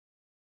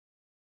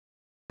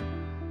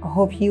I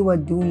hope you are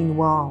doing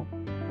well.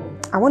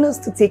 I want us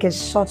to take a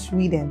short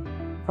reading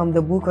from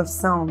the book of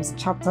Psalms,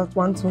 chapter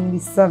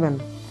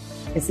 127.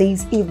 It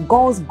says, if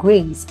God's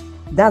grace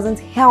doesn't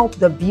help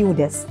the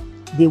builders,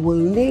 they will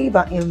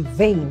labor in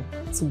vain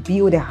to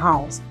build a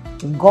house.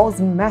 If God's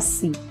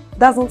mercy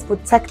doesn't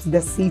protect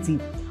the city,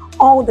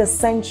 all the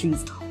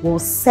centuries will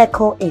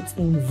circle it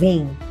in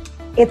vain.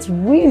 It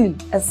really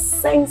is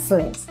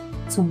senseless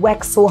to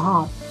work so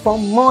hard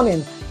from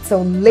morning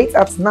till late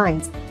at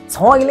night,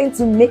 toiling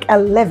to make a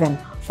living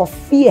for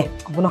fear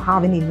of not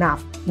having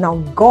enough. Now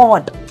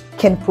God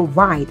can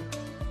provide.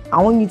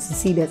 I want you to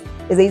see this.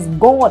 It says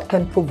God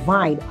can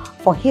provide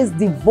for his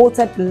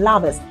devoted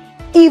lovers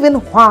even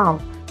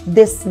while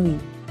they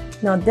sleep.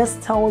 Now this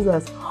tells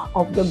us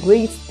of the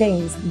great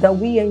things that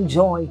we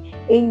enjoy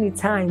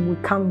anytime we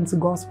come into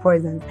God's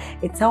presence.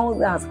 It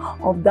tells us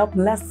of the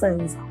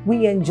blessings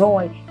we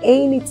enjoy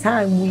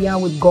anytime we are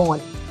with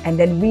God. And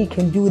then we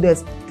can do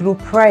this through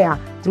prayer,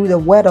 through the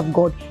word of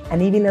God,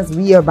 and even as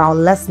we are about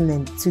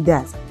listening to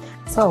that.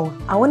 So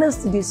I want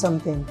us to do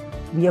something.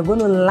 We are going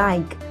to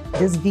like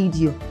this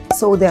video.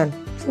 So then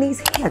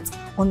please hit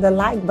on the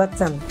like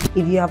button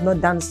if you have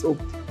not done so.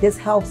 This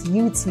helps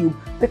YouTube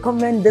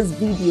recommend these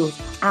videos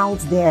out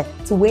there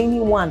to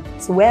anyone,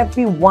 so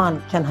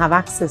everyone can have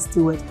access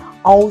to it.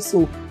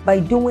 Also, by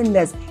doing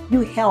this,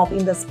 you help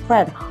in the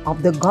spread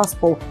of the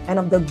gospel and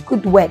of the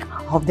good work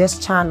of this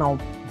channel.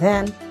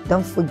 Then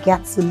don't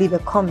forget to leave a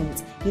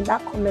comment in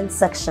that comment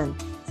section.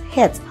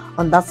 Hit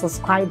on that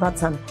subscribe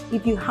button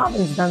if you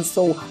haven't done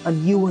so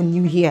and you are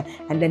new here,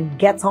 and then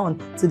get on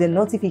to the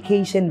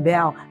notification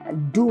bell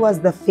and do us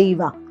the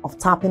favor of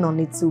tapping on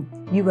it too.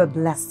 You are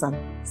blessed.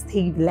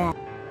 Stay blessed.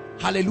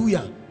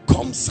 Hallelujah.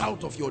 Comes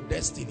out of your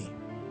destiny.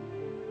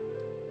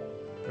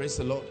 Praise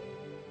the Lord.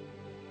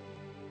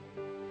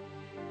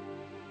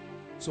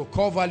 So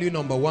core value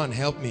number one,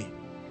 help me.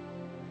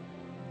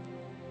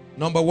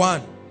 Number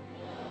one,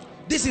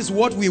 this is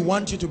what we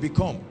want you to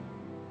become.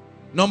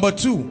 Number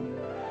two,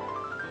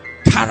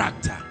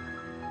 character.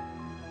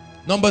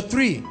 Number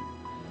three,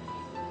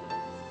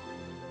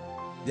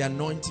 the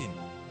anointing.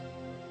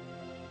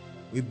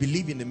 We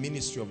believe in the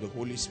ministry of the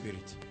Holy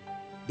Spirit.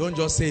 Don't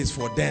just say it's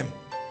for them.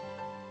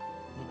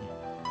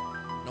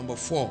 Number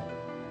four,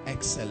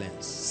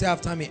 excellence. Say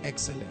after me,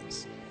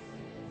 excellence.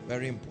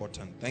 Very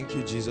important. Thank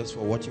you, Jesus,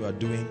 for what you are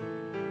doing.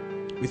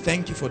 We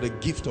thank you for the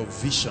gift of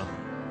vision.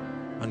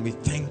 And we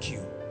thank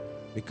you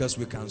because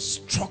we can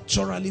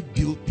structurally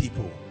build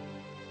people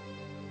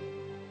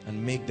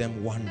and make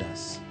them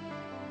wonders,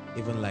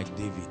 even like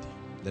David.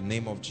 In the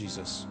name of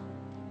Jesus.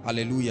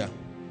 Hallelujah.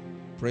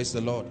 Praise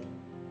the Lord.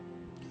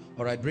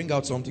 All right, bring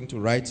out something to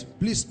write.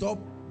 Please stop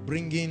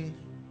bringing.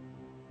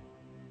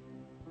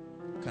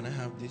 Can I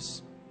have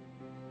this?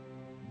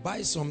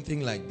 Buy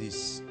something like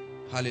this.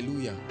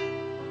 Hallelujah.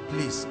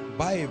 Please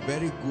buy a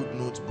very good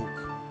notebook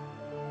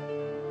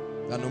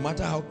that no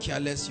matter how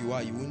careless you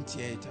are, you won't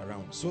tear it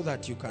around, so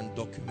that you can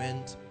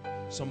document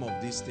some of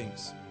these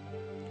things.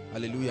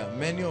 Hallelujah.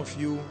 Many of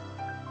you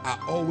are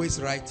always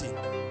writing,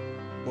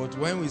 but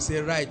when we say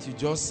write, you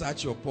just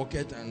search your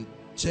pocket and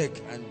check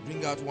and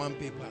bring out one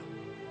paper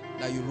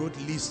that you wrote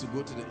list to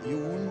go to the, you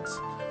won't,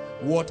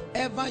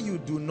 whatever you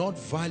do not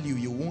value,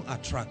 you won't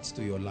attract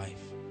to your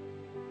life.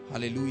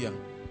 Hallelujah.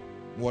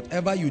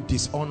 Whatever you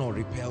dishonor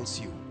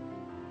repels you.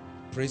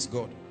 Praise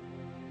God.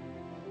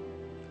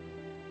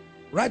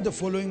 Write the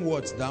following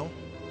words down.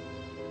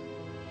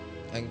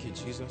 Thank you,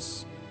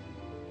 Jesus.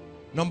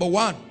 Number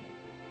one,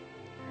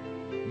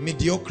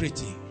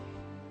 mediocrity.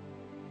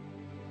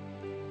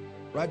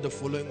 Write the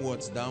following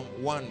words down.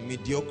 One,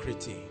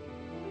 mediocrity.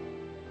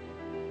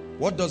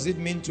 What does it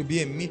mean to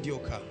be a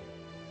mediocre?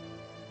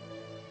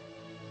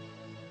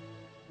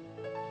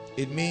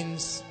 It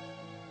means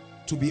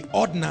to be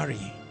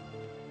ordinary.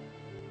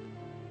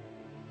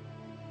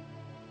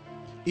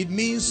 It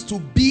means to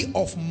be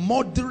of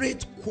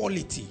moderate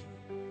quality.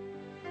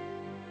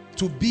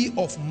 To be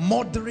of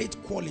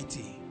moderate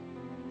quality.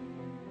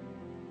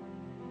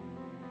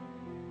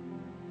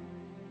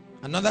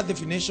 Another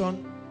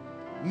definition,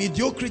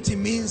 mediocrity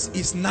means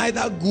it's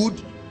neither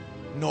good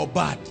nor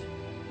bad.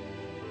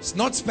 It's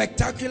not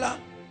spectacular,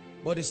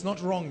 but it's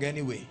not wrong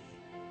anyway.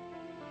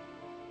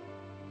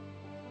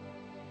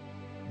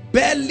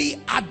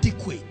 Barely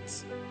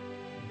adequate.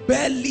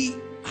 Barely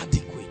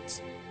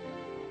adequate.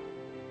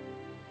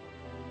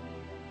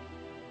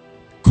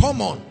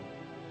 Common.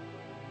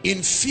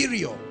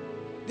 Inferior.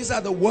 These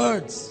are the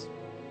words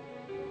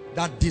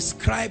that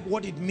describe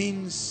what it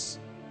means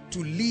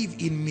to live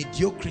in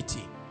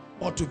mediocrity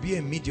or to be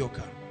a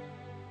mediocre.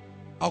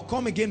 I'll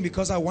come again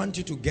because I want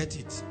you to get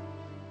it.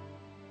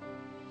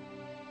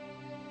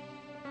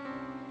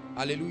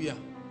 Hallelujah.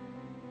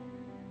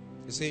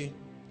 You see,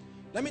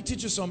 let me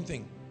teach you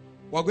something.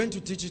 We're going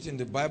to teach it in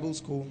the Bible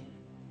school.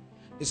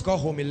 It's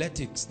called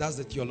homiletics. That's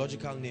the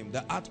theological name.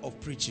 The art of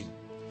preaching.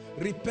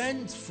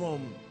 Repent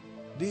from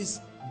this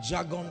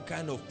jargon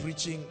kind of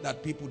preaching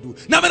that people do.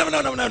 No. And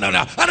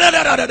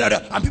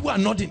people are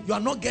nodding. You are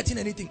not getting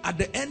anything. At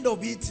the end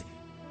of it,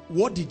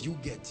 what did you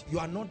get? You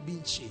are not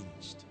being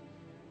changed.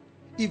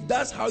 If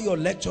that's how your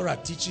lecturer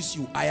teaches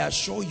you, I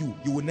assure you,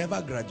 you will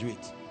never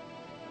graduate.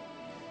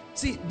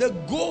 See, the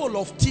goal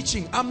of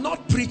teaching, I'm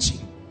not preaching.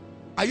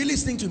 Are you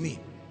listening to me?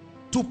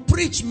 To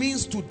preach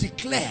means to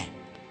declare.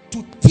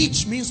 To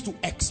teach means to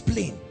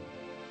explain.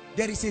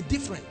 There is a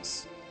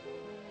difference.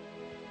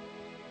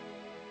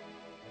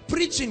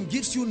 Preaching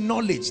gives you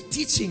knowledge.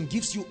 Teaching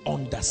gives you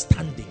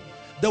understanding.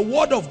 The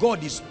word of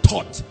God is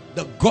taught.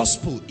 The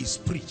gospel is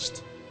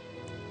preached.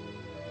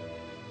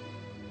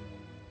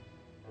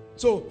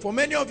 So for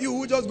many of you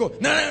who just go,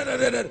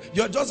 no,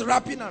 you're just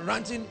rapping and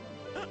ranting.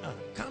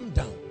 Calm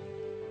down.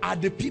 Are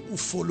the people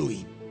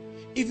following?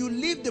 If you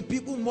leave the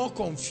people more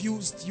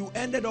confused, you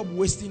ended up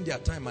wasting their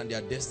time and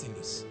their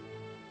destinies.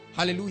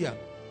 Hallelujah.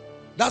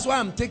 That's why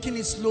I'm taking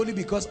it slowly,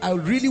 because I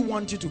really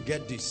want you to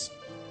get this.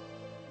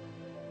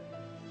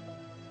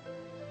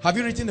 Have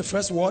you written the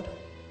first word?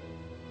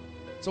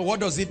 So what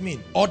does it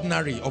mean?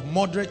 Ordinary, of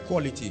moderate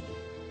quality.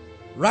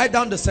 Write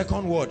down the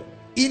second word.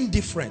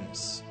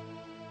 Indifference.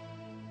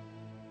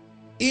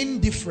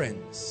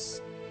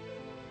 Indifference.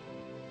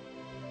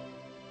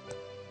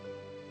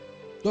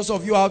 Those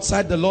of you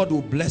outside, the Lord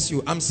will bless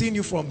you. I'm seeing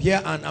you from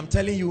here, and I'm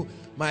telling you,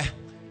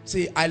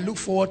 I look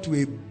forward to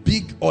a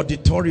big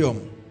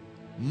auditorium,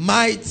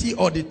 mighty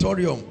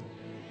auditorium,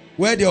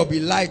 where there will be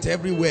light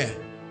everywhere,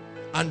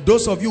 and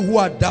those of you who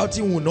are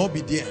doubting will not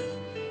be there.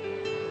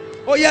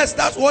 Oh yes,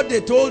 that's what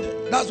they told.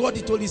 That's what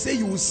he told. He said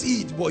you will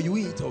see it, but you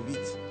will eat of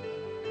it.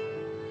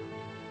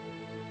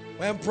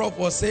 When Prof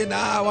was saying,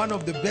 one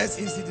of the best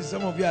institutes,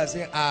 some of you are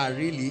saying,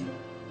 really?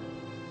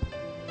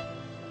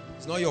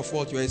 It's not your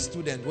fault. You're a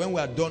student. When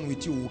we are done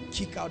with you, we'll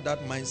kick out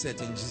that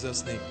mindset in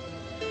Jesus' name.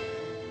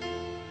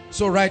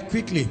 So write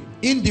quickly.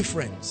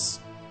 Indifference.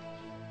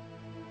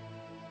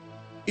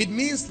 It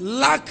means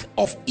lack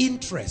of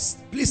interest.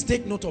 Please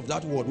take note of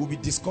that word. We'll be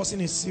discussing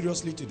it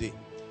seriously today.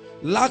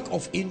 Lack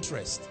of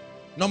interest.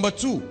 Number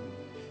two,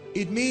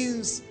 it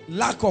means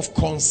lack of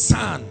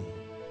concern.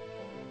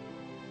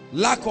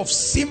 Lack of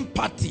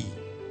sympathy.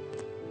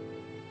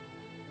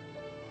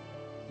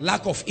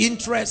 Lack of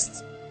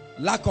interest.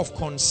 Lack of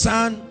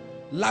concern.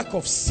 Lack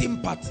of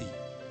sympathy.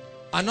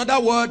 Another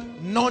word,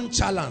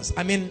 nonchalance.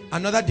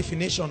 Another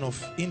definition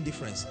of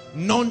indifference.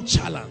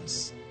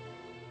 Nonchalance.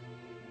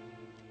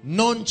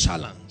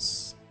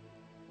 Nonchalance.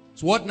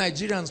 It's what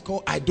Nigerians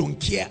call I don't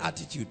care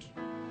attitude.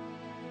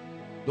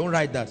 Don't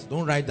write that.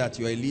 Don't write that.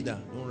 You're a leader.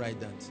 Don't write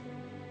that.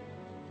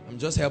 I'm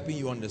just helping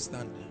you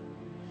understand.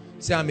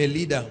 Say, I'm a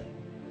leader.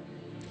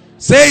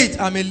 Say it,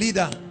 I'm a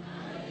leader.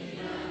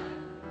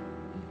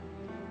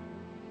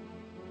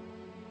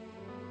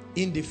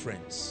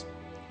 Indifference.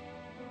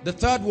 The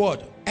third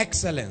word,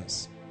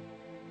 excellence.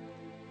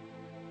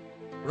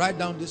 Write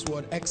down this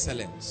word,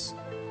 excellence.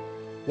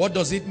 What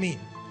does it mean?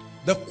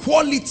 The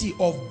quality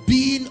of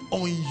being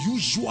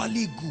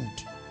unusually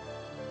good.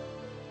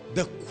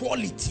 The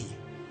quality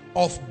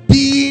of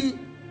being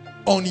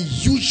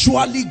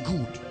unusually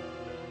good.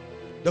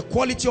 The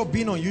quality of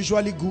being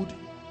unusually good.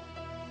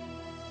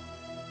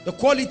 The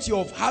quality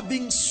of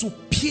having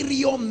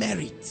superior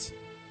merit.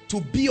 To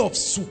be of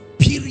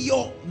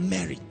superior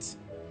merit.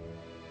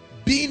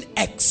 Being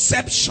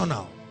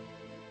exceptional.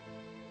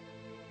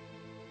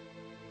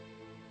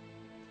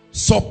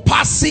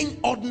 Surpassing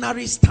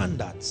ordinary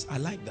standards. I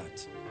like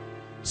that.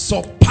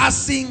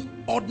 Surpassing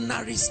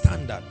ordinary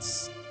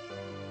standards.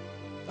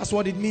 That's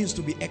what it means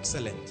to be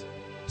excellent.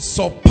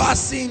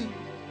 Surpassing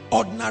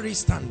ordinary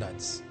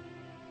standards.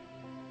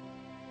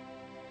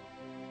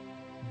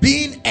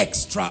 Being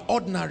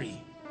extraordinary.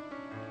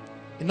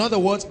 In other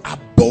words,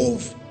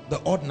 above the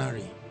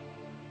ordinary.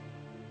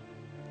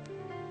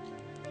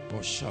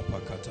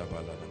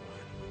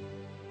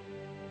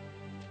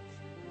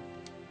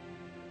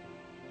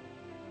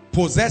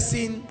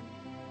 Possessing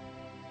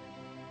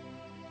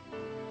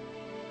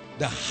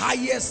the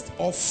highest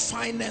or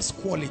finest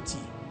quality.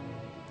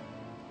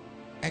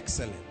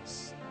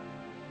 Excellence.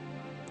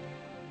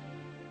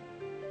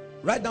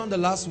 Write down the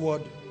last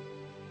word.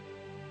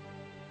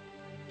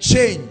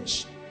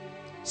 Change.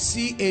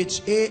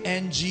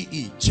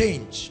 C-H-A-N-G-E.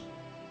 Change.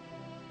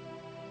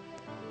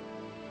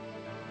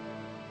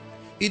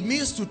 It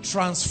means to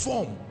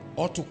transform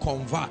or to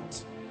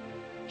convert.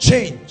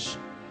 Change.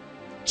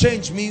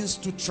 Change means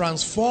to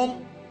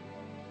transform.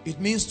 It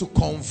means to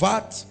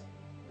convert.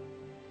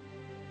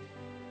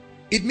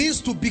 It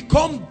means to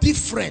become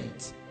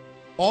different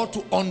or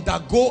to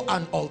undergo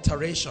an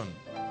alteration.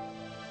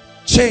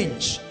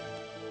 Change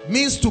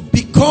means to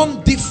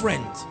become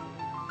different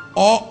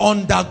or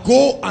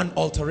undergo an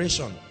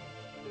alteration.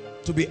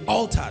 To be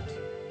altered.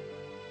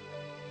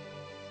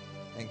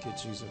 Thank you,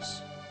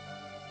 Jesus.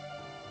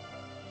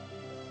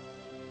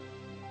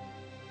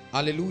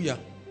 Hallelujah.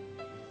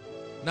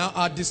 Now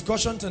our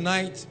discussion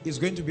tonight is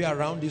going to be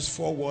around these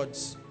four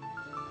words.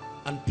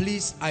 And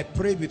please, I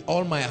pray with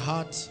all my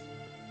heart,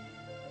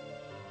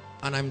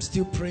 and I'm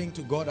still praying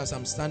to God as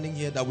I'm standing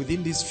here, that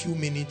within these few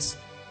minutes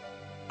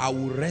I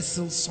will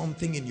wrestle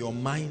something in your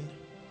mind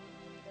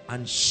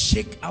and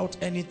shake out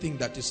anything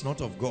that is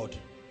not of God.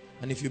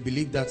 And if you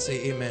believe that,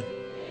 say amen.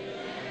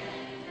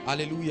 Amen.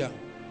 Hallelujah.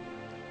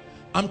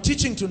 I'm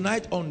teaching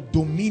tonight on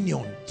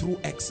dominion through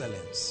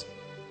excellence.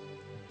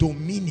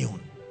 Dominion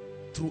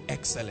through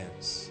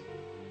excellence.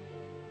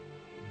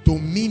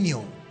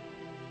 Dominion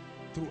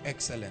through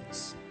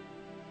excellence.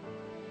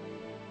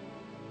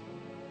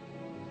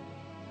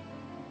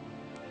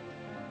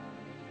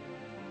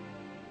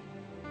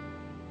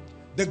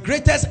 The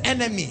greatest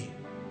enemy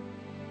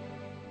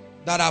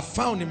that I've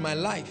found in my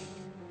life,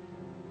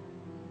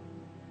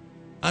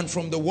 and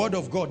from the word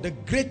of God, the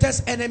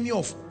greatest enemy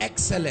of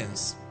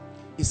excellence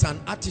is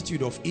an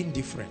attitude of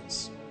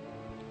indifference.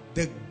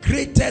 The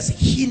greatest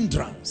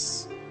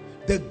hindrance,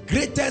 the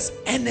greatest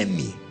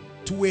enemy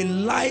to a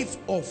life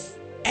of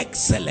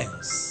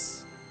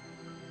excellence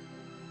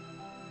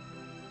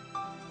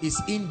is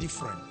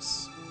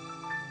indifference.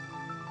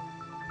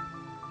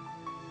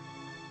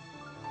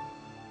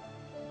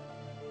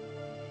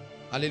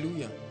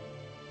 Hallelujah.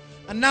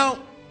 And now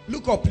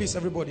look up, please,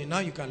 everybody. Now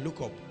you can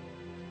look up.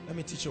 Let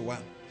me teach you why.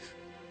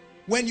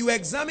 When you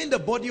examine the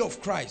body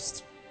of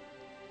Christ,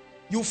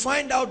 you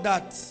find out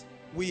that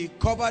we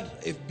covered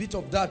a bit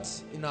of that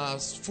in our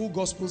full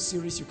gospel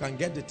series. You can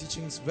get the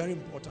teachings, very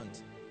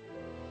important.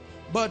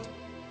 But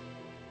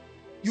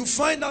you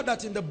find out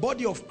that in the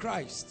body of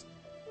Christ,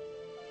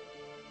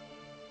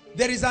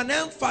 there is an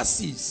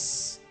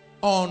emphasis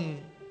on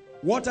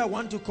what I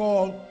want to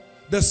call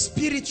the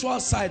spiritual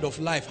side of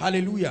life.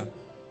 Hallelujah.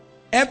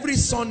 Every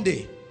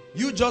Sunday,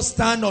 you just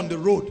stand on the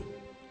road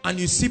and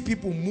you see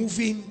people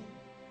moving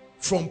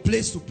from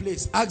place to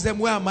place. Ask them,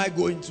 where am I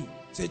going to?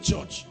 Say,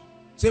 church.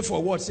 Say,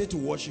 for what? Say, to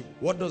worship.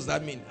 What does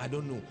that mean? I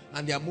don't know.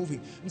 And they are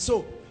moving. And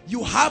so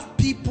you have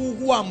people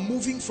who are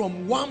moving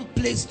from one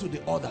place to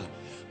the other.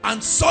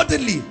 And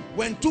suddenly,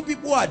 when two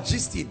people are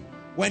gisting,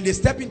 when they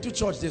step into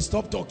church, they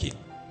stop talking.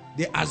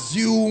 They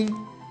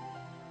assume,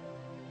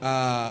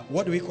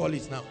 what do we call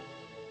it now?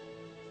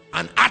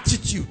 An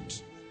attitude,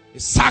 a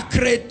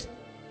sacred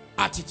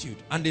attitude.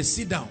 And they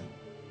sit down.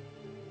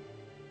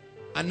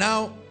 And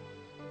now,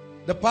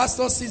 the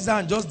pastor sits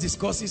down and just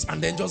discusses,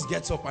 and then just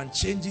gets up and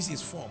changes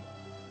his form.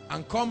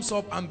 And comes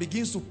up and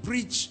begins to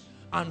preach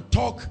and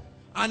talk.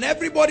 And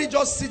everybody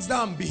just sits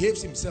down and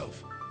behaves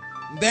himself.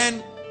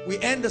 Then we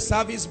end the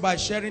service by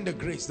sharing the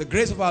grace. The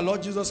grace of our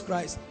Lord Jesus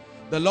Christ,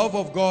 the love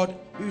of God,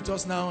 be with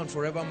us now and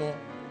forevermore.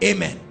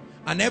 Amen.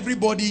 And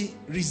everybody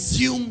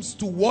resumes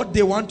to what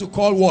they want to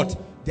call what?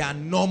 Their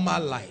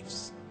normal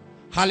lives.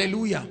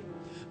 Hallelujah.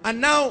 And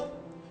now,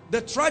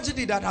 the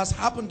tragedy that has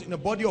happened in the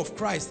body of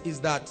Christ is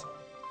that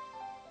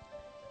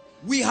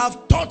we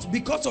have taught,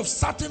 because of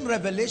certain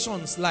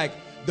revelations like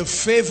the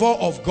favor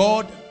of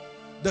God,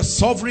 the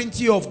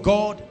sovereignty of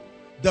God,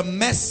 the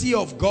mercy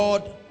of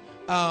God,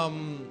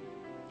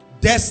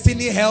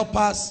 destiny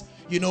helpers,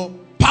 you know,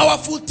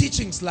 powerful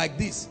teachings like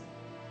this.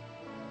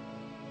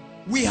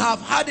 We have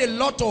had a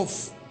lot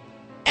of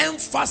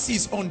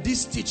emphasis on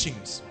these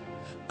teachings,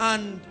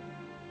 and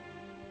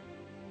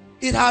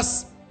it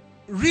has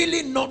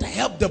really not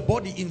helped the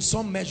body in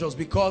some measures,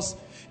 because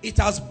it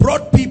has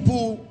brought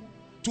people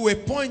to a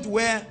point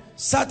where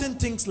certain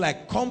things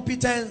like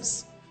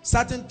competence,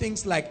 certain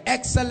things like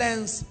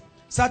excellence,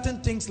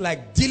 certain things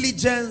like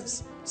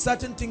diligence,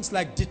 certain things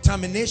like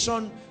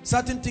determination,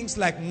 certain things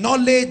like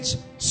knowledge,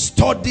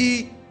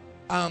 study,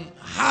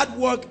 hard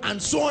work,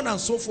 and so on and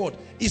so forth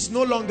is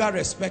no longer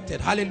respected.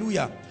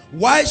 Hallelujah.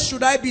 Why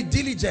should I be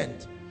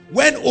diligent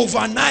when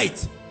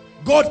overnight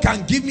God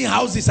can give me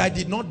houses I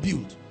did not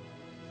build?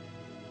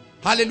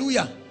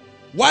 Hallelujah.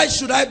 Why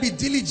should I be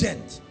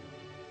diligent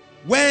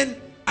when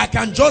I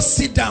can just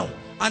sit down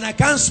and I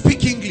can't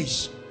speak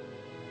English,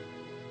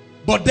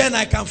 but then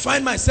I can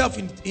find myself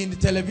in the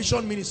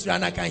television ministry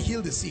and I can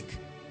heal the sick?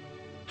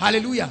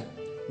 Hallelujah.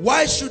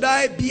 Why should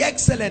I be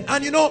excellent?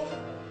 And you know,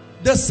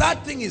 the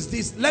sad thing is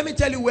this. Let me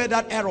tell you where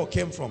that error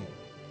came from.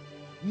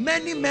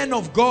 Many men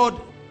of God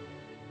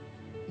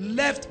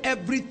left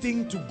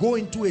everything to go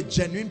into a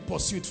genuine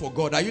pursuit for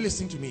God. Are you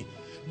listening to me?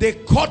 They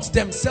cut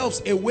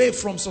themselves away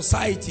from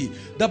society.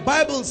 The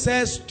Bible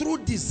says, through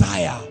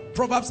desire,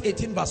 Proverbs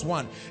 18 verse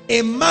 1,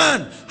 a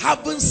man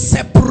having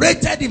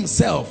separated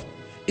himself,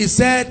 he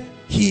said,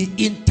 he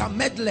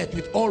intermeddled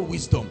with all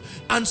wisdom.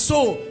 And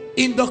so,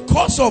 in the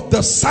course of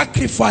the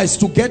sacrifice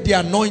to get the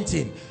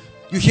anointing,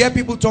 you hear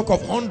people talk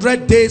of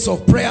 100 days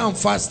of prayer and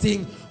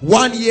fasting,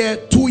 1 year,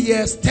 2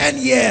 years, 10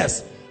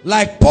 years,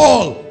 like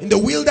Paul in the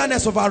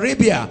wilderness of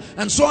Arabia,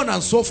 and so on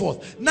and so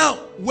forth. Now,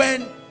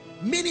 when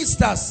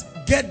ministers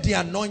get the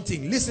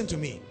anointing, listen to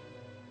me,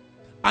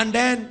 and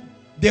then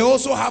they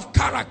also have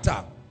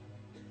character.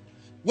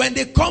 When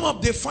they come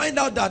up, they find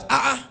out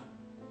that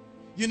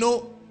you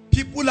know,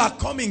 people are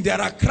coming, there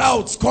are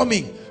crowds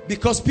coming,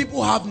 because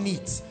people have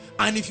needs.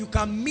 And if you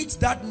can meet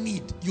that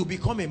need, you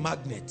become a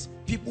magnet.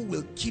 People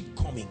will keep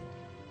coming.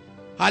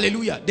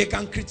 Hallelujah. They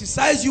can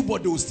criticize you,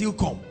 but they will still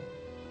come.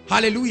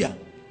 Hallelujah.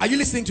 Are you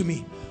listening to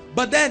me?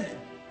 But then,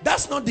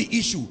 that's not the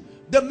issue.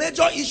 The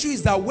major issue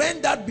is that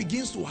when that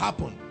begins to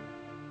happen,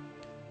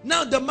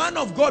 now the man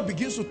of God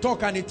begins to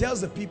talk, and he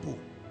tells the people,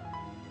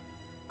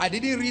 I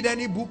didn't read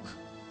any book,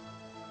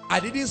 I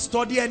didn't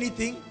study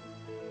anything,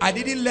 I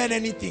didn't learn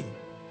anything.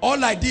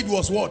 All I did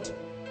was what?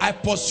 I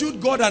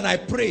pursued God and I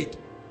prayed.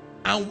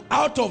 And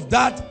out of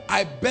that,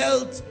 I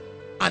built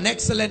an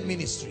excellent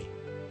ministry.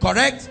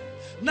 Correct?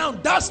 Now,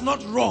 that's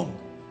not wrong,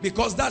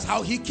 because that's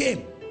how he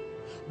came.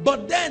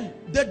 But then,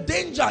 the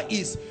danger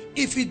is,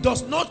 if he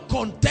does not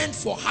contend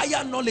for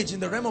higher knowledge in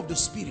the realm of the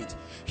spirit,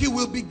 he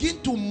will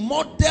begin to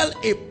model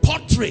a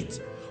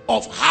portrait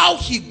of how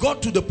he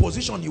got to the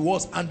position he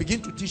was and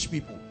begin to teach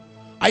people.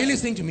 Are you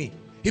listening to me?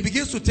 He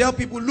begins to tell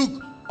people,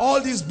 look, all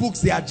these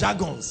books, they are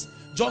jargons.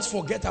 Just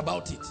forget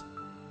about it.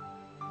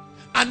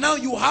 And now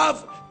you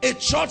have a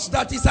church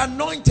that is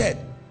anointed,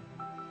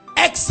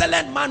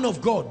 excellent man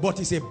of God, but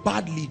is a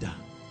bad leader.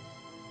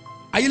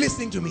 Are you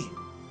listening to me?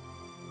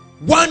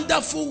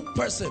 Wonderful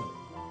person,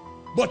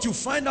 but you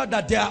find out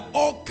that there are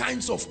all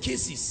kinds of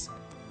cases.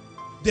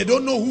 They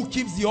don't know who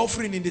keeps the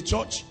offering in the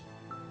church.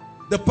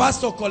 The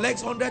pastor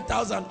collects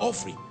 100,000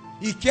 offering.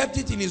 He kept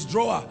it in his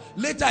drawer.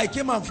 Later I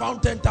came and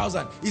found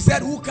 10,000. He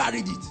said, who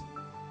carried it?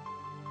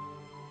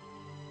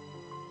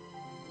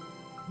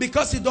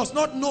 Because he does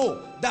not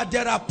know that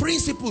there are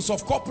principles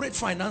of corporate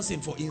financing,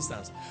 for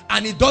instance,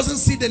 and he doesn't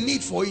see the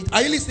need for it.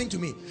 Are you listening to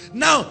me?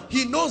 Now,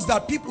 he knows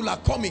that people are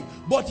coming,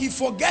 but he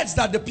forgets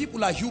that the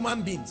people are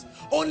human beings.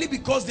 Only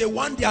because they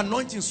want the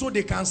anointing so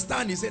they can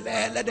stand, he said,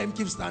 let them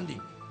keep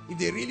standing. If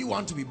they really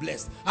want to be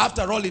blessed.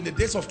 After all, in the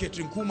days of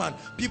Catherine Kuhlman,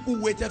 people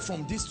waited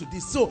from this to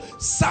this. So,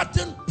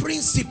 certain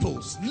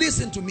principles,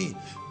 listen to me,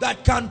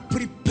 that can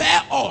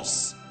prepare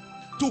us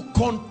to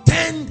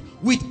contend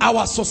with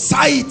our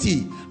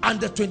society and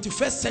the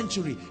 21st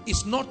century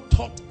is not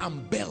taught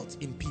and built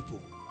in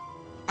people.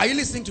 Are you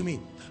listening to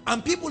me?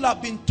 And people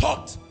have been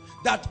taught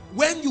that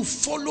when you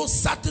follow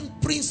certain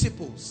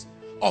principles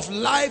of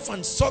life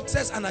and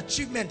success and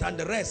achievement and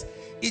the rest,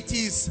 it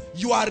is,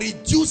 you are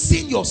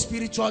reducing your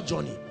spiritual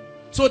journey.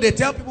 So they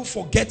tell people,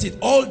 forget it.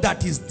 All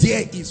that is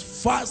there is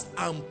fast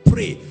and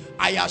pray.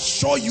 I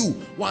assure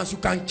you, once you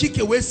can kick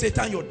away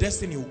Satan, your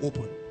destiny will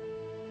open.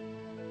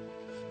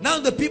 Now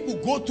the people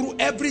go through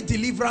every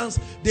deliverance,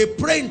 they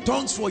pray in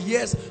tongues for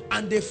years,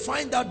 and they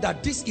find out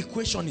that this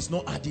equation is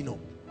not adding up.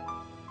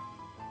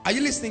 Are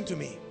you listening to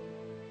me?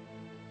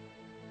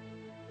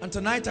 And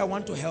tonight I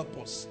want to help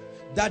us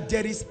that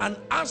there is an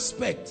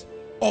aspect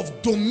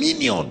of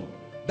dominion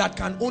that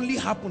can only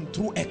happen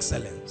through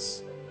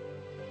excellence.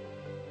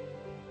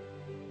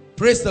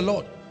 Praise the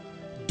Lord.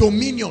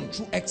 Dominion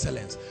through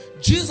excellence.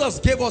 Jesus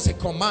gave us a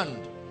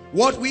command,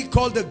 what we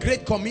call the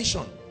Great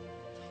Commission.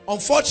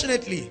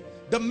 Unfortunately,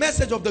 the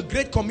message of the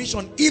Great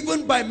Commission,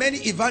 even by many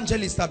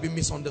evangelists, have been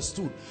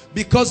misunderstood.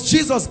 Because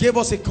Jesus gave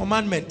us a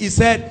commandment. He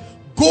said,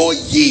 go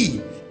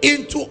ye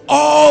into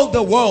all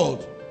the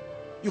world.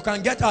 You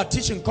can get our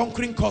teaching,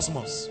 Conquering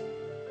Cosmos.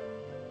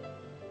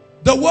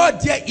 The word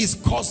there is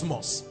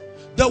cosmos.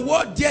 The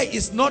word there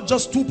is not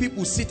just two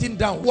people sitting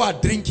down who are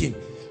drinking.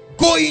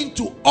 Go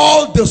into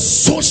all the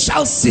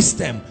social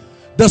system,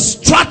 the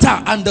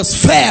strata and the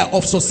sphere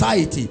of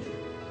society.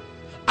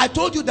 I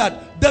told you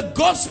that the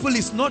gospel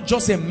is not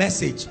just a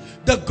message.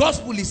 The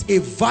gospel is a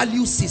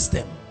value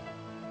system.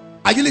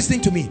 Are you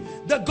listening to me?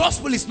 The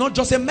gospel is not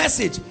just a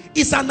message.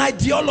 It's an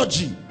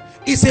ideology.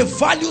 It's a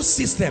value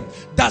system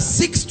that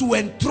seeks to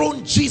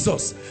enthrone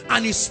Jesus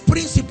and his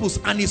principles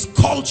and his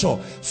culture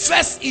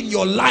first in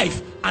your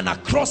life and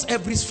across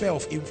every sphere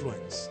of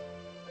influence.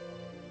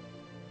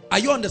 Are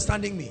you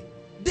understanding me?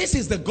 This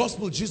is the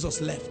gospel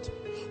Jesus left.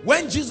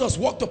 When Jesus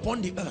walked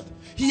upon the earth,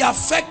 he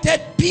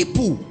affected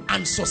people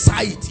and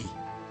society.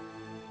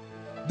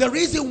 The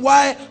reason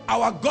why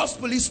our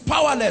gospel is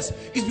powerless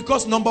is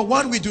because, number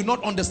one, we do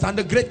not understand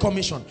the Great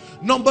Commission.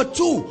 Number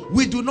two,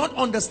 we do not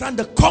understand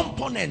the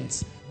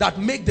components that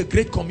make the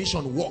Great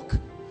Commission work.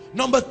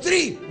 Number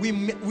three,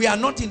 we are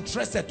not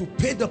interested to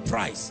pay the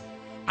price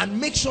and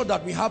make sure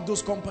that we have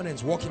those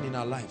components working in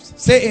our lives.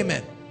 Say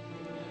amen.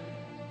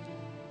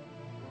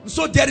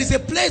 So there is a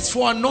place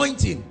for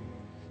anointing.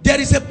 There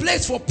is a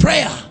place for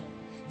prayer.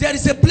 There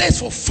is a place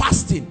for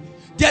fasting.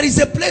 There is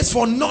a place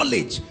for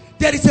knowledge.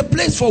 There is a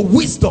place for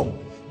wisdom.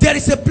 There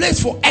is a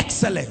place for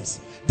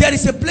excellence. There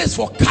is a place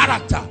for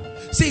character.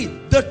 See,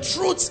 the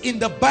truths in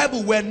the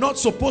Bible were not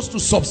supposed to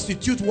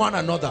substitute one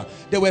another.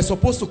 They were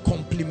supposed to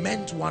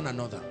complement one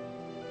another.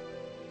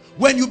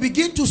 When you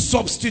begin to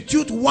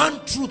substitute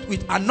one truth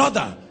with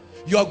another,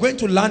 you are going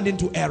to land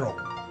into error.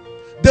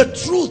 The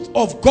truth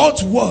of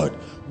God's word,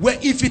 where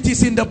if it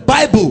is in the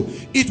Bible,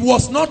 it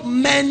was not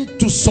meant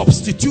to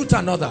substitute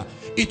another.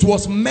 It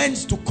was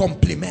meant to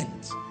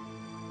complement.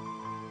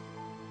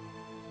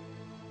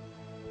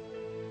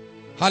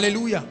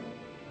 Hallelujah.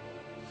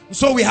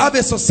 So we have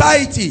a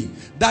society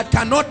that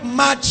cannot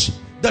match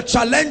the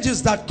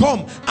challenges that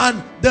come.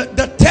 And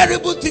the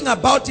terrible thing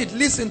about it,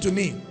 listen to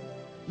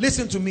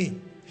me,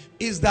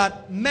 is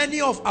that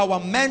many of our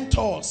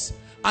mentors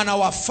and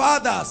our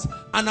fathers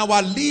and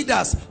our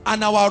leaders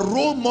and our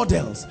role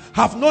models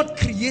have not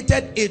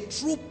created a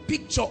true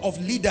picture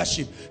of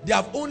leadership. They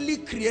have only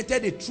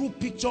created a true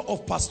picture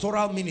of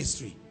pastoral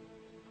ministry.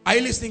 Are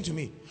you listening to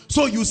me?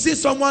 So you see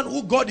someone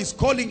who God is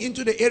calling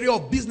into the area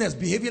of business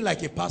behaving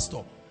like a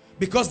pastor,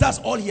 because that's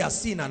all he has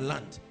seen and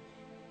learned.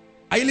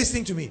 Are you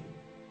listening to me?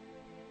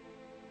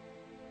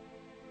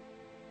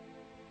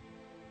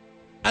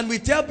 And we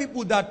tell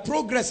people that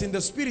progress in the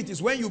spirit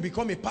is when you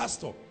become a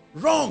pastor.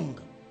 Wrong.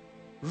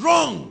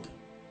 Wrong.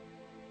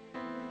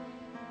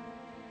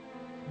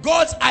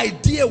 God's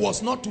idea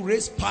was not to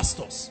raise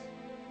pastors.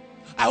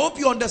 I hope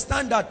you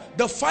understand that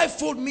the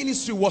fivefold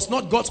ministry was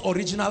not God's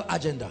original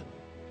agenda.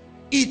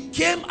 It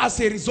came as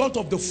a result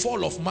of the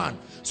fall of man.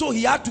 So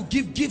he had to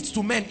give gifts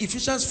to men.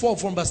 Ephesians 4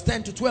 from verse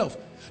 10 to 12.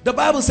 The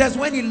Bible says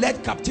when he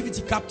led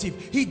captivity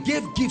captive, he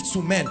gave gifts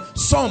to men.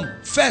 Some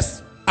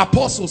first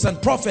apostles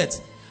and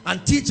prophets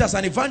and teachers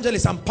and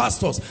evangelists and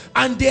pastors.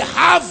 And they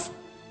have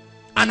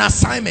an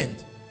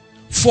assignment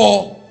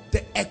for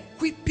the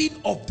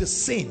equipping of the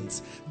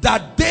saints,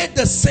 that they,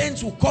 the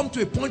saints, will come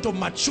to a point of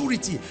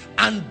maturity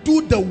and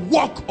do the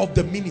work of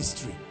the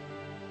ministry.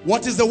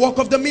 What is the work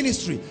of the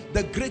ministry?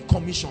 The Great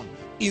Commission.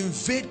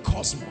 Invade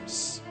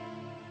cosmos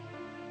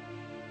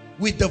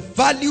with the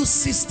value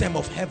system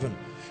of heaven.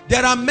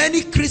 There are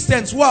many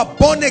Christians who are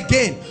born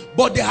again,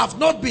 but they have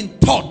not been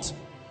taught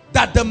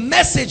that the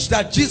message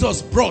that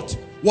Jesus brought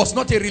was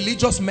not a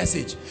religious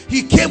message.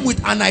 He came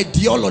with an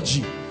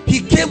ideology.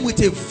 He came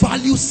with a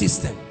value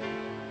system.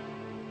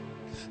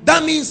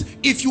 That means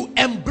if you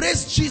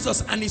embrace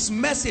Jesus and his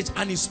message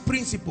and his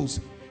principles,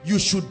 you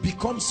should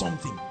become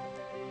something.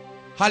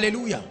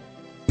 Hallelujah.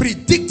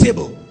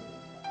 Predictable.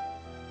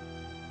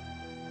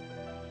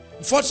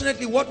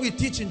 Unfortunately, what we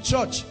teach in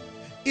church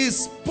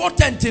is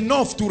potent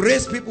enough to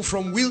raise people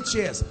from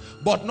wheelchairs,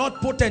 but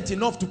not potent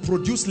enough to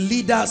produce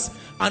leaders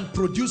and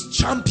produce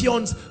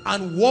champions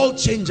and world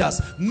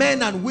changers,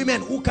 men and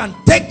women who can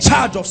take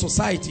charge of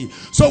society.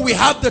 So we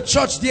have the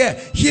church there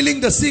healing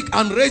the sick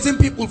and raising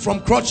people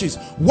from crutches.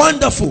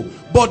 Wonderful.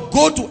 But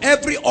go to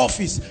every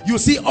office, you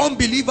see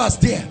unbelievers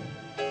there.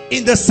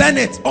 In the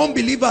Senate,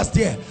 unbelievers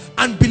there,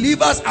 and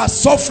believers are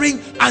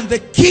suffering, and the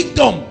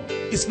kingdom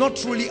is not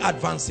truly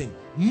advancing.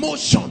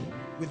 Motion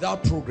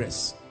without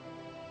progress.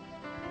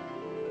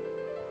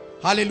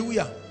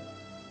 Hallelujah.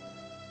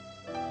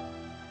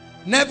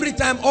 And every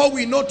time all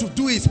we know to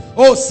do is,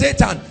 oh,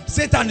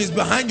 Satan is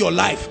behind your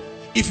life.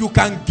 If you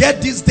can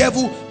get this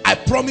devil, I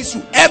promise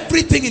you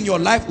everything in your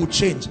life will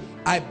change.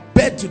 I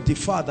beg to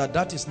differ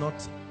that is not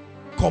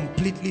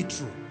completely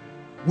true.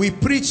 We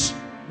preach,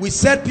 we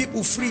set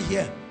people free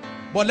here,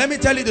 but let me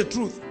tell you the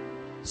truth.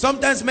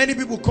 Sometimes many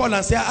people call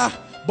and say,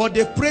 but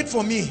they prayed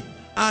for me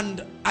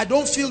and I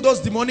don't feel those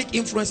demonic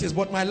influences,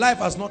 but my life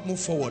has not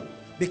moved forward.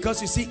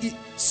 Because you see,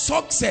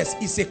 success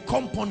is a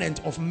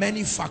component of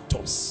many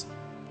factors.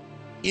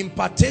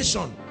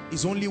 Impartation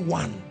is only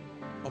one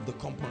of the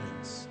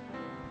components.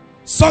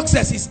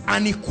 Success is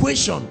an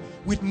equation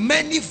with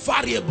many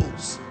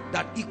variables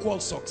that equal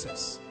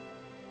success.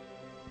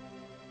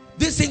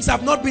 These things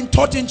have not been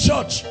taught in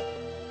church.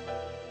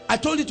 I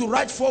told you to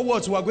write 4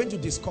 words. We are going to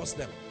discuss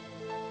them.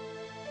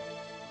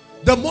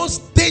 The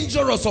most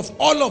dangerous of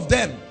all of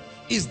them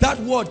is that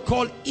word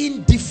called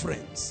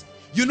indifference.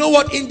 You know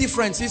what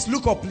indifference is?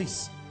 Look up,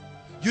 please.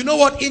 You know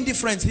what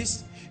indifference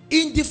is?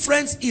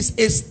 Indifference is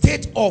a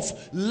state of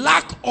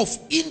lack of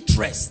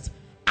interest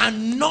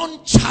and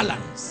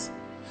nonchalance.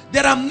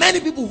 There are many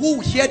people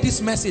who hear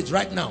this message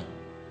right now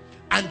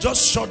and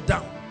just shut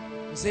down.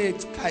 Say,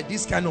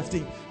 this kind of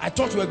thing. I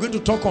thought we were going to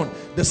talk on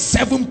the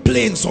 7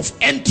 planes of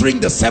entering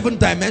the 7th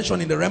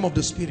dimension in the realm of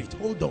the spirit.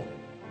 Hold on.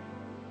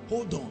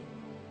 Hold on.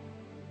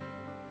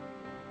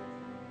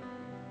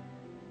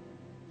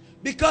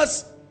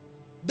 Because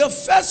the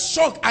first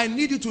shock I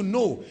need you to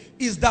know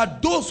is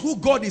that those who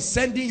God is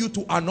sending you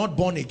to are not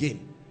born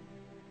again.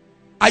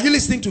 Are you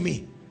listening to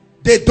me?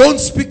 They don't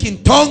speak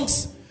in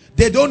tongues.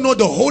 They don't know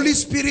the Holy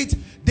Spirit.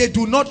 They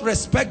do not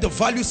respect the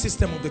value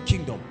system of the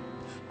kingdom.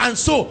 And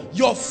so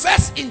your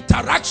first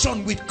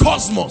interaction with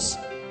cosmos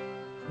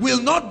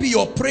will not be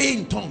your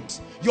praying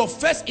tongues. Your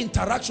first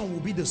interaction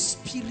will be the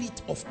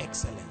spirit of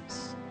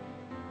excellence.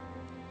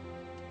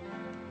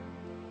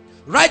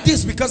 Write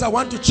this because I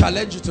want to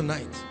challenge you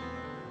tonight.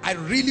 I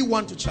really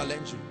want to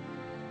challenge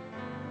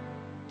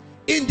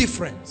you.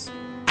 Indifference.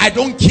 I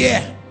don't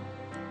care.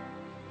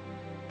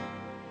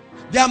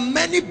 There are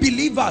many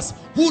believers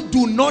who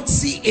do not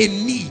see a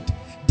need.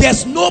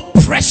 There's no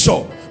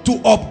pressure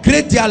to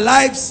upgrade their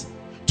lives,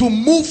 to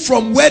move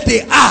from where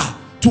they are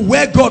to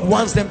where God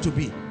wants them to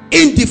be.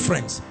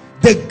 Indifference.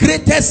 The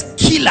greatest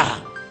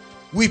killer.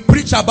 We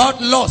preach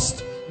about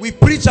lust. We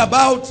preach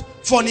about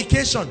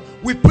fornication.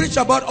 We preach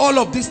about all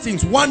of these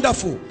things.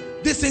 Wonderful.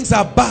 These things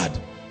are bad.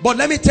 But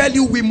let me tell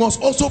you, we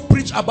must also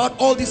preach about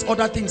all these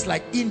other things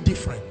like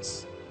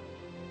indifference.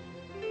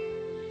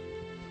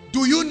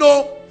 Do you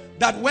know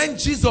that when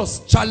Jesus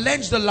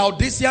challenged the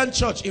Laodicean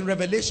church in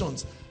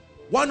Revelations,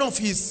 one of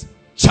his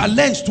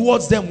challenge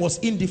towards them was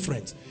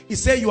indifference? He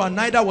said, you are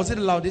neither, was it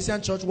the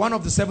Laodicean church? One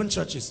of the 7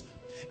 churches.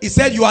 He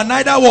said, you are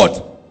neither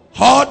what?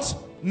 Hot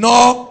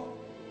nor.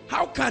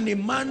 How can a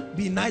man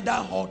be neither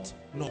hot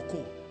nor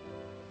cold?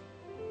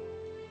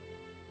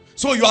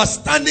 So you are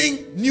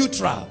standing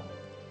neutral.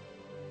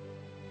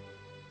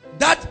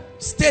 That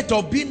state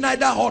of being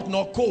neither hot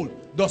nor cold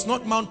does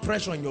not mount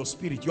pressure in your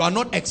spirit. You are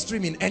not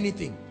extreme in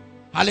anything.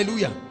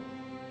 Hallelujah.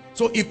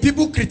 So if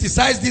people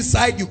criticize this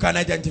side, you can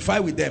identify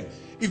with them.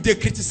 If they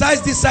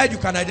criticize this side, you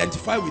can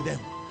identify with them.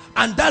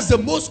 And that's the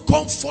most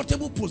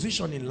comfortable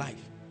position in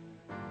life.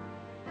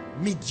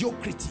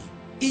 Mediocrity,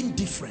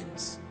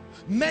 indifference.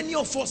 Many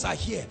of us are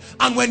here,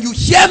 and when you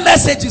hear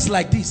messages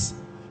like this,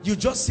 you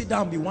just sit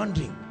down and be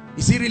wondering,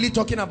 is he really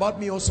talking about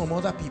me or some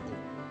other people?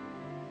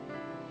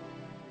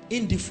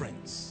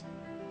 Indifference.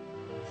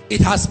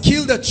 It has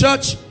killed the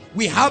church.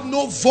 We have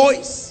no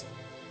voice.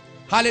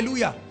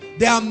 Hallelujah.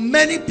 There are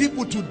many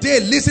people today,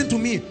 listen to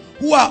me,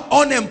 who are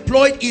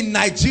unemployed in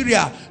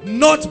Nigeria,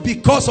 not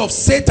because of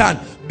Satan,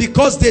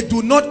 because they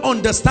do not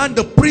understand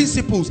the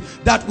principles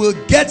that will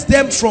get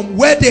them from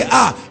where they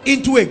are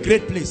into a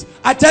great place.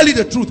 I tell you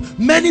the truth,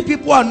 many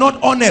people are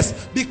not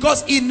honest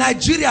because in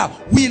Nigeria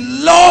we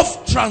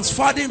love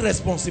transferring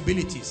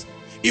responsibilities.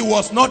 It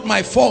was not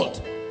my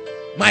fault.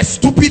 My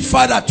stupid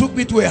father took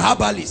me to a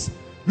herbalist.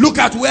 Look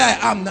at where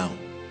I am now.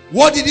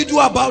 What did he do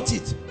about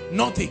it?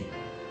 Nothing.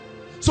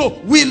 So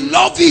we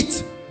love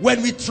it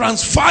when we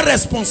transfer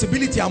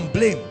responsibility and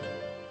blame.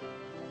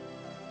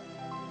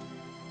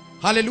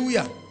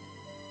 Hallelujah.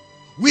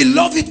 We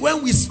love it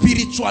when we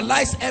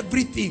spiritualize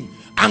everything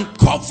and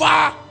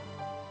cover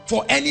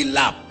for any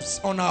lapse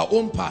on our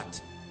own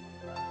part.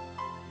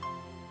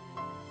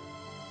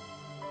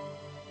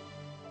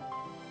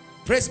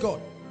 Praise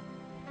God.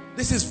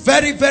 This is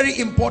very, very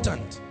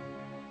important.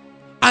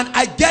 And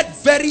I get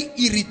very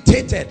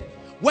irritated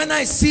when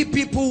I see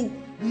people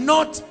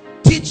not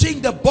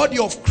teaching the body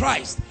of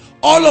Christ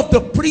all of the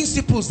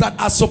principles that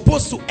are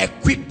supposed to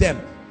equip them.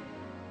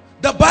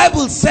 The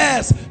Bible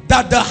says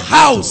that the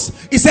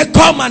house, it said,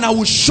 come and I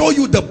will show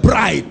you the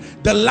bride,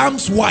 the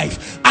Lamb's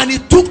wife. And he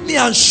took me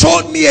and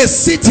showed me a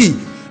city,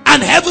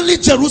 and heavenly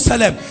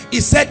Jerusalem. He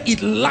said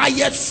it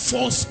lieth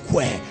 4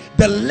 square.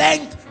 The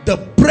length, the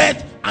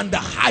breadth, and the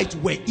height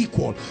were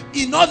equal.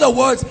 In other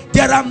words,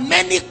 there are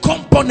many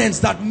components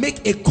that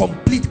make a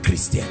complete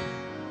Christian.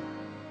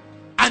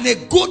 And a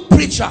good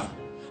preacher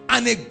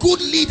and a good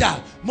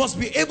leader must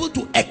be able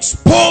to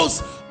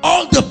expose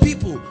all the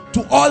people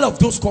to all of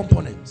those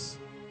components,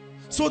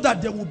 so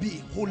that there will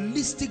be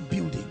holistic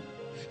building.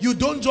 You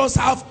don't just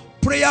have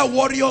prayer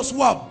warriors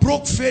who are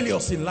broke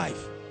failures in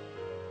life,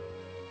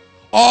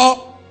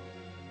 or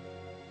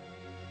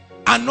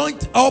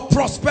anointed or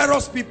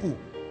prosperous people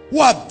who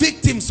are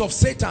victims of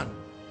Satan,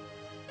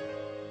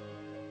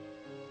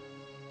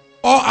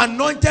 or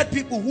anointed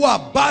people who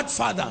are bad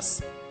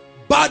fathers,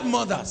 bad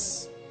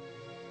mothers.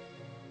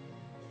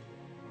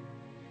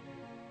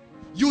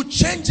 You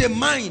change a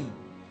mind.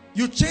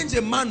 You change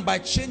a man by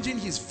changing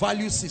his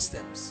value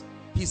systems,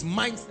 his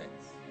mindsets.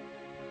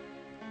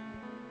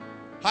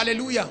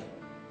 Hallelujah.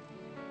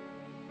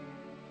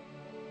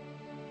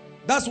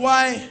 That's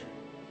why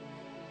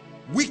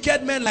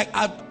wicked men like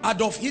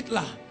Adolf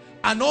Hitler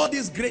and all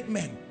these great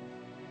men,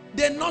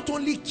 they not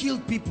only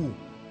killed people,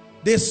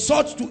 they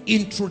sought to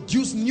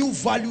introduce new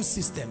value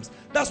systems.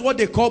 That's what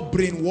they call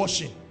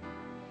brainwashing.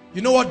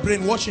 You know what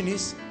brainwashing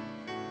is?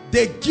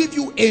 They give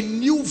you a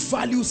new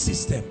value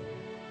system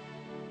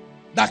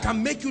that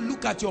can make you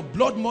look at your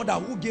blood mother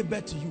who gave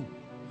birth to you,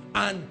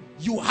 and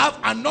you have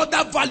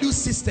another value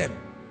system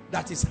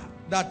that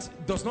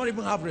does not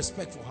even have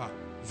respect for her.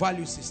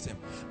 Value system.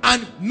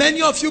 And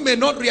many of you may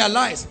not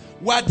realize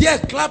we're there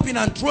clapping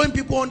and throwing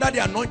people under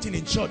the anointing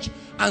in church,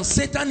 and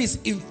Satan is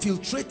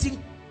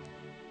infiltrating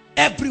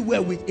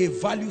everywhere with a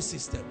value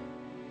system.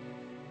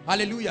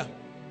 Hallelujah.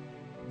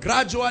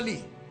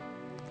 Gradually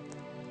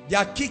they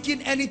are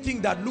kicking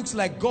anything that looks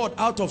like God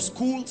out of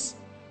schools,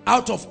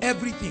 out of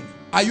everything.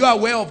 Are you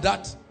aware of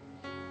that?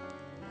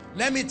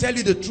 Let me tell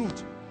you the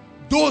truth.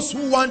 Those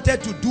who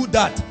wanted to do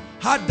that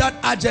had that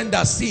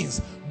agenda since,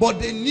 but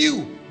they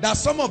knew that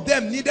some of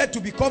them needed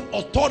to become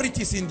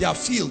authorities in their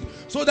field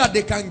so that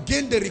they can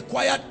gain the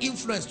required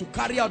influence to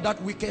carry out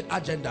that wicked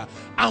agenda.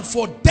 And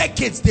for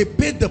decades they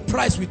paid the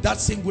price with that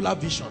singular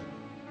vision.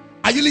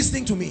 Are you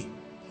listening to me?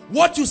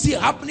 What you see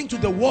happening to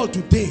the world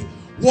today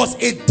was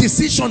a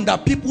decision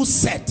that people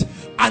set,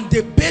 and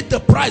they paid the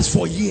price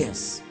for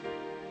years.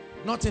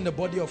 Not in the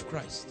body of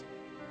Christ.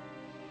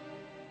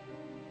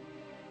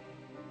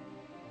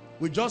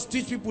 We just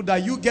teach people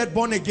that you get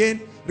born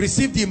again,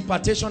 receive the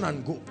impartation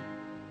and go.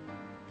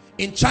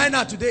 In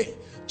China today,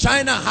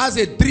 China has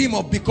a dream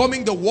of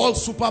becoming the world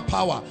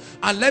superpower.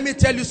 And let me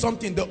tell you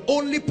something, the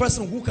only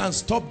person who can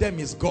stop them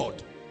is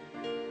God.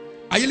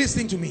 Are you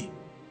listening to me?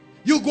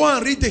 You go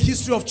and read the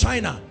history of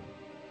China.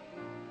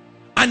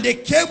 And they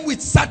came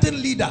with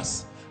certain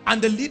leaders,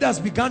 and the leaders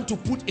began to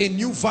put a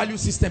new value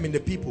system in the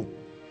people.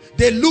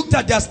 They looked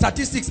at their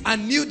statistics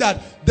and knew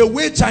that the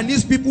way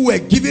Chinese people were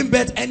giving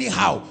birth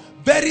anyhow,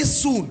 very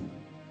soon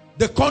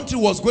the country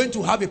was going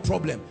to have a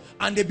problem.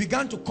 And they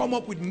began to come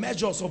up with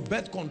measures of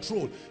birth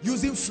control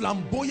using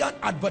flamboyant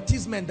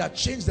advertisement that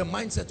changed the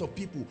mindset of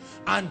people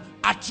and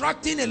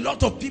attracting a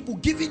lot of people,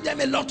 giving them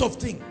a lot of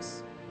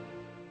things.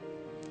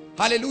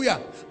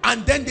 Hallelujah.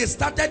 And then they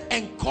started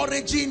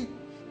encouraging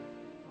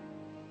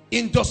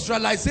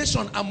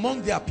industrialization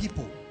among their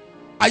people.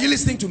 Are you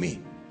listening to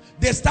me?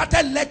 They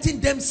started letting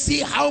them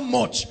see how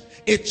much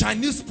a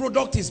Chinese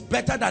product is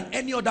better than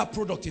any other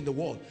product in the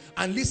world.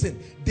 And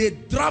listen, they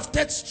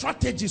drafted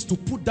strategies to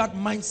put that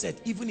mindset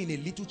even in a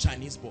little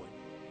Chinese boy.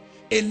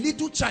 A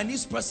little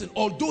Chinese person,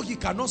 although he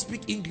cannot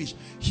speak English,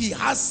 he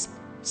has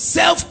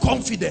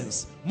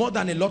self-confidence more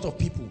than a lot of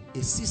people.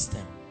 A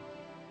system.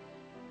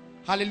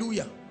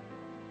 Hallelujah.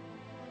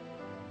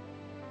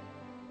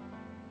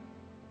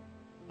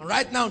 And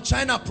right now,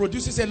 China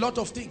produces a lot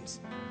of things.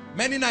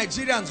 Many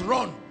Nigerians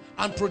run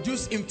and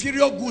produce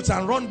inferior goods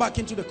and run back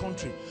into the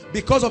country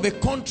because of a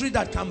country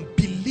that can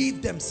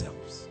believe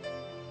themselves.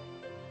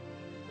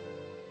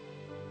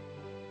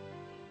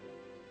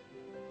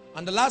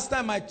 And the last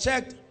time I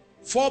checked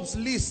Forbes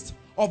list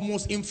of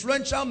most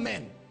influential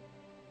men,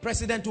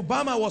 President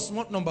Obama was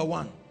not number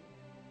one.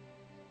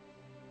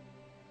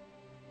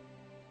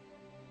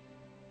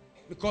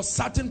 Because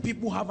certain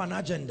people have an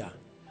agenda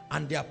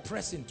and they are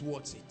pressing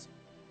towards it.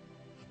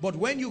 But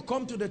when you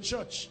come to the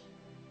church,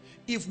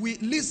 if we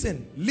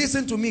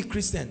listen to me,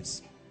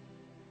 Christians.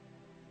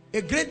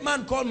 A great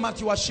man called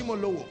Matthew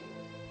Ashimolowo,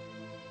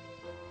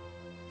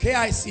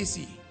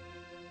 KICC.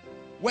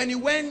 When he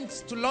went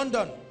to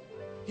London,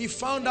 he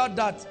found out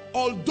that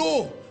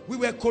although we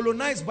were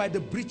colonized by the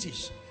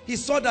British, he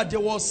saw that there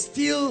was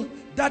still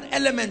that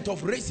element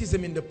of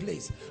racism in the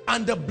place.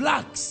 And the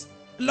blacks,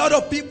 a lot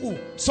of people,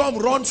 some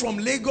run from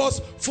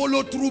Lagos,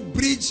 follow through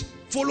bridge,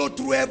 follow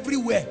through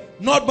everywhere,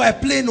 not by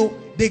plane. No,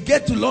 they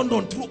get to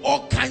London through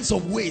all kinds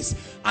of ways,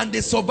 and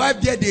they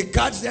survive there. They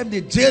catch them,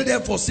 they jail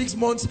them for 6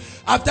 months.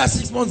 After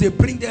 6 months, they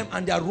bring them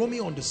and they are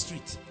roaming on the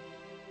street.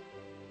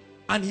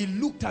 And he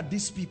looked at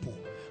these people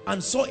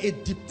and saw a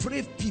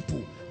depraved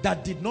people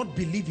that did not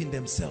believe in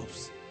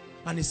themselves.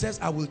 And he says,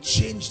 I will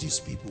change these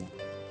people.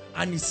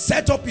 And he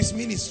set up his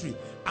ministry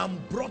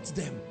and brought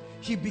them.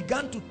 He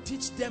began to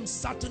teach them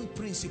certain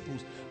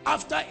principles.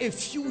 After a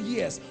few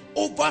years,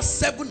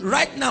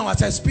 right now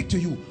as I speak to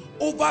you,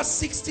 over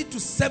 60 to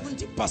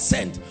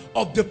 70%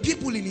 of the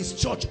people in his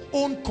church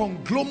own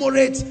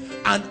conglomerates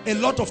and a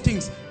lot of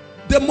things.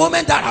 The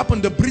moment that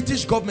happened, the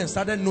British government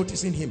started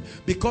noticing him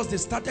because they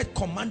started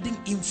commanding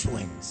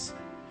influence.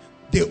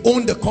 They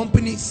own the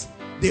companies,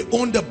 they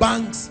own the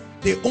banks,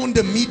 they own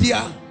the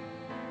media.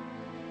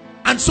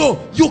 And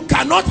so you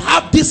cannot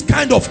have this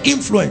kind of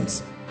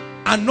influence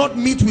and not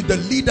meet with the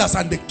leaders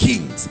and the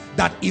kings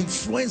that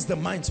influence the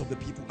minds of the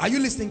people. Are you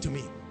listening to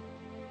me?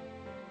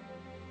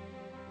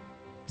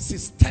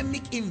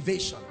 Systemic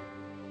invasion.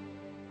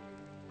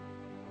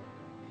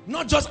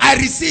 Not just I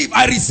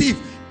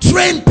receive.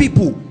 Train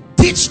people,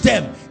 teach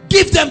them,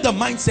 give them the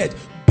mindset,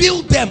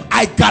 build them.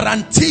 I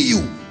guarantee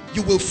you,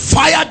 you will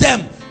fire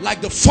them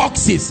like the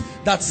foxes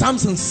that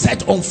Samson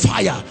set on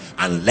fire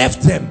and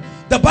left them.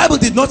 The Bible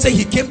did not say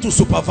he came to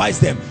supervise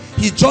them.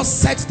 He just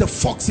set the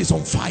foxes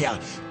on fire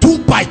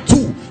 2 by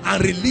 2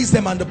 and released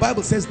them. And the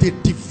Bible says they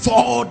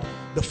devoured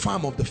the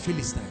farm of the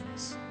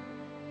Philistines.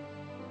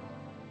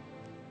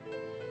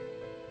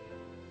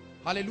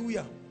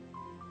 Hallelujah.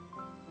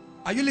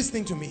 Are you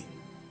listening to me?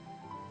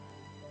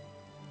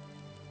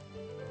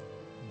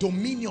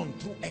 Dominion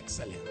through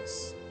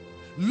excellence.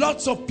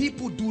 Lots of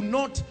people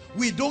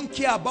we don't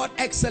care about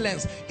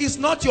excellence. It's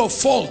not your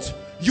fault.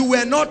 You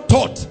were not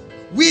taught.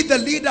 We, the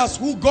leaders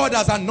who God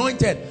has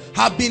anointed,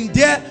 have been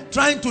there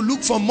trying to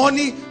look for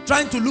money,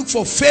 trying to look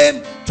for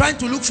fame, trying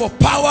to look for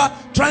power,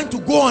 trying to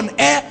go on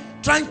air,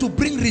 trying to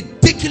bring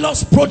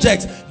ridiculous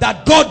projects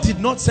that God did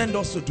not send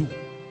us to do.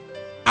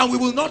 And we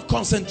will not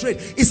concentrate.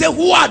 He said,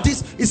 who are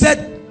these? He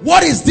said,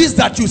 what is this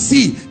that you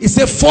see? He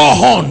said, 4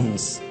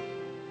 horns.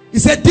 He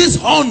said, these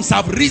horns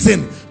have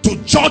risen to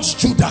judge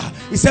Judah.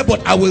 He said,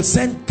 but I will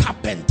send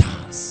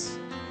carpenters.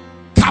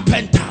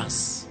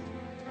 Carpenters.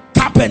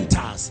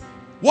 Carpenters.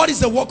 What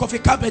is the work of a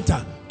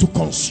carpenter? To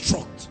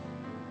construct.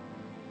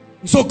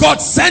 So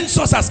God sends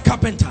us as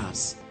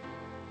carpenters.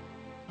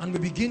 And we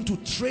begin to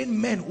train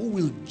men who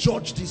will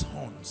judge these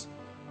horns.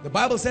 The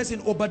Bible says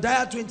in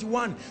Obadiah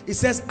 21, it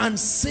says, and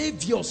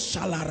saviors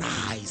shall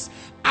arise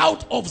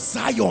out of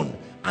Zion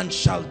and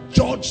shall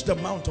judge the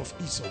mount of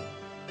Esau.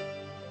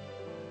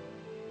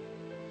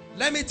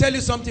 Let me tell you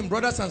something,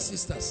 brothers and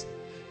sisters.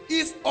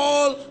 If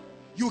all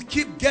you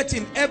keep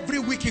getting every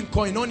week in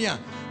Koinonia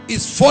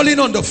is falling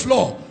on the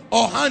floor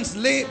or hands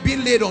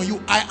being laid on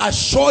you, I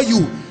assure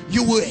you,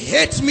 you will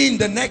hate me in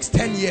the next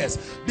 10 years,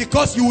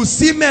 because you will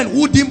see men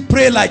who didn't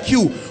pray like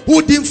you,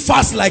 who didn't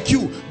fast like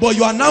you, but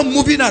you are now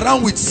moving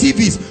around with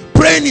CVs,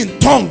 praying in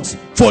tongues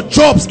for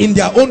jobs in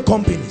their own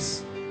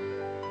companies.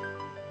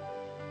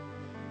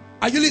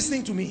 Are you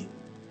listening to me?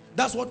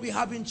 That's what we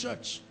have in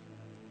church.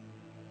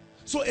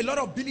 So a lot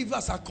of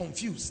believers are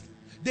confused.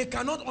 They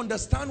cannot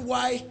understand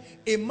why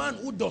a man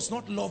who does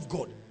not love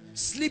God,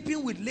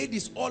 sleeping with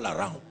ladies all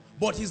around,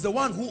 but he's the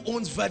one who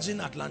owns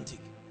Virgin Atlantic.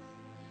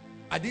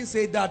 I didn't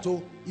say that.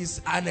 Oh,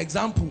 it's an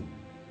example.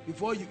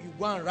 Before you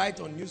go and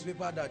write on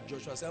newspaper that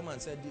Joshua Selman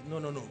said,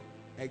 no.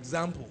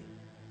 Example.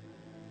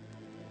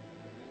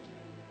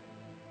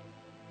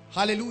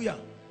 Hallelujah.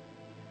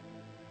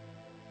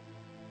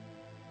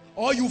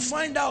 Or you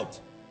find out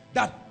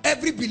that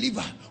Every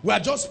believer, we are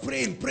just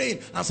praying,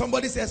 and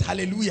somebody says,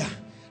 hallelujah.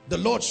 The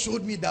Lord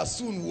showed me that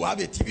soon we'll have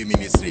a TV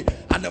ministry.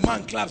 And the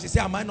man claps. He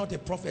says, am I not a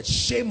prophet?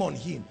 Shame on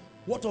him.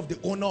 What of the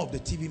owner of the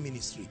TV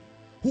ministry,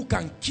 who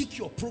can kick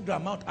your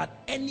program out at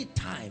any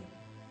time?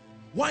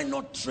 Why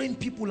not train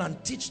people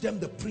and teach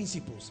them the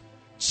principles?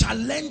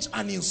 Challenge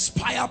and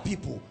inspire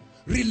people.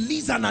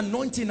 Release an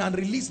anointing and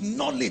release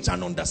knowledge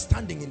and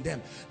understanding in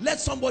them. Let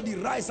somebody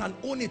rise and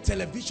own a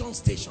television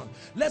station.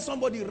 Let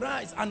somebody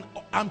rise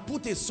and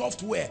put a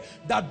software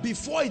that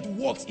before it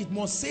works, it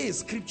must say a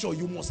scripture.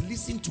 You must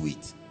listen to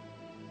it.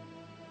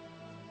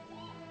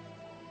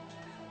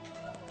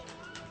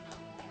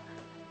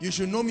 You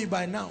should know me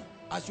by now.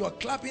 As you are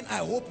clapping, I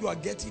hope you are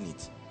getting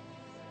it.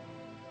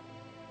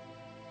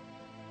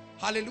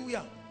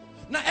 Hallelujah.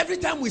 Now, every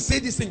time we say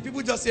this thing,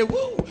 people just say,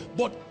 whoa,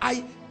 but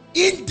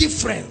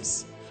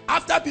indifference.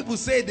 After people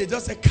say it, they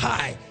just say,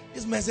 Kai,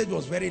 this message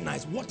was very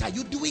nice. What are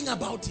you doing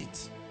about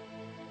it?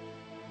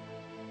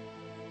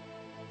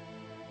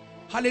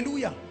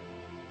 Hallelujah.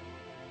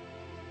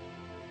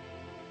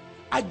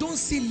 I don't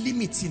see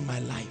limits in my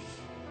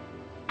life.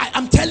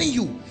 I'm telling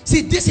you,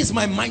 see, this is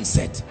my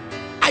mindset.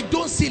 I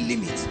don't see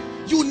limits.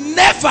 You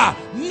never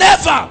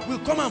will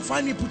come and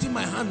find me putting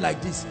my hand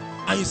like this.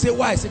 And you say,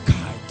 why? I say,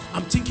 Kai,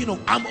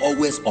 I'm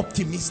always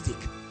optimistic.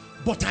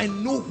 But I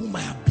know whom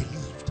I have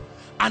believed.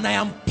 And I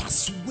am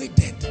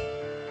persuaded.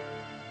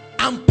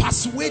 I'm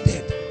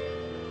persuaded.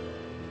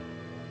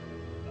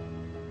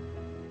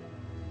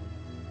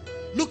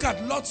 Look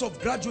at lots of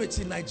graduates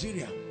in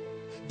Nigeria.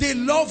 They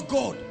love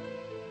God.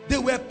 They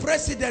were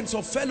presidents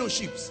of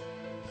fellowships.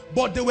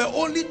 But they were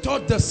only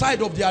taught the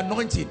side of the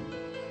anointing.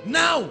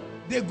 Now,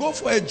 they go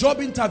for a job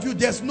interview.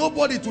 There's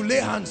nobody to lay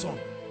hands on.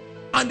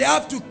 And they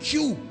have to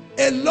queue,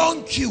 a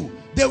long queue.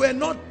 They were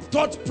not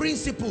taught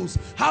principles,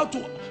 how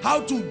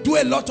to do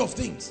a lot of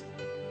things.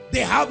 They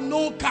have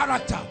no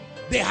character.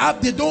 They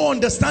don't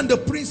understand the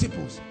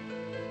principles.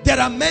 There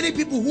are many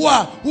people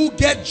who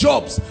get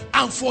jobs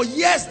and for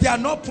years they are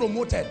not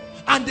promoted,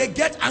 and they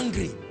get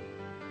angry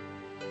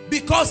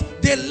because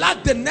they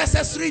lack the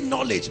necessary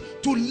knowledge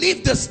to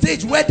leave the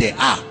stage where they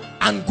are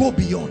and go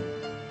beyond.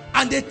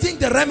 And they think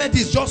the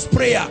remedy is just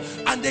prayer,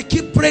 and they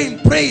keep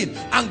praying,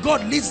 and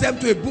God leads them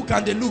to a book,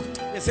 and they look,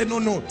 they say,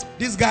 no,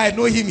 this guy, I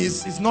know him,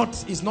 he's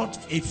not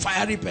a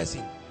fiery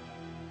person.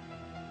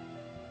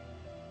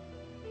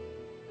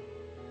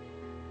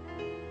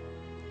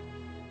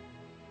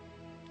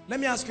 Let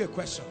me ask you a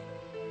question.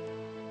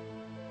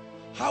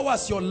 How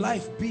has your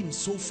life been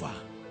so far?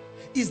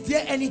 Is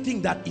there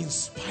anything that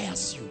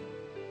inspires you?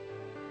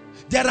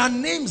 There are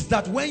names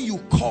that when you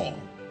call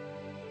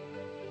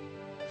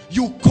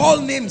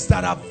names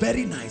that are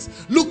very nice.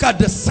 Look at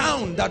the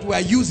sound that we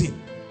are using.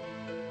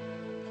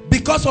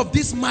 Because of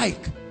this mic,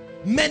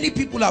 many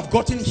people have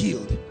gotten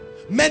healed.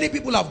 Many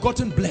people have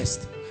gotten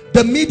blessed.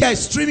 The media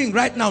is streaming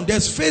right now.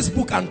 There's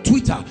Facebook and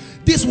Twitter.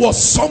 This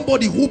was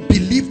somebody who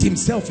believed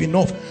himself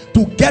enough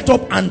to get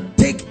up and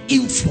take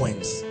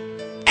influence.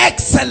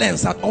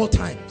 Excellence at all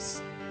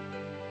times.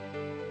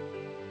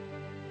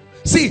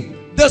 See,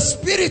 the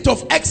spirit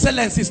of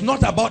excellence is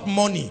not about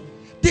money.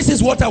 This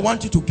is what I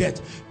want you to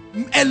get.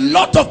 A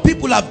lot of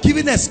people have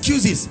given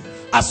excuses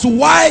as to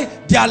why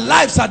their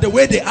lives are the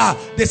way they are.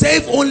 They say,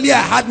 if only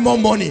I had more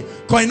money.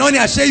 Koinonia,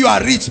 I say you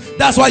are rich,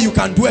 that's why you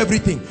can do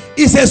everything.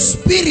 It's a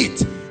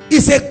spirit,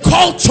 it's a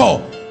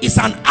culture, it's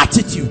an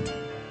attitude.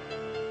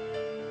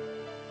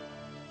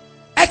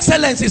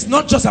 Excellence is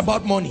not just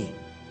about money.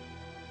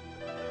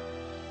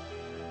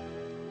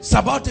 It's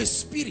about a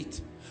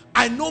spirit.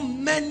 I know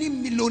many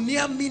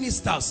millionaire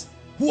ministers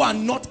who are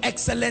not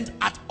excellent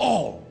at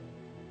all.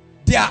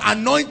 They are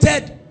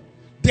anointed.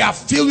 They are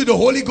filled with the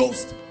Holy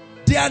Ghost.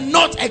 They are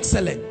not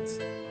excellent.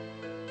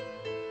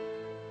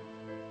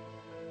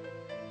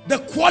 The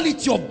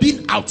quality of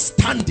being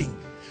outstanding.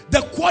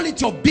 The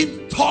quality of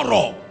being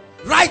thorough.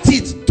 Write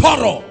it,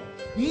 thorough.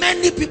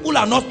 Many people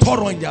are not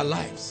thorough in their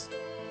lives.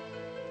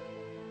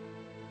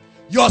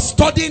 You are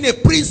studying a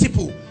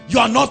principle. You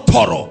are not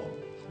thorough.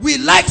 We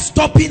like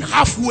stopping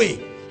halfway.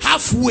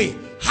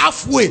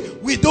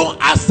 We don't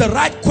ask the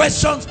right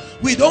questions.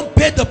 We don't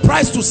pay the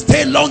price to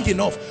stay long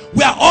enough.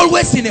 We are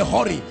always in a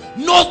hurry.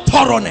 No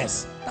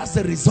thoroughness. That's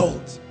the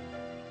result.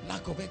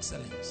 Lack of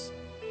excellence.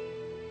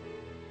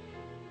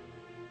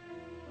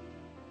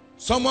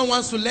 Someone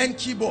wants to learn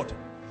keyboard.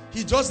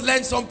 He just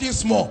learned something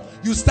small.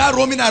 You start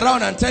roaming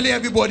around and telling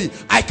everybody,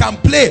 I can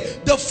play.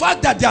 The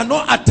fact that they are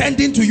not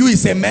attending to you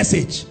is a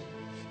message.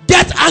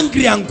 Get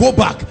angry and go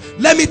back.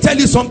 Let me tell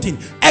you something.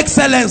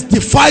 Excellence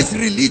defies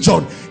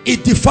religion.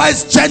 It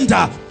defies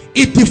gender.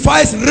 It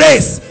defies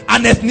race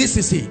and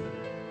ethnicity.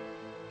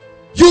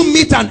 You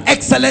meet an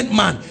excellent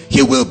man,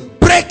 he will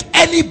break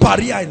any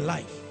barrier in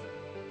life.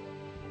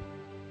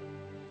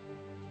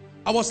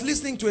 I was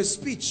listening to a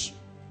speech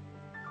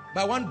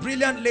by one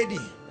brilliant lady,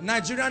 a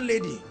Nigerian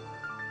lady.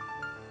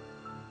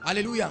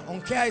 Hallelujah.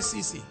 On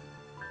KICC.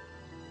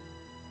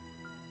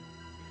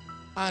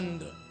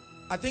 And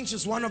I think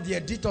she's one of the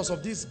editors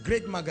of these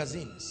great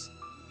magazines.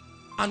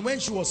 And when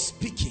she was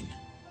speaking,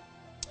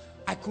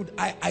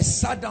 I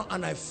sat down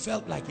and I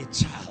felt like a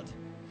child.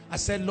 I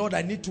said, Lord,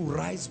 I need to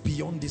rise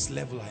beyond this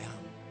level I am.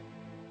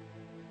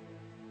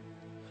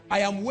 I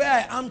am where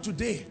I am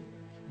today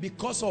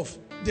because of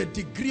the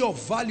degree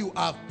of value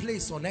I've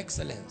placed on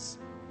excellence.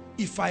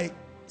 If I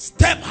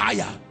step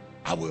higher,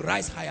 I will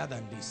rise higher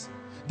than this.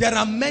 There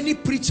are many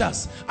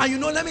preachers, and you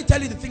know, let me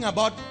tell you the thing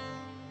about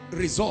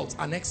results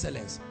and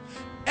excellence.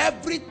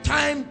 Every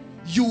time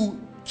you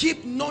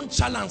keep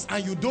nonchalance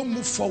and you don't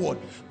move forward,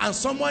 and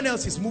someone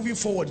else is moving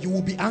forward, you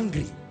will be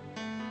angry.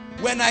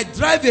 When I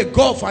drive a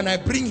Golf and I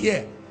bring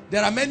here,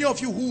 there are many of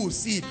you who will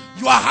see it.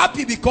 You are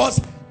happy because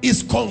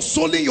it's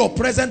consoling your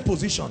present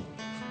position.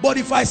 But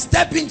if I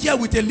step in here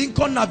with a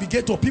Lincoln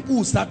Navigator, people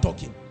will start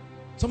talking.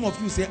 Some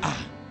of you say,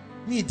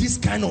 me, this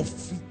kind of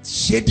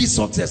shady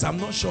success, I'm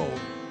not sure.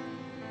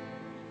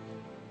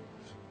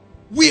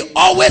 We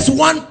always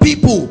want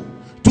people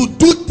to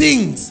do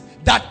things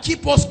that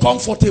keep us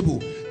comfortable.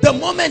 The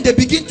moment they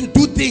begin to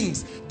do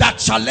things that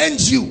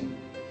challenge you,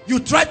 you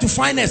try to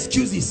find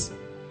excuses.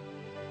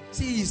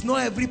 See, it's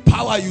not every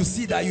power you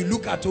see that you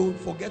look at, oh,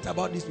 forget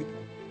about these people.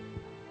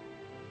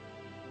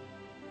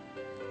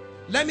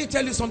 Let me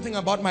tell you something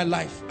about my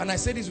life, and I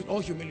say this with all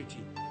humility.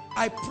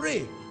 I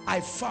pray,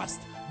 I fast,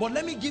 but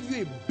let me give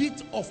you a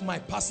bit of my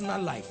personal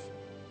life.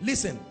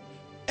 Listen,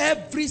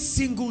 every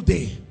single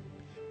day,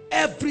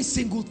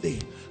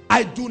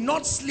 I do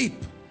not sleep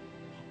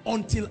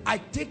until I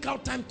take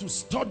out time to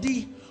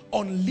study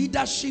on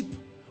leadership,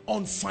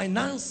 on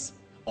finance,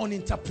 on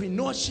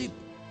entrepreneurship.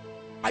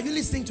 Are you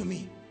listening to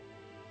me?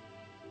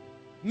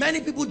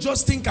 Many people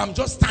just think I'm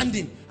just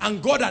standing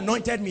and God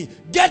anointed me.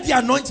 Get the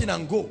anointing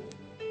and go.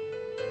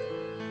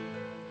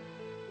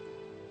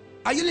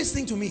 Are you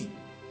listening to me?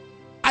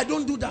 I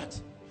don't do that.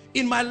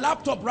 In my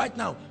laptop right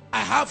now, I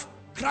have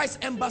Christ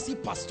Embassy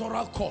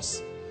Pastoral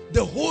Course.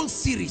 The whole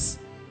series.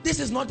 This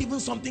is not even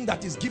something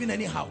that is given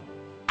anyhow.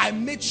 I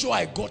made sure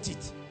I got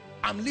it.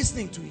 I'm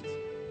listening to it.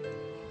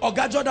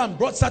 Oga Jordan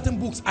brought certain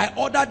books. I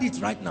ordered it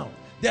right now.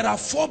 There are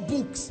 4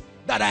 books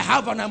that I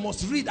have and I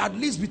must read at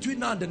least between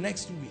now and the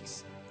next 2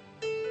 weeks.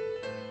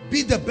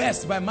 Be the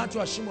Best by Matthew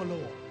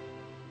Ashimolowo.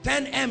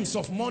 10 M's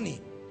of Money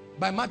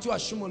by Matthew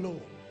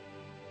Ashimolowo.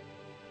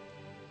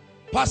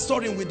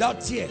 Pastoring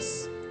Without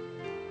Tears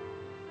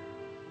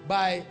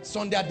by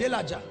Sunday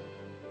Adelaja.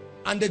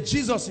 And the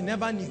Jesus You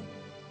Never Knew.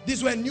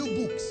 These were new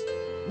books.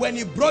 When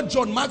he brought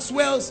John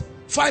Maxwell's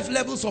 5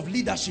 Levels of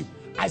Leadership,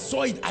 I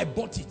saw it, I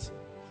bought it.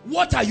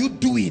 What are you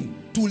doing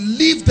to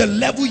leave the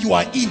level you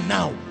are in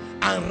now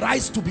and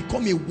rise to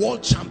become a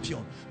world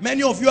champion?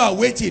 Many of you are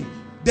waiting.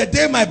 The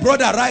day my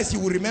brother rise, he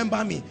will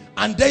remember me.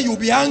 And then you'll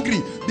be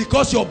angry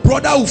because your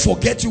brother will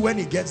forget you when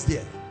he gets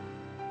there.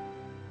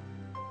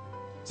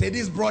 Say,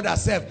 this brother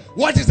self,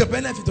 what is the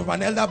benefit of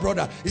an elder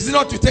brother? Is it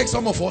not to take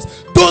some of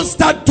us? Don't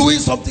start doing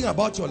something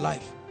about your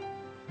life.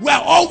 We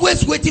are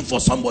always waiting for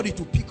somebody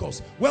to pick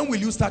us. When will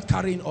you start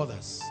carrying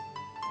others?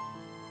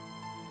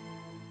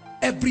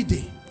 Every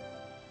day.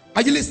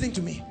 Are you listening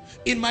to me?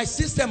 In my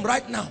system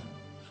right now,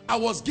 I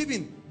was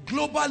given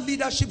Global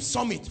Leadership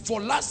Summit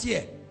for last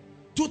year,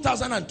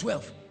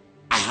 2012.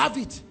 I have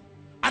it.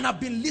 And I've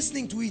been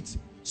listening to it.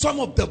 Some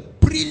of the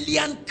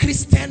brilliant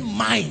Christian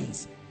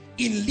minds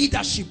in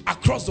leadership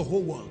across the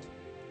whole world.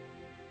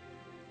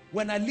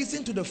 When I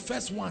listened to the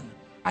first one,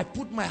 I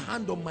put my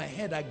hand on my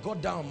head. I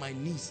got down on my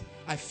knees.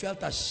 I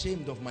felt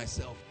ashamed of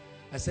myself.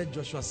 I said,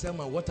 Joshua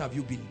Selman, what have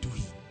you been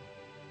doing?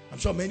 I'm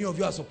sure many of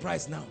you are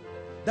surprised now.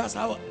 That's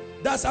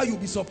how you'll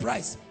be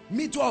surprised.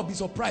 Me too, I'll be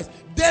surprised.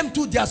 Them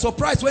too, they are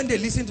surprised when they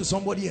listen to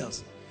somebody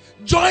else.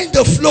 Join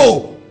the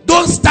flow.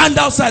 Don't stand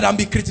outside and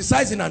be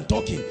criticizing and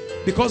talking,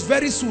 because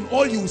very soon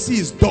all you will see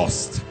is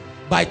dust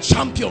by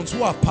champions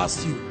who have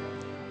passed you.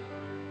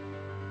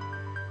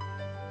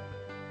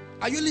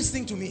 Are you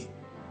listening to me?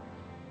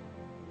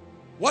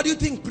 What do you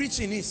think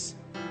preaching is?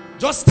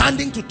 Just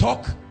standing to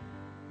talk?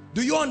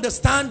 Do you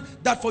understand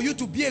that for you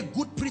to be a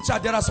good preacher,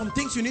 there are some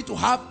things you need to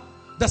have?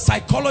 The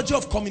psychology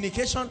of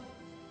communication.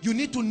 You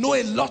need to know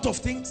a lot of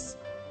things.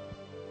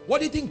 What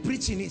do you think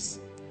preaching is?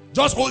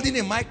 Just holding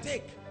a mic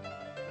take.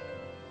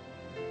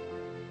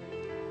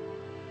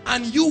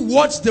 And you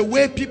watch the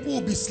way people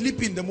will be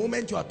sleeping the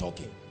moment you are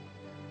talking.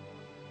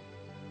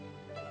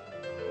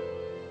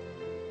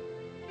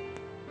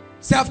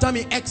 Say after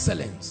me,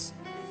 excellence.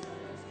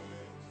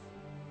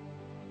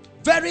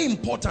 Very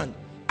important.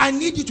 I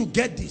need you to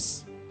get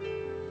this.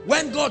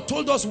 When God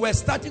told us we're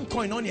starting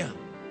Koinonia,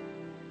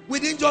 we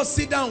didn't just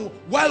sit down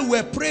while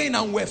we're praying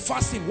and we're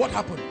fasting. What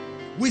happened?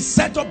 We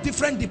set up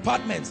different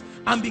departments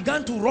and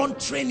began to run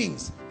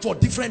trainings for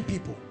different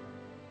people.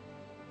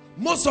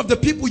 Most of the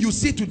people you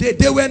see today,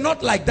 they were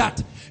not like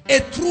that.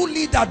 A true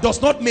leader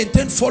does not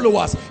maintain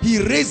followers. He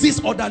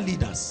raises other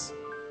leaders.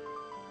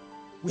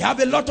 We have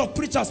a lot of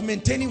preachers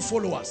maintaining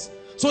followers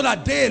so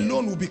that they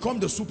alone will become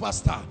the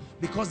superstar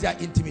because they are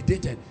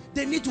intimidated.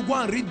 They need to go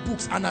and read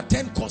books and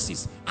attend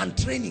courses and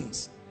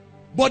trainings.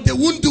 But they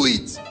won't do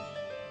it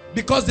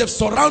because they've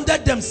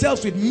surrounded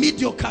themselves with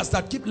mediocres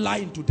that keep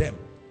lying to them.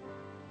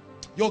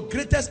 Your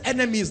greatest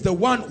enemy is the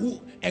one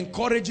who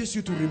encourages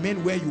you to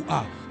remain where you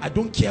are. I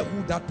don't care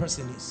who that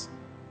person is.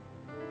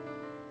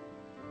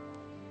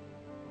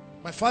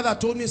 My father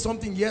told me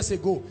something years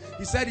ago.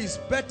 He said it's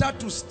better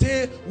to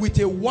stay with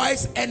a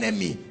wise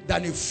enemy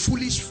than a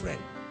foolish friend.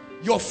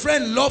 Your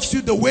friend loves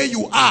you the way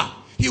you are.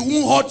 He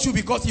won't hurt you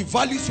because he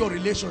values your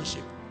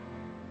relationship.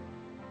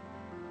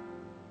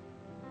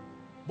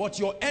 But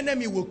your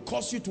enemy will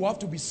cause you to have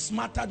to be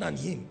smarter than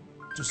him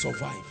to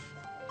survive.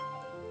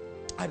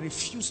 I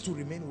refuse to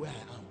remain where I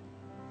am.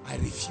 I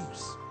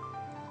refuse.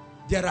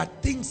 There are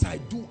things I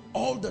do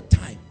all the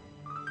time.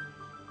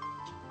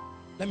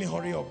 Let me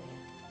hurry up.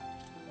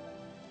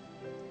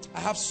 I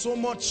have so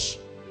much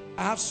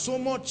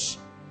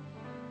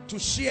to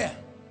share.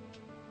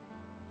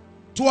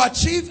 To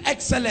achieve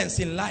excellence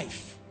in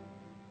life,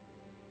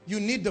 you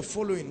need the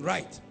following,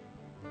 right?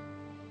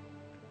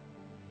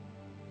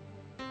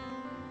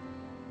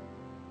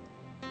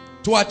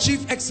 To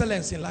achieve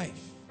excellence in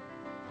life,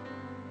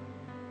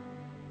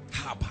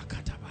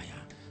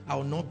 I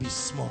will not be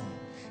small.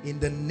 In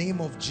the name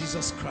of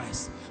Jesus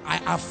Christ, I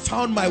have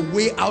found my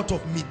way out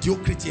of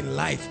mediocrity in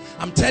life.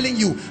 I'm telling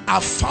you,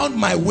 I've found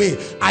my way.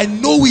 I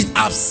know it.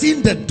 I've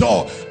seen the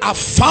door. I've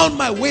found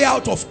my way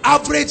out of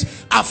average.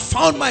 I've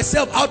found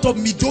myself out of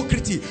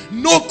mediocrity.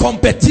 No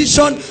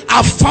competition.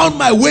 I've found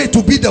my way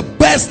to be the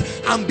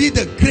best and be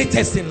the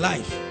greatest in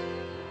life.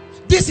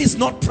 This is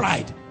not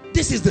pride.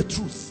 This is the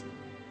truth.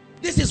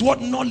 This is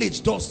what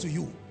knowledge does to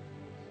you.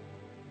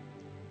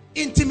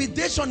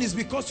 Intimidation is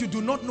because you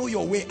do not know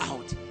your way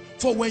out.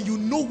 For when you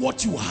know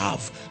what you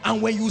have,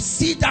 and when you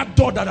see that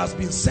door that has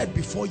been set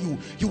before you,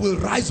 you will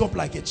rise up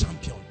like a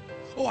champion.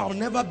 Oh, I'll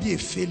never be a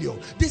failure.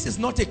 This is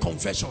not a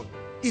confession.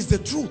 It's the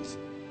truth.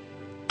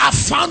 I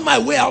found my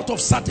way out of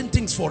certain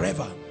things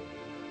forever.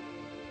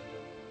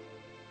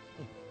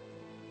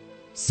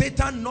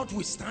 Satan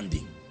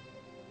notwithstanding,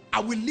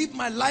 I will live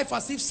my life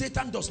as if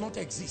Satan does not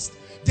exist.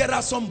 There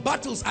are some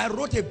battles. I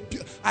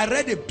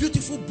read a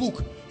beautiful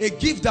book, a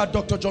gift that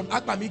Dr. John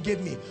Akpami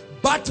gave me.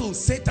 Battles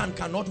Satan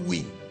cannot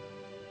win.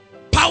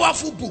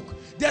 Powerful book.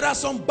 There are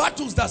some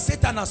battles that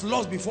Satan has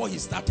lost before he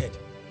started.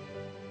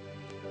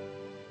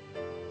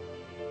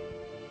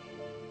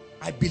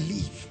 I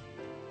believe.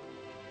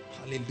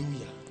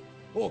 Hallelujah.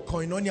 Oh,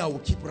 koinonia will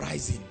keep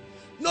rising.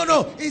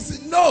 No, this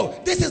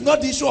is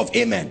not the issue of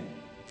amen.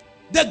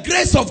 The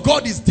grace of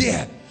God is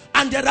there.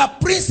 And there are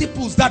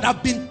principles that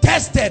have been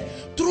tested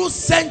through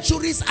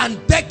centuries and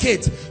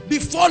decades.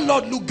 Before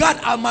Lord Lugard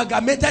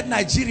amalgamated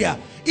Nigeria,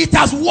 it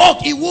has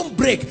worked. It won't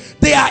break.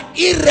 They are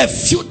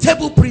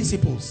irrefutable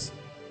principles.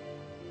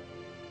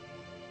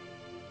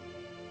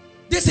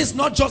 This is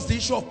not just the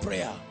issue of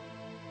prayer.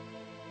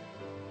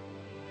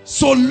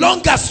 So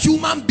long as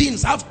human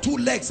beings have 2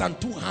 legs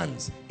and 2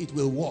 hands, it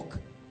will work.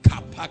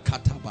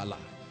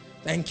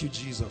 Thank you,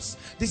 Jesus.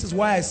 This is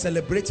why I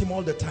celebrate him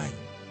all the time.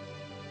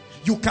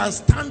 You can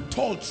stand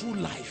tall through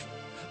life,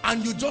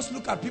 and you just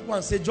look at people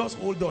and say, just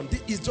hold on.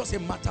 It's just a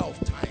matter of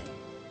time.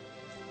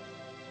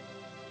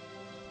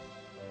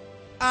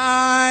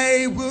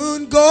 I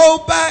won't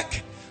go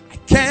back. I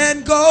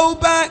can't go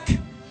back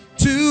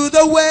to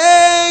the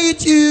way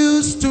it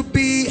used to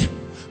be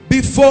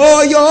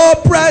before your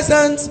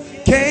presence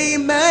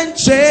came and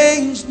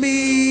changed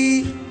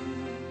me.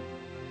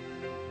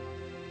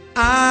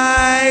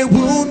 I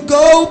won't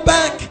go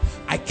back.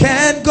 I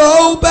can't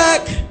go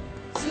back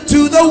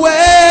to the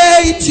way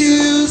it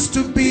used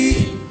to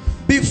be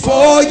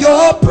before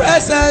your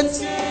presence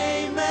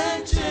came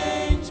and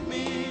changed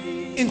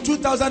me. In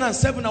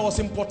 2007, I was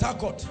in Port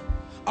Harcourt.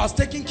 I was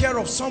taking care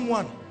of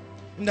someone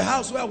in the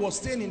house where I was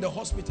staying in the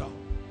hospital.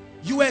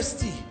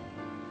 UST,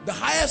 the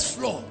highest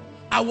floor.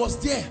 I was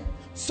there.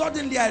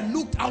 Suddenly, I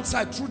looked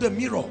outside through the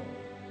mirror,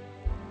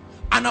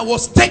 and I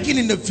was taken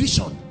in the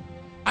vision,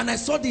 and I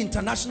saw the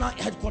international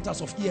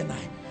headquarters of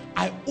ENI.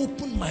 I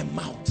opened my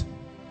mouth.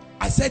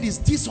 I said, is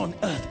this on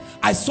earth?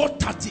 I saw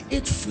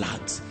 38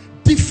 flags,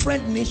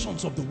 different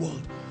nations of the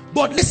world.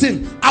 But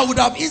listen, I would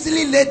have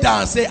easily laid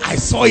down and say, I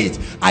saw it.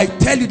 I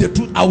tell you the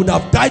truth, I would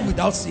have died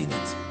without seeing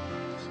it.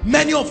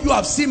 Many of you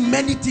have seen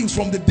many things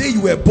from the day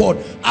you were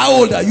born. How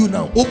old are you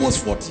now?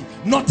 Almost 40.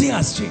 Nothing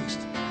has changed.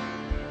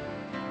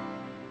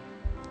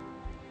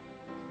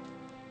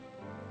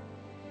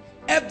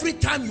 Every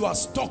time you are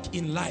stuck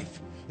in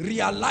life,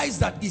 realize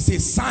that it's a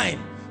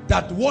sign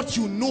that what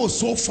you know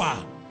so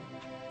far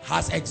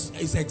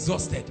is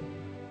exhausted.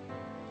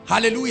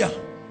 Hallelujah.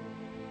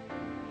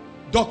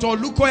 Dr.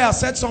 Olukoya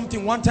said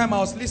something one time. I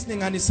was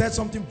listening, and he said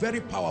something very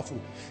powerful.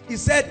 He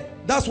said,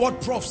 that's what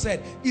Prof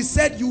said. He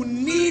said, you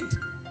need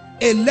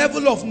a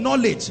level of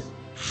knowledge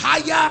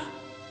higher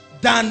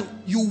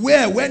than you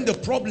were when the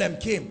problem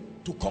came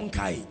to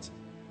conquer it.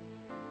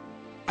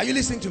 Are you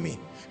listening to me?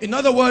 In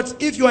other words,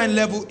 if you are in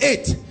level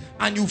 8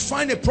 and you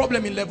find a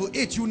problem in level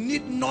 8, you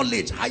need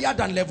knowledge higher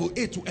than level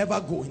 8 to ever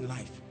go in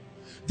life.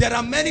 There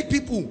are many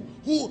people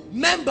who,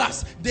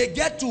 members, they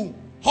get to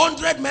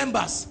 100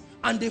 members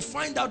and they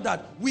find out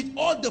that with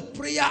all the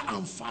prayer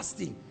and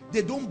fasting,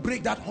 they don't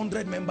break that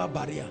 100-member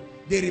barrier.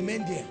 They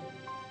remain there.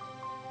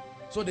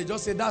 So they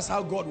just say that's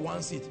how God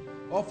wants it.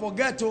 Or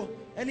forget, oh,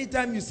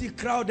 anytime you see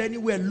crowd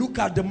anywhere, look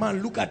at the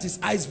man, look at his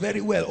eyes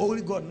very well.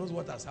 Only God knows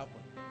what has happened.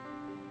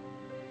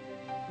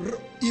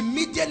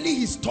 Immediately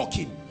he's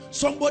talking,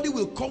 somebody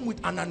will come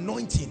with an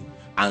anointing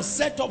and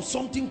set up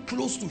something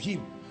close to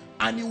him,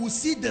 and you will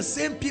see the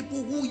same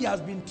people who he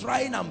has been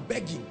trying and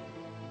begging.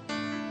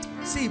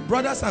 See,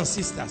 brothers and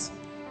sisters,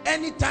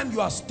 anytime you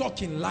are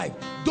stuck in life,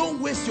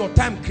 don't waste your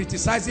time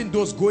criticizing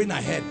those going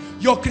ahead.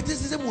 Your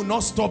criticism will not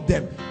stop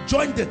them.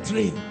 Join the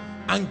train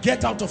and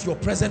get out of your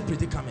present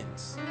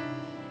predicaments.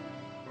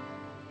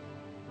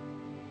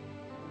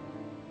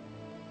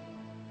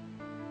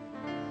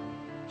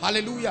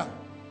 Hallelujah.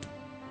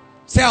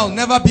 Say, I'll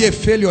never be a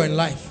failure in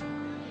life.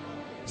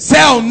 Say,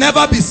 I'll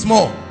never be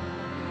small.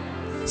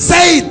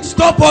 Say it.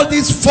 Stop all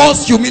this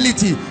false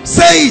humility.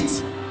 Say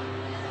it.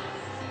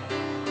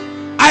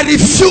 I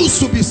refuse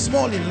to be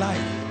small in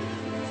life.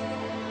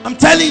 I'm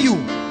telling you,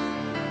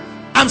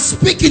 I'm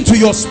speaking to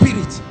your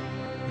spirit.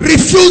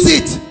 Refuse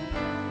it.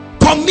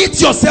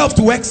 Commit yourself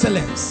to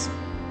excellence.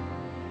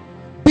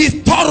 Be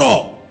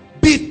thorough.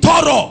 Be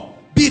thorough.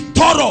 Be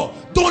thorough.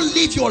 Don't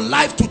leave your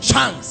life to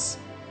chance.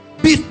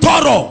 Be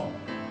thorough.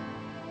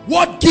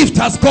 What gift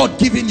has God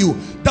given you?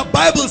 The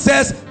Bible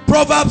says,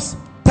 Proverbs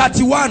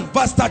 31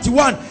 verse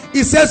 31,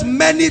 it says,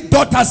 many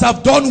daughters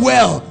have done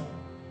well,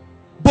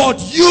 but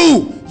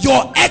you,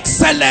 your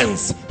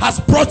excellence has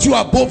brought you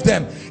above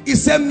them. It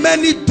said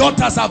many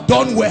daughters have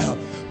done well,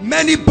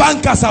 many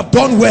bankers have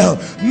done well,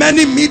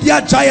 many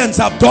media giants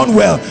have done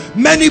well,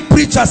 many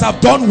preachers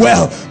have done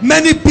well,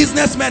 many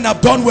businessmen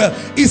have done well.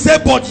 He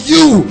said, but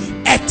you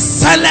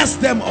excellence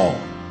them all.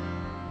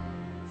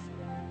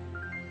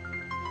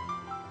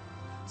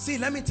 See,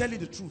 let me tell you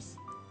the truth.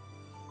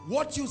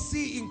 What you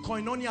see in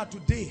Koinonia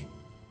today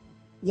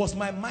was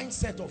my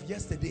mindset of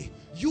yesterday.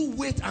 You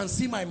wait and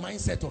see my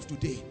mindset of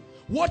today.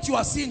 What you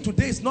are seeing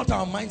today is not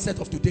our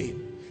mindset of today.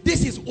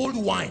 This is old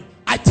wine.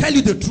 I tell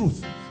you the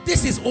truth.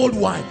 This is old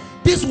wine.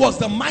 This was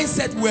the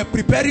mindset we were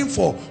preparing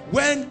for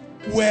when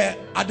we were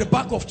at the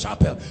back of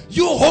chapel.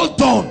 You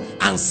hold on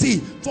and see.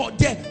 For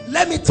there,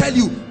 let me tell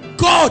you,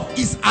 God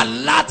is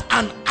alert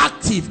and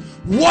active,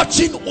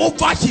 watching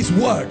over his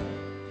word.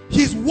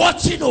 He's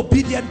watching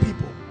obedient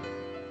people.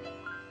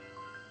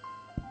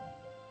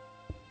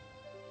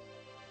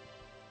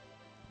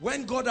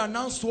 When God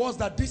announced to us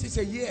that this is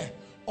a year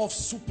of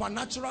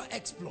supernatural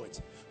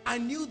exploits, I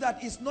knew that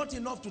it's not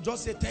enough to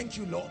just say, thank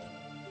you, Lord.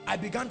 I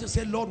began to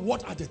say, Lord,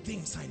 what are the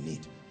things I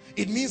need?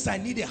 It means I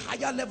need a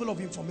higher level of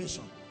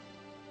information.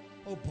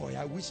 Oh boy,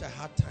 I wish I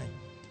had time.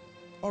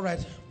 All right,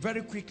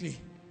 very quickly.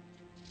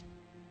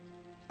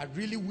 I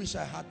really wish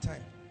I had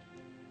time.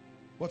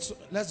 But so,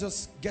 let's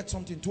just get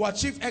something. To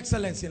achieve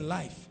excellence in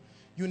life,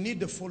 you need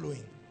the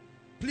following.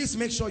 Please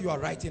make sure you are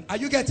writing. Are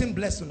you getting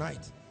blessed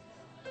tonight?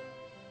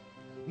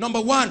 Number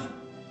one,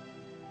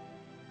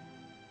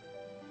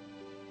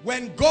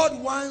 when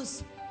God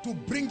wants to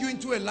bring you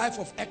into a life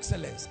of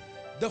excellence,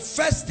 the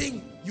first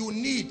thing you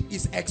need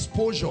is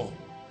exposure.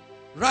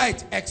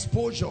 Right?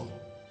 Exposure.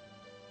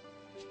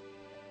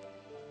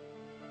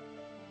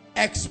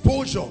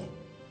 Exposure.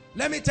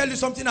 Let me tell you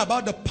something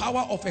about the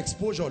power of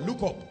exposure.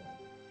 Look up.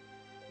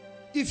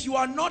 If you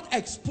are not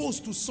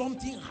exposed to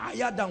something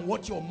higher than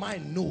what your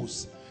mind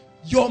knows,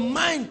 your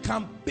mind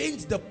can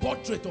paint the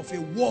portrait of a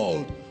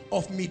world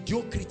of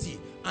mediocrity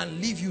and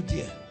leave you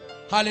there.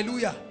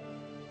 Hallelujah.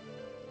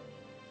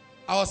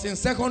 I was in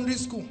secondary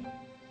school.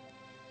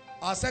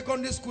 Our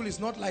secondary school is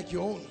not like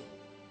your own,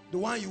 the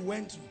one you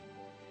went to,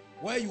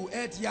 where you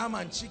ate yam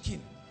and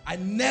chicken. I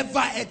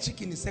never ate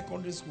chicken in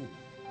secondary school.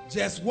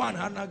 Just one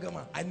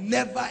hanagama. I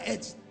never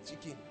ate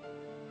chicken.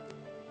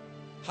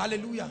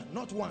 Hallelujah.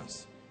 Not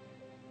once.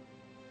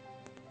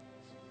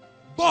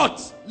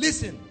 But,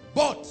 listen,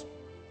 but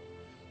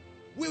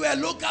we were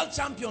local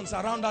champions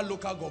around our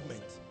local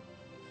government.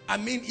 I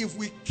mean, if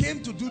we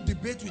came to do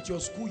debate with your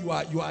school, you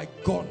are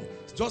gone.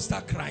 Just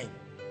start crying.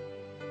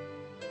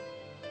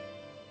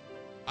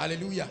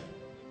 Hallelujah.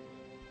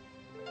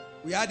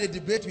 We had a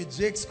debate with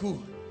Jake's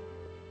school.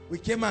 We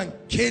came and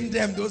caned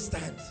them those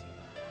times.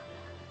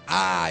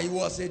 It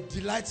was a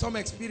delightsome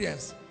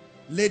experience.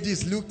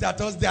 Ladies looked at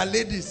us. They are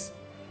ladies.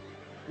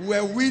 We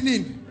were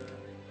winning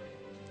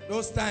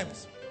those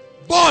times.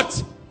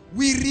 But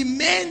we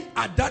remained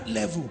at that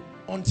level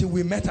until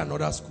we met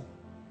another school.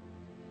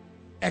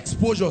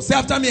 Exposure. Say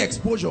after me,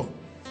 exposure.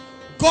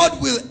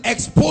 God will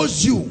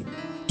expose you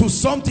to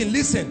something.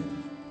 Listen.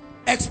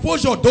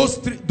 Exposure does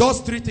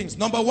three things.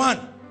 Number one,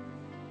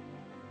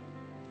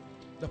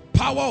 the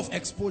power of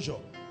exposure.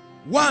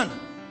 One,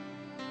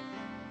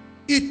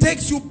 it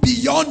takes you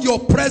beyond your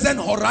present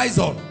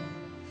horizon.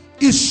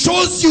 It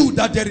shows you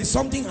that there is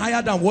something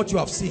higher than what you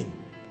have seen.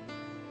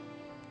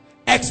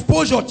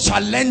 Exposure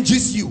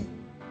challenges you.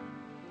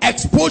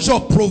 Exposure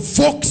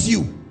provokes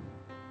you.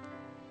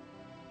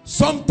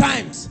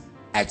 Sometimes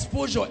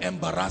exposure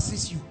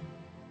embarrasses you.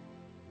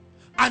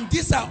 And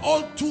these are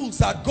all tools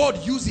that God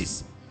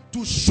uses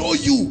to show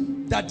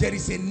you that there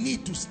is a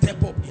need to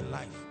step up in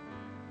life.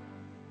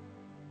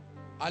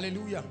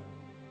 Hallelujah.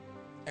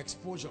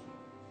 Exposure.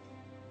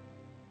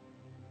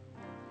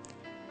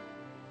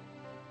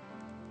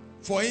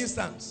 For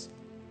instance,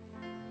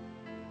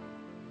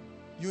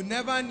 you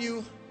never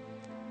knew.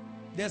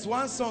 There's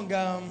one song,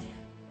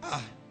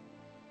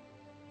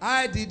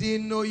 I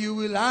didn't know you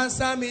will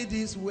answer me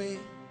this way.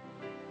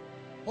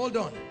 Hold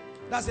on.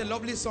 That's a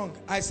lovely song.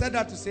 I said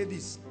that to say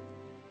this.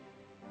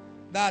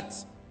 That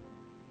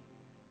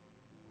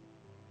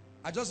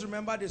I just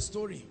remember the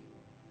story.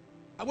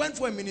 I went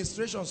for a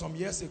ministration some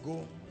years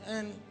ago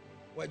and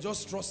we're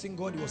just trusting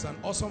God. It was an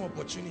awesome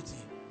opportunity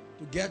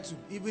to get to,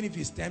 even if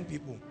it's 10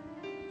 people.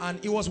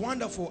 And it was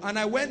wonderful. And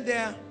I went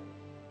there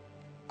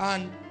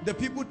and the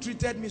people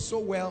treated me so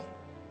well.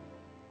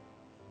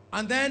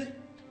 And then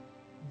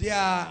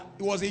it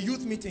was a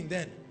youth meeting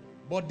then,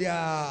 but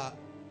their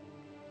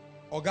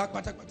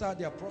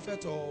their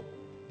prophet or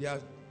their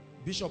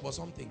bishop or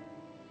something,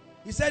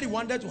 he said he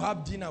wanted to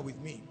have dinner with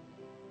me.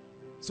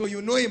 So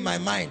you know in my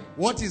mind,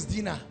 what is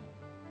dinner?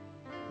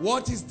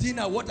 What is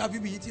dinner? What have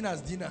you been eating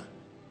as dinner?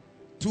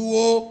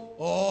 Tuwo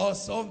or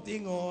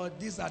something or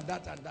this and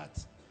that and that.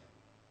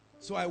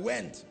 So I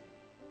went,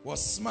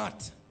 was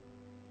smart.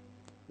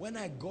 When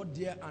I got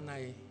there and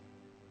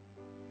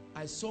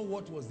I saw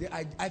what was there,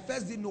 I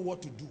first didn't know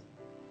what to do.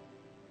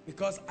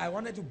 Because I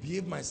wanted to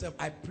behave myself.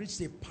 I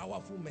preached a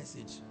powerful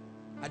message.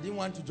 I didn't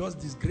want to just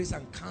disgrace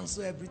and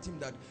cancel everything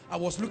that I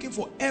was looking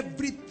for,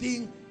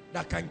 everything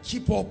that can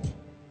keep up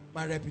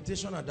my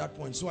reputation at that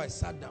point. So I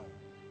sat down.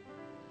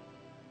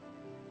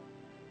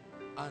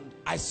 And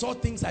I saw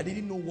things I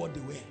didn't know what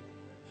they were.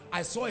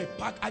 I saw a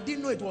pack. I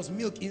didn't know it was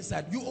milk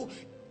inside.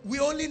 We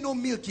only know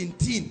milk in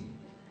tin.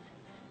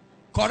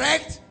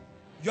 Correct?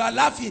 You are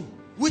laughing.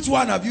 Which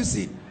one have you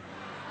seen?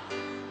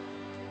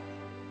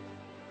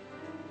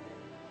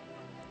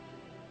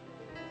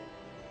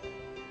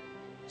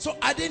 So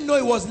I didn't know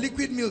it was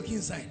liquid milk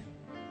inside.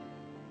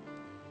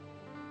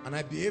 And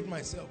I behaved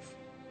myself.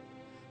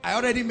 I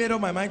already made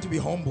up my mind to be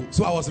humble.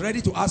 So I was ready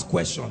to ask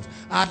questions.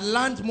 I had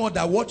learned more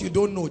that what you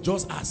don't know,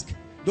 just ask.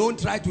 Don't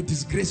try to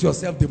disgrace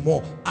yourself the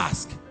more.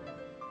 Ask.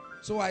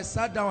 So I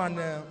sat down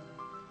and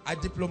I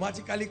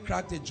diplomatically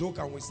cracked a joke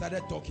and we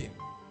started talking.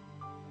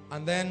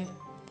 And then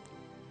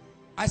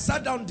I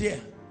sat down there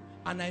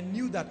and I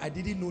knew that I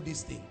didn't know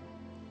this thing.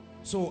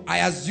 So I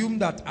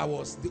assumed that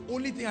the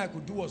only thing I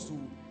could do was to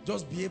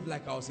just behave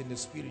like I was in the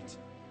spirit.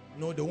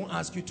 No, they won't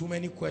ask you too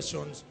many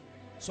questions.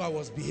 So I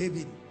was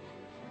behaving.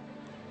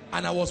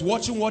 And I was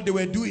watching what they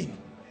were doing.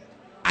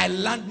 I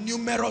learned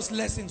numerous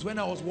lessons when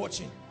I was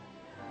watching.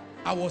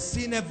 I was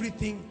seeing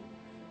everything.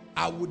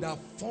 I would have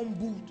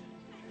fumbled,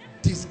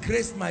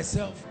 disgraced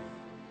myself,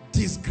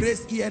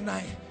 disgraced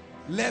ENI,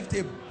 left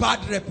a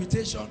bad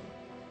reputation.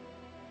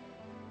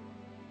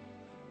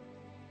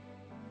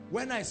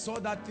 When I saw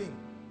that thing,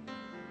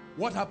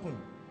 what happened?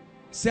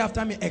 Say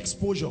after me,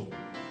 exposure.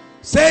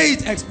 Say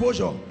it,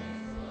 exposure.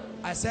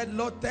 I said,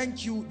 Lord,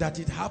 thank you that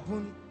it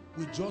happened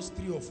with just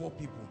 3 or 4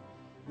 people.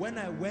 When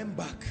I went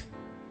back,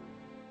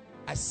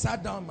 I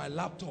sat down on my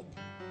laptop.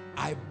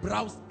 I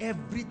browsed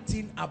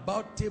everything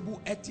about table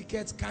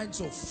etiquette,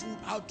 kinds of food,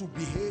 how to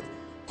behave,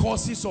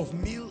 courses of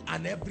meal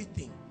and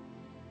everything.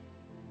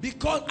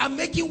 Because I'm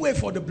making way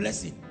for the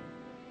blessing.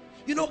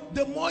 You know,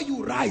 the more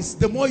you rise,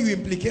 the more you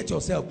implicate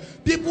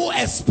yourself. People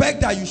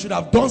expect that you should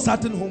have done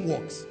certain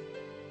homeworks.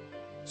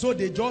 So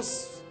they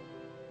just...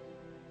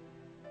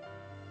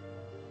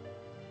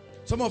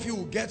 Some of you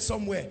will get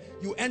somewhere.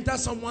 You enter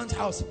someone's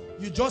house.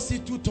 You just see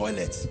 2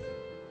 toilets.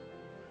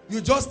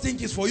 You just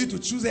think it's for you to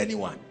choose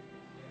anyone.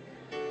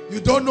 You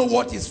don't know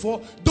what it's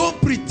for.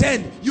 Don't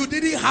pretend you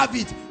didn't have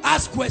it.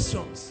 Ask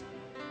questions.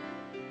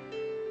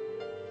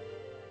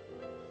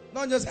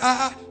 Not just,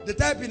 the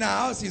type in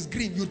our house is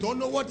green. You don't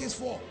know what it's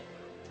for.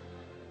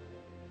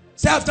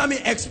 Say after me,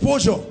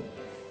 exposure.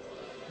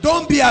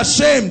 Don't be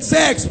ashamed.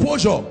 Say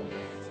exposure.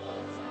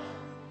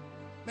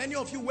 Many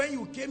of you, when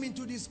you came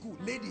into this school,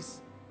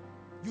 ladies,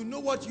 you know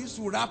what you used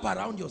to wrap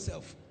around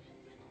yourself.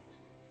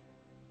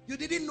 You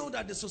didn't know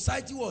that the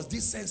society was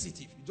this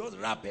sensitive. You just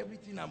wrap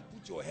everything and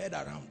put your head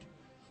around.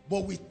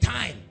 But with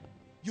time,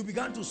 you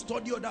began to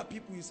study other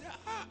people. You say,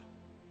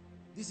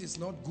 this is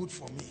not good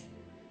for me.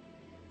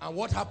 And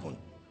what happened?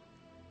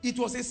 It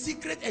was a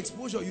secret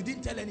exposure. You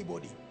didn't tell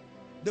anybody.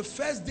 The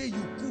first day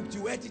you cooked,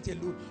 you ate it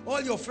alone.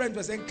 All your friends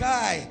were saying,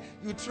 Kai,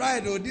 you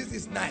tried, oh, this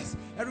is nice.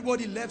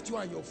 Everybody left you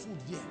and your food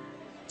there.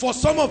 For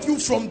some of you,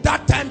 from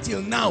that time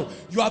till now,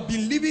 you have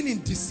been living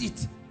in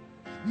deceit.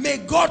 May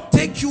God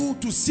take you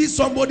to see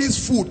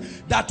somebody's food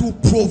that will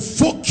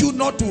provoke you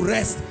not to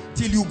rest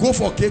till you go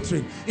for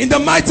catering. In the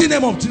mighty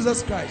name of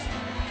Jesus Christ.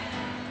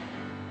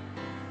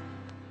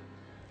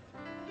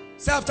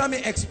 Say after me,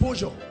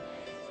 exposure.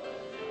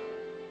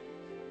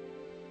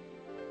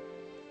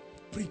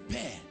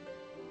 Prepare.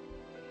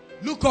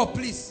 Look up,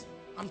 please.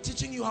 I'm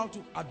teaching you how to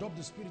adopt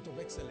the spirit of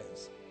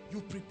excellence.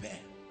 You prepare.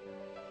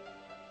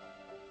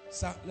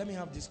 Sir, let me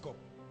have this cup.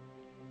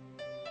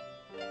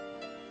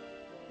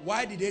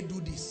 Why did they do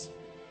this?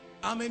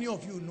 How many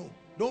of you know?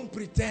 Don't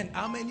pretend.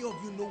 How many of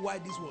you know why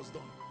this was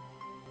done?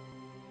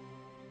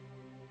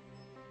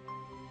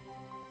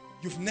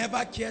 You've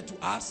never cared to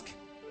ask?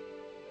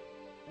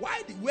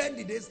 When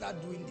did they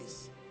start doing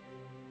this?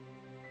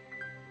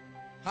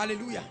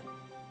 Hallelujah.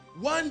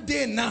 One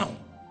day now,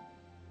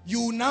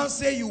 you now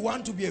say you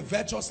want to be a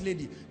virtuous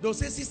lady. They'll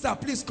say, sister,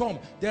 please come.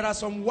 There are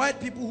some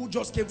white people who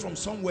just came from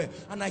somewhere,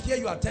 and I hear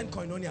you attend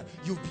Koinonia.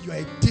 You are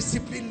a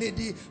disciplined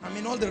lady. I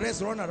mean, all the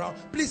rest run around.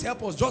 Please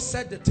help us. Just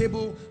set the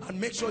table and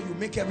make sure you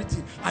make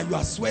everything. And you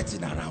are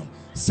sweating around.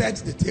 Set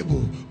the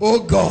table.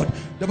 Oh God.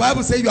 The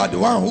Bible says you are the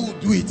one who will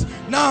do it.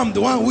 Now I'm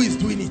the one who is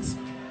doing it.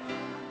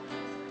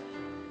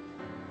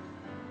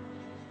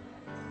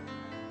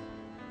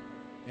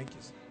 Thank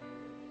you, sir.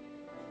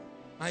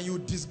 And you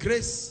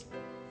disgrace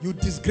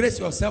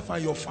yourself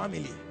and your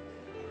family.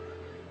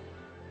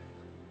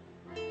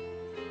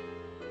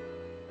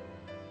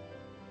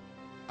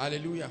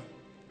 Hallelujah.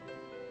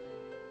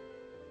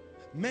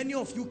 Many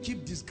of you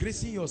keep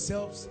disgracing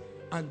yourselves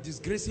and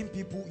disgracing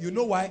people. You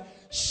know why?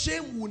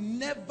 Shame will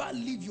never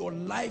leave your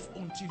life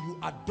until you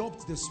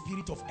adopt the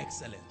spirit of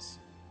excellence.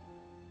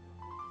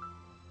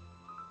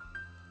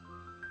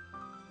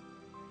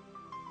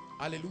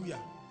 Hallelujah.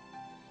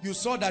 You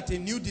saw that a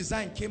new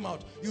design came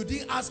out. You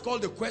didn't ask all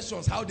the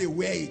questions how they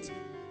wear it.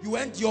 You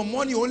went, your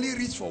money only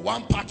reached for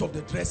one part of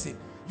the dressing.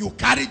 You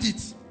carried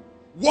it,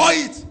 wore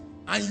it,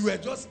 and you were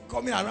just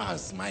coming around and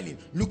smiling,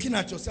 looking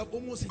at yourself,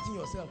 almost hitting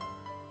yourself.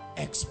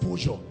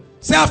 Exposure.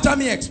 Say after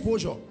me,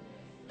 exposure.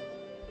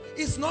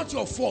 It's not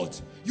your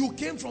fault. You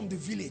came from the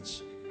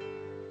village.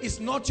 It's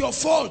not your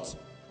fault.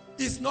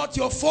 It's not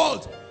your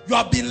fault. You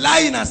have been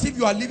lying as if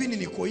you are living in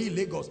Ikoyi,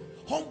 Lagos.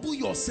 Humble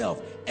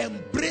yourself,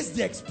 embrace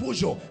the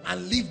exposure,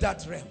 and leave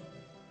that realm.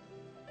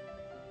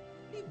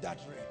 Leave that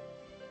realm.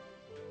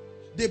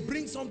 They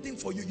bring something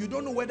for you. You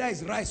don't know whether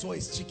it's rice or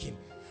it's chicken.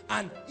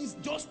 And it's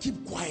just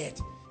keep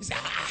quiet. You say,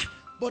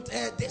 but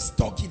this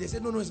turkey. They say,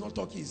 no, it's not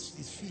turkey,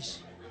 it's fish.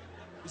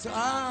 You say,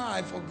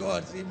 I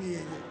forgot.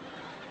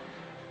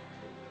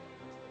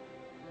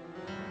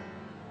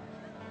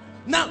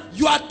 Now,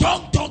 you are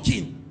tongue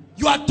talking.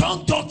 You are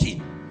tongue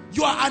talking.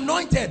 You are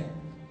anointed.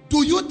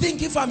 Do you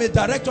think if I'm a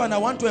director and I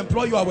want to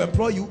employ you, I will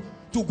employ you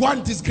to go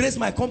and disgrace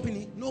my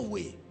company? No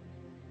way.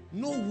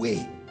 No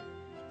way.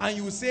 And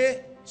you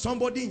say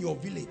somebody in your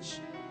village.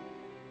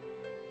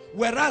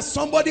 Whereas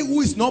somebody who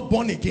is not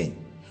born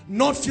again,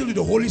 not filled with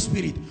the Holy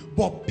Spirit,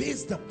 but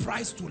pays the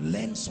price to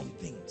learn some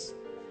things.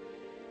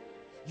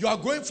 You are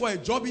going for a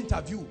job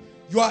interview.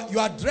 You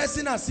are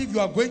dressing as if you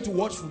are going to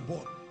watch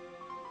football.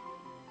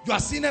 You are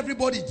seeing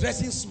everybody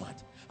dressing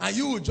smart. And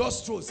you will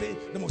just say,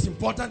 the most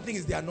important thing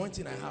is the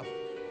anointing I have.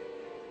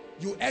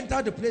 You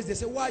enter the place, they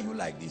say, why are you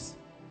like this?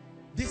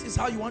 This is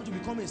how you want to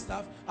become a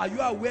staff? Are you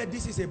aware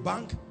this is a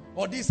bank?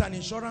 Or this is an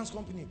insurance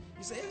company?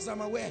 You say, yes,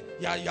 I'm aware.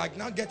 You are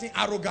now getting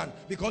arrogant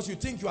because you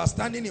think you are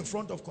standing in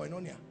front of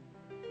Koinonia.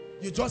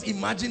 You just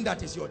imagine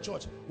that is your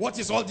church. What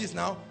is all this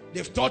now?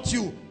 They've taught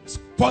you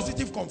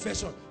positive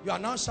confession. You are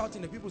now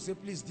shouting. The people say,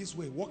 please, this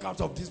way. Walk out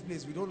of this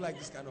place. We don't like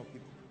this kind of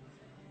people.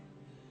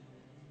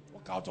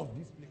 Walk out of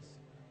this place.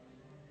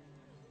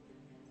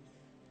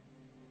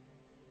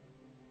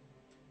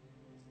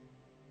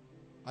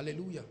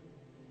 Hallelujah.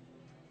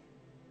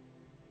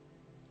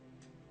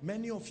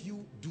 Many of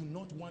you do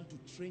not want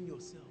to train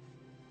yourself.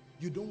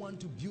 You don't want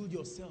to build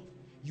yourself.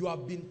 You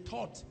have been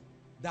taught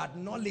that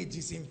knowledge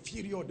is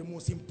inferior. The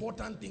most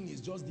important thing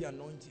is just the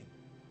anointing.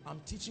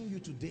 I'm teaching you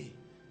today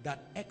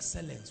that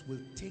excellence will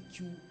take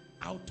you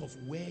out of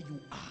where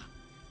you are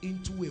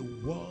into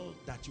a world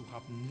that you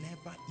have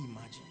never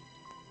imagined.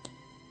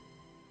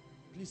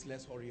 Please,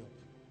 let's hurry up.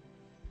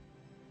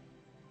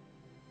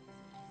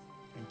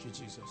 Thank you,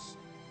 Jesus.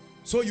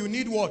 So you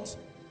need what?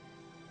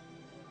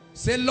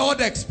 Say,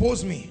 Lord,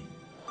 expose me.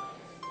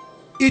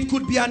 It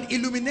could be an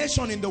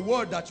illumination in the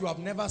word that you have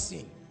never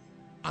seen,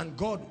 and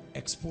God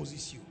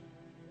exposes you.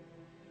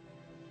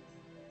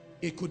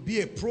 It could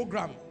be a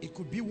program. It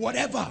could be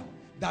whatever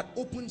that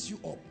opens you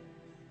up.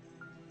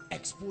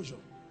 Exposure.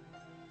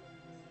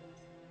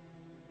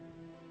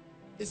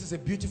 This is a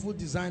beautiful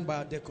design by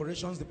our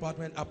decorations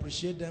department.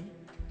 Appreciate them.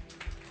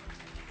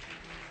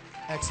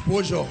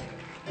 Exposure.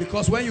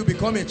 Because when you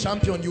become a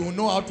champion, you will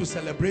know how to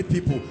celebrate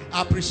people.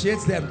 Appreciate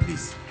them,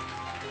 please.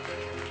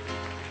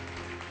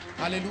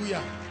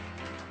 Hallelujah.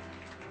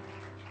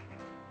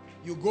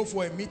 You go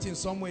for a meeting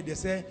somewhere, they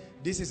say,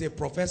 this is a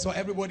professor.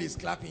 Everybody is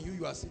clapping you.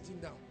 You are sitting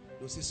down.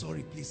 They'll say,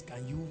 sorry, please,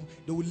 can you?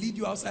 They will lead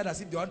you outside as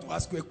if they want to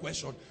ask you a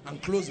question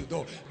and close the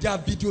door. They are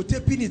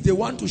videotaping it. They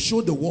want to show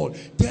the world.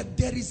 There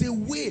is a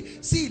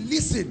way. See,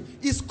 listen.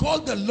 It's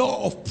called the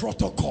law of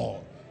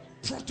protocol.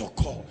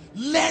 Protocol.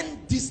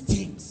 Learn these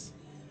things.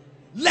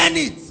 Learn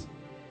it.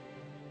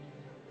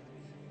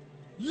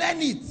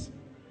 Learn it.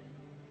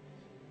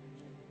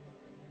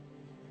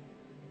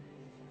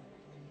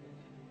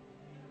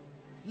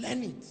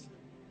 Learn it.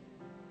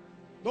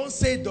 Don't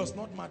say it does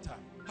not matter.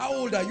 How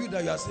old are you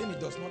that you are saying it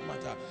does not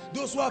matter?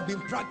 Those who have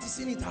been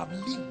practicing it have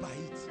lived by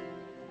it.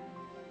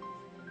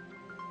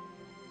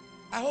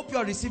 I hope you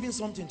are receiving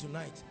something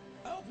tonight.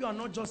 I hope you are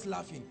not just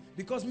laughing,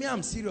 because me,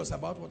 I'm serious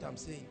about what I'm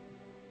saying.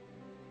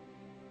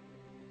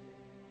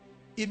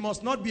 It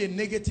must not be a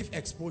negative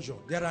exposure.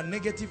 There are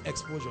negative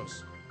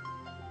exposures.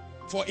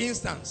 For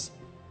instance,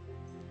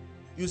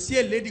 You see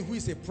a lady who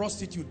is a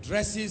prostitute,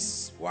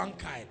 dresses one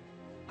kind,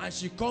 and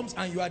she comes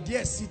and you are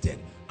there seated,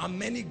 and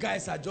many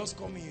guys are just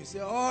coming. You say,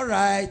 all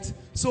right,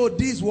 so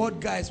this is what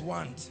guys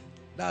want.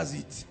 That's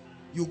it.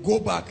 You go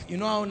back. You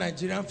know how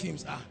Nigerian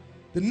films are.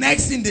 The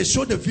next thing they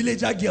show, the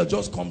villager girl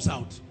just comes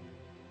out.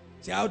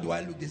 Say, how do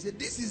I look? They say,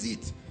 this is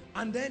it.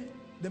 And then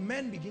the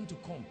men begin to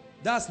come.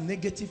 That's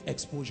negative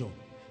exposure.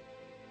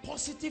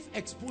 Positive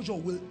exposure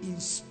will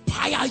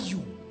inspire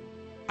you.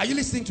 Are you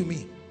listening to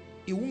me?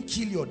 It won't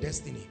kill your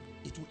destiny.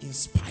 It will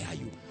inspire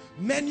you.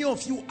 Many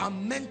of you are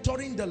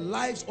mentoring the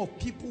lives of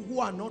people who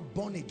are not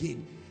born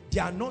again. They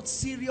are not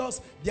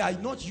serious. They are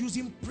not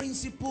using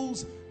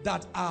principles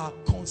that are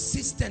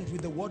consistent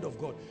with the word of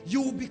God.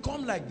 You will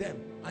become like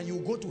them and you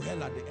will go to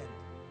hell at the end.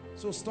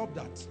 So stop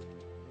that.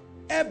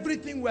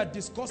 Everything we are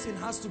discussing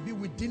has to be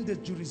within the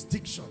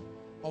jurisdiction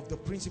of the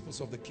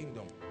principles of the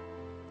kingdom.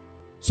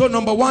 So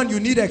number one, you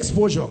need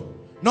exposure.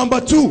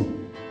 Number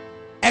two,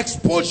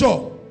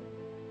 exposure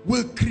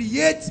will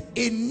create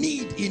a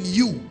need in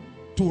you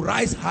to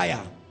rise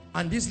higher.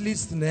 And this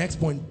leads to the next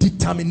point,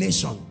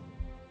 determination.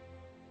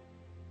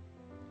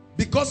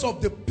 Because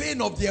of the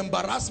pain of the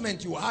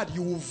embarrassment you had,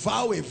 you will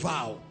vow a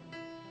vow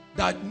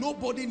that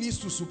nobody needs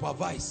to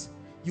supervise.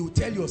 You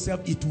tell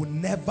yourself it will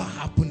never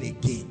happen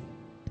again.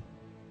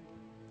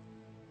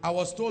 I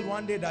was told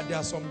one day that there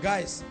are some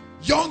guys,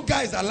 young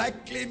guys that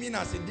like claiming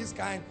as in this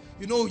kind.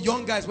 You know,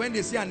 young guys, when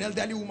they see an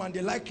elderly woman,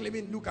 they like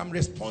claiming, look, I'm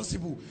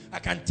responsible. I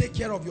can take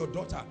care of your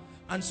daughter.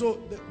 And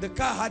so the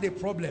car had a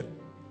problem.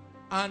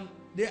 And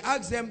they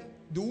asked them,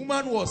 the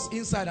woman was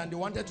inside and they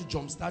wanted to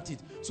jumpstart it.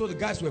 So the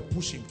guys were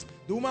pushing.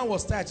 The woman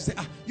was tired. She said,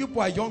 you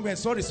poor young men,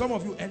 sorry, some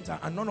of you enter.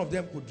 And none of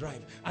them could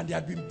drive. And they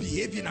had been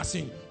behaving as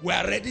in, we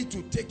are ready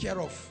to take care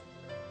of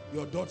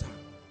your daughter.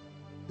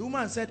 The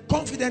woman said,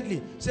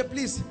 confidently, say,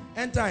 please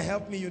enter and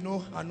help me. You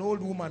know, an old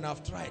woman,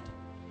 I've tried.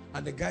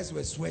 And the guys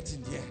were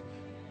sweating there.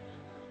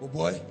 Oh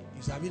boy,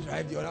 you said,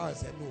 drive? The other one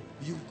said, no,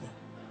 you go.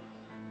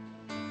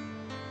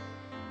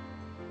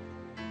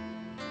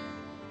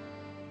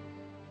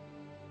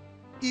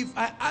 If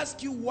I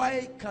ask you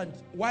why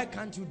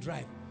can't you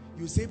drive,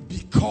 you say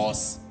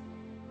because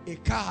a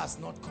car has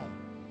not come.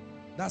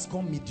 That's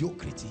called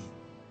mediocrity.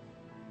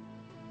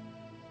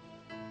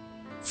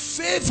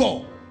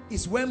 Favor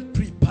is when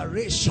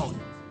preparation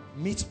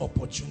meets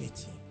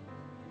opportunity.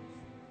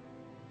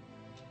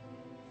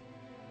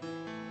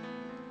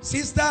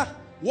 Sister,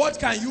 what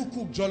can you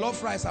cook?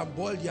 Jollof rice and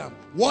boiled yam.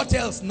 What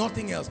else?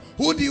 Nothing else.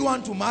 Who do you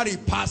want to marry?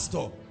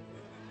 Pastor.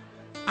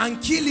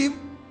 And kill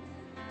him?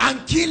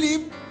 And kill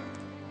him?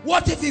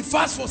 What if he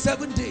fasts for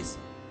 7 days?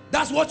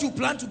 That's what you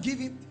plan to give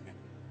him?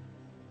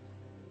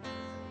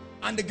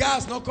 And the guy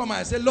has not come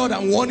and I say, Lord,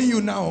 I'm warning you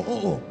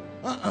now.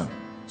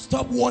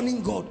 Stop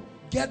warning God.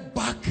 Get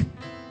back.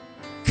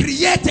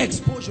 Create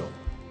exposure.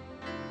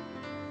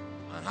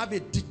 And have a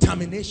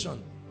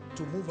determination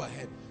to move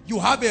ahead. You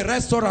have a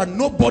restaurant,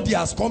 nobody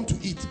has come to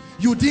eat.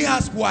 You didn't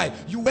ask why.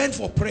 You went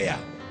for prayer.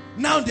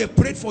 Now they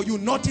prayed for you,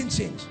 nothing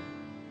changed.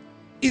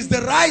 It's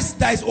the rice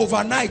that is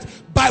overnight.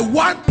 By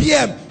 1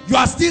 p.m., you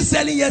are still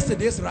selling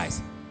yesterday's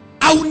rice.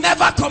 I will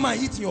never come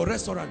and eat in your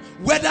restaurant.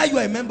 Whether you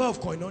are a member of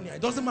Koinonia,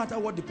 it doesn't matter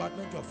what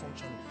department you are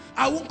functioning.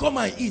 I won't come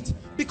and eat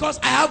because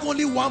I have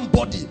only one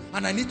body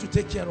and I need to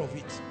take care of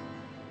it.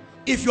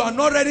 If you are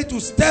not ready to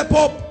step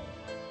up,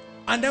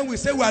 and then we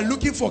say we are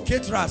looking for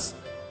caterers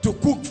to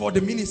cook for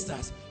the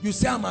ministers, you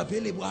say I'm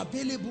available.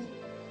 Available.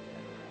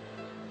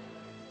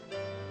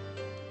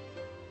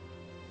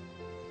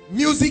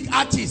 Music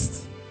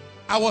artists.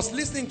 I was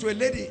listening to a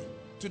lady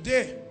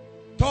today,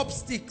 Top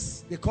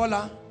Sticks, they call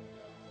her.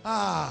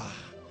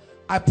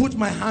 I put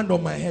my hand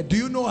on my head. Do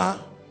you know her?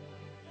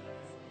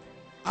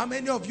 How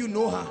many of you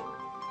know her?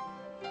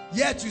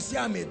 Yet you see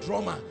I'm a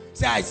drummer.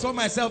 Say I saw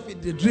myself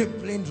in the dream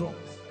playing drums.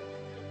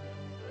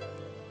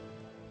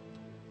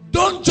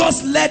 Don't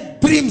just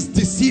let dreams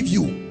deceive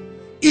you.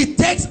 It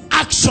takes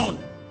action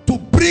to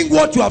bring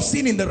what you have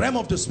seen in the realm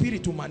of the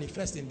spirit to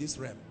manifest in this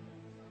realm.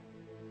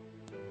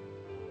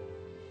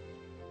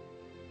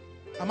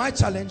 Am I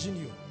challenging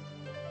you?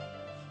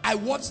 I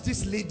watched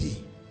this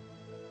lady.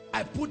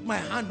 I put my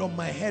hand on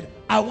my head.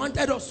 I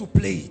wanted us to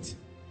play it.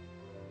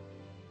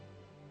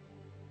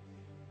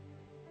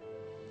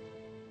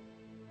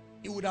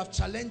 It would have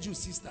challenged you,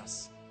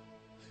 sisters.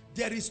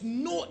 There is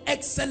no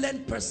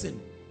excellent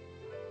person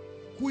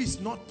who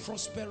is not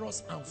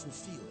prosperous and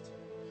fulfilled,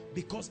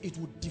 because it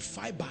would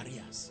defy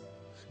barriers.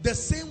 The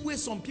same way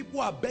some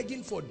people are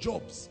begging for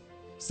jobs.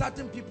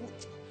 Certain people,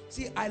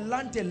 see, I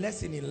learned a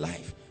lesson in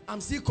life. I'm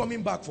still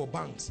coming back for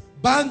banks.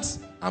 Banks,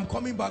 I'm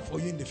coming back for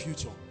you in the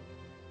future.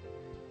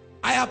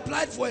 I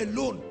applied for a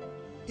loan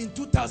in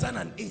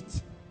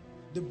 2008.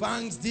 The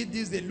banks did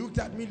this. They looked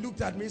at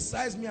me,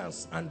 sized me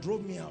and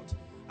drove me out.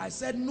 I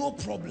said, no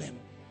problem.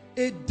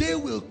 A day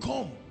will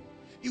come.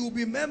 It will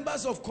be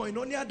members of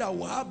Koinonia that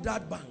will have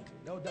that bank.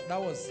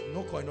 That was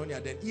no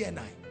Koinonia then, E&I.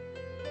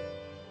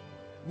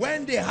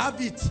 When they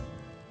have it,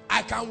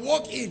 I can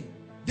walk in.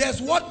 There's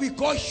what we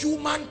call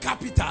human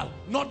capital,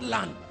 not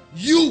land.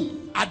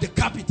 You are the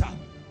capital.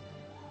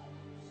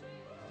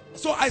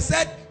 So I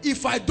said,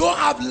 if I don't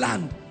have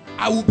land,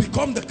 I will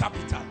become the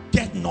capital.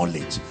 Get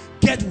knowledge,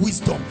 get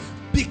wisdom,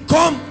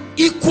 become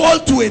equal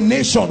to a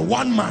nation,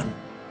 one man.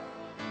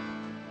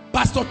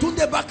 Pastor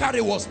Tunde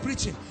Bakare was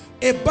preaching.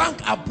 A bank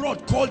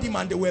abroad called him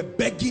and they were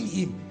begging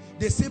him.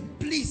 They said,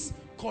 please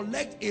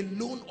collect a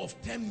loan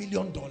of $10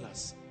 million.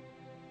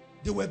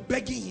 They were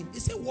begging him. He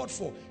said, what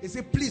for? He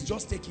said, please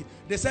just take it.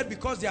 They said,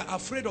 because they are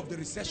afraid of the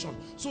recession.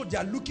 So they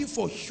are looking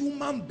for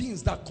human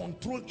beings that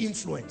control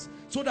influence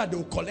so that they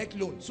will collect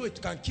loans so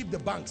it can keep the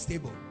bank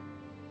stable.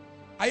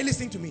 Are you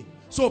listening to me?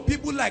 So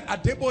people like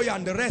Adeboye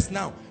and the rest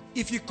now,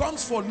 if he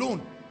comes for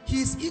loan,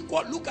 he's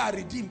equal. Look at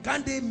Redeem.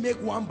 Can't they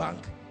make one bank?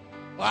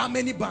 Or how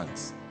many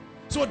banks?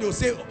 So they'll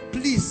say,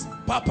 please,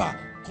 Papa,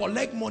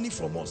 collect money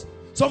from us.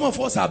 Some of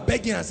us are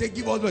begging and say,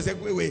 give us. I say,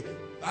 wait,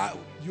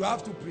 you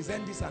have to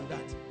present this and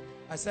that.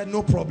 I said,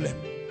 no problem.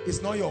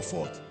 It's not your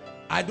fault.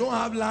 I don't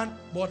have land,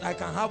 but I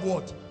can have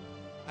what?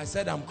 I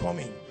said, I'm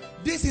coming.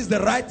 This is the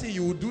right thing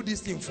you will do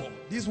this thing for.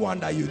 This one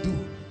that you do,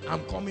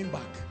 I'm coming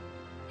back.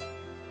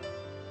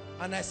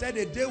 And I said,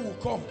 a day will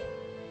come.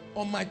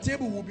 On my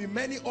table will be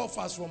many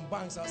offers from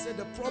banks. I said,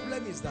 the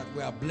problem is that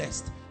we are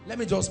blessed. Let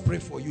me just pray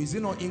for you. Is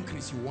it not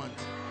increase you want?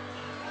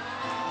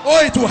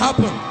 Oh, it will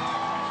happen.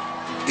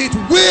 It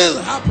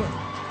will happen.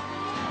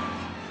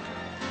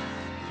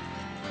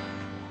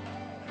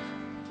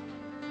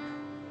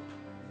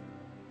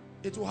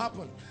 It will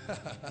happen.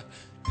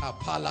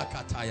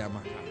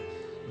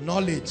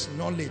 Knowledge,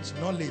 knowledge,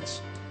 knowledge.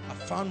 I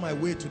found my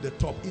way to the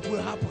top. It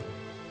will happen.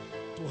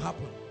 It will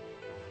happen.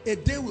 A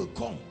day will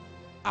come.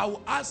 I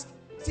will ask.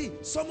 See,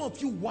 some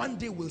of you one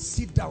day will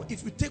sit down.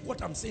 If you take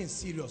what I'm saying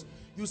serious,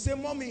 you say,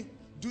 Mommy,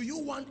 do you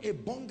want a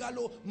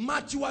bungalow?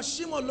 Matthew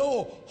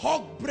Ashimolo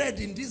hog bread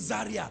in this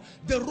Zaria.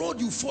 The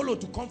road you follow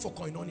to come for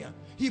Koinonia.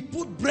 He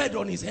put bread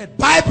on his head.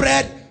 Buy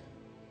bread.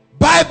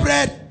 Buy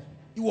bread.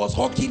 He was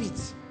hawking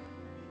it.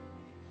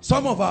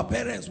 Some of our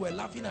parents were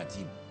laughing at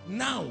him.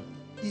 Now,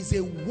 he's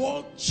a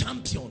world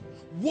champion.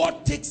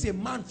 What takes a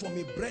man from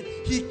a bread?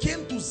 He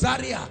came to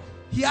Zaria.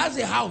 He has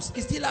a house.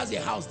 He still has a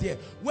house there.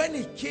 When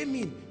he came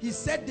in, he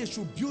said they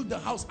should build the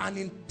house, and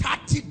in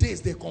 30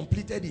 days they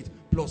completed it,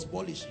 plus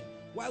polishing.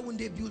 Why wouldn't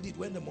they build it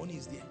when the money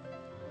is there?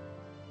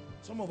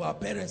 Some of our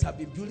parents have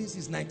been building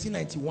since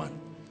 1991.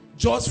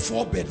 Just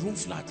 4-bedroom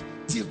flat.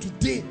 Till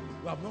today,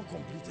 we have not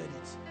completed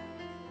it.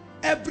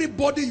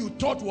 Everybody you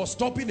thought was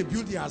stopping the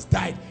building has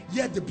died,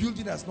 yet the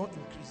building has not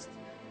increased.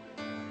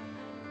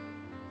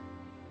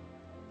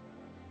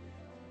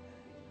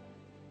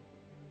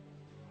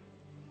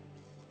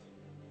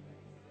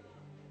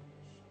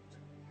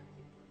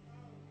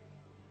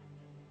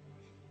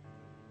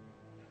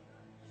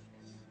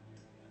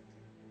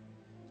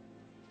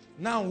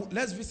 Now,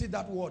 let's visit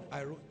that word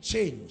I wrote.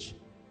 Change.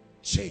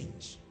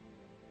 Change.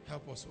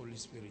 Help us, Holy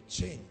Spirit.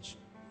 Change.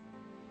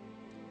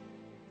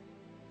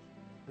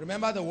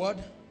 Remember the word?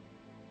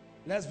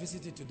 Let's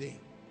visit it today.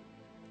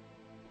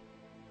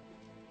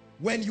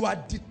 When you are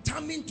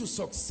determined to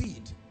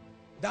succeed,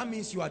 that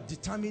means you are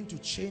determined to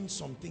change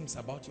some things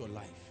about your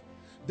life.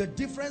 The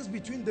difference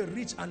between the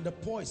rich and the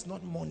poor is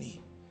not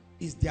money.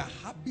 It's their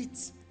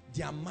habits,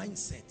 their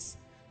mindsets.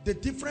 The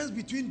difference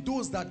between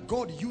those that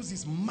God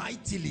uses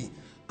mightily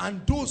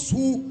and those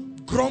who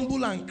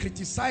grumble and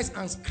criticize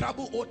and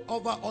scrabble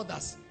over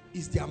others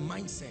is their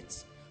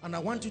mindsets. And I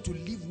want you to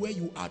live where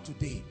you are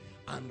today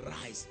and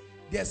rise.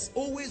 There's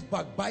always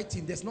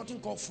backbiting. There's nothing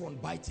called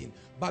front biting.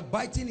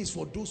 Backbiting is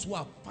for those who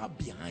are far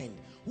behind,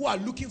 who are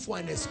looking for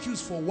an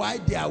excuse for why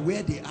they are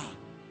where they are.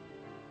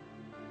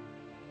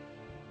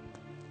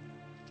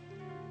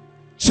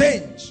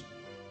 Change.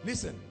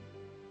 Listen,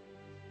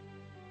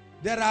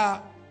 there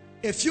are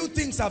a few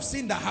things I've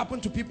seen that happen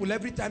to people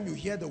every time you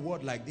hear the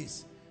word like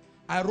this.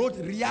 I wrote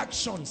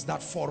reactions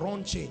that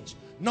forerun change.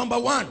 Number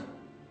one,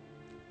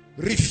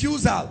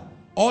 refusal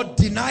or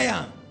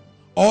denial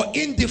or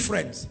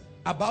indifference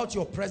about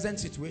your present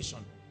situation.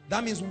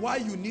 That means why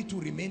you need to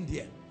remain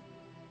there.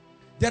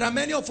 There are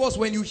many of us,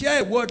 when you hear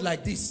a word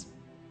like this,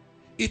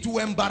 it will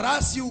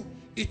embarrass you,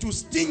 it will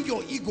sting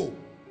your ego.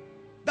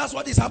 That's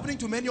what is happening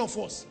to many of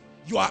us.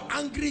 You are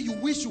angry, you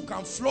wish you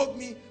can flog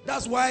me.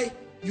 That's why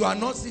you are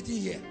not sitting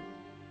here.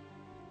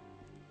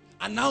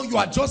 And now you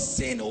are just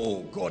saying,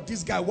 oh God,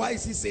 this guy, why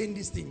is he saying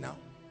this thing now?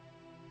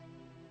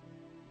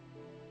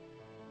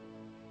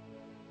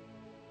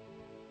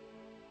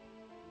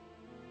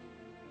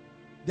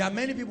 There are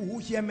many people who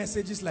hear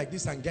messages like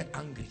this and get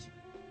angry.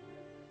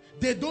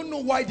 They don't know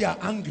why they are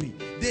angry.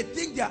 They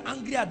think they are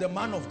angry at the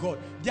man of God.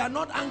 They are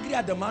not angry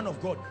at the man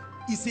of God.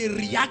 It's a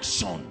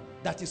reaction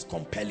that is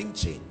compelling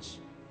change.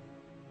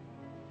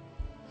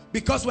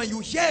 Because when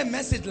you hear a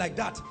message like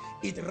that,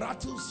 it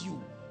rattles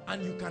you.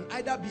 And you can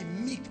either be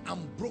meek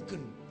and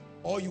broken,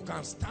 or you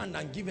can stand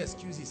and give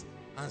excuses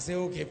and say,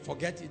 okay,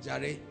 forget it,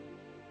 Jare.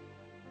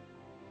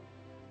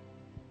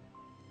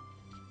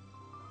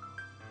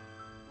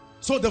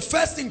 So the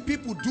first thing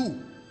people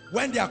do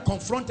when they are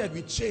confronted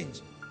with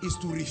change is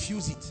to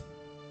refuse it.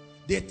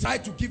 They try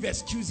to give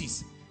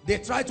excuses. They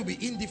try to be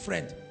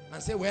indifferent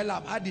and say, well,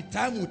 I've had the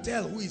time will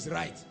tell who is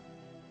right.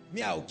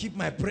 Me, I'll keep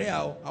my prayer.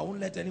 I won't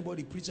let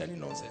anybody preach any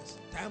nonsense.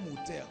 Time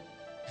will tell.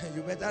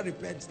 You better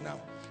repent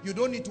now. You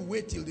don't need to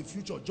wait till the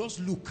future. Just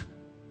look.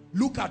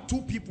 Look at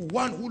two people,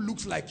 one who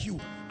looks like you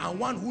and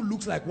one who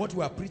looks like what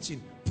we are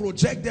preaching.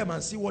 Project them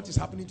and see what is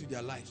happening to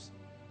their lives.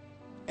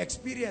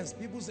 Experience,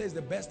 people say, is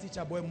the best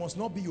teacher, but it must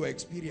not be your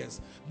experience.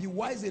 Be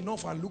wise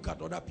enough and look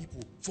at other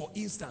people. For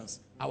instance,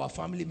 our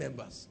family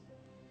members.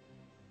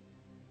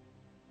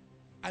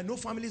 I know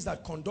families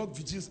that conduct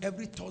vigils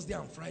every Thursday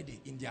and Friday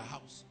in their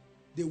house.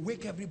 They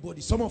wake everybody.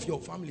 Some of your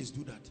families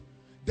do that.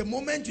 The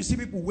moment you see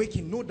people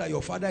waking, know that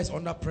your father is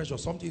under pressure.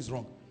 Something is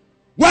wrong.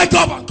 Wake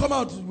up and come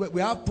out.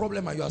 We have a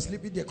problem and you are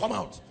sleeping there. Come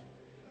out.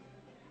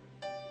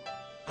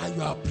 And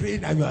you are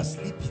praying and you are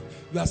sleeping.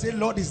 You are saying,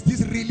 Lord, is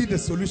this really the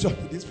solution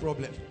to this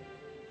problem?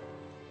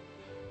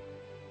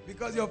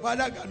 Because your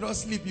father cannot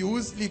sleep, you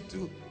will sleep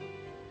too.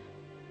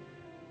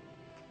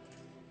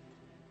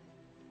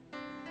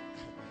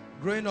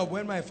 Growing up,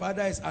 when my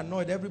father is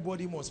annoyed,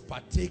 everybody must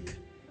partake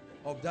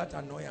of that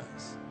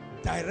annoyance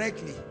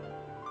directly.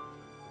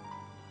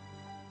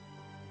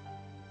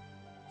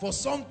 For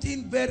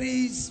something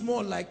very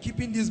small like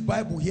keeping this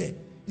Bible here,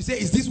 you say,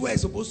 is this where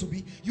it's supposed to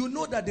be? You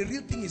know that the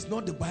real thing is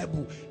not the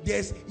Bible.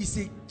 It's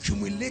a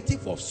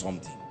cumulative of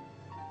something.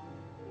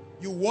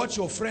 You watch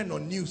your friend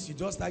on news, you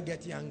just start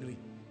getting angry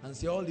and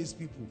say, all these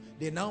people,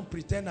 they now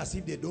pretend as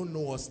if they don't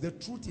know us. The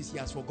truth is, he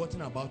has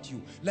forgotten about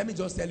you. Let me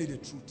just tell you the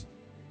truth.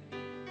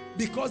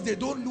 Because they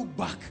don't look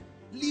back,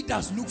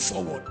 leaders look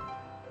forward.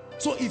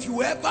 So if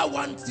you ever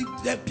want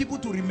people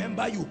to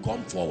remember you,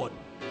 come forward.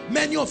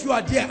 Many of you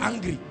are there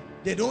angry.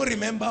 They don't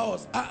remember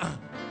us.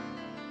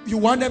 You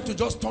want them to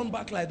just turn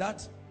back like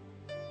that?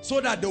 So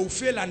that they will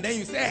fail and then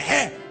you say,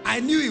 hey, I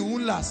knew it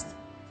won't last.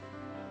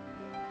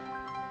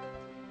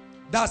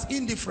 That's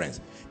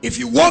indifference. If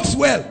it works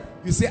well,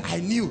 you say,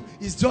 I knew.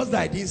 It's just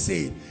that I didn't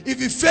say it.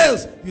 If it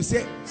fails, you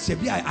say,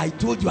 Shebi, I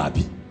told you,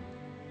 Abi.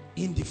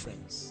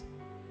 Indifference.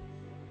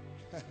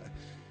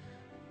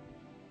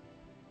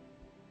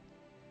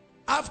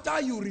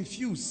 After you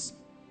refuse,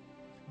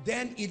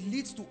 then it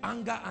leads to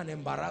anger and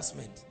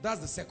embarrassment. That's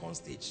the second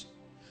stage.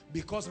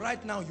 Because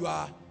right now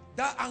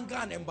that anger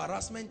and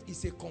embarrassment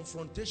is a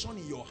confrontation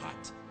in your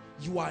heart.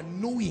 You are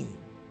knowing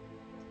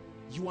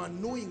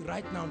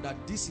right now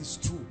that this is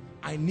true.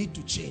 I need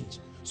to change.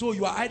 So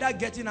you are either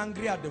getting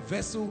angry at the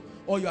vessel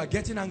or you are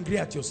getting angry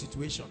at your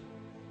situation.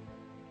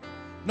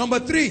 Number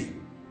 3,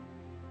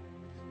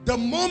 the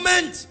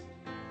moment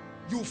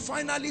you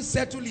finally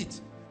settle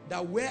it,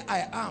 that where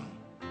I am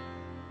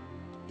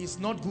is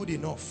not good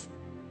enough,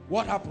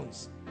 what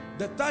happens?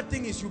 The third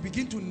thing is you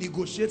begin to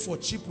negotiate for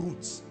cheap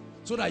routes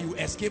so that you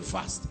escape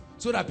fast,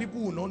 so that people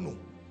will not know.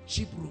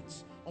 Cheap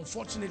routes.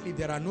 Unfortunately,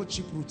 there are no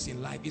cheap routes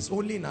in life. It's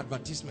only in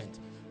advertisement.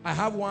 I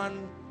have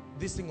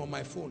this thing on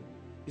my phone.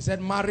 He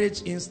said,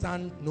 marriage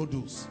instant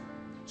noodles.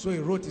 So he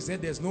wrote, he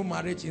said, there's no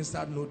marriage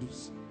instant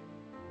noodles.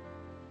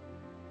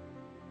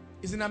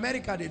 It's in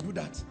America, they do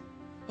that.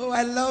 Oh,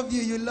 I love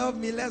you, you love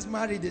me, let's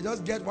marry. They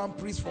just get one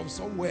priest from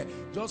somewhere,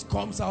 just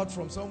comes out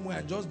from somewhere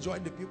and just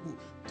join the people.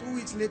 2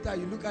 weeks later,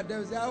 you look at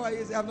them and say, how are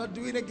you? Say, I'm not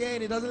doing it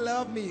again. He doesn't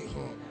love me.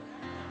 Oh,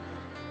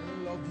 I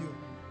don't love you.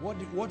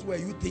 What were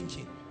you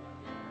thinking?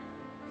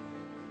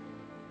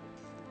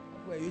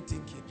 What were you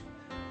thinking?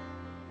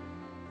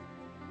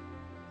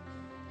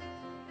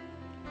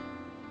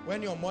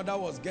 When your mother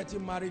was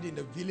getting married in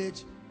the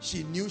village,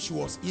 she knew she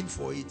was in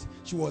for it.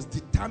 She was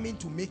determined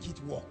to make it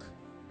work.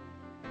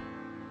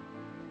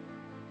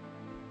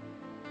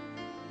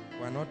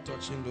 We're not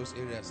touching those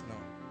areas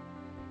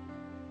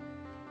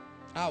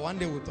now. One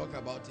day we'll talk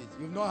about it.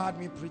 You've not heard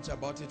me preach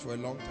about it for a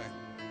long time.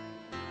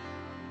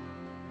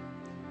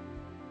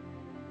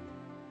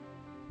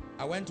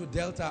 I went to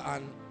Delta,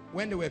 and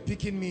when they were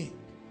picking me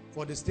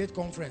for the state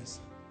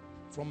conference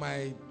from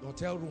my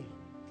hotel room,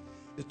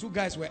 the two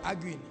guys were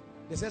arguing.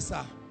 They said,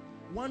 sir,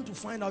 want to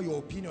find out your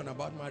opinion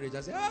about marriage.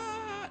 I said,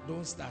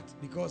 don't start,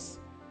 because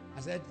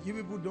I said, you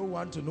people don't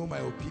want to know my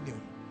opinion.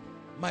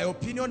 My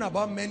opinion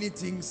about many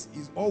things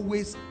is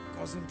always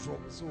causing trouble.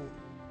 So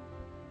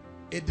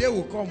a day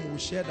will come, we'll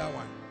share that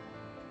one.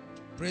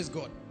 Praise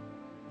God.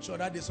 I'm sure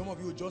that day some of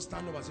you will just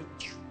stand up and say,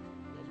 just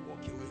walk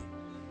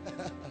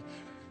away.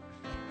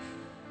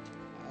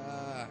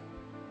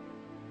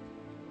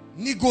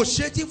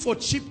 Negotiating for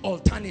cheap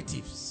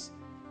alternatives.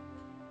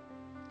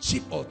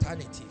 Cheap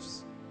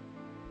alternatives.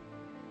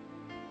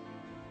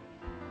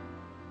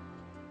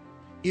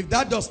 If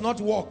that does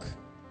not work,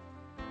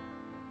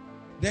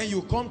 then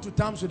you come to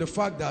terms with the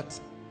fact that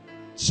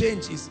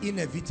change is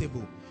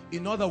inevitable.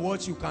 In other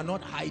words, you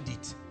cannot hide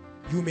it.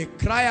 You may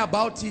cry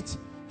about it,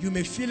 you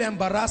may feel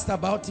embarrassed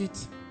about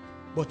it,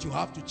 but you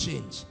have to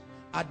change.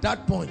 At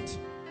that point,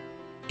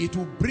 it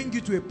will bring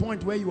you to a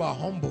point where you are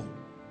humble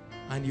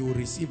and you will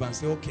receive and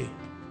say, okay,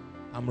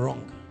 I'm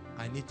wrong.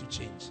 I need to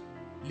change.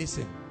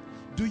 Listen,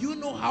 do you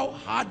know how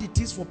hard it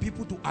is for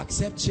people to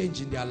accept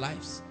change in their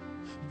lives?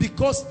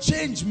 Because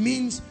change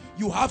means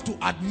you have to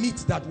admit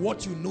that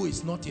what you know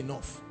is not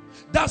enough.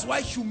 That's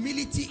why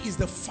humility is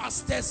the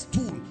fastest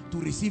tool to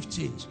receive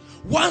change.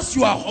 Once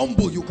you are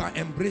humble, you can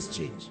embrace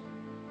change.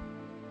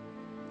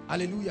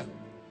 Hallelujah.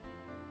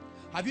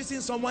 Have you seen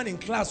someone in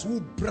class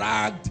who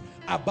bragged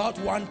about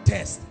one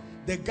test?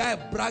 The guy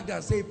bragged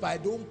and said, if I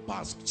don't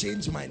pass,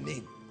 change my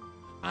name.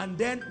 And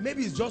then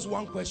maybe it's just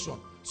one question.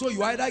 So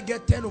you either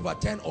get 10 over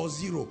 10 or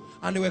 0.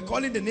 And they were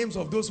calling the names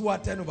of those who are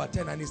 10 over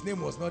 10 and his name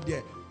was not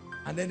there.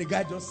 And then the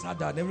guy just sat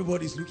down,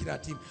 everybody's looking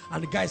at him.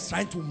 And the guy is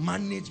trying to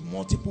manage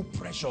multiple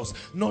pressures,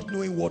 not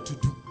knowing what to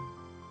do.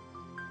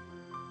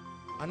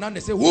 And now they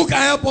say, who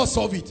can help us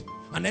solve it?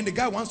 And then the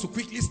guy wants to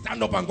quickly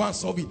stand up and go and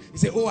solve it. He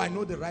say, oh, I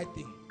know the right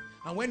thing.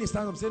 And when he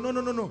stands up, say, no, no,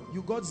 no, no,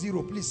 you got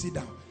 0, please sit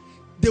down.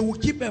 They will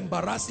keep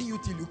embarrassing you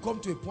till you come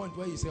to a point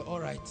where you say,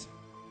 all right,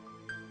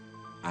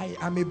 I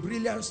am a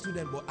brilliant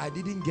student, but I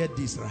didn't get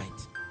this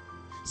right.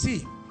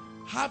 See,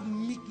 have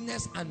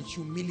meekness and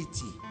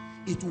humility.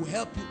 It will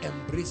help you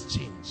embrace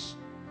change.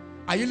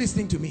 Are you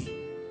listening to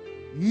me?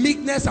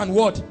 Meekness and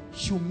what?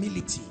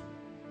 Humility.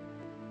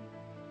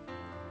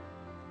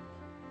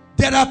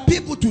 There are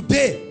people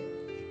today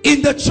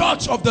in the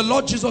church of the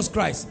Lord Jesus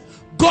Christ.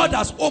 God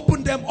has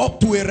opened them up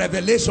to a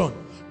revelation,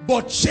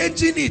 but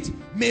changing it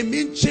may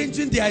mean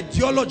changing the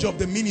ideology of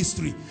the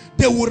ministry.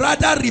 They would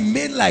rather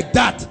remain like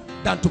that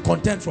than to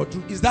contend for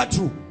truth. Is that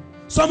true?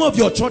 Some of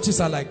your churches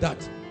are like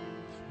that.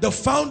 The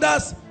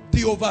founders,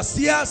 the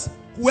overseers,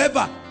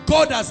 whoever,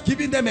 God has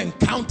given them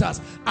encounters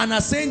and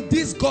are saying,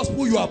 this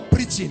gospel you are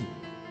preaching,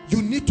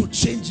 you need to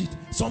change it.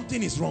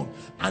 Something is wrong.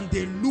 And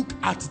they look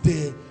at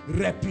the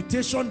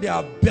reputation they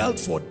have built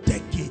for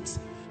decades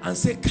and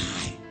say,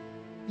 Kai,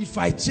 if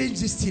I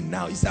change this thing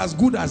now, it's as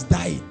good as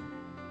dying.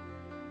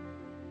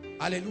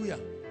 Hallelujah.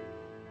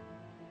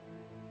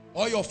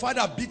 Or your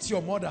father beats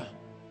your mother.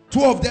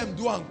 2 of them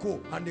do and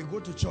go, and they go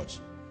to church.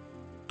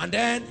 And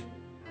then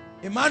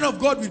a man of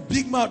God with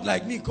big mouth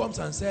like me comes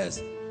and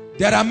says,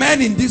 there are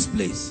men in this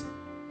place.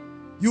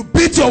 You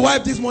beat your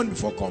wife this morning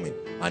before coming.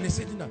 And he's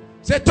sitting down.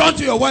 Say, turn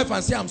to your wife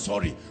and say, I'm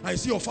sorry. And you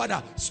see your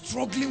father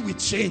struggling with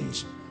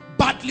change,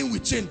 battling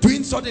with change,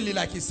 doing suddenly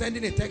like he's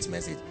sending a text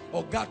message.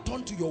 Or God,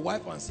 turn to your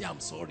wife and say, I'm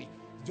sorry.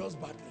 Just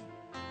battling.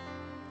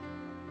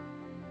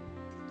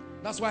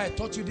 That's why I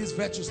taught you these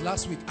virtues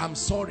last week. I'm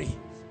sorry.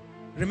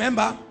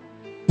 Remember?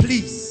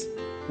 Please.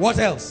 What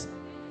else?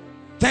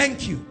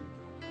 Thank you.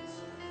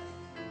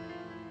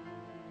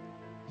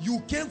 You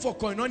came for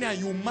koinonia and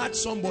you match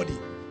somebody.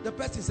 The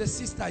person says,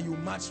 sister, you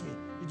match me.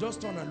 You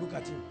just turn and look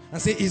at him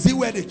and say, is it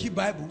where they keep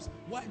Bibles?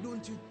 Why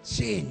don't you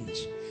change?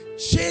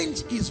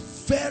 Change is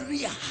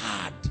very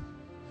hard.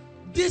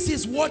 This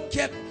is what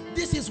kept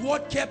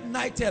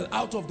Nitel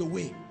out of the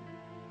way.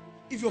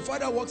 If your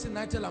father works in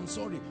Nitel, I'm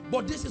sorry.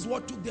 But this is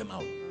what took them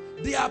out.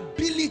 The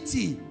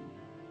ability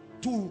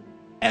to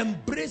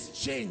embrace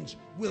change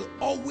will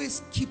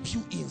always keep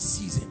you in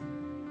season.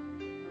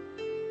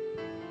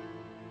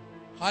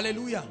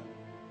 Hallelujah.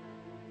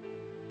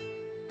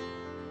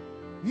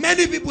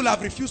 Many people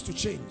have refused to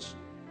change,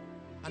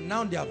 and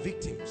now they are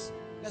victims.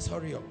 Let's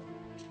hurry up.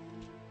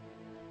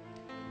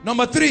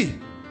 Number 3.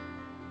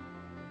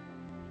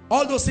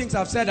 All those things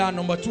I've said are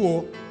number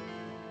 2.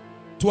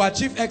 To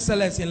achieve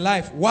excellence in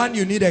life, 1,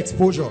 you need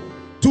exposure.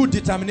 2,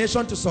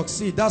 determination to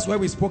succeed. That's where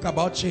we spoke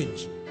about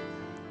change.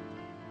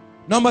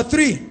 Number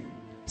 3,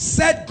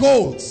 set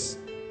goals.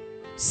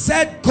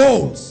 Set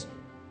goals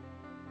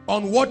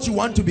on what you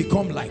want to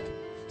become like.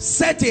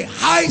 Set a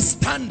high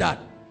standard.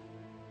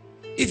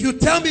 If you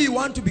tell me you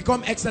want to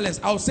become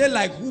excellence, I'll say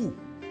like who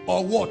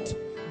or what.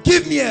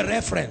 Give me a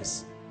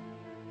reference.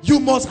 You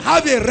must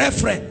have a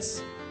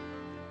reference.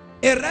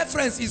 A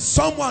reference is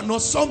someone or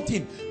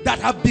something that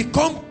have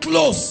become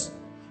close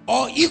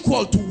or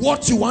equal to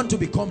what you want to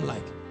become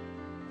like.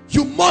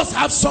 You must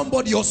have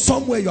somebody or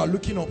somewhere you are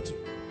looking up to.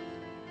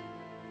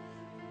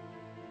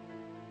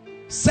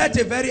 Set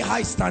a very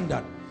high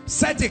standard.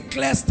 Set a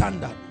clear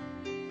standard.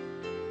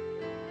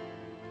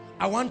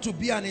 I want to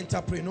be an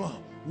entrepreneur.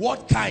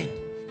 What kind?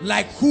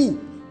 Like who?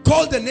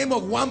 Call the name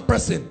of one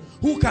person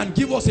who can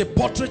give us a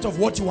portrait of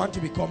what you want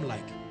to become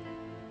like.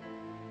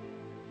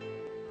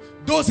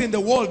 Those in the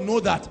world know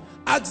that.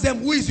 Ask them,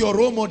 who is your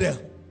role model?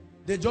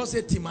 They just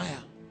say Timaya.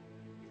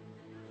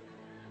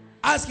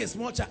 Ask a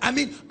small child. I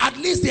mean, at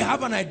least they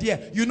have an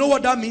idea. You know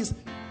what that means?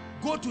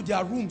 Go to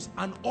their rooms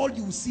and all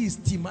you see is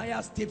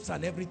Timaya's tapes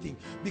and everything,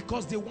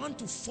 because they want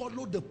to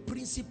follow the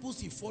principles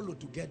he followed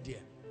to get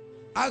there.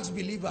 Ask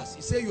believers.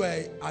 You say you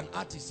are an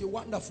artist. Say,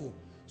 wonderful.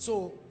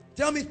 So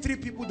tell me 3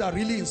 people that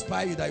really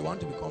inspire you that you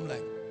want to become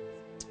like.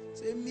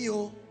 Say, me,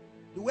 oh,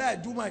 the way I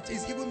do my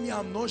things, even me,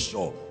 I'm not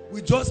sure.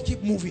 We just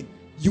keep moving.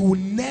 You will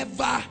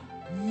never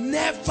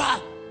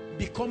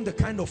become the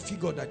kind of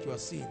figure that you are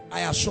seeing.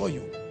 I assure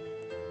you.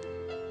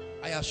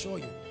 I assure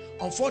you.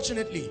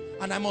 Unfortunately,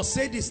 and I must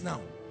say this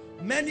now,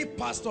 many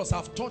pastors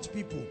have taught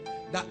people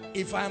that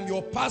if I am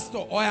your pastor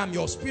or I am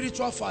your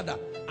spiritual father,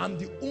 I'm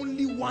the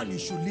only one you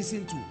should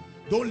listen to.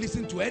 Don't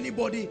listen to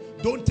anybody.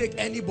 Don't take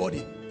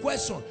anybody.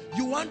 Question: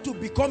 you want to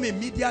become a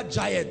media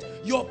giant.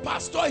 Your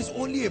pastor is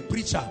only a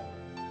preacher.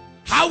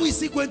 How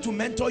is he going to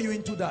mentor you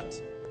into that?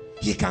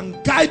 He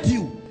can guide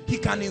you. He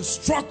can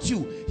instruct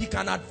you. He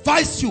can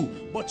advise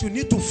you. But you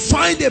need to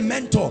find a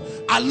mentor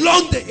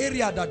along the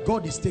area that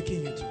God is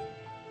taking you to.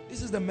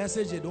 This is the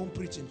message they don't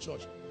preach in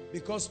church.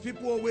 Because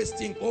people always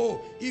think,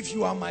 oh, if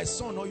you are my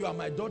son or you are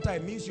my daughter,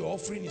 it means your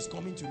offering is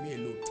coming to me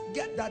alone.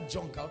 Get that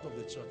junk out of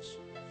the church.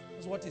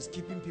 That's what is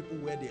keeping people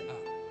where they are.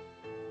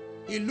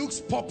 It looks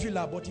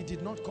popular, but it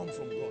did not come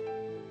from God.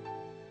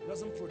 It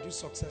doesn't produce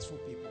successful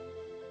people.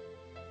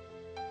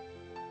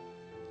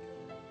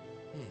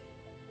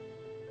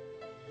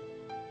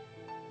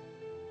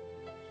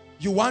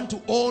 You want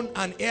to own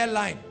an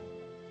airline.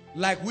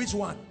 Like which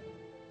one?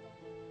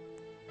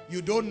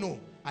 You don't know.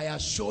 I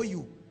assure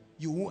you,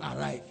 you won't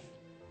arrive.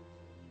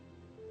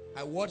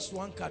 I watched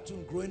one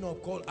cartoon growing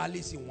up called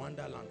Alice in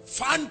Wonderland.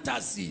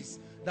 Fantasies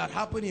that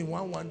happen in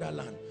one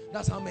wonderland.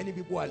 That's how many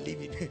people are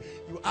living.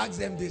 You ask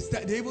them,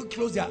 they even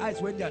close their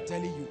eyes when they are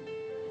telling you.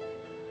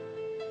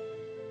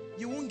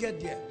 You won't get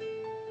there.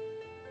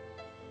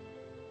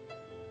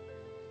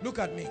 Look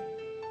at me.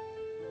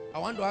 I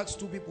want to ask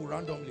two people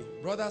randomly.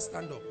 Brother,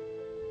 stand up.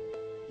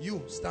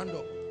 You, stand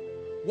up.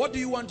 What do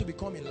you want to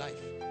become in life?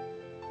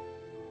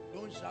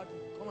 Don't shout.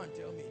 Come and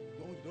tell me.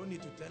 You don't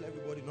need to tell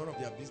everybody, none of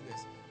their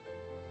business.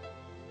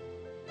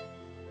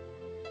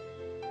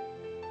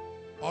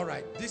 All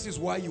right, this is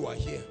why you are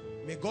here.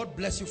 May God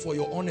bless you for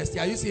your honesty.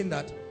 Are you seeing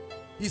that?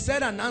 He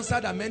said an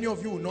answer that many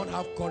of you will not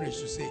have courage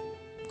to say.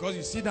 Because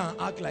you sit down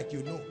and act like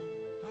you know.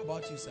 How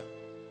about you, sir?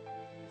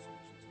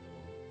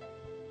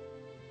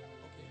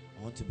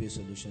 I want to be a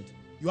solution.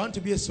 You want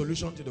to be a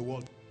solution to the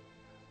world?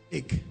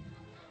 Egg.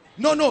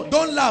 No,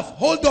 don't laugh.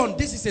 Hold on.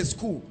 This is a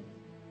school.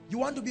 You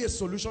want to be a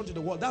solution to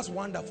the world. That's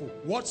wonderful.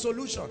 What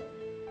solution?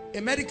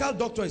 A medical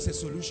doctor is a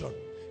solution.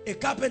 A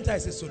carpenter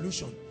is a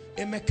solution.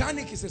 A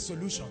mechanic is a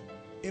solution.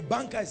 A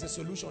banker is a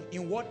solution.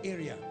 In what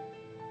area?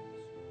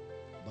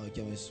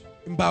 Biochemistry.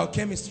 In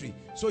biochemistry.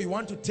 So you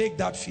want to take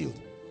that field.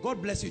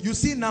 God bless you. You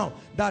see now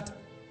that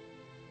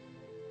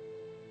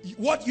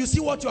what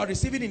you are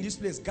receiving in this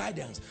place,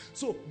 guidance.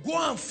 So go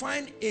and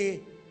find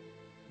a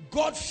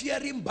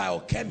God-fearing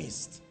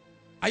biochemist.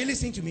 Are you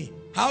listening to me?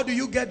 How do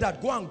you get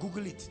that? Go and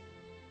Google it.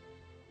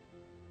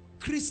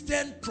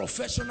 Christian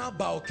professional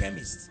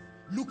biochemists.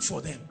 Look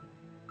for them.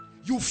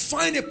 You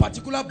find a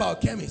particular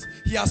biochemist.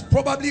 He has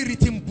probably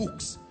written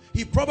books.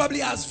 He probably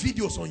has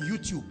videos on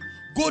YouTube.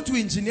 Go to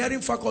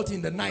engineering faculty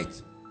in the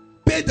night.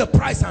 Pay the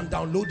price and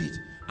download it.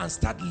 And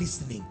start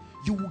listening.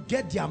 You will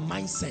get their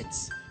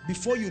mindsets.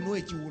 Before you know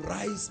it, you will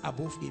rise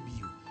above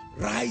ABU.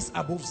 Rise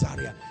above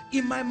Zaria.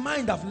 In my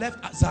mind, I've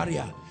left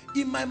Zaria.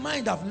 In my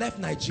mind, I've left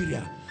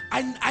Nigeria.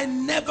 I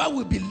never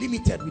will be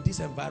limited with this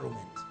environment.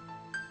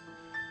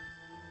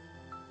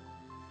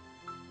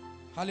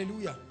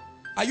 Hallelujah.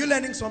 Are you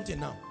learning something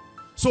now?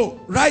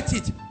 So write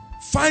it.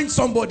 Find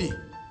somebody.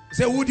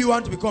 Say, who do you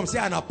want to become? Say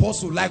an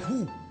apostle. Like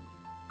who?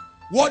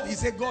 What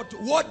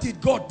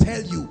did God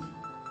tell you?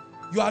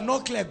 You are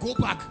not clear. Go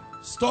back.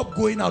 Stop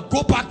going out.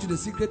 Go back to the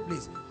secret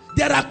place.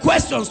 There are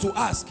questions to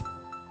ask.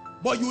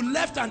 But you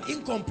left an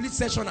incomplete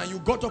session and you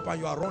got up and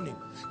you are running.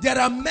 There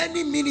are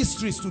many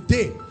ministries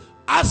today.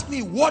 Ask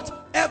me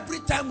what, every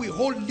time we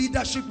hold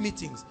leadership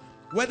meetings,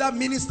 whether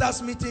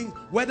ministers meeting,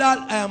 whether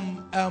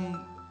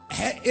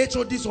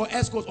HODs or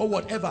escorts or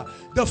whatever,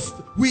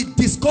 we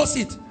discuss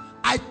it.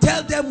 I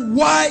tell them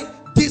why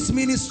this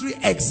ministry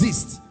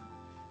exists.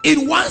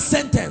 In one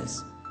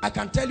sentence, I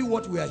can tell you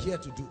what we are here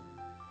to do.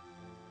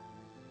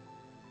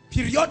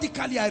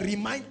 Periodically, I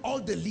remind all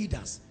the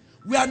leaders,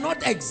 we are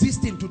not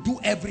existing to do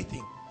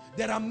everything.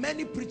 There are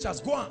many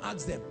preachers. Go and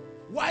ask them,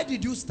 why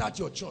did you start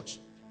your church?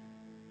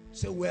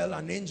 Say, well,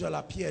 an angel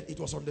appeared. It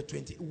was on the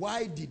 20th.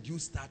 Why did you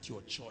start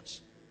your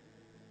church?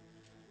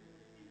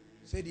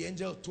 Say, the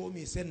angel told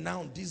me. He said,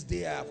 now this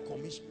day I have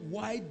commissioned.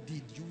 Why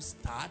did you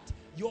start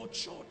your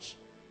church?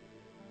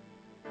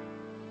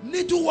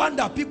 Little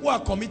wonder people are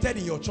committed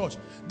in your church.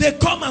 They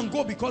come and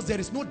go because there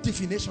is no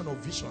definition of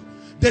vision.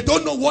 They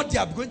don't know what they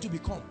are going to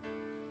become.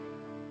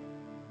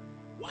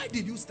 Why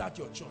did you start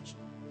your church?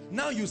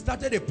 Now you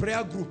started a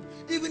prayer group.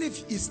 Even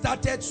if it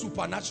started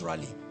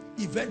supernaturally,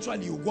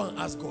 eventually you go and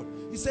ask God.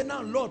 He said,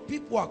 now Lord,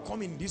 people are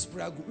coming in this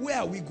prayer group. Where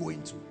are we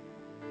going to?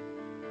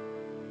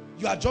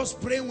 You are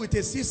just praying with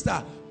a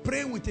sister.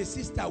 Praying with a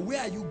sister. Where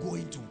are you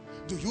going to?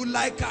 Do you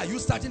like her? Are you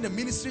starting a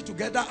ministry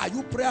together? Are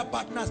you prayer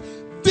partners?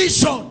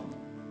 Vision.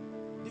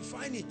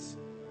 Define it.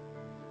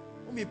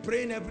 Don't be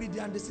praying every day.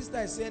 And the sister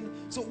is saying,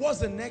 so what's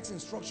the next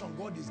instruction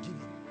God is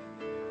giving?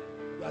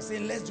 You are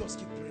saying, let's just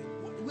keep praying.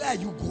 Where are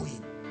you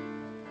going?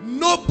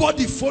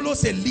 Nobody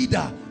follows a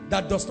leader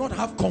that does not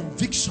have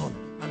conviction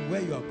and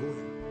where you are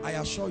going. I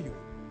assure you.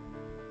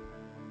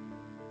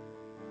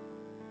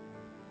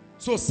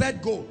 So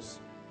set goals.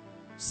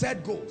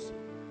 Set goals.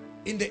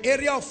 In the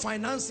area of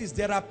finances,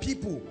 there are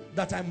people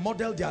that I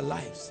model their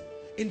lives.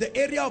 In the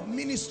area of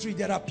ministry,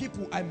 there are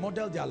people I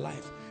model their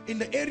lives. In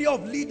the area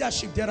of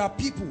leadership, there are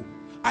people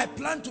I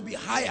plan to be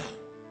higher.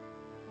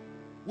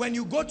 When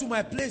you go to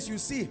my place, you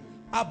see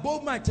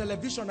above my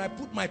television, I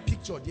put my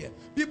picture there.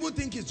 People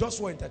think it's just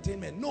for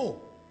entertainment.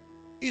 No,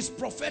 it's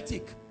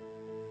prophetic.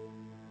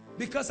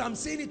 Because I'm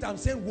saying it, I'm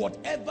saying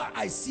whatever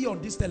I see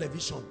on this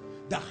television,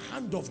 the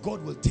hand of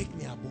God will take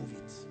me above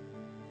it.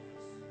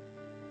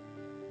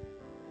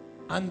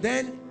 And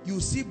then you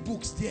see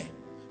books there.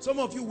 Some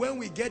of you, when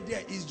we get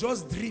there, it's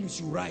just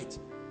dreams you write.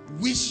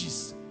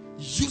 Wishes.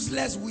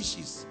 Useless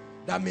wishes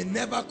that may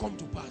never come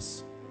to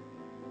pass.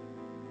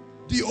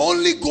 The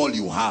only goal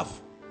you have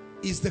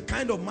is the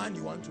kind of man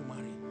you want to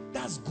marry.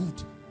 That's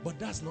good, but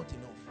that's not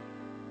enough.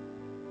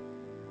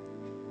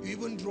 You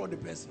even draw the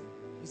person.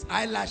 His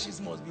eyelashes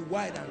must be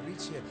wide and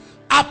rich here.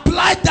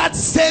 Apply that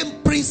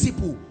same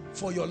principle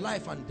for your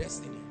life and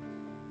destiny.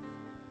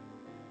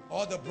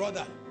 Or the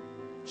brother,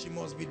 she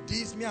must be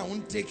this. Me, I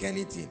won't take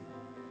anything.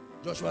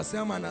 Joshua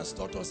Selman has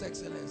taught us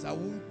excellence. I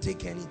won't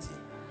take anything.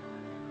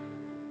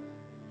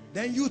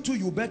 Then you too,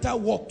 you better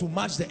work to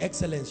match the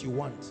excellence you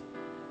want.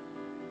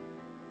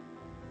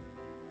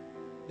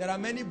 There are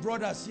many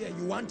brothers here.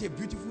 You want a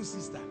beautiful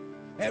sister.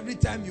 Every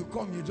time you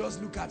come, you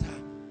just look at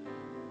her.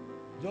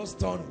 Just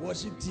turn,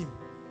 worship team.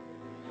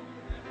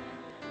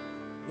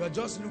 You are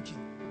just looking.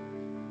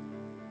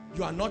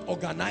 You are not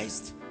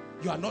organized.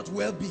 You are not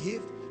well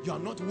behaved. You are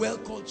not well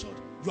cultured.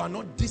 You are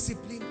not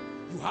disciplined.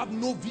 You have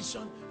no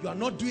vision. You are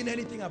not doing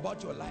anything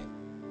about your life.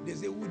 They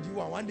say, who do you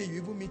want? One day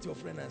you even meet your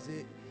friend and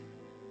say,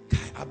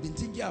 I've been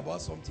thinking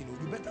about something.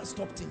 You better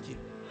stop thinking.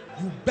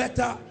 You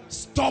better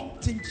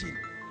stop thinking.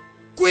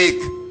 Quick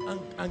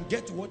and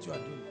get to what you are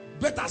doing.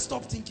 Better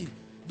stop thinking.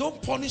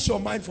 Don't punish your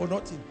mind for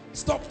nothing.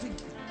 Stop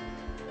thinking.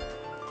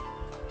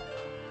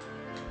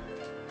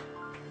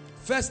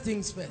 First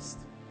things first.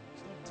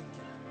 Stop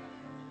thinking.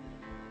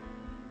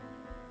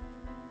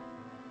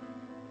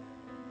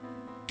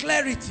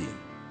 Clarity.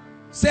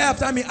 Say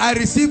after me, I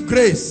receive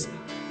grace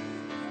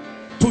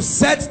to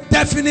set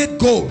definite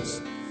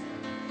goals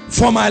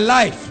for my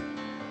life.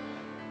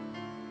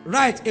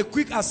 Write a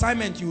quick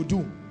assignment you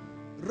do.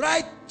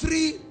 Write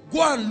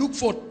go and look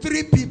for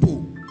 3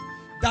 people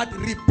that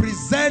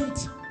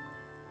represent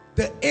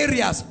the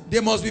areas. They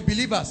must be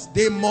believers.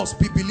 They must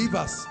be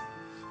believers.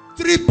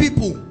 3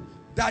 people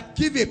that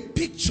give a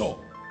picture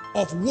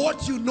of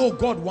what you know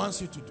God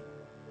wants you to do.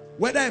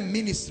 Whether in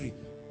ministry,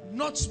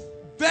 not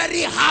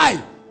very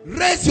high.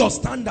 Raise your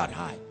standard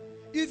high.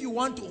 If you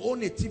want to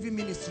own a TV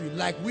ministry,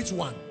 like which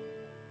one?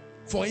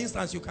 For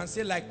instance, you can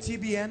say like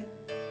TBN,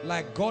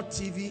 like God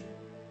TV,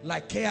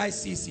 like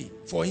KICC,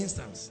 for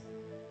instance.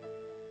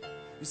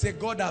 You say,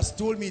 God has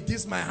told me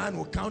this my hand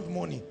will count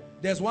money.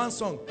 There's one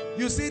song.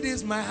 You see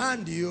this my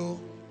hand, you.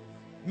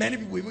 Many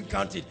people even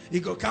count it. You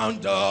go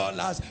count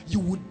dollars. You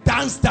would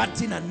dance that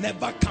thing and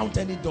never count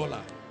any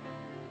dollar.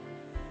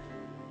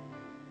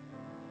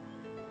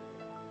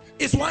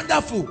 It's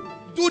wonderful.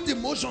 Do the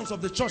motions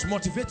of the church.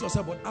 Motivate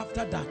yourself. But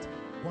after that,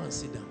 go and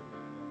sit down.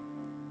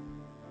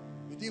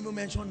 You didn't even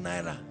mention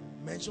naira.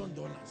 Mention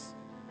dollars.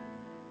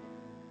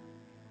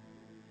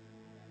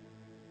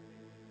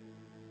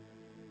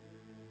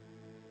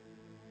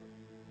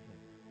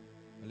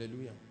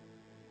 Hallelujah.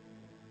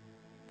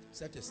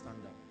 Set a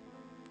standard.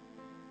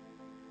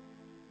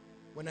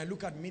 When I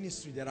look at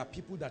ministry, there are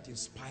people that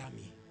inspire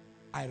me.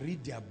 I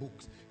read their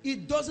books.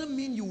 It doesn't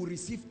mean you will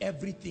receive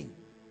everything.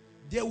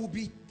 There will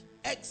be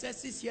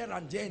excesses here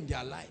and there in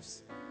their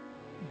lives.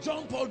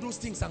 Jump all those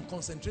things and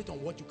concentrate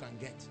on what you can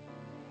get.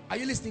 Are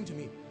you listening to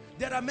me?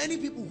 There are many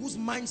people whose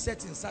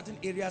mindsets in certain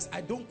areas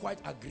I don't quite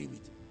agree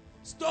with.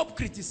 Stop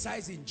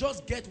criticizing.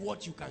 Just get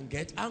what you can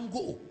get and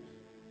go.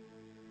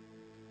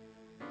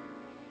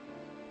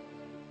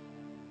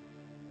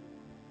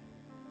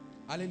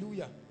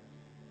 Hallelujah.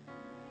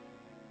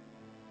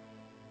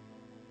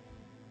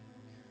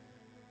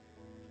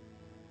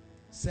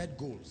 Set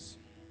goals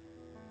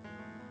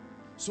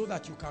so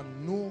that you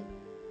can know.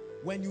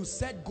 When you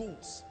set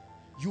goals,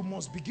 you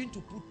must begin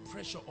to put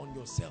pressure on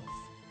yourself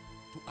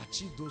to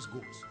achieve those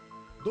goals.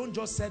 Don't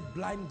just set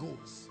blind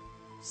goals.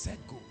 Set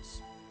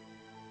goals.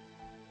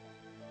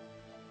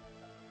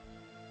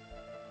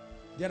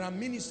 There are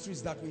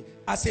ministries that we,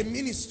 as a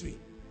ministry,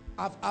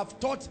 I've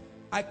taught,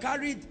 I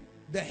carried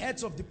the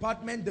heads of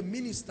department, the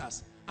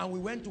ministers, and we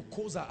went to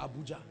Koza,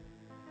 Abuja.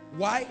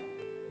 Why?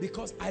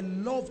 Because I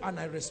love and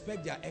I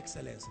respect their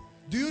excellence.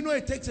 Do you know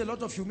it takes a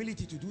lot of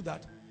humility to do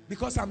that?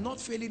 Because I'm not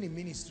failing in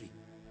ministry.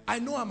 I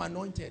know I'm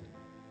anointed.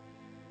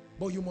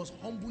 But you must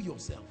humble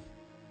yourself.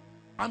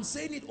 I'm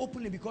saying it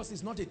openly because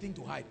it's not a thing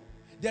to hide.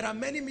 There are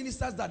many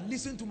ministers that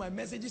listen to my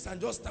messages and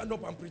just stand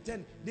up and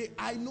pretend.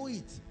 I know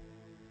it.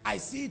 I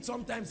see it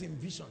sometimes in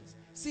visions.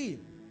 See,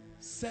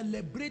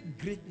 celebrate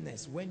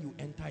greatness when you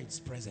enter its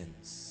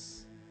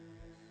presence.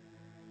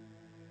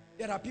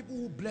 There are people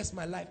who bless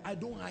my life. I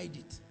don't hide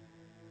it.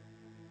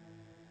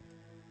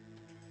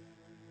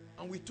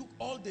 And we took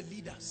all the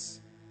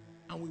leaders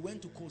and we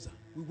went to Koza.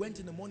 We went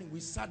in the morning. We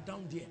sat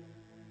down there.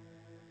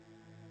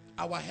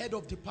 Our head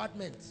of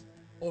departments,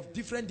 of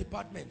different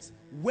departments,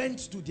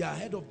 went to their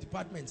head of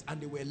departments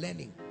and they were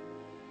learning.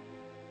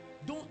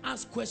 Don't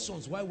ask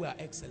questions why we are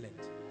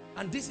excellent.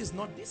 And this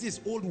is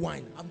old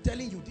wine. I'm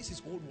telling you, this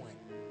is old wine.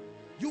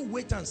 You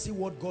wait and see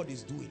what God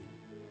is doing.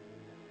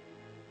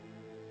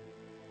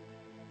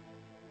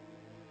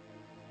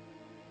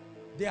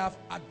 They have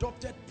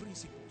adopted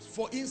principles.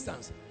 For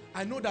instance,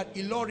 I know that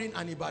Ilorin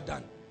and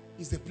Ibadan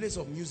is the place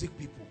of music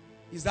people.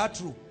 Is that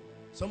true?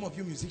 Some of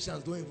you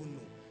musicians don't even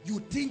know. You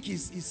think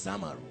it's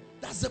Samaru.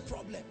 That's the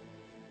problem.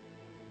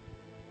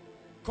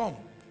 Come.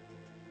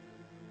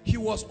 He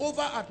was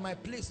over at my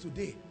place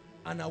today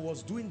and I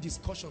was doing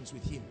discussions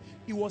with him.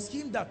 It was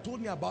him that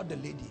told me about the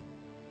lady.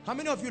 How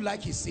many of you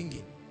like his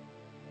singing?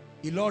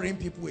 Ilorin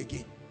people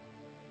again.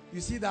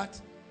 You see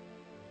that?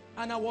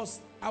 And I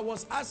was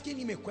asking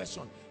him a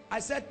question. I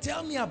said,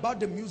 tell me about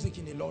the music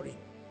in Ilorin.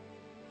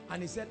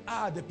 And he said,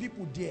 the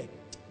people there,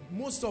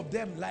 most of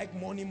them like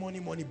money, money,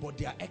 money, but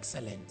they are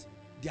excellent.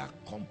 They are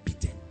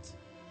competent.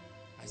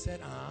 I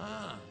said,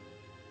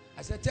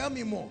 I said, tell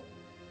me more.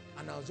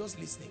 And I was just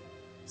listening.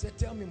 He said,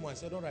 tell me more. I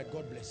said, all right,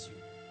 God bless you.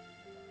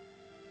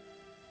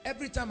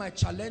 Every time I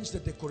challenge the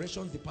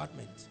decorations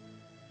department,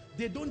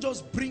 they don't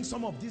just bring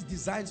some of these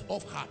designs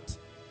off heart.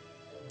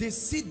 They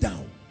sit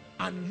down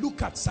and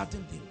look at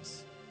certain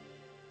things.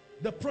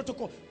 The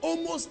protocol,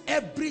 almost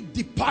every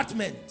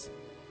department.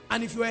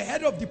 And if you're a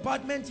head of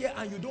department here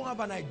and you don't have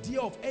an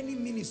idea of any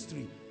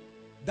ministry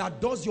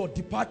that does your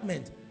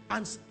department,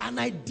 and an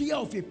idea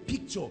of a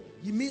picture,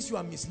 it means you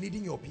are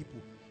misleading your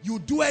people. You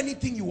do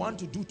anything you want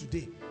to do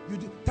today. You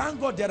do. Thank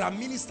God there are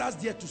ministers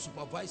there to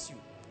supervise you.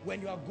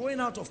 When you are going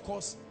out, of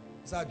course,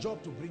 it's our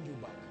job to bring you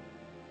back.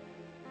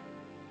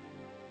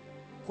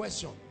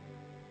 Question: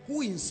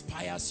 who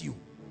inspires you?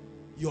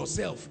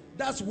 Yourself.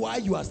 That's why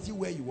you are still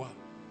where you are.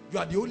 You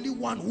are the only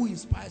one who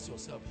inspires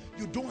yourself.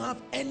 You don't have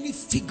any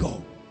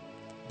figure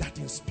that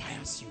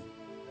inspires you.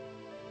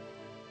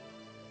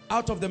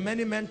 Out of the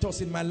many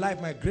mentors in my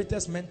life, my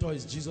greatest mentor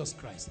is Jesus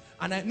Christ.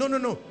 And I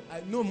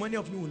know many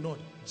of you will not.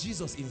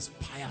 Jesus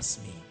inspires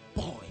me.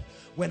 Boy,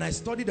 when I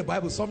study the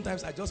Bible,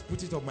 sometimes I just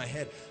put it on my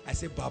head. I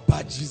say,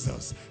 Baba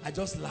Jesus. I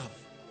just laugh.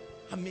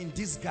 I mean,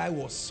 this guy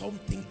was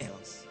something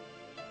else.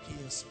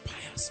 He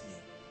inspires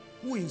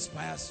me. Who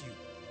inspires you?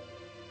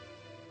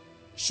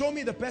 Show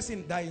me the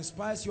person that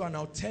inspires you and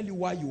I'll tell you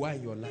why you are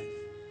in your life.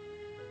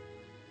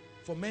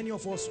 For many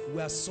of us,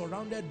 we are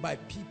surrounded by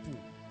people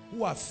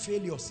who are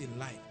failures in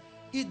life.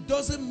 It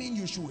doesn't mean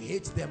you should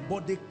hate them,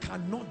 but they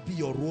cannot be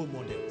your role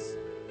models.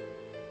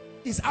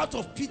 It's out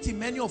of pity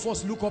many of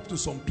us look up to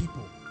some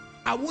people.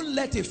 I won't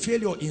let a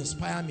failure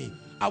inspire me.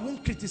 I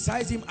won't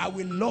criticize him. I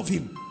will love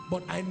him.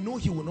 But I know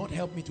he will not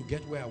help me to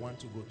get where I want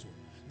to go to.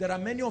 There are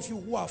many of you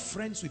who are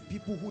friends with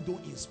people who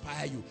don't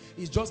inspire you.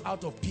 It's just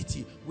out of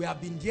pity. We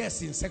have been there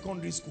since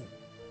secondary school.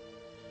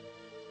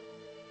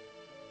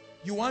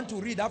 You want to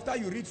read, after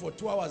you read for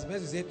 2 hours, you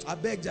say, I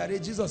beg Jare,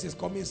 Jesus is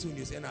coming soon.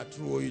 You say, not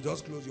true, or you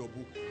just close your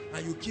book.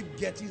 And you keep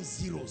getting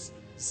zeros,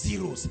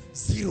 zeros,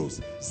 zeros,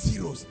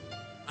 zeros.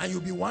 And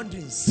you'll be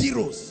wondering,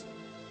 zeros.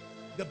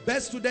 The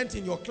best student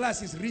in your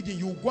class is reading.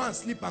 You go and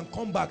sleep and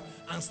come back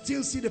and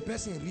still see the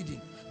person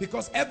reading.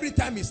 Because every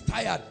time he's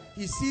tired,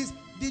 he sees,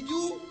 did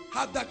you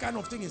have that kind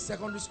of thing in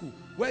secondary school?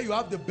 Where you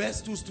have the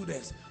best 2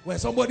 students. When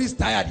somebody's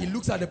tired, he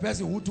looks at the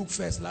person who took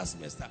first last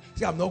semester.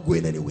 Say, I'm not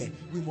going anywhere.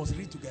 We must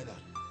read together.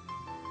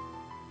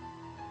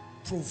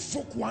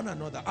 Provoke one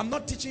another. I'm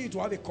not teaching you to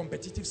have a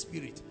competitive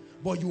spirit,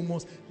 but you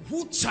must.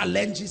 Who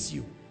challenges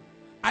you?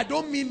 I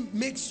don't mean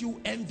makes you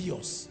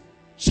envious.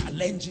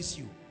 Challenges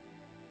you.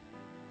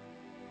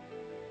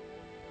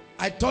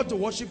 I taught the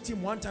worship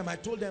team one time. I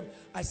told them,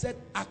 I said,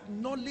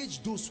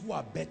 acknowledge those who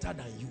are better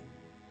than you.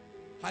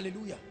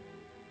 Hallelujah.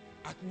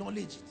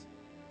 Acknowledge it.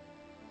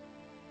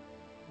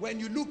 When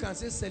you look and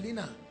say,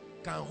 Selena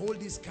can hold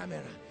this camera.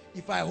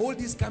 If I hold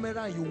this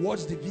camera and you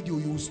watch the video,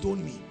 you will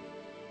stone me.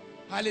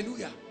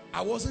 Hallelujah. I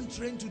wasn't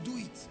trained to do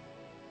it.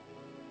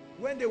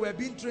 When they were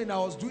being trained, I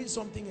was doing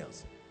something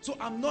else. So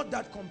I'm not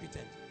that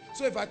competent.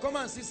 So if I come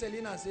and see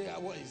Selena and say,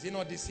 well, is it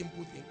not this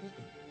simple thing?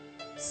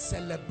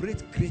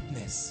 Celebrate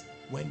greatness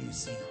when you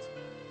see it.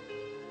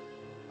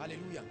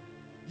 Hallelujah.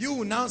 You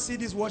will now see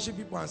these worship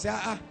people and say,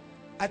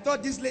 I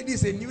thought this lady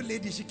is a new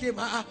lady. She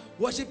came,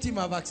 worship team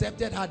have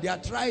accepted her. They are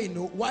trying.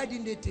 Why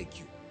didn't they take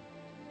you?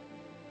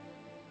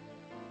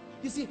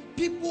 You see,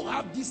 people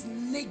have this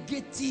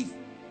negative,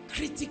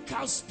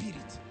 critical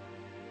spirit.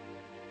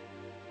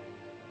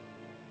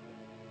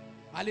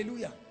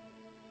 Hallelujah.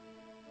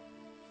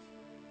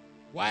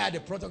 Why are the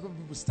protocol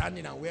people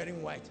standing and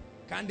wearing white?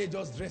 Can't they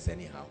just dress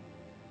anyhow?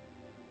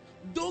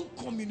 Don't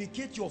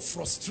communicate your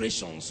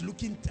frustrations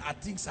looking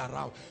at things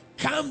around.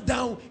 Calm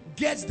down,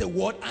 get the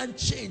word and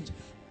change.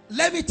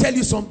 Let me tell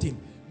you something.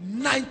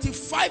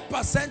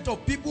 95%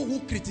 of people who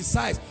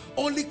criticize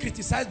only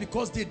criticize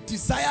because they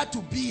desire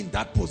to be in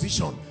that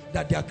position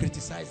that they are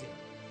criticizing.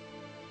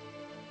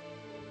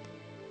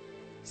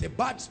 It's a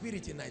bad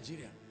spirit in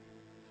Nigeria.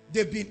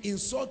 They've been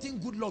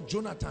insulting Goodluck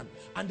Jonathan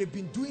and they've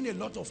been doing a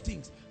lot of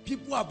things.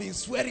 People have been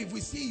swearing, if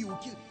we see you,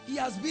 kill. He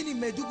has been in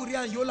Maiduguri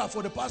and Yola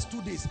for the past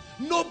 2 days.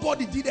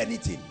 Nobody did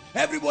anything.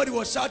 Everybody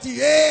was shouting,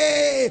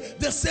 hey,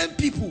 the same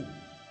people.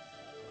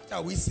 What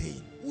are we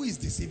saying? Who is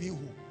deceiving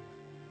who?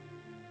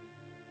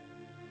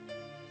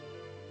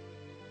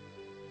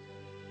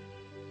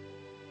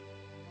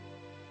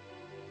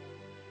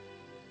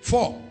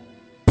 Four,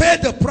 pay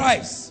the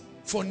price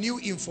for new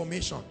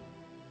information.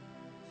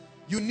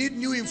 You need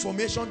new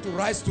information to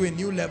rise to a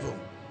new level.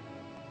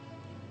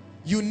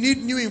 You need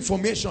new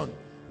information.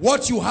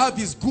 What you have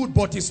is good,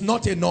 but it's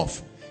not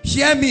enough.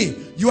 Hear me.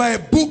 You are a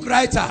book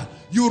writer.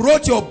 You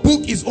wrote your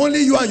book. It's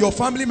only you and your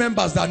family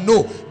members that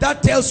know.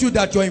 That tells you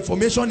that your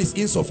information is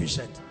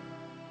insufficient.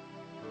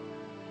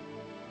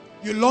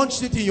 You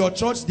launched it in your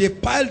church. They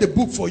piled the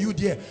book for you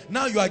there.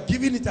 Now you are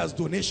giving it as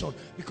donation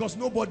because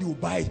nobody will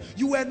buy it.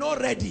 You were not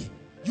ready.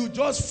 You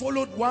just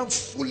followed one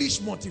foolish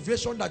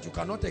motivation that you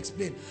cannot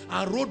explain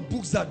and wrote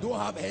books that don't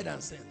have head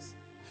and sense.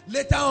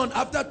 Later on,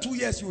 after 2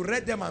 years, you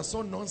read them and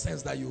saw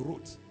nonsense that you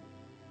wrote.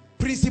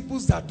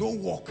 Principles that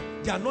don't work.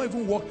 They are not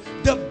even work.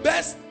 The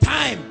best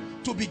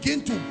time to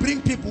begin to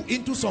bring people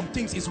into some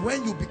things is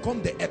when you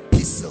become the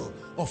epistle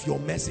of your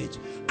message.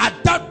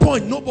 At that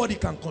point, nobody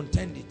can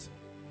contend it.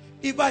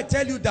 If I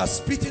tell you that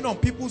spitting on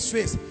people's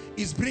face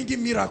is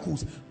bringing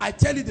miracles, I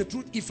tell you the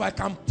truth, if I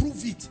can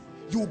prove it,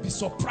 you will be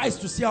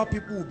surprised to see how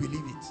people will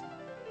believe it.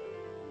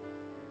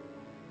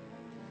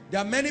 There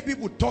are many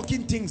people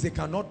talking things they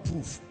cannot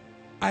prove.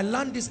 I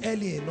learned this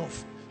early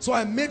enough. So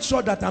I made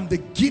sure that I'm the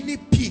guinea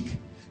pig.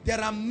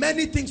 There are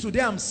many things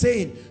today I'm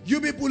saying.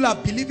 You people are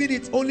believing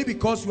it only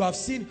because you have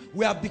seen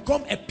we have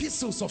become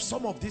epistles of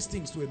some of these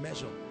things to a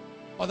measure.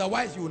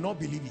 Otherwise, you will not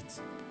believe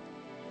it.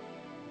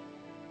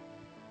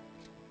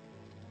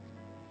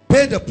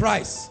 Pay the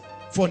price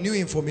for new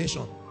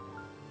information.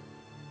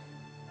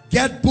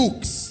 Get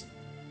books.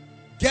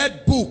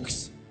 Get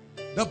books.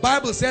 The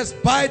Bible says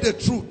buy the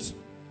truth.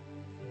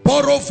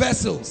 Borrow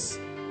vessels.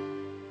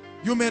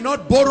 You may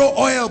not borrow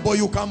oil, but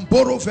you can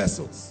borrow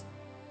vessels.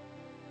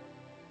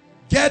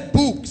 Get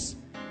books.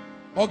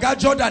 Oga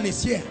Jordan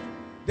is here.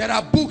 There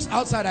are books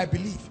outside, I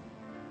believe.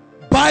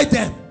 Buy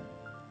them.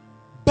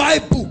 Buy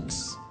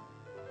books.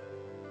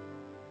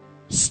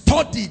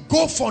 Study.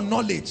 Go for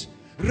knowledge.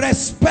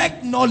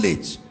 Respect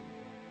knowledge.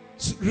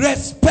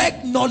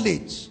 Respect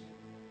knowledge.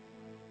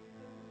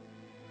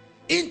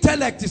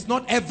 Intellect is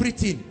not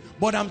everything,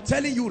 but I'm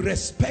telling you,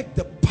 respect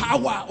the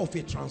power of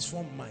a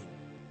transformed mind.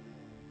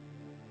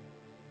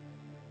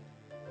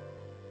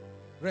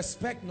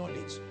 Respect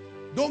knowledge.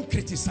 Don't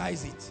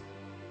criticize it.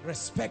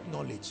 Respect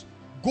knowledge.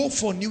 Go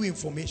for new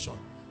information.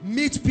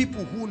 Meet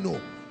people who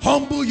know.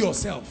 Humble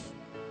yourself.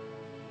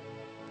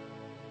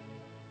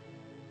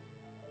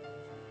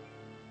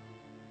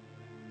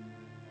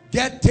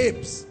 Get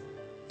tapes.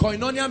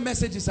 Koinonia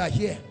messages are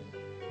here.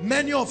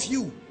 Many of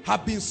you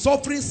have been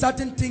suffering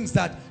certain things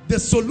that the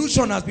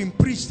solution has been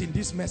preached in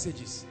these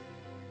messages.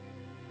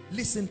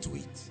 Listen to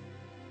it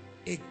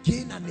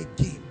again and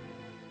again.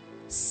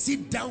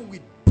 Sit down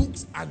with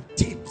books and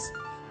tapes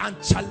and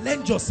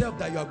challenge yourself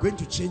that you are going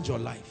to change your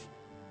life.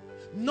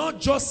 Not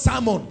just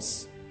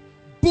sermons,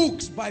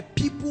 books by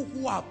people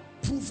who have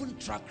proven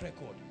track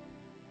record.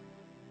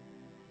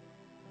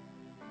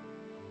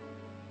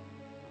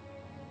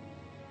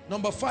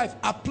 Number 5,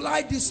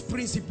 apply these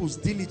principles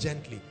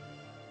diligently.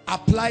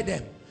 Apply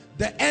them.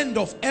 The end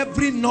of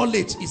every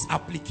knowledge is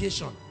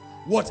application.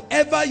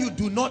 Whatever you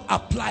do not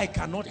apply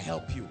cannot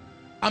help you.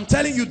 I'm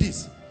telling you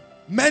this.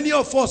 Many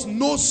of us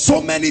know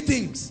so many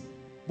things,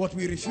 but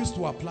we refuse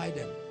to apply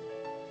them.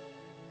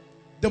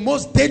 The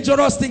most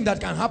dangerous thing that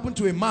can happen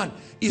to a man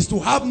is to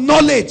have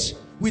knowledge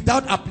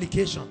without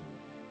application.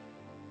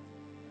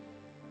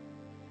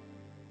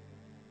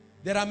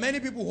 There are many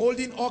people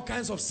holding all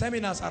kinds of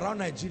seminars around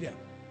Nigeria.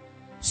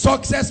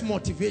 Success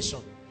motivation.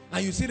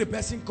 And you see the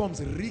person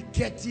comes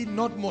rickety,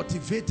 not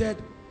motivated,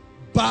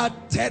 bad,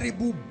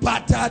 terrible,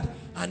 battered,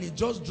 and he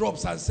just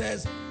drops and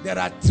says, there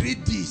are 3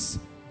 D's: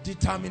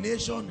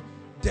 determination,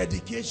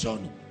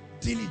 dedication,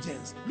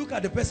 diligence. Look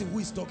at the person who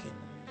is talking.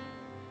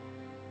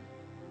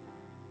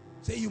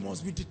 Say you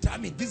must be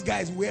determined. This guy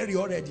is weary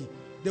already.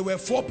 There were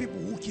 4 people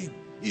who came.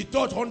 He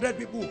thought 100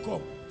 people would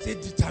come. Say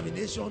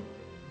determination,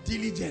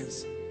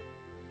 diligence.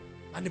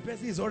 And the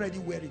person is already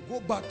weary. Go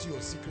back to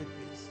your secret place.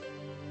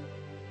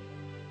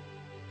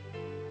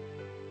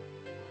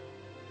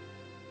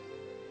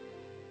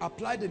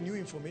 Apply the new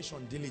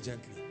information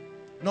diligently.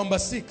 Number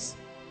 6,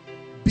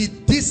 be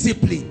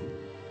disciplined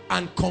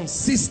and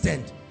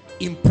consistent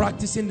in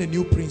practicing the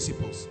new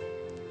principles.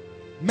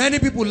 Many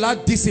people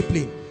lack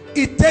discipline.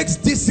 It takes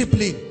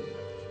discipline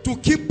to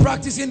keep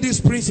practicing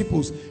these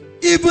principles.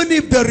 Even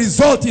if the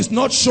result is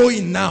not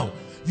showing now.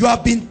 You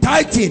have been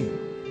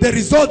tithing. The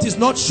result is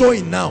not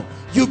showing now.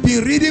 You've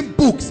been reading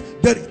books.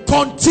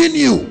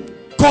 Continue.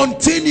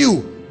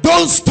 Continue.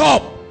 Don't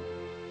stop.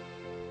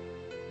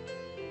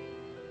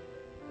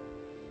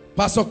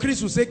 Pastor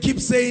Chris will say, keep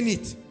saying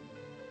it.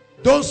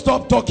 Don't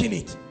stop talking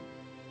it.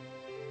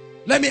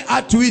 Let me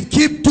add to it.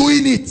 Keep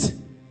doing it.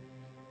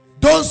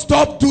 Don't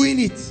stop doing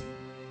it.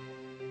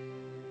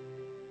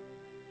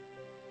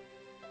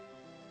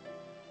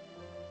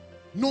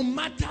 No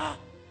matter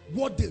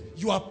what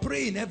you are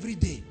praying every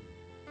day.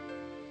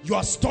 You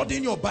are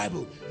studying your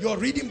Bible. You are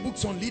reading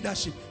books on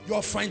leadership. You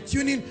are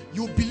fine-tuning.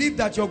 You believe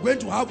that you are going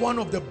to have one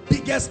of the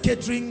biggest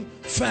catering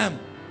firm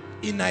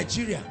in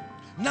Nigeria.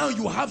 Now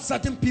you have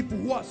certain people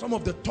who are some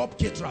of the top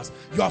caterers.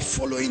 You are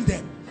following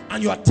them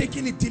and you are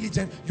taking it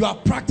diligent. You are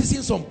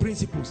practicing some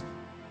principles.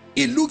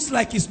 It looks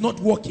like it's not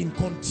working.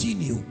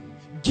 Continue.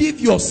 Give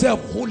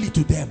yourself wholly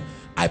to them.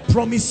 I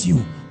promise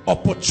you,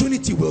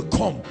 opportunity will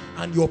come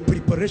and your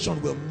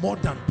preparation will more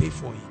than pay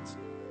for it.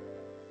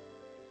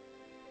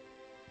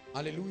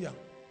 Hallelujah.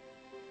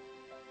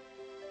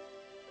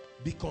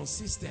 Be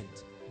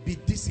consistent. Be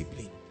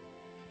disciplined.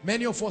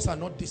 Many of us are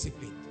not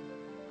disciplined.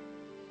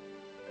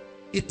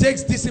 It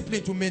takes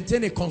discipline to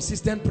maintain a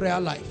consistent prayer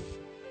life.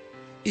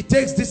 It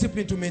takes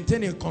discipline to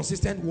maintain a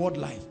consistent word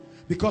life,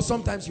 because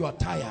sometimes you are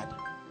tired.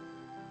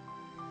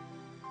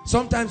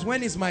 Sometimes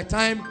when it's my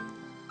time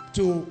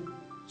to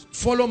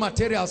follow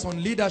materials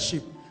on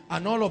leadership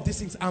and all of these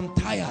things, I'm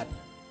tired.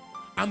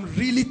 I'm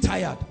really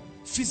tired,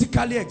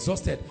 physically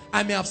exhausted.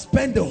 I may have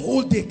spent the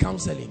whole day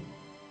counseling.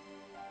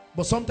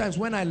 But sometimes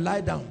when I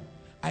lie down,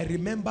 I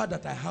remember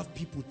that I have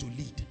people to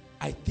lead.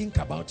 I think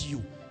about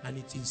you and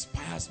it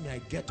inspires me. I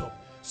get up.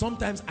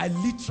 Sometimes I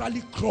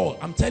literally crawl.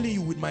 I'm telling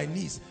you, with my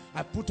knees.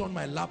 I put on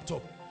my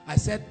laptop. I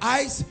said,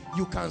 eyes,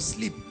 you can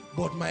sleep,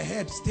 but my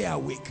head, stay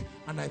awake.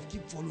 And I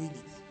keep following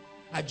it.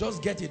 I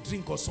just get a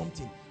drink or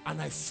something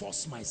and I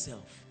force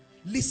myself.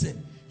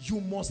 Listen,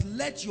 you must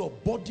let your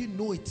body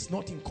know it's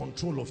not in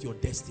control of your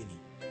destiny.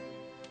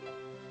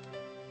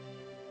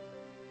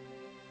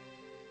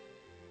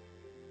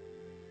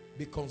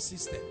 Be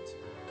consistent.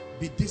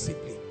 Be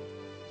disciplined.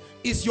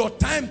 It's your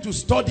time to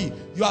study.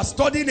 You are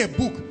studying a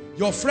book.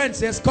 Your friend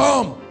says,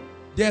 come,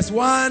 there's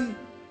one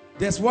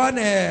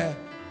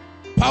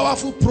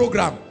powerful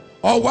program,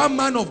 or one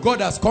man of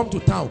God has come to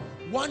town.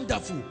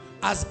 Wonderful.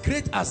 As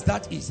great as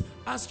that is,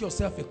 ask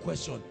yourself a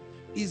question.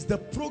 Is the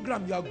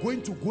program you are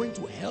going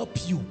to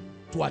help you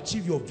to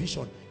achieve your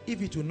vision?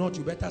 If it will not,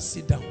 you better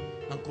sit down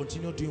and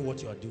continue doing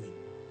what you are doing.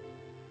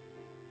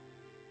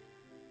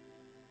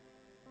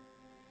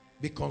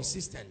 Be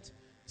consistent.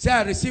 Say,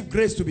 I receive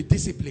grace to be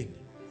disciplined.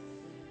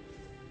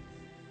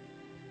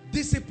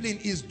 Discipline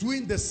is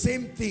doing the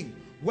same thing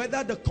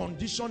whether the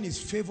condition is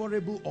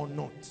favorable or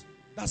not.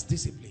 That's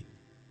discipline.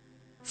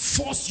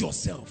 Force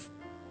yourself.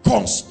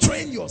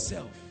 Constrain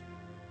yourself.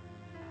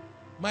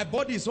 My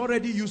body is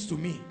already used to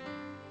me.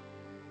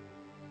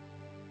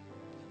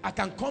 I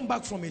can come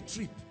back from a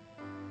trip.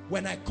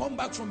 When I come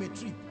back from a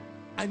trip,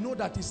 I know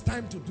that it's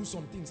time to do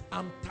some things.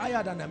 I'm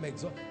tired and I'm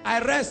exhausted. I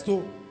rest,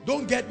 oh,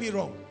 don't get me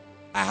wrong.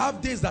 I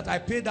have days that I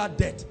pay that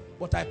debt,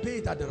 but I pay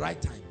it at the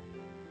right time.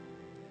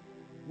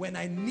 When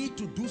I need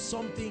to do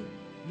something,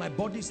 my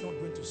body is not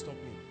going to stop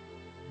me.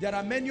 There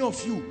are many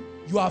of you,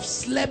 you have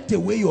slept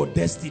away your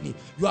destiny.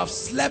 You have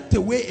slept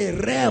away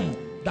a realm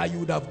that you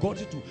would have got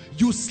into.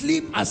 You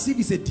sleep as if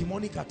it's a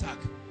demonic attack.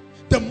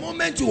 The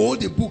moment you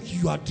hold a book,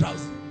 you are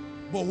drowsy.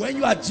 But when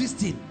you are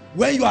gisting,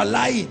 when you are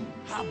lying,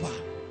 haba.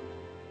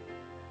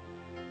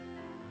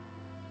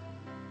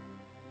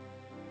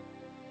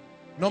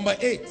 Number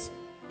 8,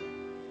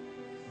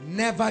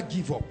 never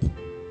give up.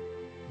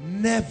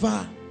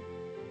 Never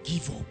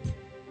give up.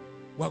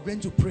 We're going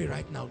to pray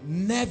right now.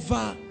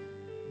 Never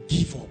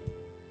give up.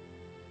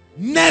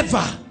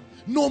 Never.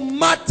 No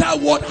matter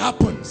what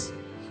happens.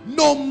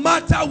 No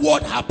matter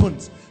what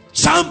happens.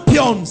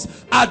 Champions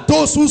are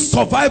those who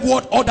survive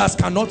what others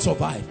cannot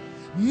survive.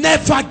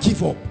 Never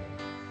give up.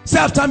 Say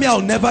after me,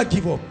 I'll never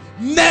give up.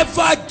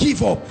 Never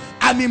give up.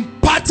 I'm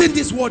imparting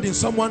this word in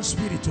someone's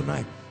spirit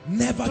tonight.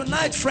 Never.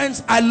 Tonight,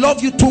 friends, I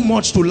love you too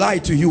much to lie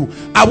to you.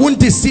 I won't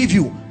deceive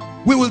you.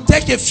 We will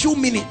take a few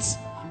minutes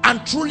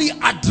and truly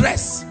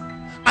address.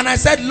 And I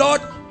said,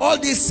 Lord, all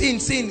this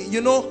sin,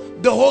 you know,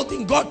 the whole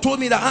thing, God told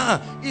me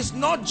that it's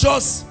not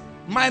just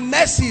my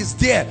mercy is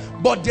there,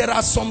 but there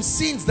are some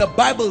sins. The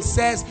Bible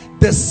says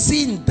the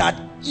sin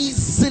that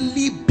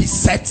easily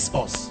besets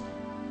us.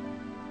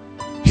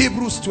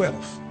 Hebrews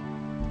 12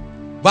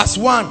 verse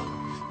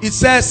 1, it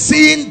says,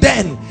 seeing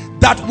then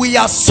that we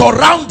are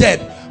surrounded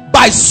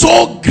by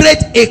so great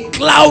a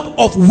cloud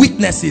of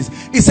witnesses,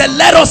 he said,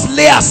 let us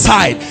lay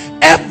aside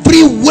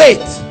every weight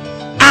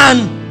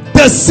and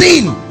the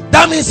sin.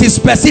 That means it's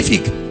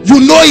specific, you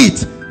know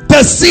it,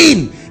 the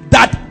sin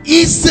that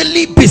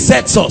easily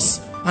besets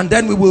us, and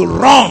then we will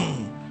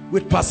run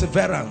with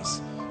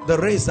perseverance the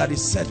race that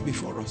is set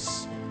before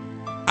us.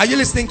 Are you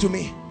listening to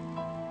me?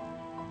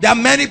 There are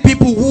many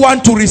people who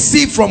want to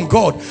receive from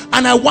God,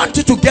 and I want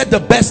you to get the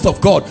best of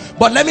God.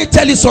 But let me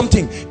tell you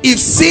something. If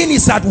sin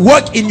is at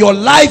work in your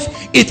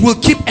life, it will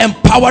keep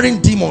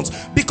empowering demons.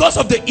 Because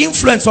of the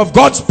influence of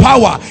God's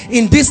power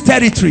in this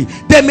territory,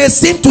 they may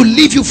seem to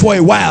leave you for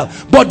a while,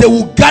 but they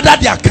will gather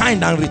their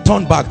kind and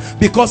return back.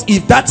 Because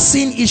if that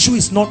sin issue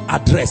is not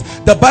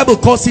addressed, the Bible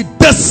calls it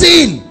the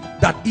sin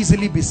that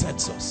easily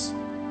besets us.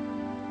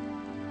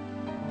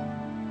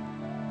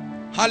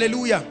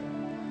 Hallelujah.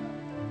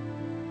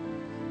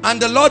 And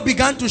the Lord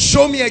began to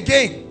show me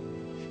again.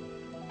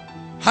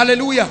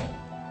 Hallelujah.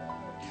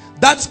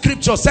 That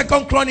scripture,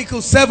 2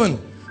 Chronicles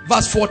 7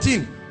 verse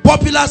 14.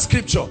 Popular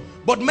scripture,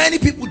 but many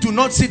people do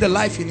not see the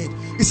life in it.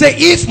 He said,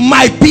 if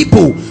my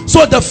people.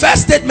 So the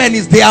first statement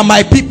is, they are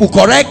my people,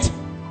 correct?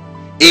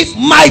 If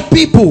my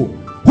people,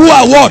 who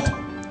are what?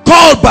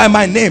 Called by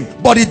my name.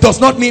 But it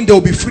does not mean they will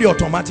be free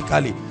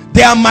automatically.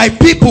 They are my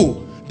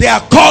people. They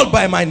are called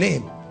by my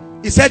name.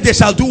 He said they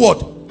shall do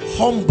what?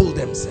 Humble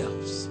themselves.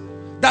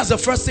 That's the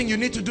first thing you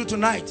need to do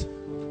tonight.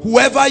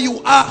 whoever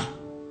you are,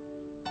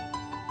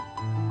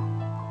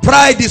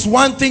 pride is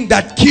one thing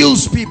that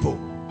kills people.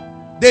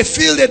 They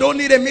feel they don't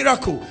need a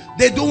miracle.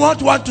 They do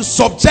not want to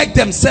subject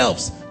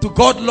themselves to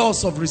God's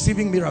laws of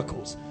receiving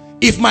miracles.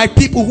 If my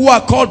people who are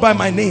called by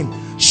my name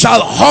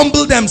shall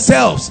humble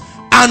themselves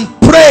and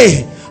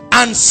pray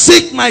and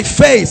seek my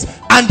face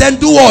and then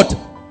do what?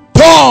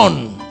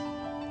 Turn.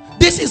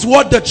 This is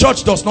what the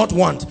church does not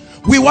want.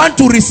 We want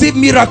to receive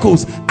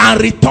miracles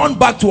and return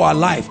back to our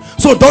life.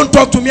 So don't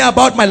talk to me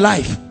about my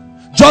life.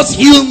 Just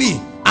heal me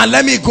and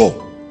let me go.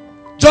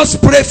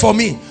 Just pray for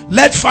me.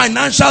 Let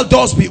financial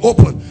doors be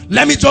open.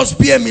 Let me just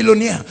be a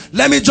millionaire.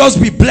 Let me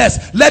just be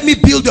blessed. Let me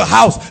build a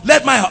house.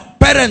 Let my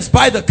parents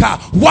buy the car.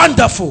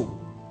 Wonderful.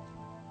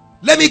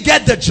 Let me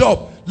get the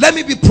job. Let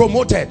me be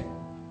promoted.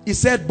 He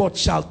said, but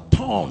shall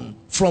turn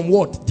from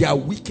what? Their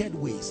wicked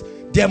ways.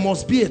 There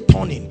must be a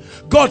turning.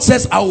 God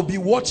says, I will be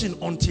watching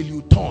until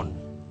you turn.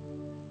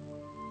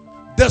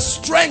 The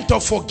strength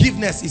of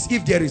forgiveness is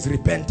if there is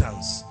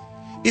repentance.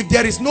 If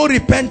there is no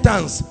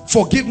repentance,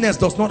 forgiveness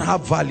does not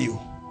have value.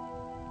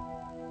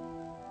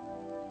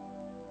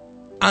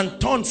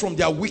 And turn from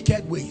their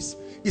wicked ways.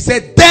 He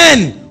said,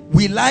 then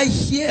will I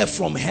hear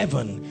from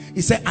heaven.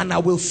 He said, and I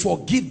will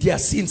forgive their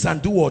sins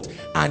and do what?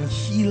 And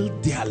heal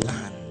their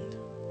land.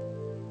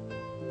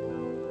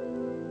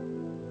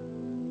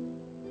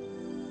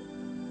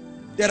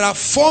 There are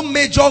 4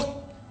 major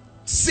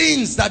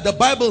sins that the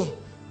Bible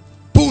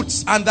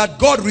puts and that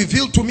God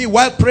revealed to me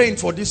while praying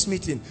for this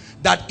meeting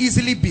that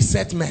easily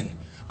beset men.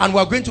 And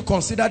we're going to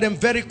consider them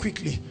very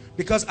quickly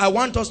because I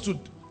want us to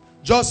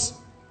just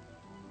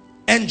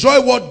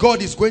enjoy what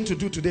God is going to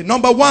do today.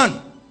 Number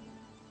one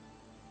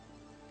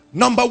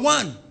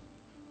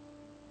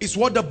is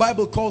what the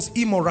Bible calls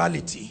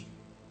immorality.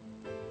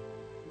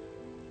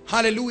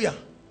 Hallelujah.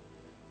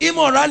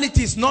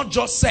 Immorality is not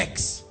just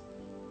sex.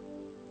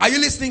 Are you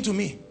listening to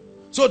me?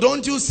 So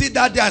don't you sit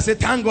that there and say,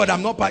 thank God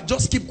I'm not,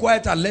 just keep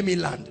quiet and let me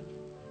land.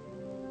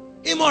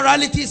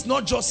 Immorality is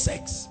not just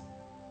sex.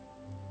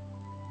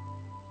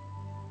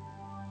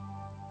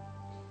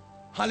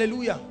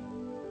 Hallelujah.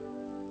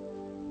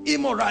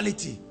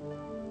 Immorality,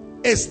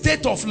 a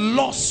state of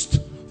lust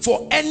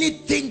for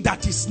anything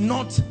that is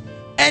not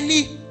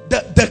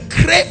the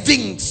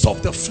cravings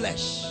of the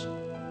flesh.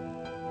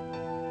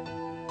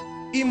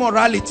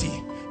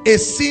 Immorality, a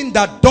sin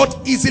that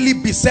doth easily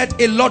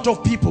beset a lot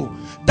of people.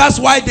 That's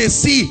why they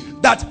see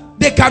that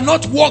they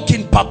cannot walk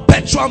in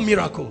perpetual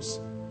miracles.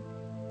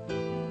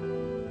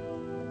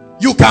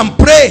 You can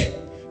pray,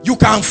 you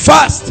can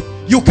fast,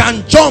 you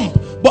can jump,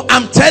 but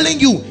I'm telling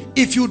you,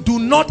 if you do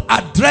not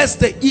address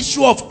the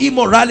issue of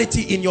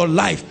immorality in your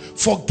life,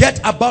 forget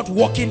about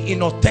walking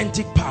in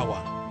authentic power.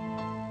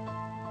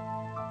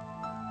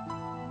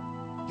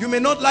 You may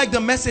not like the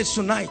message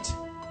tonight,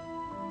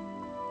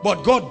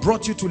 but God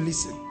brought you to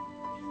listen.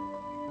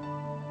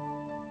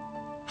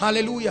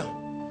 Hallelujah.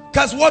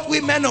 Because what we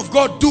men of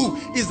God do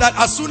is that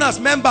as soon as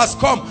members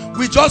come,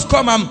 we just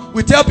come and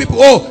we tell people,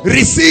 oh,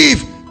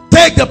 receive,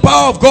 take the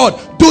power of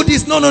God, do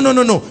this. No.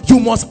 You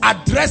must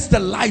address the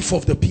life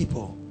of the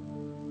people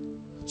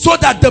so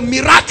that the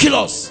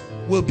miraculous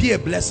will be a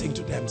blessing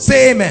to them.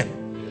 Say amen.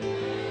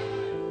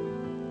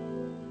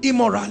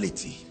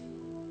 Immorality.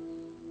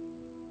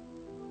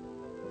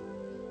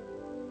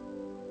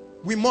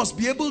 We must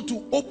be able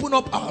to open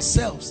up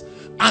ourselves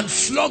and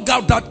flog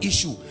out that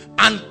issue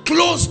and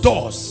close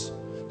doors.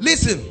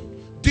 Listen,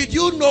 did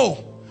you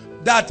know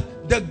that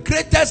the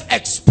greatest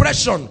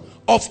expression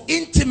of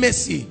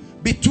intimacy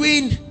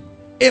between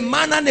a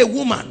man and a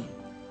woman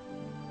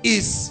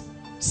is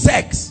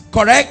sex?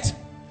 Correct?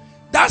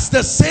 That's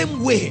the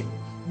same way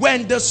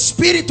when the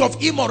spirit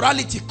of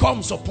immorality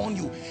comes upon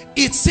you,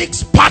 it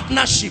seeks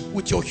partnership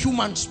with your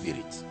human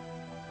spirit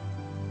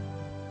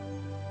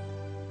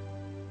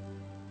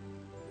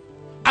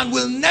and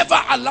will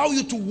never allow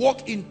you to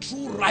walk in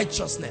true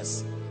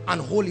righteousness and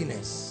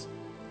holiness.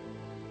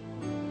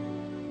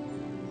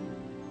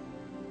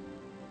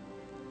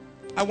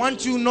 I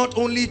want you not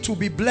only to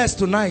be blessed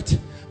tonight,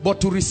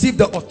 but to receive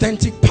the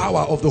authentic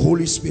power of the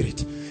Holy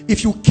Spirit.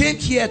 If you came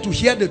here to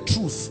hear the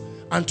truth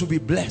and to be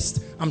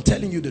blessed, I'm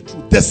telling you the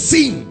truth. The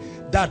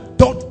sin that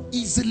doth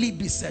easily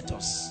beset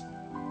us.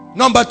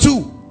 Number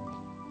 2,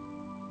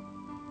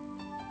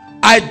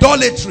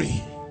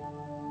 idolatry.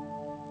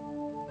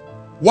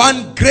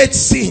 One great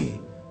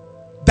sin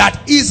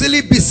that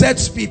easily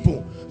besets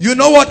people. You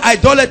know what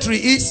idolatry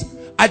is?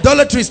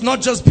 Idolatry is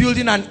not just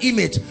building an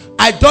image.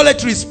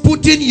 Idolatry is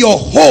putting your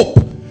hope,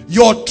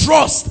 your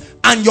trust,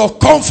 and your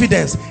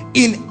confidence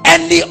in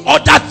any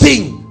other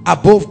thing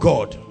above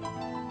God.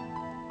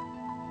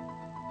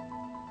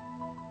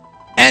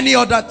 Any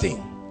other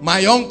thing.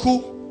 My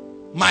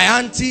uncle, my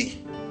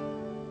auntie,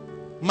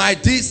 my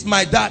this,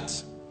 my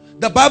that.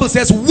 The Bible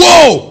says,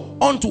 woe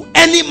unto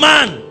any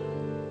man,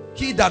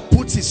 he that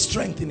puts his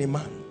strength in a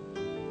man.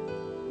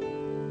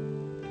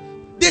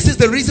 This is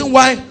the reason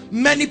why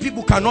many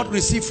people cannot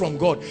receive from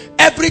God.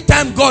 Every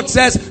time God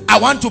says, I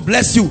want to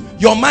bless you,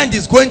 your mind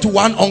is going to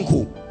one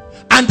uncle.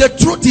 And the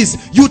truth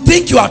is, you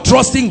think you are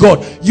trusting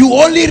God. You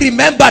only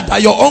remember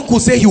that your uncle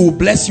said he will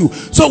bless you.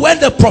 So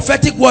when the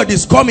prophetic word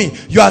is coming,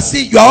 you are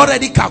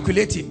already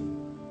calculating.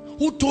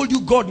 Who told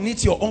you God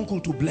needs your uncle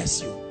to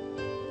bless you?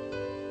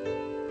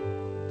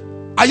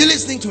 Are you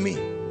listening to me?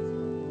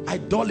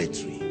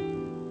 Idolatry.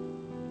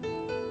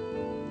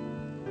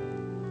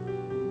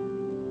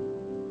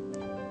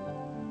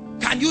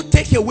 Can you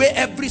take away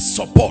every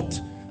support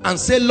and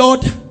say,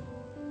 Lord,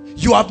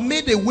 you have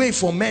made a way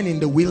for men in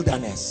the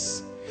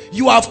wilderness.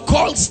 You have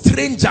called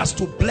strangers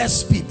to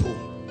bless people.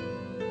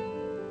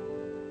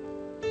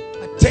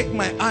 I take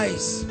my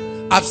eyes.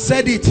 I've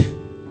said it.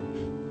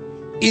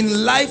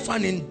 In life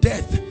and in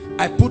death,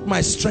 I put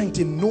my strength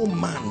in no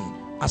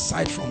man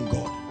aside from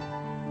God.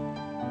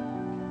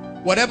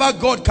 Whatever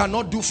God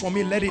cannot do for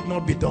me, let it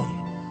not be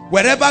done.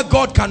 Wherever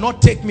God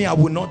cannot take me, I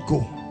will not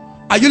go.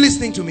 Are you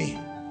listening to me?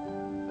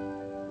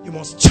 You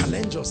must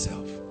challenge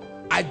yourself.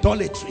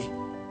 Idolatry.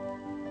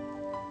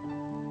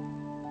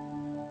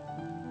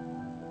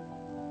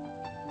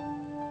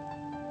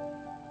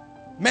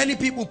 Many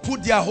people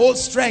put their whole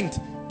strength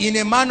in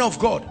a man of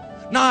God.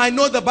 Now I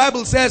know the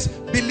Bible says,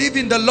 believe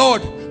in the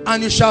Lord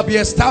and you shall be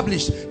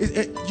established.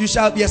 You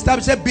shall be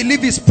established. Say, believe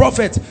his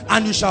prophet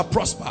and you shall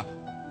prosper.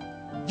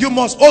 You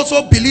must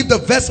also believe the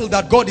vessel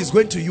that God is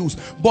going to use,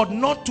 but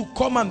not to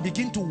come and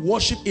begin to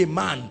worship a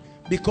man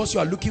because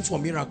you are looking for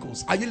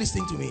miracles. Are you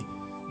listening to me?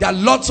 There are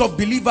lots of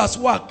believers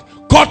who are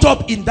caught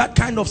up in that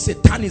kind of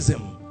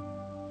satanism.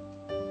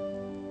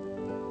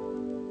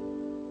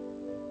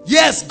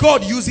 Yes,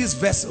 God uses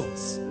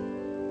vessels.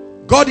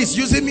 God is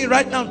using me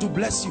right now to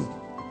bless you.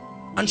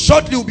 And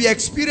shortly we'll be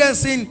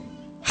experiencing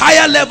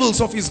higher levels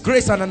of his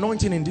grace and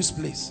anointing in this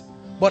place.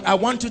 But I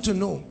want you to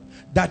know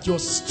that your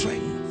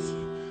strength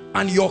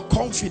and your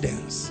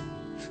confidence,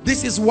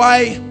 this is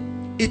why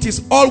it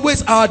is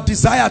always our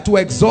desire to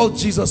exalt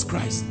Jesus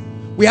Christ.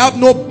 We have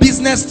no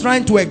business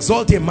trying to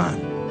exalt a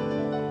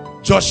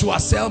man. Joshua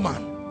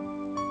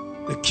Selman,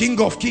 the King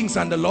of Kings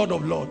and the Lord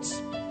of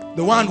Lords,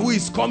 the one who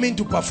is coming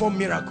to perform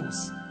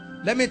miracles.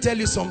 Let me tell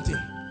you something.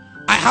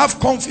 I have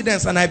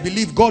confidence and I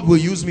believe God will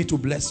use me to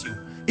bless you.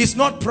 It's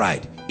not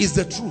pride, it's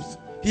the truth.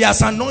 He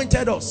has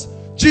anointed us.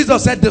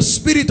 Jesus said, the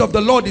Spirit of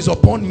the Lord is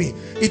upon me.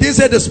 He didn't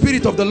say the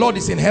Spirit of the Lord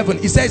is in heaven.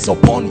 He said it's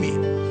upon me.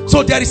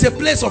 So there is a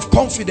place of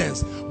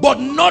confidence, but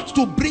not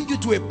to bring you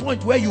to a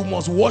point where you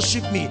must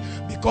worship me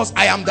because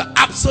I am the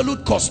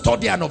absolute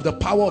custodian of the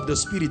power of the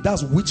Spirit.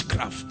 That's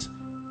witchcraft.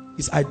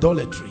 It's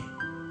idolatry.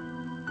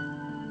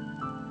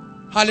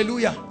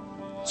 Hallelujah.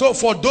 So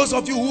for those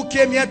of you who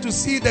came here to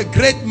see the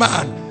great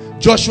man,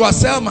 Joshua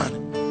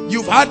Selman,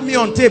 you've had me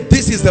on tape.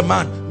 This is the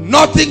man.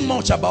 Nothing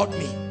much about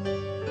me,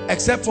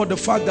 except for the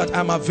fact that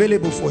I'm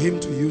available for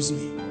him to use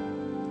me.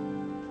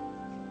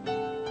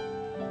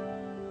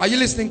 Are you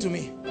listening to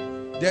me?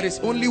 There is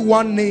only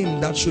one name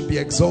that should be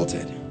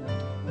exalted.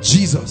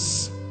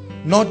 Jesus.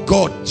 Not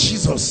God.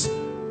 Jesus.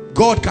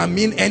 God can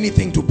mean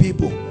anything to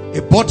people.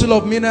 A bottle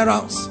of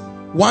minerals,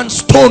 one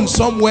stone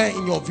somewhere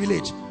in your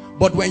village.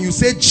 But when you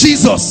say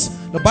Jesus,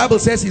 the Bible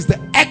says he's the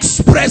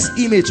express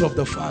image of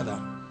the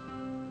Father.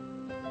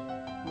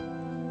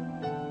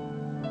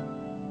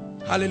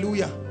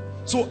 Hallelujah.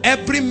 So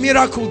every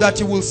miracle that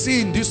you will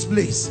see in this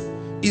place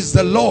is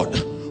the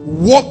Lord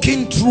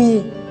walking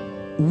through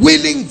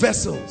willing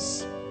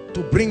vessels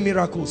to bring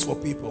miracles for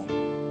people.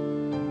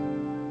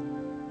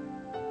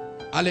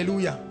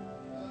 Hallelujah.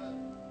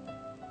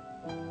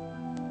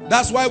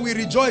 That's why we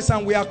rejoice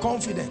and we are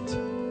confident.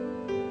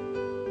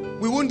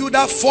 We won't do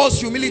that false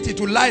humility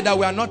to lie that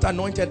we are not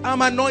anointed.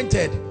 I'm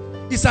anointed.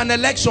 It's an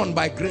election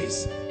by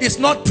grace. It's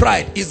not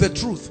pride, it's the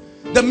truth.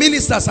 The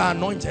ministers are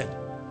anointed.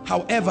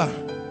 However,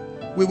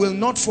 we will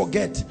not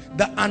forget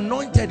the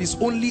anointed is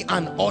only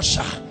an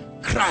usher.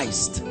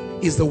 Christ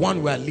is the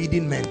one we are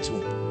leading men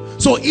to.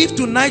 So if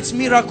tonight's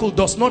miracle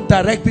does not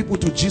direct people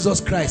to Jesus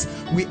Christ,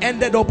 we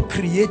ended up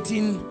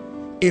creating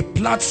a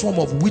platform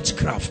of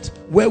witchcraft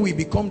where we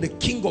become the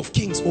King of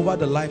Kings over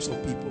the lives of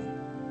people.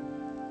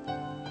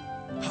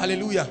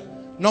 Hallelujah.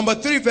 Number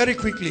 3, very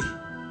quickly.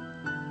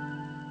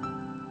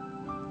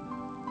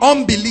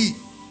 Unbelief.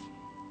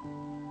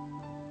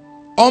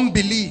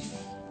 Unbelief.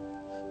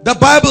 The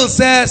Bible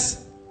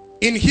says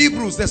in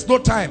Hebrews, there's no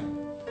time,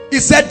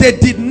 it said they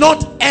did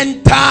not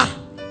enter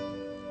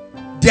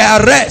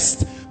their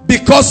rest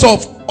because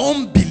of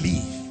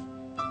unbelief.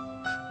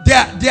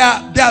 There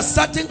are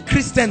certain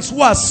Christians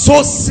who are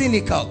so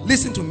cynical.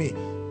 Listen to me.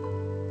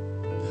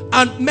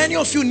 And many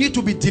of you need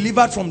to be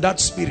delivered from that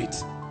spirit.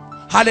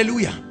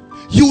 Hallelujah.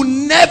 You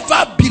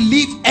never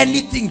believe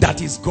anything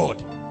that is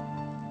God.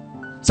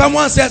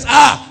 Someone says,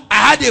 I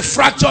had a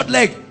fractured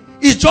leg.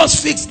 It's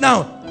just fixed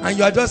now. And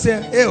you are just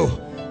saying, hey,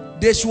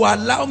 they should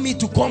allow me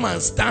to come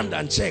and stand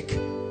and check.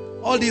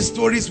 All these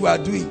stories we are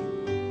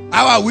doing.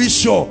 How are we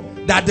sure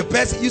that the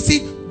person, you see,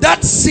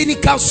 that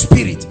cynical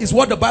spirit is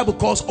what the Bible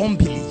calls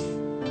unbelief.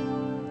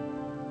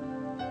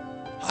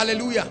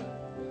 Hallelujah.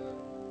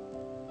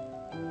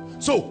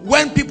 So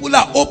when people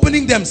are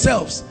opening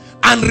themselves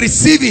and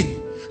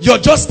receiving, you're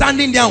just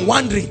standing there and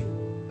wondering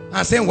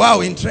and saying,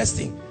 wow,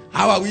 interesting.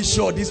 How are we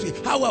sure this way?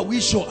 How are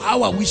we sure?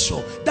 How are we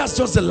sure? That's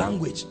just the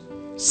language.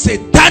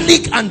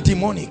 Satanic and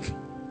demonic.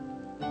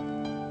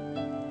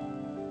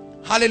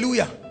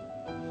 Hallelujah.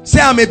 Say,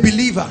 I'm a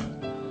believer.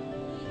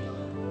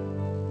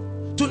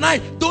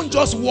 Tonight, don't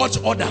just watch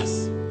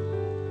others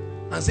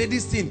and say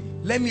this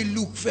thing, let me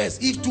look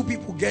first. If 2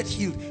 people get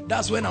healed,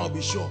 that's when I'll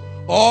be sure.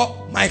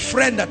 Or my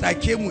friend that I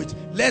came with,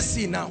 let's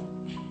see now.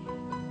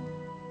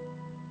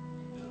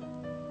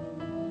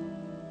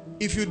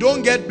 If you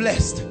don't get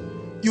blessed,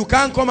 you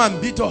can't come and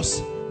beat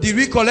us. Did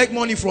we collect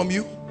money from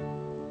you?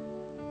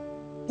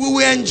 We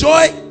will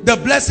enjoy the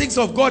blessings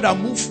of God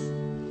and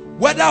move.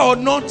 Whether or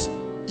not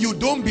you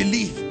don't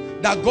believe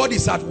that God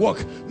is at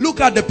work,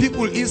 look at the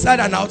people inside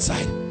and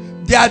outside.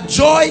 Their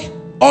joy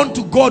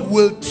unto God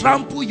will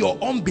trample your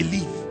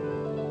unbelief.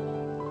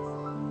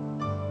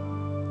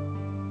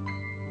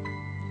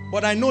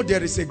 But I know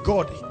there is a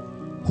God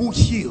who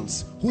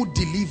heals, who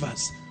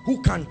delivers,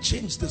 who can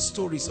change the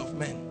stories of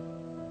men.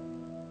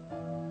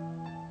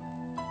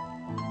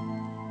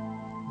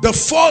 The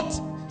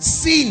 4th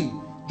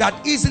sin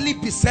that easily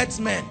besets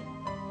men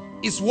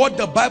is what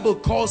the Bible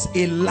calls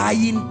a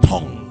lying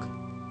tongue.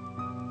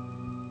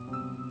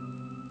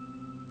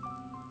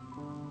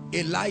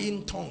 A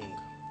lying tongue.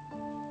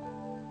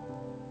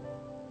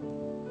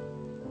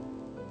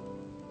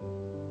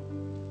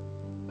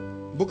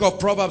 Book of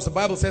Proverbs, the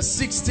Bible says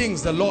 6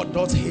 things the Lord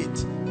does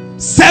hate,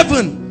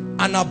 7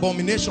 an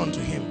abomination to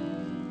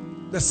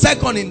him. The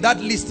second in that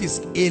list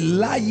is a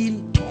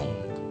lying tongue.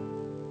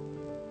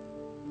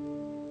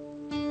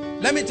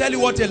 Let me tell you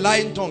what a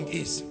lying tongue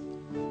is.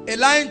 A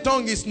lying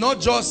tongue is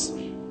not just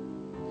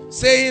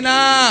saying,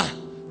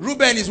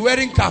 Reuben is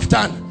wearing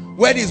kaftan,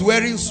 Wed is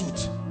wearing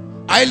suit.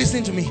 Are you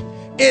listening to me?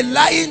 A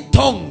lying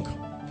tongue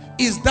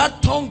is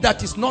that tongue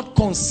that is not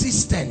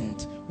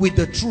consistent with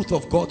the truth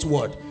of God's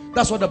word.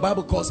 That's what the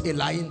Bible calls a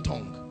lying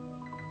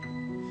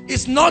tongue.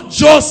 It's not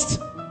just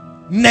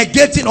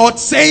negating or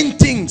saying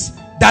things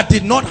that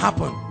did not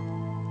happen.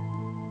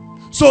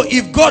 So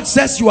if God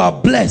says you are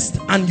blessed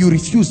and you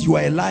refuse, you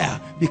are a liar,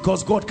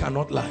 because God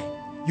cannot lie.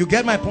 You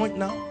get my point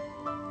now?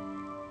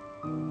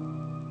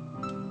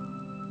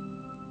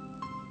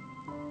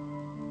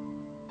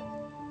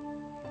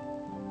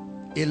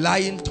 A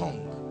lying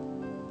tongue.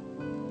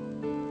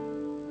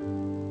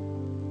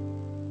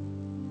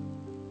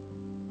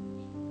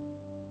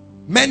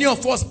 Many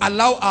of us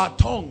allow our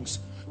tongues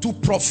to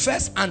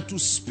profess and to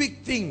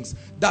speak things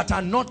that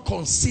are not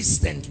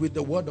consistent with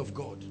the word of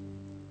God.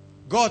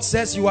 God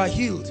says you are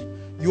healed.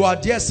 You are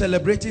there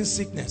celebrating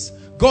sickness.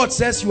 God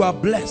says you are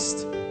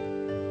blessed.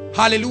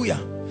 Hallelujah.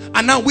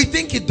 And now we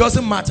think it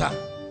doesn't matter.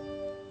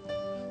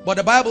 But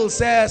the Bible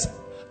says,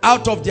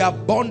 out of the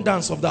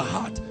abundance of the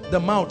heart, the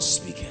mouth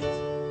speaketh.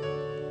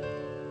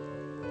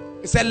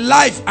 It said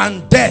life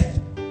and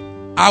death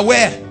are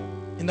where?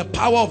 In the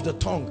power of the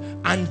tongue.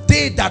 And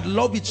they that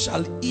love it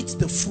shall eat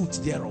the fruit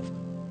thereof.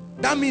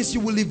 That means you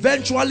will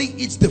eventually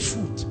eat the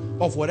fruit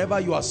of whatever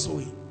you are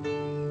sowing.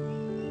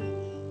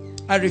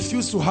 I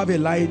refuse to have a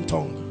lying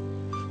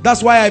tongue.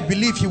 That's why I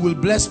believe he will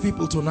bless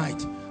people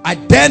tonight. I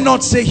dare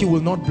not say he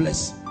will not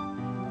bless.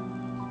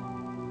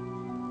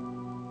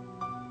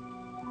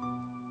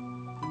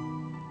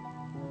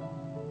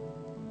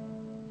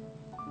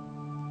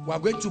 We are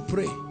going to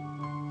pray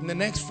in the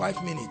next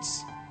 5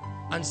 minutes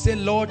and say,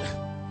 Lord,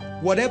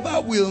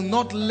 whatever will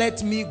not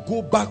let me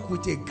go back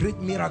with a great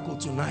miracle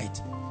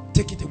tonight,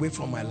 take it away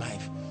from my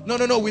life.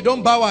 No, we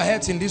don't bow our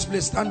heads in this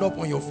place. Stand up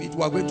on your feet.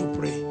 We are going to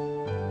pray.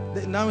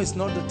 Now is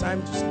not the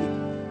time to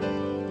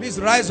sleep. Please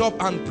rise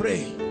up and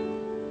pray.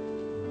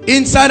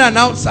 Inside and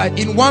outside,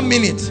 in 1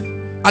 minute,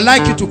 I'd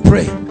like you to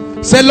pray.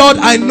 Say, Lord,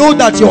 I know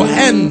that your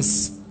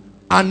hands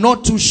are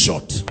not too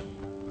short.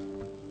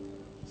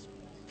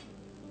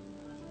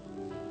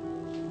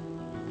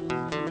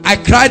 I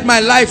cried my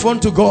life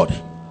unto God.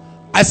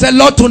 I said,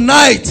 Lord,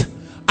 tonight,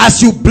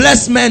 as you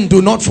bless men,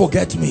 do not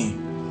forget me.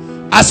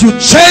 As you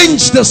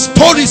change the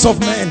stories of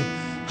men,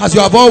 as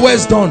you have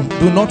always done,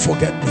 do not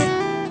forget me.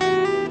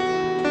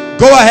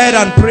 Go ahead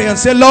and pray and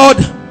say, Lord,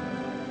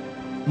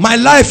 my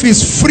life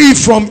is free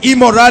from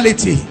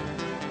immorality.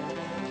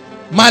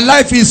 My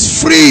life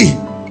is free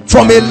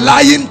from a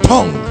lying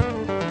tongue.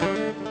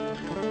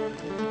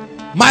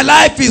 My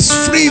life is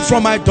free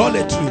from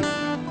idolatry.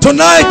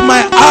 Tonight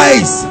my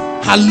eyes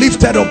are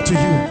lifted up to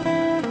you.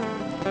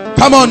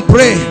 Come on,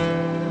 pray.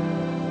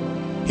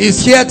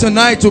 He's here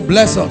tonight to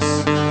bless us.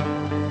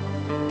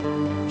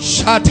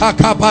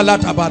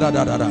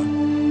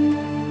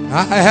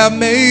 I have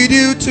made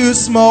you too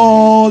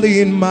small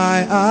in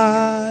my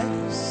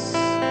eyes,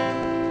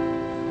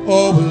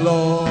 oh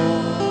Lord.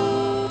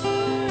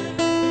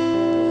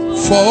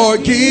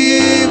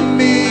 Forgive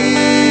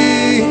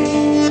me,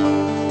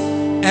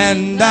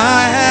 and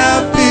I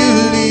have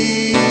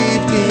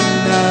believed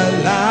in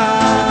a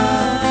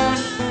lie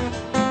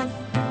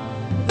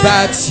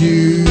that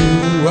you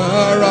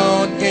were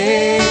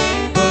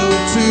unable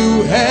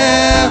to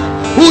help.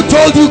 Who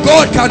told you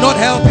God cannot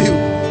help you?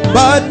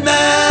 But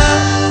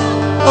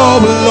now, oh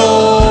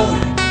Lord,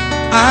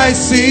 I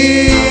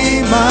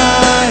see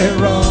my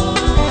wrong.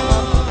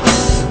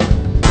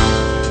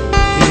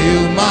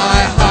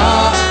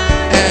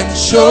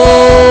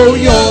 show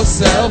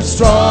yourself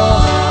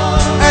strong.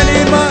 And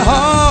in my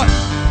heart,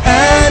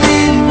 and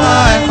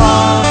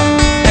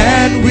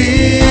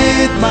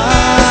with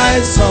my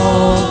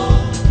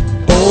song,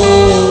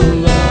 oh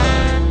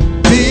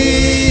Lord,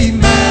 be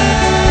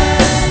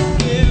magnified.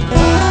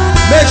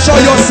 Make sure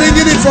you're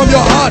singing it from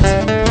your heart,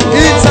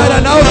 inside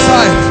and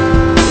outside.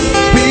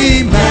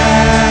 Be magnified.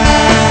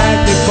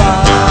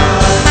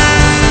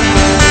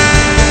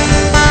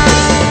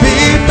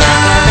 Be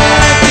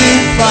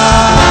magnified,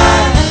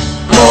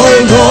 oh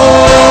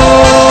Lord.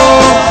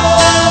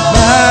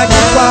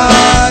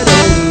 Magnified,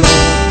 oh Lord.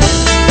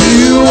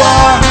 You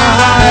are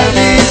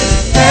highly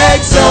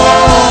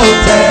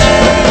exalted,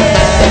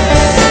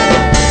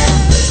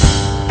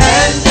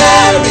 and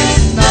there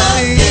is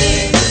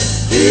nothing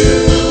you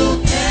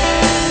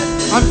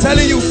can. I'm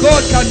telling you,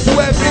 God can do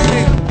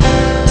everything.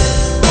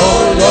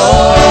 Oh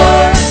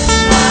Lord,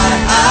 my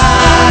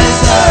eyes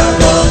are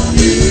on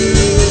you.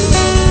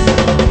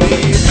 Be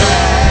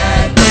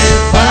magnified.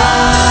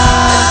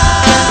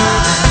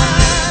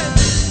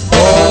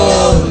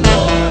 Oh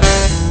Lord,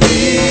 be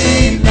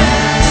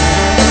magnified.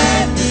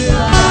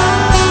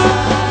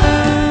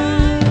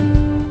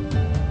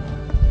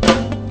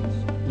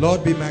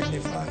 Lord, be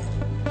magnified.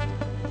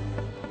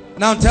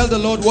 Now tell the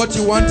Lord what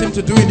you want him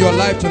to do in your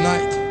life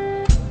tonight.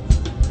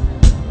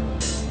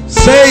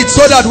 Say it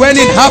so that when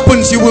it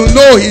happens, you will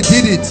know he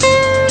did it.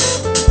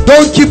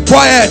 Don't keep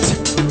quiet.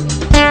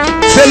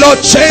 Say, Lord,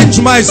 change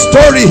my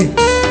story.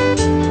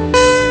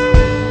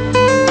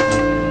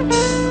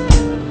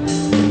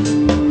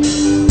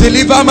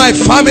 Deliver my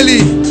family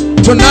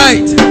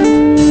tonight.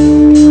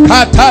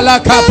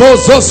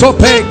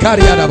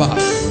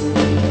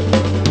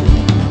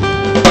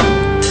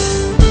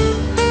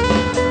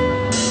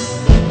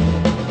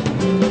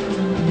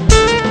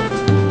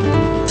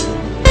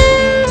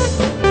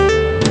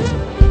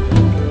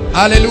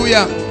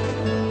 Hallelujah.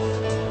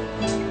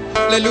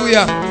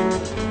 Hallelujah.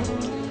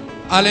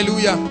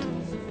 Hallelujah.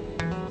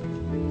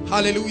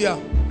 Hallelujah.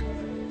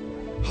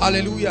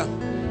 Hallelujah.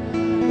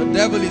 The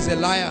devil is a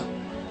liar.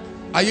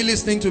 Are you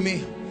listening to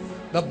me?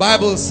 The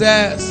Bible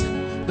says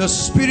the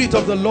Spirit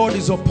of the Lord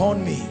is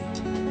upon me.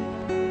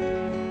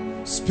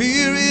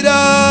 Spirit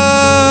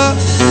of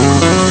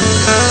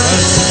the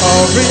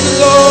sovereign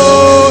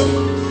Lord,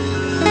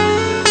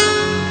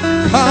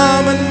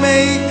 come and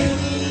make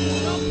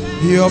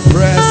your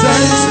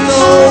presence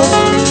known.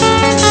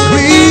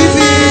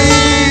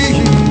 Reveal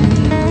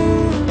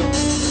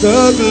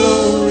the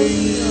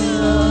glory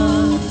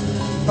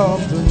of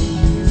the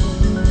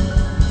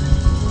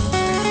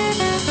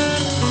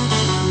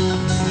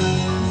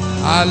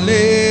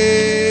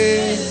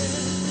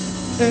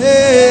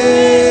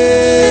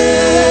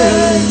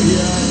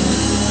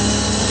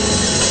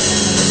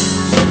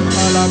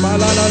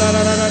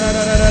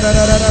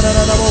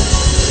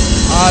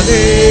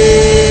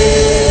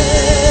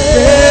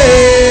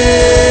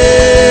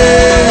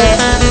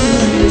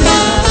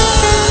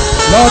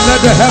Lord,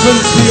 let the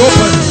heavens be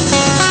open.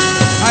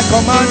 I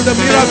command the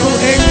miracle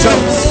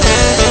angels,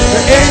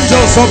 the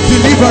angels of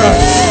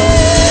deliverance,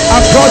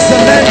 across the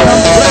length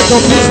and breadth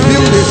of this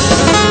building.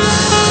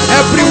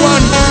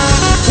 Everyone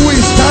who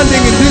is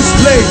standing in this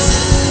place,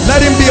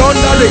 let him be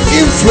under the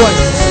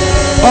influence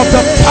of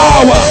the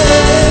power.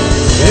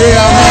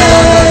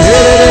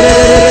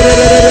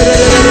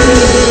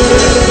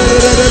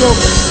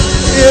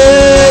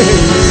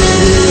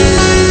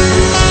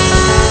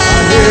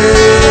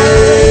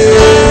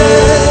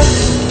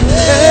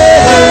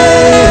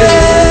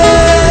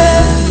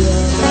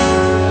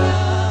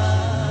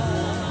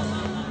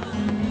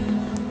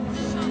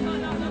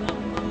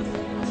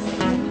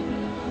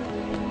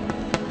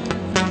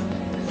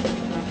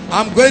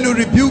 I'm going to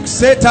rebuke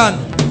Satan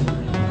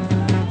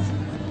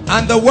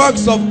and the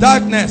works of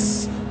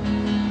darkness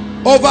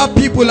over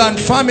people and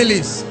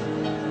families.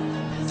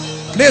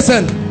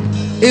 Listen,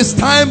 it's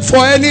time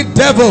for any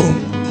devil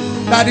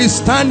that is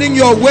standing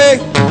your way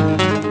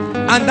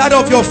and that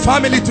of your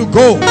family to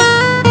go,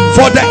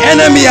 for the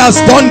enemy has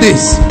done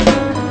this,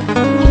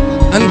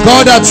 and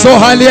God had so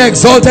highly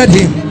exalted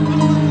him.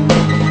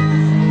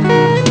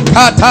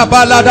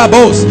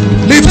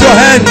 Lift your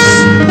hands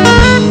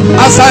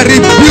as I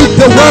rebuke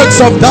the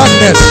works of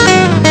darkness.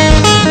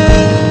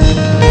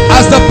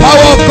 As the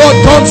power of God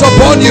comes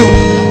upon you,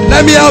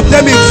 let me help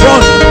them in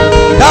front.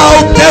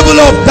 Thou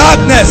devil of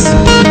darkness,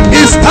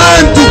 it's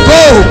time to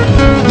go.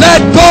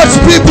 Let God's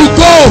people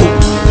go.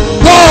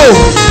 Go,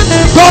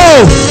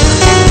 go,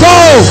 go.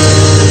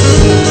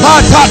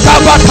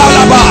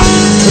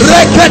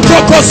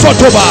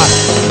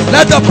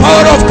 Let the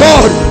power of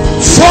God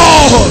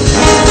fall,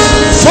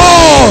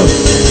 fall.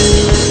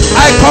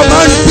 I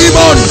command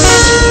demons,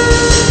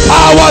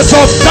 powers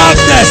of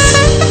darkness,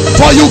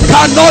 for you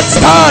cannot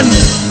stand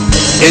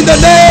in the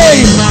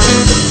name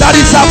that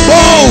is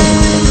above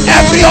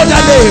every other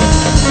name.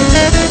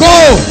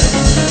 Go.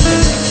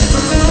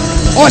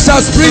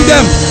 Ushers, bring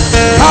them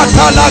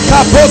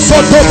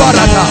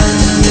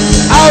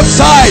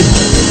outside.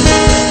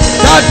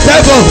 That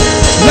devil,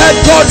 let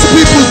God's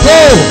people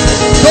go.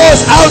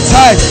 Those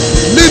outside,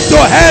 lift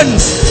your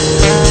hands.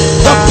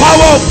 The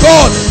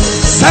God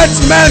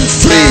sets men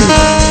free.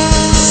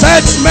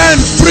 Sets men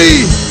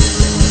free.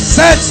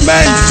 Sets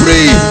men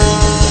free.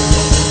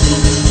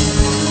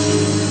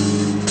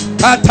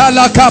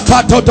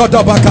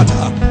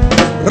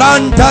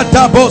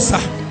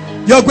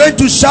 You're going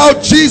to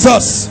shout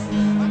Jesus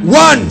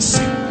once,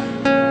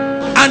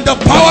 and the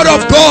power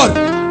of God,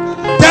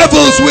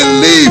 devils will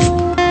leave.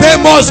 They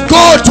must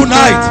go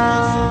tonight.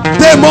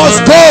 They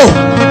must go.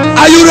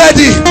 Are you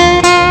ready?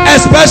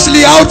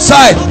 Especially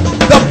outside,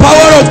 the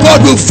power of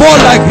God will fall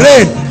like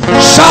rain.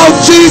 Shout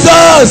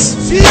Jesus!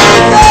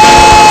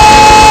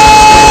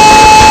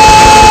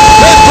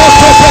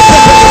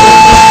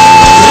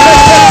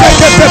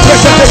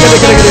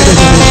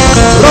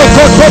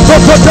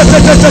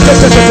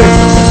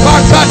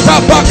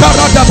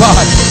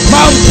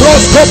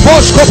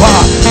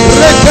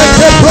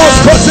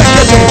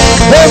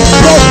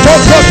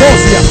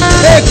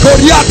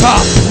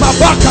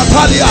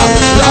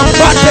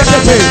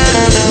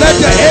 Let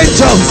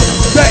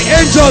the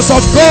angels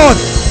of God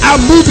are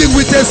moving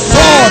with a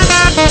sword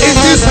in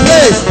this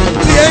place.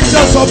 The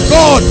angels of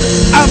God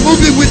are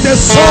moving with a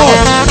sword.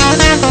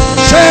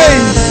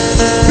 Chains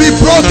be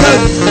broken.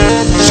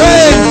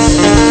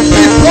 Chains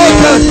be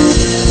broken.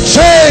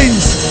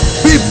 Chains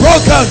be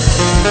broken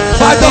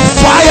by the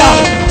fire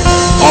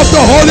of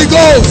the Holy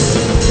Ghost.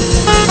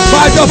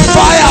 By the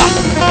fire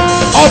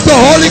of the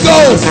Holy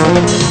Ghost.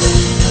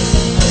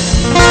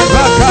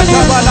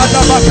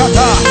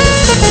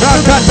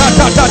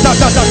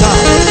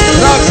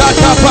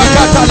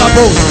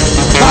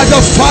 By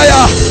the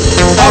fire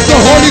of the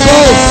Holy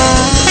Ghost.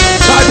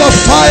 By the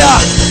fire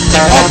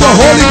of the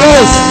Holy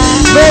Ghost.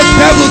 No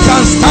devil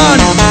can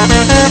stand.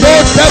 No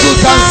devil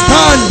can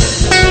stand.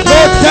 No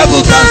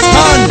devil can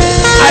stand.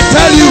 I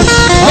tell you,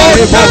 no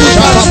devil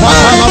can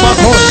stand.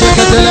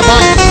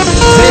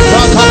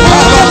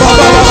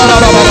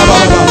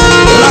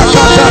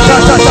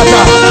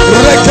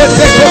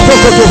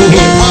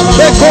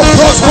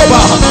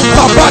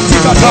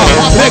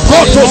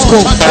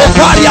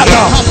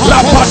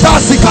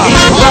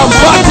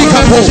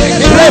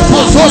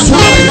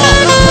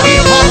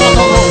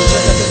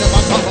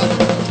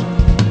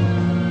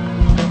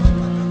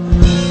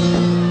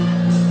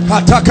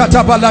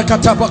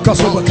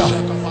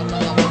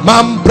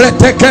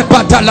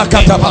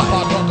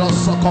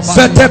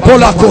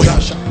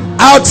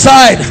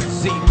 Outside,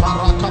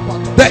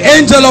 the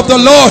angel of the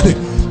Lord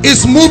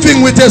is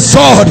moving with a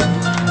sword.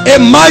 A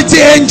mighty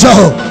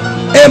angel,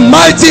 a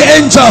mighty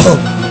angel,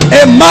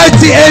 a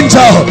mighty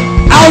angel.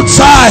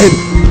 Outside,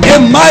 a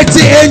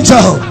mighty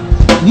angel,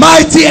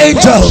 mighty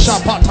angels,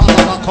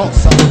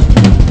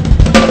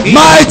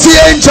 mighty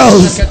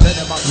angels,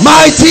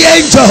 mighty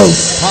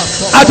angels.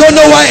 I don't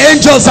know why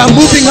angels are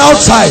moving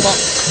outside,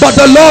 but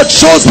the Lord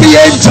shows me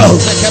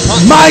angels,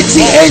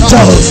 mighty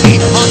angels,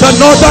 the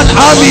northern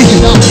army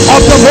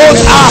of the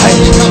Most High,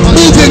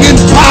 moving in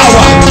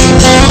power.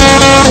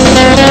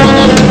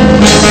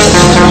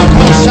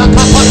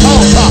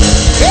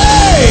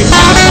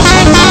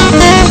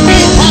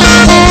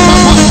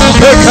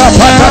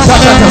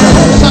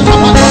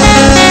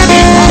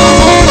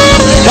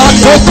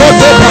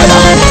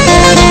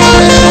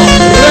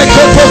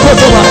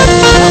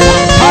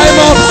 Time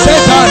up,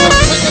 Satan.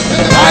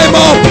 Time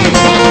up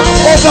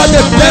over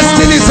the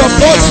destinies of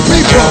God's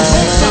people.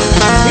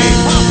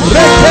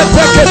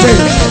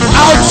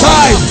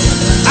 Outside,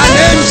 an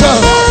angel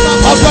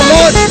of the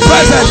Lord's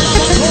presence.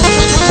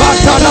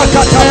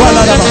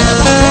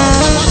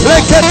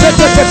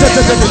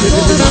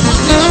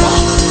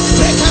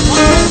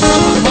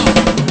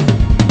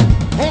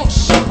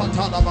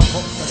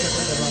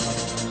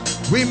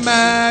 We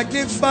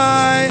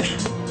magnify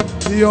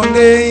your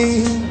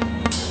name.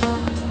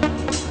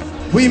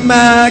 We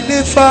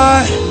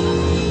magnify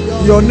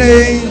your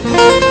name.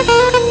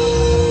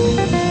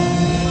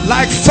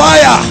 Like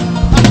fire,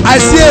 I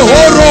see a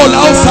whole roll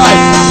outside.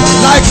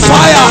 Like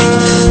fire,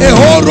 a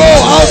whole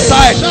roll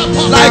outside.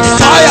 Like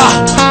fire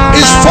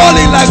is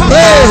falling like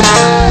rain.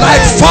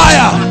 Like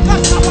fire.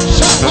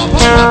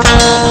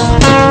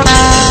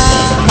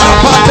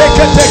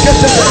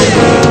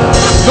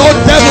 No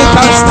devil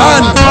can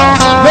stand.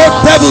 No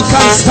devil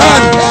can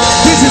stand.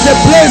 This is a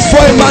place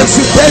for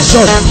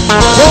emancipation.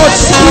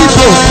 God's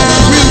people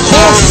will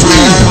go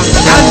free,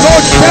 and no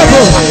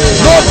devil,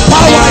 no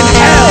power in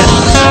hell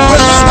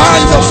will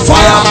stand the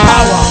fire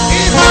power.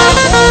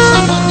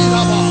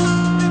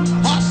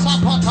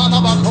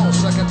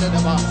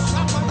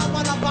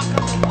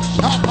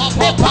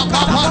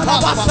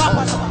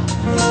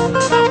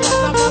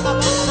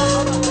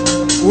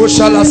 Who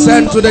shall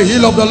ascend to the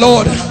hill of the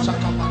Lord,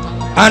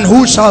 and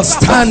who shall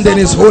stand in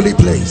his holy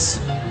place?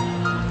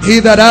 He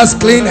that has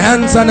clean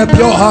hands and a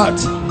pure heart,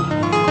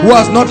 who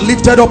has not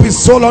lifted up his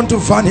soul unto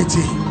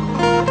vanity.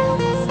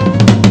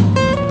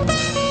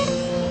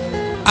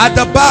 At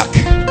the back,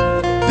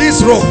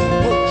 this row,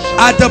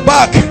 at the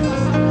back,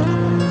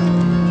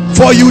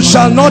 for you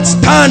shall not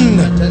stand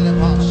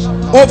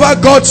over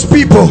God's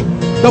people.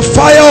 The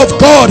fire of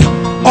God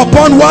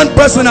upon one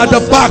person at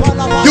the back,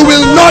 you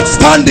will not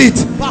stand it.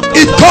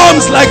 It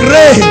comes like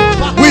rain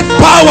with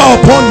power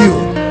upon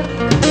you.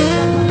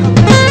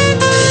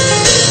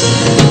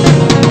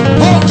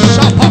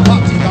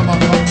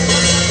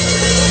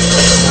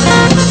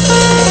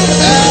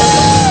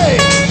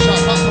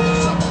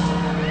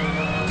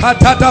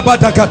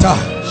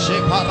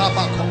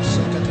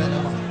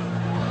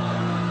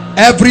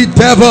 Every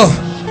devil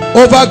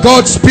over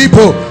God's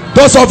people,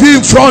 those of you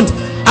in front,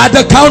 at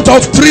the count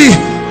of 3,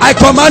 I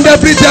command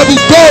every devil,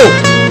 go,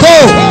 go.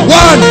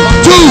 1,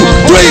 2,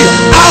 3,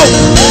 out,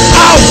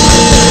 out,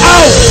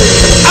 out,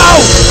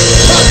 out,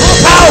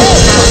 out,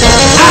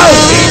 out.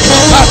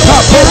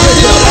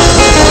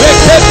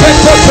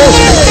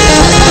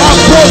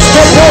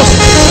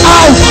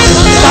 Out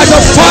by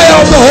the fire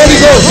of the Holy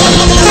Ghost.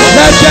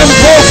 Let them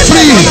go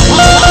free.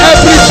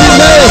 Every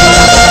delay,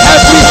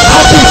 every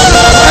habit,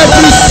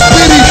 every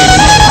spirit,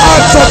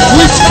 acts of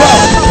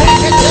witchcraft,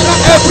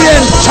 every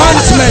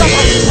enchantment.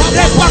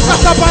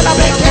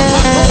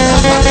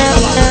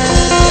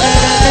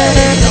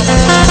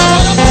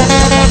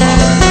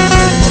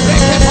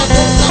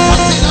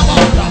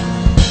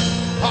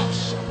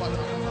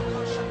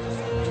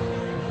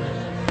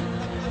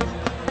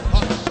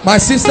 My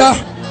sister,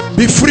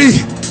 be free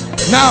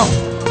now.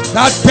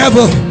 That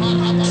devil,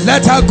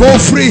 let her go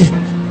free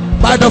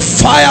by the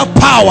fire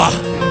power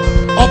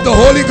of the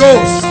Holy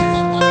Ghost.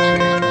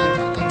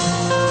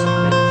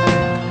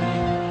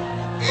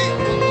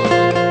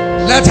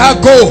 Let her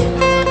go,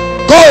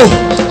 go,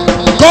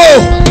 go,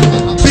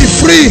 be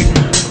free.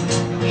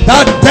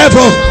 That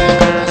devil,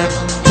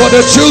 for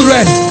the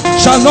children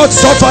shall not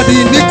suffer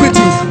the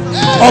iniquity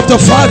of the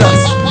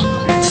fathers.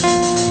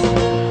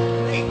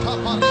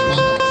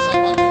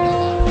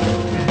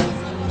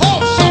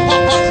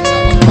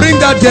 Bring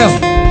that girl.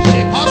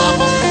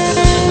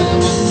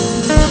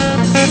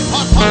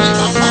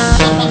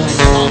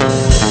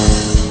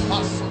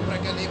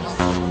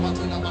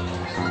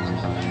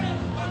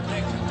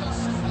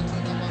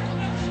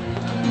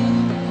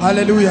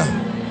 Hallelujah.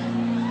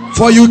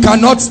 For you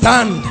cannot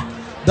stand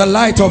the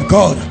light of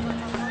God.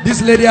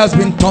 This lady has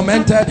been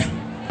tormented.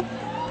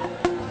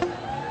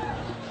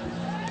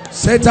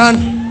 Satan,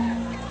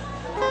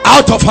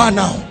 out of her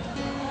now.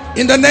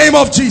 In the name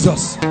of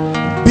Jesus,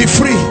 be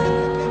free.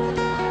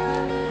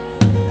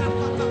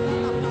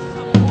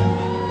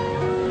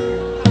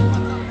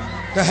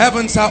 The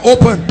heavens are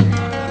open.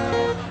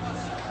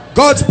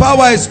 God's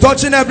power is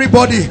touching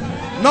everybody,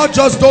 not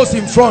just those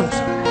in front.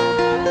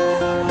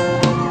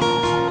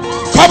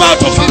 Come out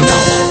of him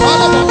now.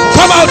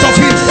 Come out of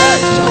him.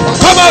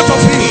 Come out of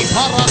him.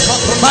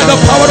 By the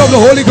power of the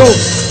Holy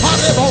Ghost.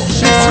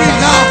 Be free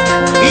now.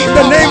 In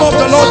the name of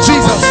the Lord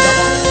Jesus.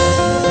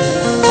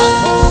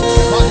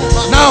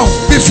 Now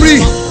be free.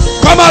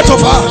 Come out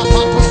of her.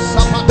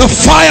 The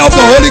fire of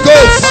the Holy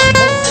Ghost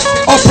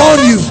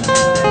upon you.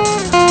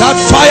 That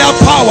fire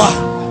power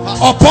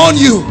upon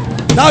you.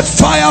 That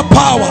fire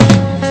power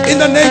in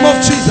the name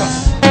of Jesus.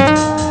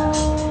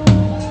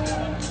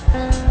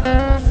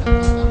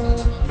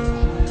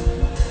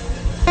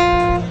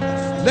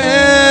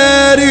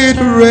 Let it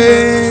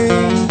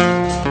rain.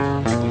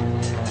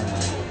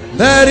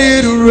 Let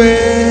it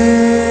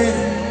rain.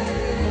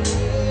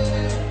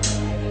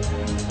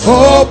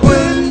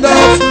 Open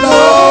the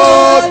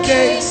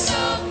floodgates.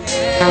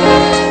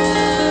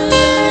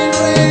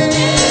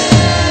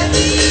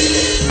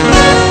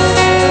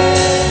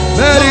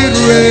 Let it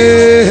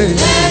rain.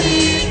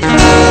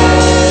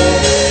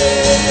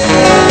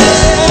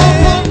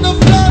 Open the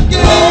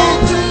floodgates.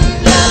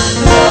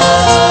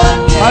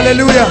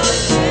 Hallelujah.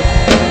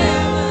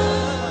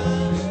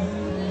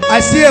 I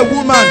see a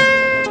woman.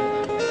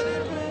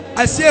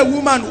 I see a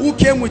woman who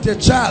came with a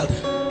child.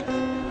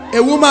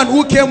 A woman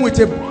who came with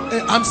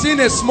I'm seeing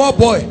a small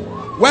boy.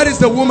 Where is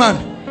the woman?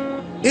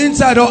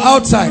 Inside or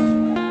outside?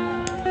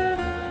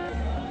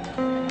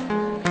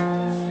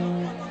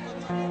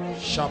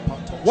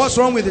 What's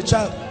wrong with the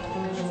child?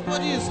 His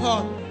body is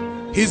hot.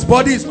 His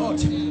body is hot.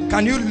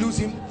 Can you lose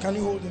him? Can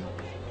you hold him?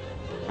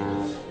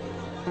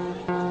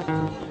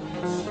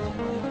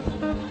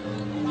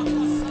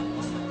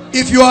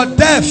 If you are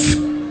deaf,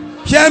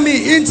 hear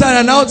me inside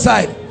and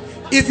outside.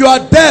 If you are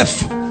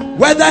deaf,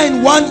 whether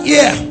in one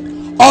ear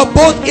or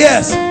both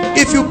ears,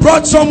 if you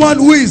brought someone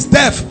who is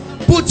deaf,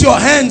 put your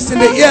hands in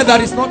the ear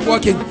that is not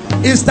working.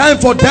 It's time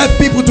for deaf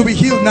people to be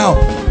healed now.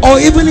 Or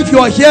even if you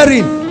are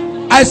hearing,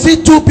 I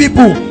see two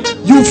people.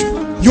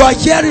 You are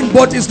hearing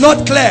but it's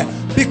not clear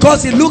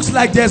because it looks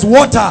like there's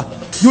water.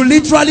 You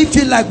literally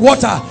feel like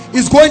water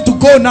is going to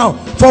go now.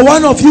 For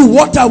one of you,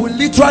 water will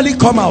literally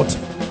come out.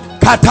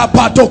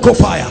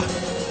 Katapatokopaya.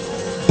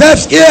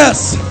 Deaf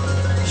ears,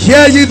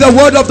 hear ye the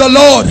word of the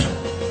Lord.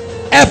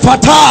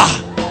 Ephata,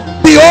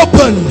 be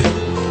opened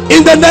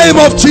in the name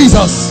of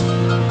Jesus.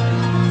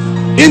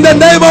 In the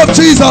name of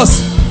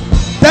Jesus.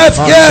 Deaf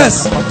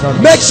ears,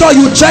 make sure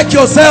you check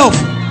yourself.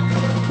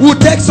 We'll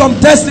take some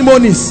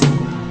testimonies.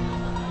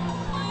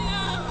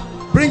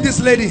 Bring this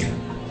lady.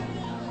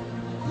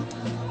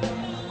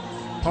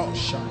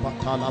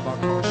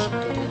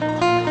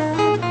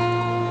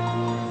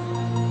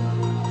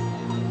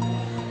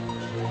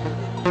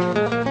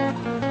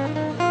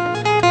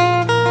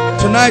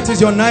 Tonight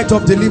is your night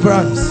of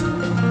deliverance.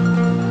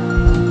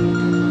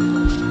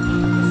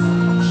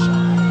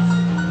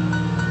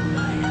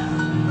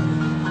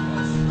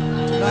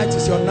 Tonight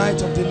is your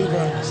night of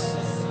deliverance.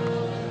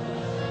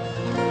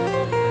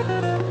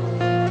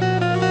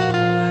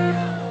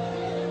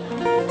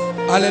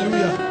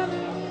 Hallelujah.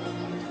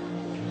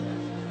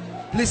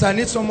 Please, I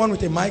need someone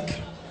with a mic.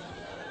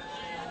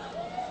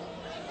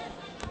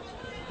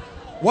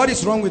 What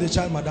is wrong with the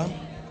child, madam?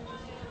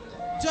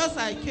 Just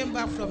I came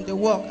back from the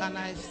work and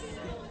I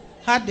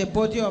had the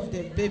body of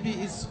the baby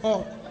is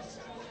hot.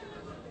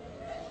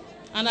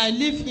 And I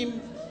leave him,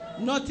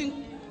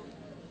 nothing.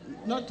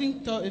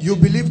 You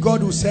believe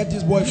God will set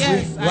this boy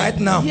free right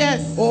now?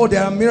 Yes. Oh,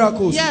 there are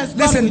miracles. Yes.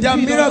 Listen, there are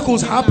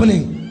miracles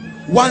happening.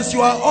 Once you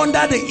are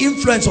under the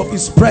influence of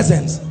his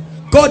presence,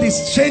 God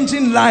is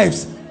changing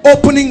lives,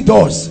 opening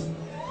doors.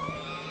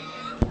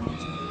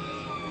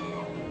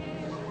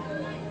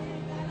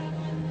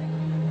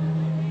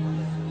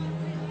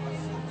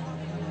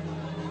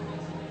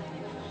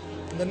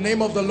 In the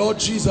name of the Lord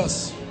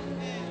Jesus,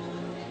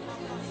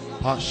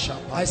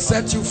 I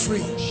set you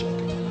free.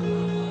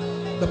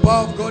 The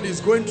power of God is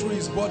going through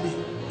his body.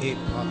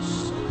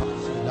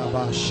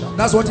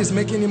 That's what is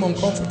making him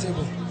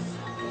uncomfortable.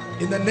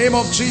 In the name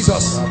of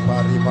Jesus,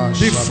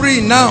 be free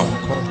now.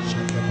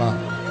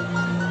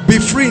 Be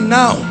free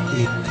now.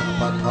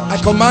 I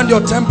command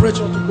your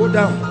temperature to go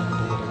down.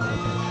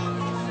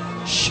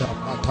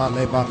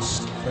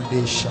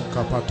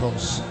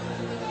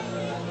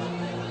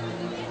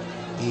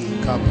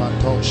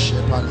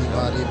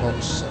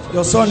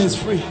 Your son is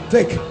free.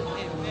 Take. In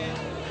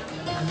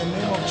the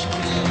name of Jesus.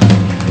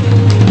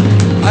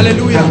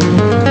 Hallelujah.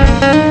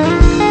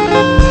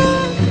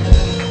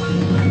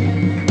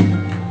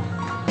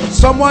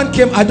 Someone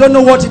came. I don't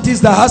know what it is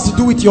that has to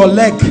do with your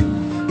leg.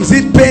 Is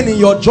it pain in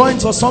your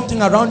joints or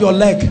something around your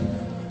leg?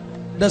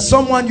 There's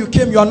someone you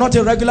came. You are not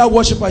a regular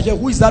worshiper here.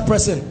 Who is that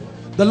person?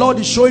 The Lord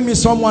is showing me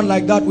someone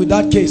like that with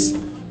that case.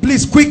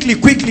 Please,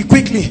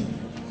 quickly.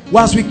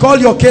 Once we call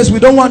your case, we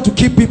don't want to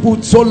keep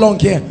people so long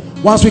here.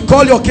 Once we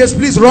call your case,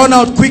 please run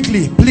out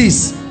quickly,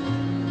 please.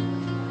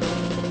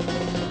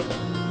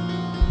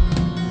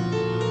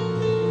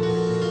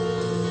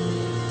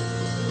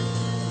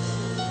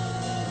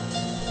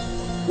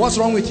 What's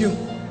wrong with you?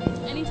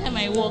 Anytime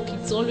I walk,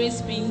 it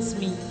always pains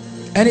me.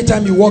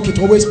 Anytime you walk, it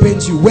always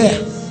pains you.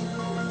 Where?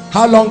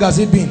 How long has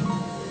it been?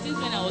 Since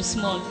when I was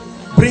small.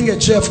 Bring a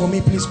chair for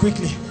me, please,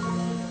 quickly.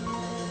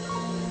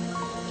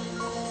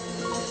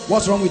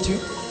 What's wrong with you?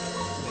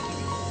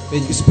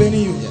 It's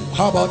paining you. Yeah.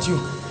 How about you?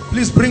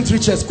 Please bring 3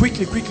 chairs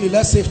quickly.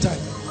 Let's save time.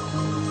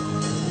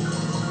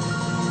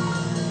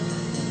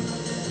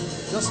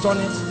 Just turn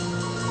it.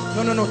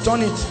 No,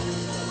 turn it.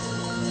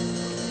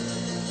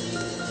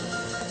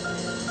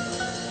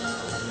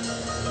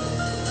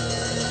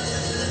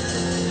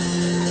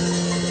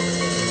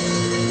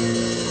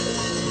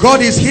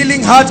 God is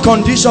healing heart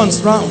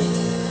conditions now.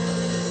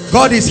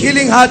 God is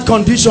healing heart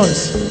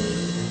conditions.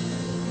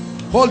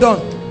 Hold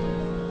on.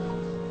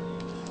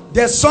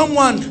 There's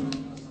someone,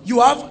 you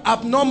have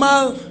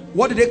abnormal,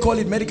 what do they call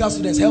it, medical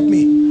students, help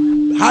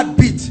me,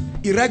 heartbeat,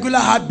 irregular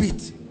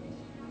heartbeat.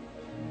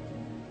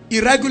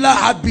 Irregular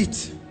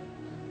heartbeat.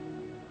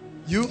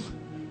 You?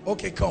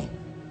 Okay, come.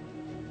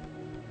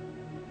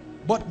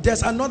 But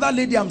there's another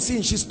lady I'm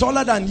seeing, she's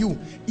taller than you.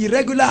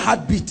 Irregular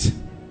heartbeat.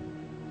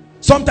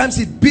 Sometimes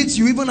it beats,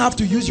 you even have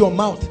to use your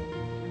mouth.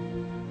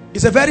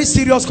 It's a very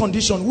serious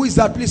condition. Who is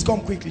that? Please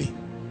come quickly.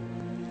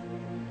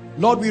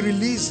 Lord, we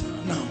release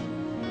now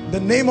the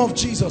name of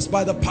Jesus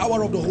by the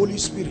power of the Holy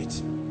Spirit.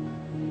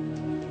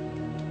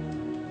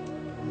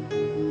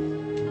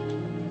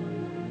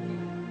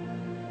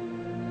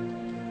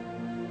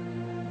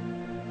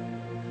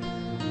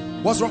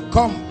 What's wrong?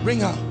 Come,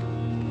 bring her.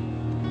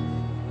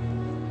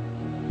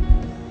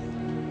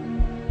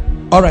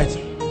 All right.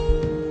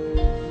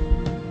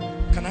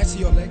 Can I see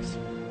your legs?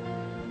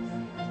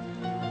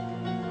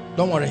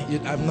 Don't worry,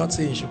 I'm not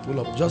saying you should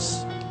pull up.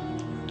 Just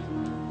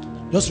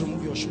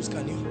remove your shoes,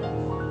 can you?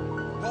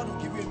 God will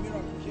give you a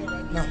miracle here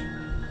right now.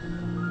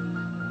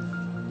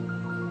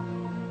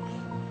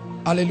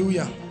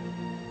 Hallelujah.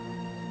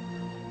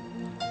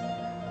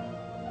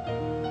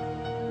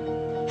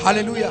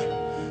 Hallelujah.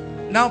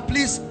 Now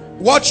please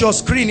watch your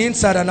screen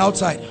inside and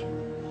outside.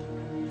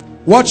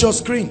 Watch your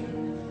screen.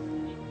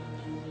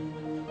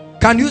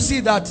 Can you see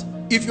that?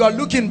 If you are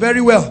looking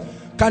very well,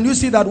 can you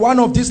see that one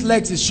of these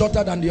legs is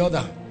shorter than the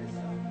other?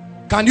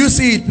 Can you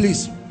see it,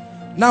 please?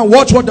 Now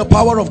watch what the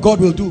power of God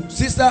will do.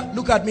 Sister,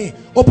 look at me.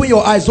 Open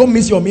your eyes. Don't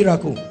miss your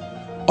miracle.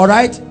 All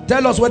right?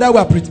 Tell us whether we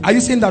are are you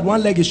seeing that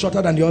one leg is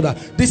shorter than the other?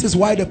 This is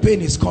why the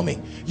pain is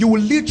coming. You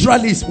will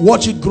literally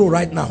watch it grow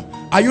right now.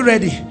 Are you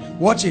ready?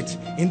 Watch it.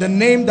 In the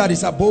name that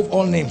is above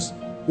all names.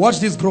 Watch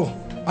this grow.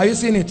 Are you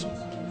seeing it?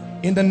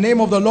 In the name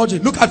of the Lord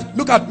Jesus. Look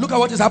at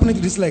what is happening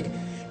to this leg.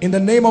 In the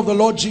name of the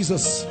Lord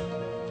Jesus.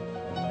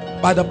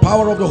 By the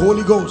power of the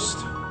Holy Ghost.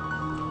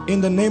 In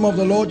the name of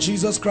the Lord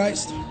Jesus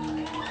Christ.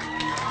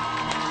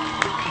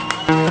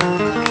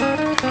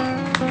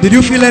 Did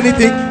you feel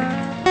anything?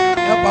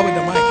 Help her with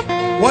the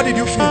mic. What did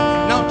you feel?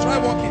 Now try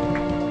walking.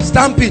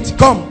 Stamp it.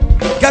 Come.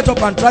 Get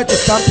up and try to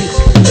stamp it.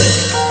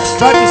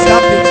 Try to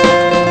stamp it.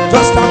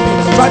 Just stamp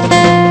it. Try to.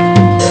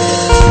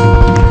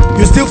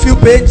 You still feel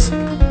pains?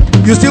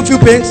 You still feel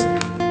pains?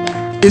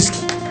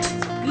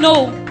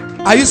 No.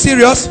 Are you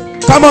serious?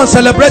 Come on,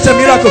 celebrate a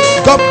miracle.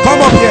 Come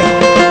up here.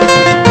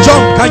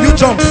 Jump. Can you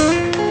jump?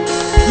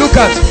 Look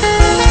at.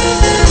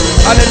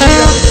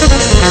 Hallelujah.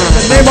 In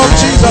the name of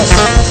Jesus.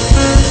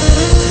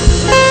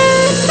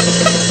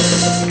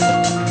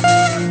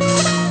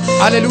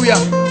 Hallelujah.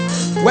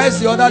 Where's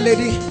the other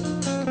lady?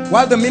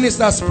 While the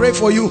ministers pray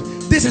for you,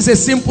 this is a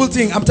simple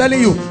thing. I'm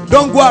telling you,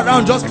 don't go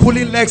around just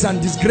pulling legs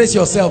and disgrace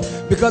yourself,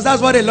 because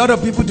that's what a lot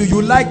of people do.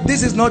 You like,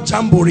 this is not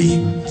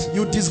jamboree.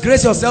 You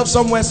disgrace yourself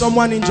somewhere,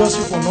 someone injures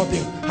you for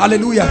nothing.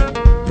 Hallelujah.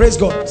 Praise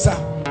God. Sir,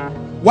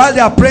 while they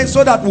are praying,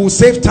 so that we will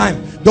save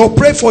time, they'll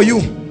pray for you.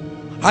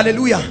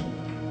 Hallelujah.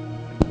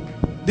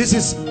 This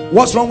is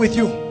what's wrong with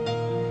you.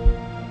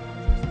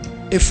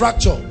 A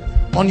fracture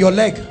on your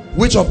leg.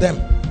 Which of them?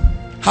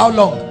 How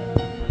long?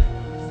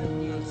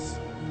 7 months.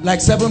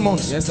 Like 7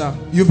 months. Yes, sir.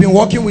 You've been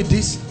working with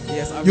this?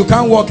 Yes, you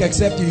can't walk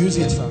except you use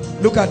it. Yes, sir.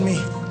 Look at me,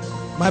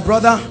 my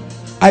brother.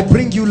 I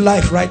bring you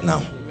life right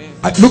now.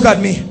 Look at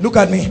me. Look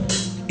at me.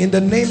 In the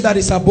name that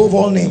is above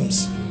all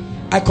names,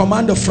 I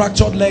command the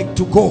fractured leg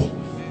to go.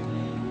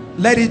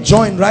 Let it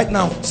join right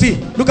now. See,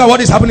 look at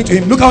what is happening to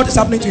him. Look at what is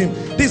happening to him.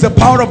 This is the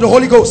power of the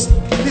Holy Ghost.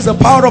 This is the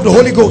power of the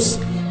Holy Ghost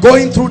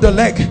going through the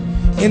leg.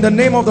 In the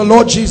name of the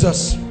Lord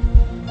Jesus.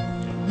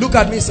 Look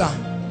at me, sir.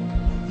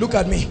 Look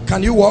at me.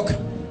 Can you walk?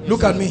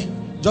 Look at me.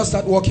 Just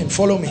start walking.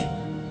 Follow me.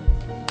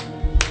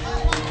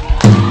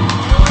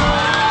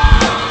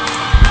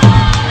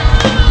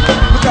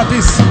 Look at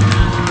this.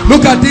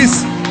 Look at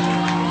this.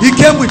 He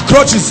came with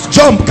crutches.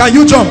 Jump. Can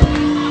you jump?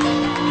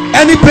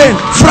 Any pain?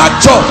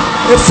 Fracture.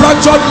 A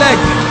fractured leg.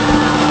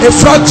 A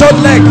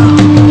fractured leg.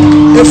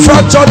 A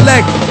fractured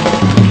leg.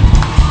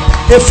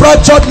 A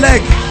fractured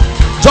leg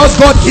just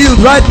got healed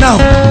right now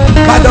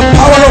by the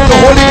power of the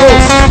Holy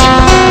Ghost.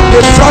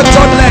 A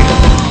fractured leg.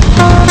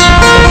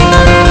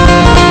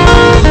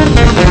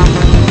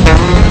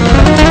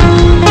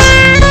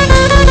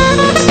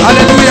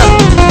 Hallelujah.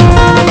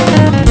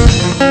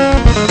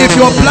 If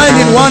you're blind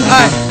in one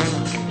eye,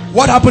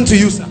 what happened to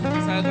you, sir?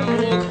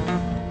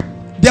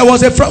 There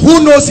was a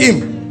who knows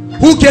him?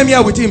 Who came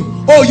here with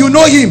him? Oh, you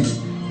know him.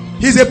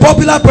 He's a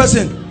popular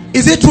person.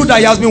 Is it true that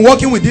he has been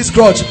working with this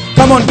crutch?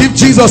 Come on, give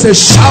Jesus a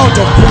shout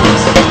of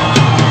praise.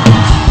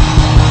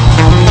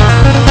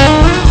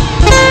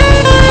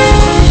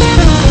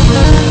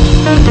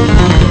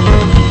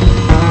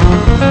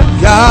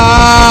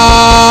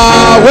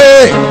 Yahweh.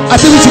 I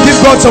think we should give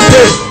God some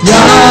praise.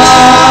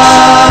 Yahweh.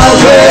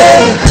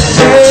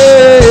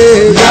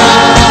 Hey.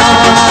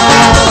 Yahweh.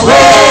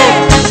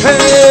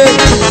 Hey.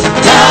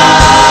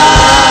 Yahweh.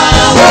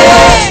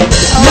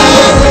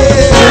 Yahweh.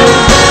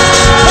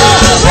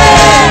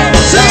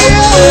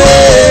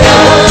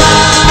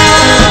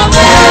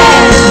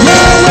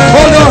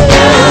 Hold on.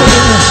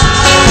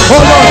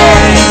 Hold on.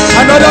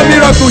 Another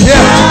miracle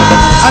here.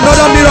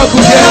 Another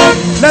miracle here.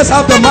 Let's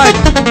have the mic.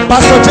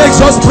 Pastor Jake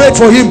just prayed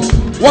for him.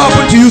 What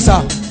happened to you,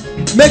 sir?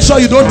 Make sure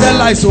you don't tell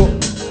lies. So,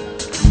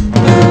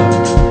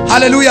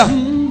 hallelujah.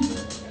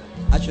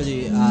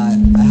 Actually, I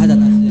had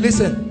an accident.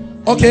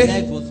 Listen. Okay. The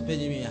leg was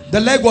paining me. The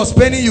leg was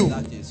paining you.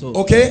 Exactly. So,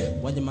 okay.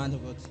 when the man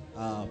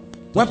got,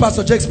 when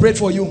Pastor Jake prayed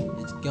for you,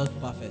 it got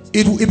perfect.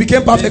 It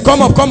became perfect.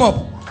 Come up, come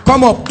up,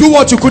 come up. Do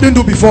what you couldn't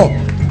do before.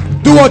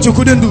 Do what you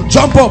couldn't do.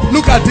 Jump up.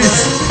 Look at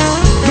this.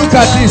 Look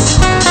at this.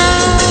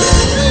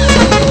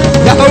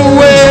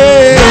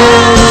 Yahweh.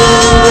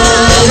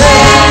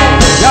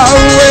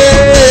 Yahweh.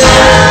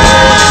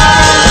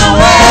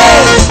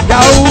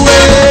 Yahweh.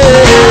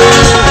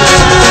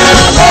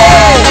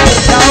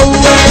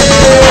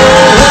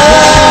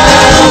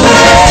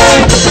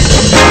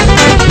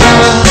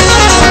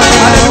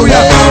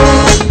 Hallelujah.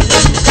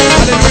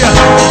 Hallelujah.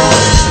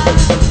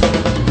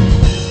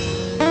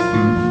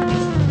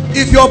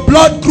 If your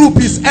blood group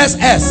is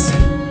SS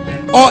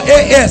or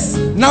AS,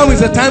 now is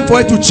the time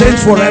for it to change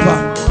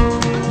forever.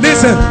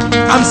 Listen,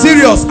 I'm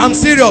serious. I'm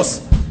serious.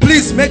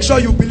 Please make sure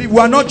you believe. We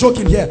are not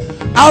joking here.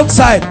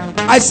 Outside,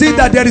 I see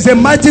that there is a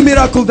mighty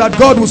miracle that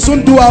God will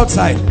soon do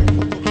outside.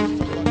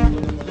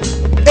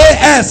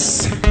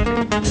 AS.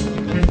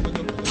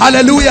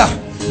 Hallelujah.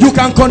 You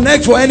can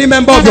connect for any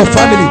member of your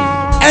family,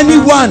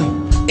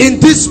 anyone in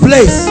this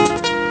place.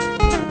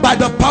 By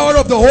the power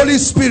of the Holy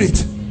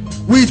Spirit,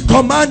 we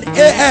command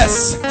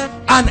AS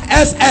and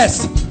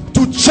SS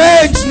to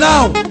change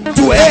now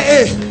to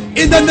AA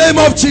in the name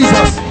of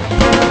Jesus.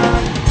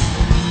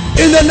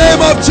 In the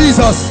name of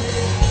Jesus.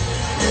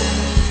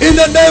 In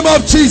the name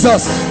of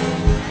Jesus.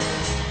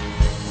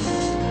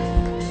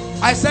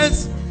 I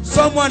sense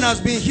someone has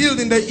been healed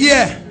in the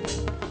ear.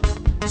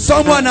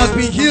 Someone has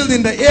been healed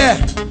in the ear.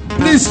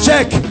 Please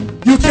check.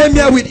 You came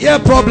here with ear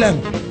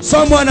problem.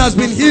 Someone has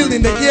been healed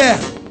in the ear.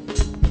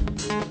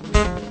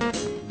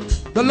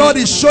 The Lord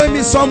is showing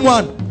me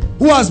someone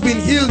who has been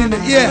healed in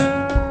the ear.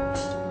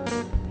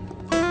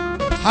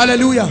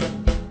 Hallelujah.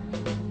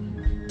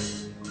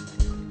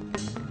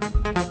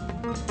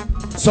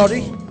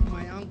 Sorry?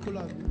 My uncle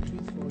has been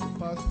twisted for the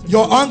past.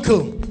 Your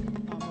uncle?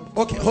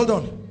 Okay, hold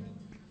on.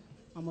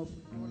 I'm a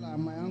footballer.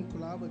 My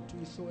uncle have a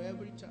twist, so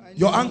every time.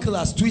 Your uncle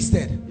has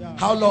twisted? Yeah,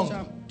 How long?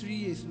 Anytime, 3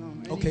 years now.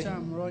 Okay. Anytime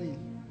I'm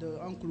running,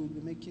 the uncle will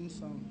be making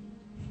sound.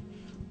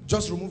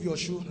 Just remove your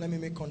shoe. Let me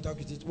make contact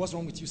with it. What's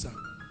wrong with you, sir?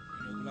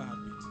 Irregular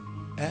heartbeat.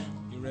 Eh?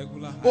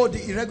 Irregular heartbeat. Oh,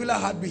 the irregular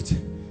heartbeat.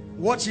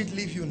 Watch it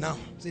leave you now.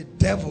 Say,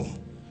 devil.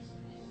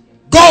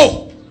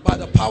 Go! By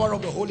the power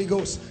of the Holy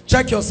Ghost.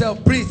 Check yourself.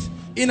 Breathe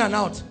in and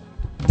out.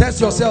 Test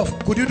yourself.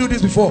 Could you do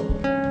this before?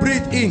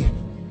 Breathe in.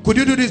 Could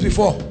you do this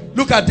before?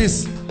 Look at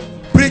this.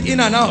 Breathe in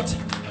and out.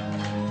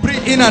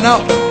 Breathe in and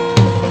out.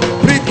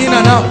 Breathe in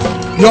and out.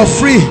 You're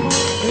free.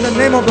 In the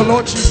name of the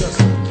Lord Jesus.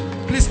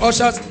 Please,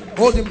 ushers,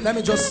 hold him. Let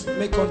me just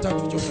make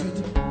contact with your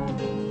feet.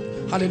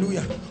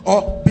 Hallelujah.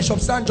 Or Bishop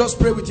Stan, just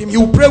pray with him. He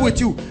will pray with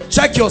you.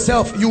 Check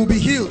yourself. You will be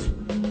healed.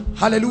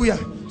 Hallelujah.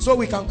 So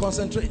we can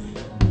concentrate.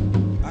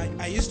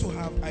 I used to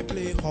have, I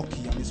play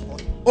hockey. I'm a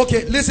sport.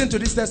 Okay, listen to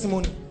this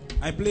testimony.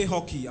 I play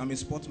hockey. I'm a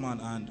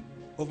sportsman, and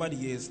over the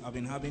years, I've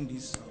been having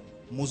this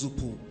muscle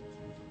pull.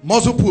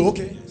 Muscle pull,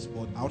 okay. Yes,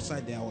 but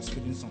outside there, I was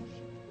feeling some.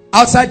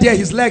 Outside there,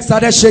 his legs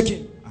started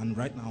shaking. And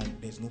right now,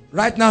 there's no.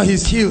 Right now,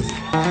 he's healed.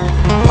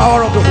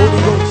 Power of the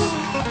Holy Ghost.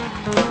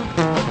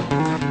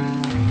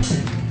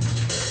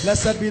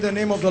 Blessed be the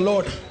name of the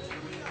Lord.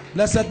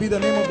 Blessed be the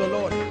name of the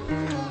Lord.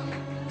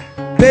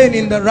 Pain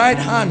in the right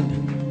hand.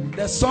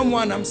 There's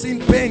someone, I'm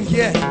seeing pain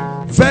here.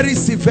 Very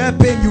severe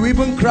pain. You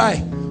even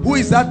cry. Who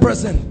is that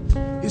person?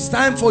 It's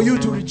time for you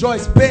to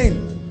rejoice.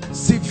 Pain.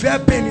 Severe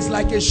pain is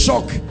like a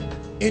shock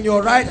in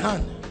your right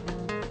hand.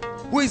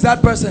 Who is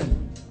that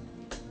person?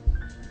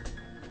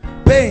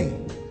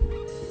 Pain.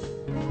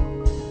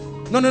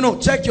 No.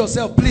 Check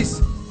yourself,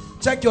 please.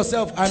 Check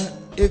yourself and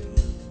if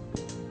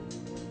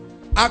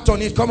act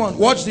on it. Come on,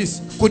 watch this.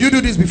 Could you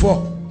do this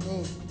before?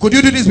 No. Could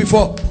you do this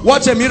before?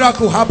 Watch a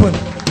miracle happen.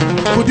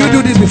 Could you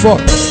do this before?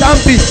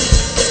 Stamp it.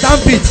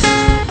 Stamp it.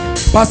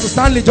 Pastor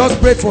Stanley just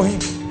prayed for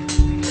him.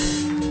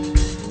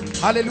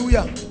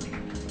 Hallelujah.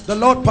 The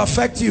Lord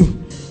perfect you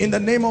in the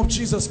name of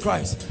Jesus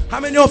Christ. How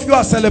many of you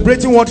are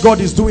celebrating what God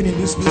is doing in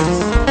this place?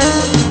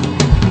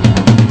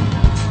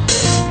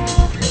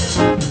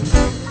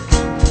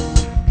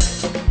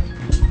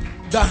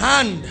 The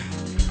hand.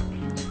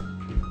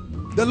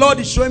 The Lord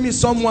is showing me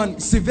someone,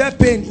 severe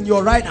pain in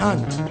your right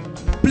hand.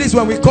 Please,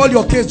 when we call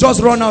your case,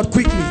 just run out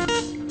quickly.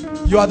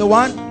 You are the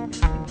one?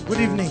 Good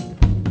evening.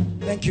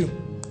 Thank you.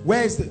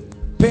 Where is the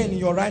pain in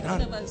your right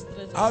hand?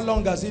 How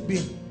long has it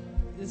been?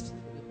 It's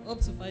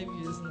up to 5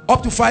 years now.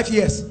 Up to 5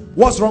 years.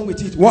 What's wrong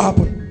with it? What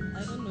happened?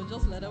 I don't know,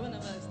 just like that.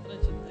 Whenever I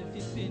stretch it, I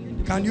feel pain in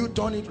the Can you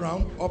turn it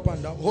round, up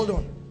and down? Hold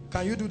on.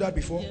 Can you do that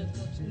before? Yes,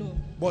 but no.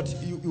 But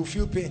you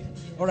feel pain.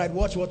 All right,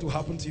 watch what will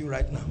happen to you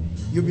right now.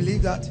 You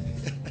believe that?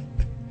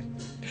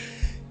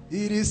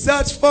 It is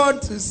such fun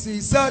to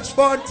see, such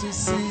fun to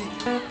see.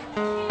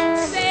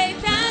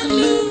 Satan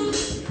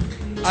lose.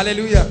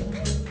 Hallelujah.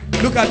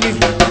 Look at me.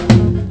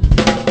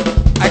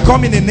 I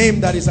come in a name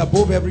that is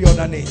above every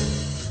other name.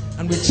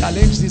 And we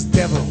challenge this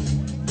devil.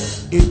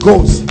 It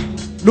goes.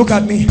 Look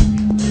at me.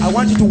 I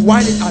want you to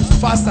wind it as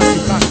fast as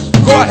you can.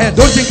 Go ahead.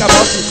 Don't think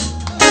about it.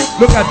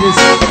 Look at this.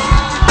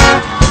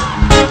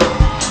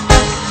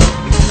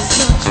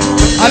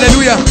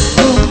 Hallelujah.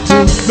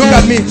 Look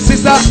at me.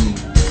 Sister,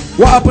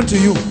 what happened to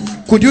you?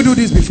 Could you do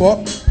this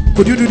before?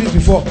 Could you do this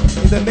before?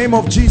 In the name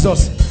of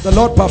Jesus, the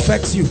Lord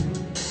perfects you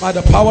by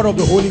the power of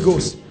the Holy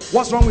Ghost.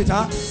 What's wrong with her?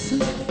 I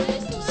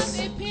used to have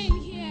a pain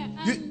here,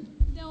 and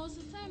there was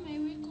a time I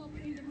wake up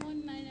in the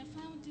morning and I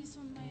found this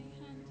on my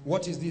hand.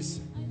 What is this?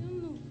 I don't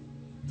know.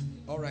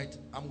 All right,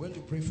 I'm going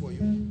to pray for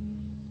you.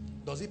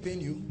 Does it pain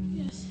you?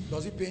 Yes.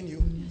 Does it pain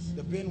you? Yes.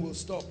 The pain will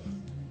stop.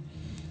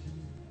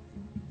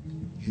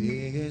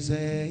 He is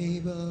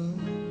able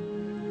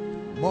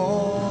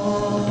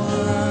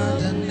more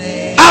than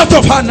able. Out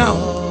of her now.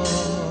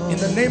 In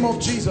the name of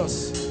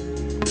Jesus.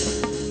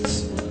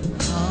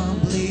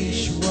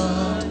 Accomplish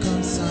what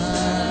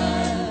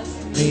concerns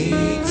me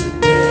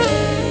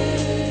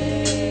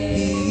today.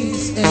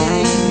 He's able.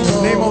 In the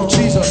name of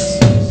Jesus.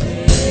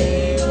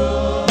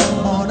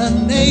 More than able. In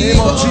the name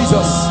of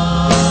Jesus.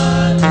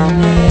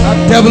 That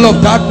devil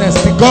of darkness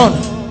be gone.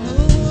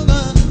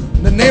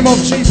 In the name of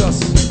Jesus.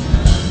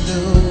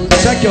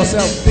 Check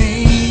yourself.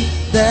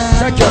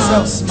 Check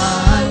yourself.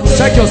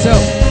 Check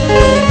yourself.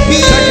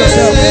 Check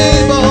yourself.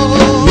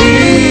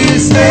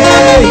 He's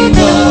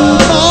able.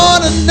 More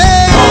than able.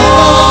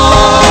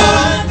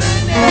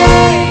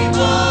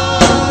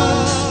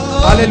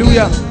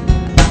 Hallelujah.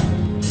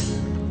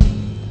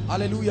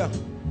 Hallelujah.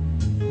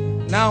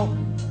 Now,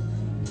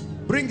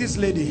 bring this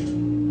lady.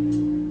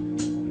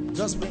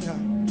 Just bring her.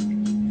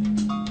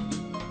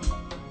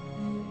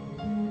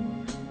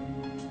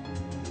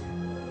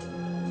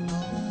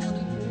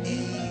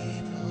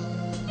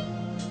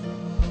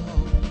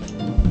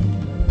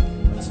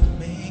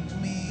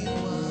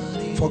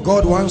 For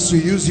God wants to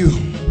use you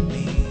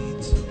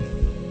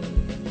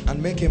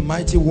and make a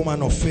mighty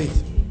woman of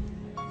faith.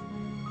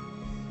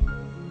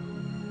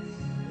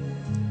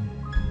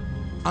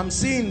 I'm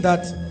seeing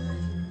that,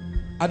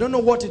 I don't know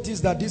what it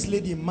is that this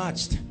lady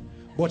matched,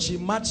 but she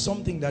matched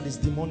something that is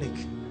demonic.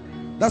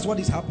 That's what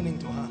is happening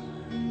to her.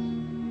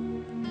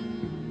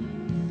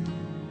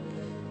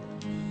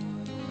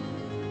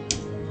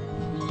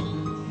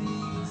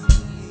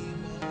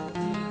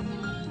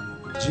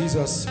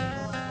 Jesus,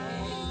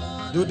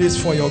 do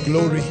this for your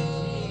glory.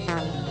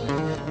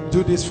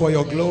 Do this for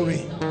your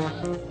glory.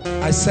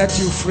 I set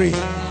you free.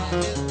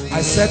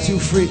 I set you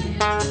free.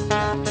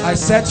 I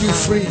set you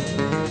free.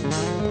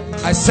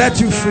 I set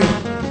you free.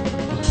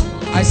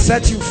 I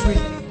set you free.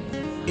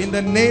 In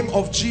the name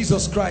of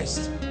Jesus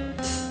Christ,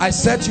 I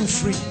set you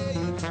free.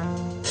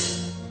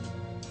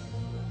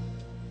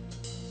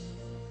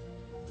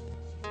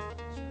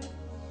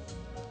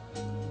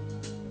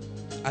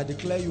 I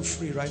declare you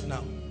free right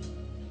now.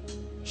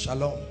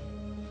 Shalom.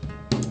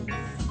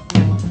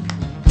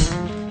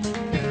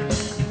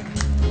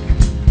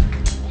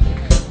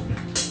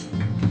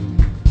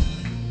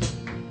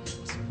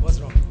 What's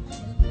wrong?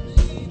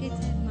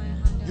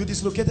 You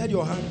dislocated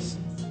your hands.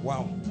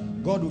 Wow.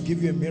 God will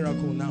give you a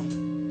miracle now.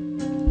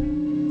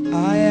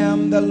 I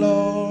am the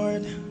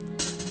Lord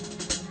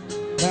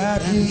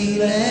that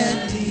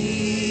healeth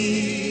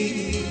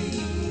thee.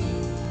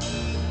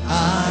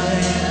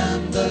 I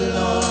am the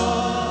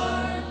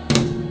Lord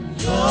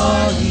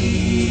your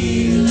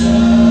healer.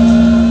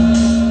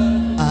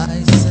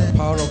 I send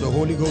power of the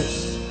Holy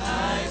Ghost.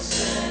 I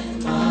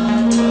send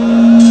my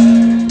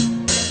word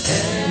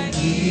and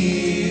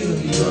heal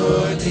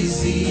your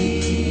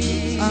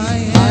disease. I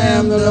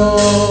am the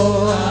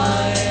Lord.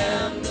 I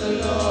am the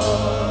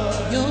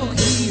Lord your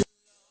healer.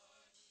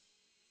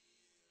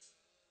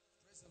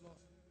 Praise the Lord.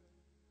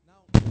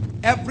 Now,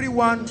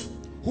 everyone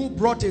who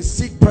brought a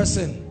sick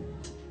person,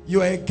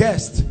 you are a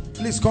guest.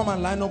 Please come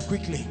and line up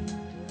quickly.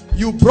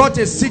 You brought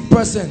a sick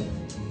person.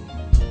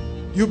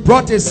 You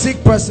brought a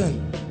sick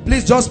person.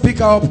 Please just pick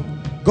up.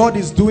 God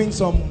is doing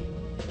some.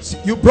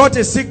 You brought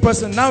a sick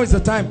person. Now is the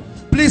time.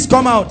 Please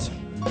come out.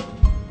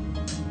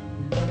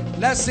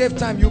 Let's save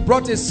time. You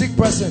brought a sick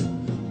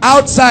person.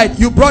 Outside,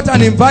 you brought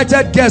an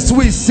invited guest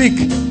who is sick.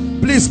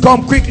 Please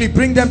come quickly.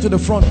 Bring them to the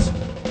front.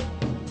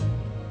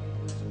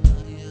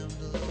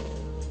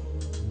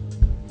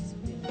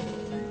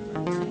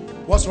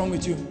 What's wrong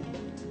with you?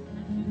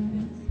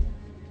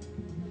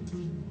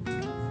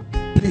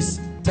 Please,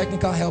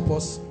 technical, help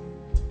us.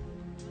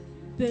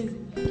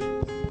 Pain.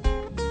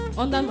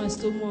 Under my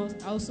stomach,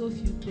 I also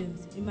feel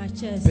pains. In my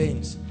chest,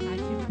 Pains. I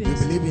feel You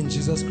pains. believe in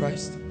Jesus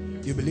Christ?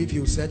 You believe he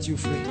will set you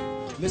free?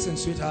 Listen,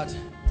 sweetheart.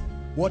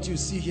 What you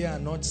see here are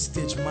not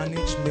stage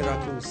managed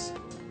miracles.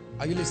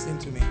 Are you listening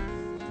to me?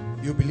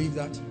 You believe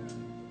that?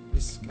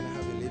 Please, can I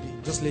have a lady?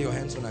 Just lay your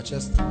hands on her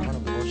chest. One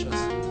of the ushers.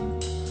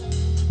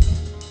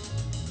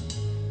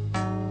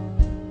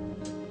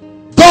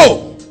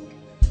 Go!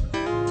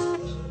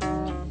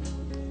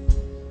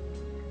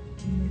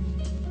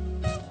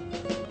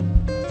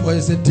 For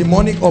it's a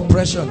demonic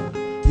oppression.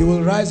 You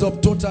will rise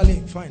up totally.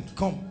 Fine.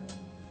 Come.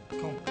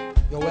 Come.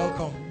 You're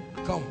welcome.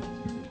 Come.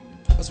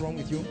 What's wrong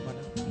with you,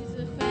 madam?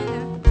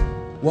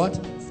 Schizophrenia. What?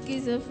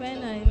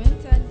 Schizophrenia.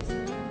 Mental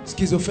disorder.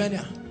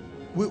 Schizophrenia.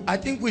 I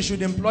think we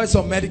should employ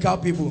some medical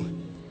people.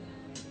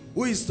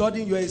 Who is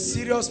studying? You are a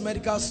serious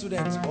medical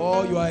student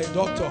or you are a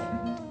doctor.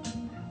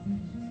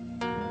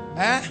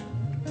 Eh?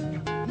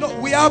 No,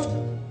 we have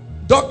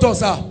doctors,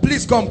 sir.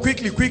 Please come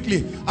quickly,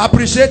 quickly.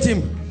 Appreciate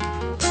him.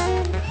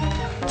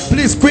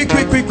 Please, quick.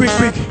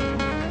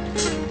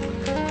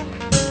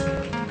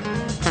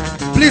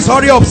 Please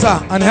hurry up, sir,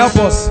 and help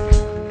us.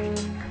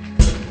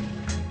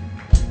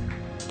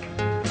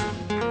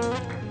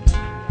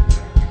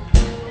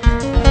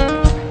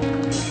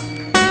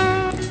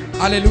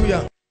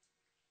 Hallelujah.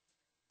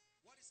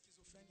 What is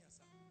schizophrenia,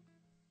 sir?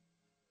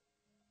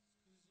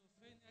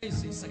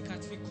 Schizophrenia is a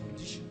psychiatric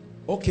condition.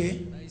 Okay.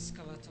 That is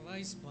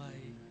characterized by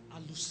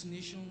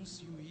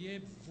hallucinations. You hear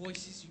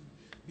voices. You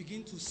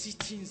begin to see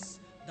things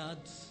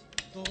that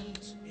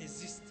don't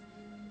exist.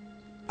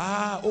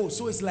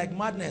 So it's like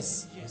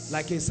madness. Yes.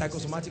 Like a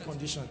psychosomatic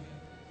condition.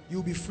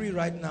 You'll be free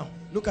right now.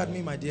 Look at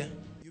me, my dear.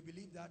 You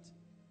believe that?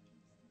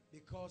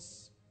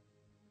 Because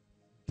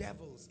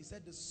devils, he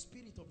said, the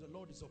Spirit of the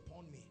Lord is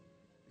upon me,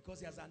 because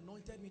he has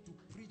anointed me to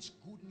preach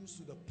good news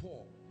to the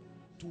poor,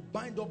 to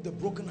bind up the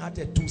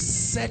brokenhearted, to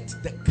set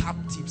the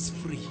captives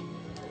free.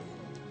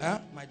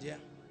 My dear,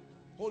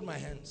 hold my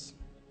hands.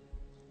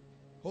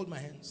 Hold my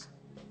hands.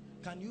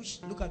 Can you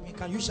look at me?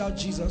 Can you shout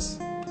Jesus?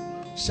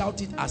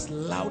 Shout it as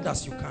loud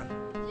as you can.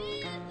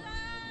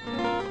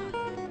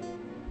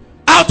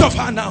 Out of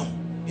her now,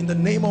 in the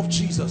name of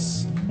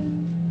Jesus.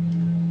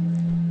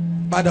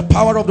 By the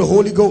power of the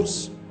Holy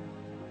Ghost,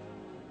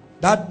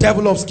 that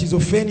devil of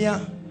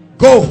schizophrenia,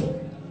 go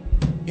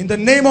in the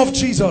name of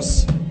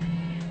Jesus.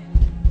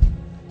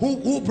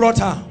 Who brought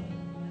her?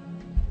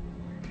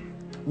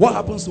 What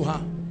happens to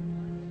her?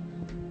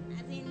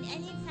 As in,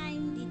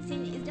 anytime the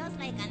thing is just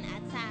like an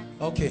attack.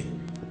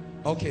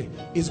 Okay,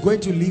 it's going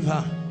to leave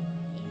her.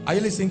 Are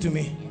you listening to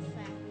me? Yes,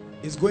 sir.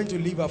 It's going to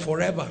leave her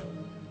forever.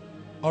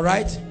 All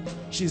right,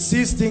 she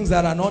sees things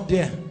that are not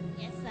there.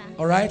 Yes, sir.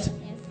 All right,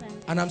 Yes,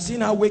 And I'm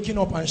seeing her waking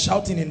up and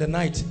shouting in the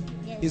night.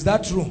 Yes. Is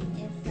that true?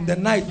 Yes, in the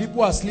night,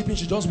 people are sleeping.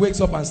 She just wakes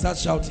up and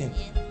starts shouting.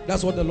 Yes.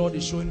 That's what the Lord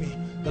is showing me.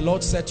 The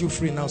Lord set you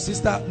free. Now,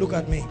 sister, look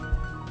at me.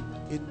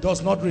 It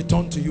does not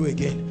return to you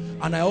again.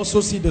 And I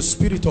also see the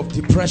spirit of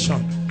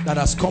depression that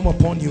has come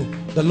upon you.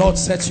 The Lord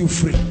sets you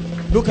free.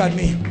 Look at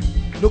me.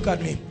 Look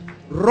at me.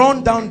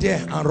 Run down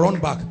there and run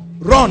back.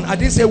 Run. I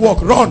didn't say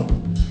walk. Run.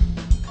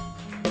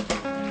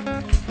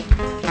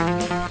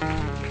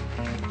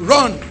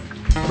 Run.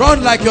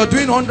 Run like you're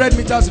doing 100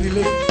 meters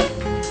relay.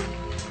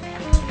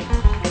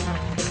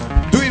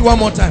 Do it one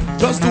more time.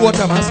 Just do what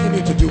I'm asking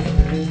you to do.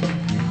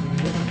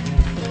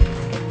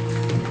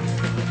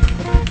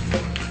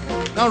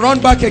 Now run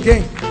back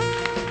again.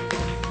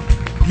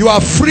 You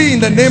are free in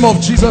the name of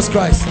Jesus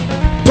Christ.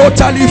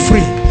 Totally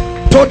free.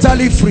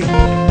 Totally free. In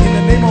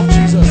the name of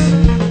Jesus.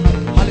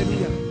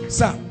 Hallelujah.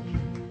 Sir,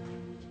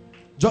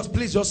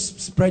 please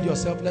spread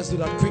yourself. Let's do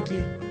that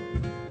quickly.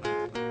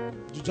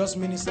 You just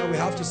minister. We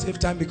have to save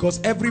time because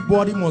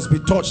everybody must be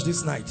touched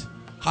this night.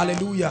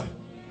 Hallelujah.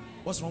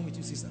 What's wrong with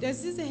you, sister?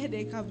 There's this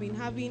headache I've been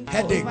having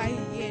headache. For over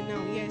a year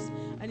now, yes.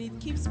 And it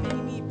keeps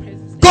making me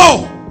present.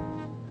 Go!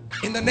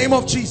 In the name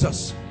of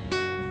Jesus.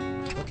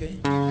 Okay.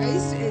 I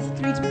used to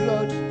excrete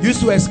blood. You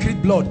used to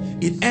excrete blood.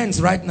 It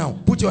ends right now.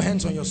 Put your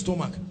hands on your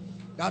stomach.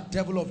 That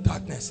devil of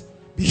darkness,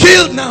 be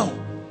healed now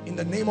in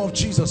the name of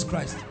Jesus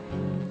Christ.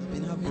 I've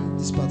been having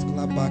this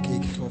particular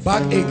backache.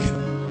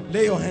 Backache.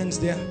 Lay your hands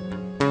there.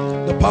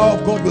 The power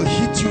of God will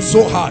hit you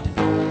so hard.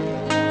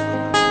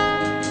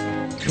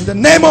 In the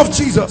name of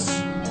Jesus,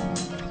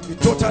 be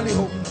totally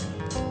whole.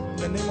 In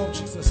the name of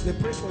Jesus, they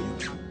pray for you.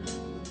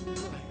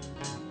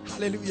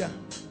 Hallelujah.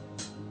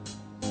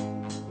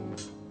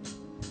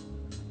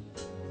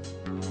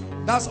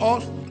 That's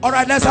all. All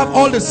right, let's have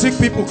all the sick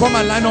people come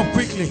and line up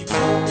quickly.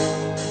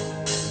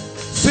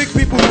 Sick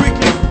people,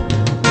 quickly.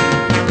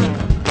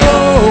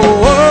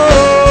 Oh, oh,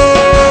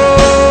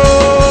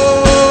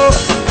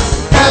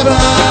 heaven,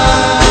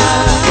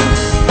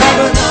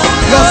 heaven.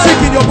 You're sick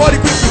in your body,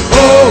 quickly. Oh,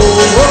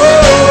 oh,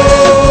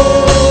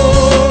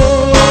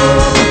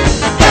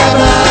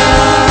 heaven.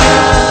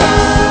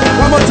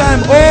 One more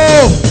time.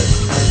 Oh,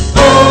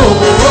 oh,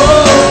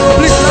 oh.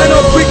 Please line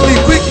up quickly,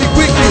 quickly,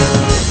 quickly.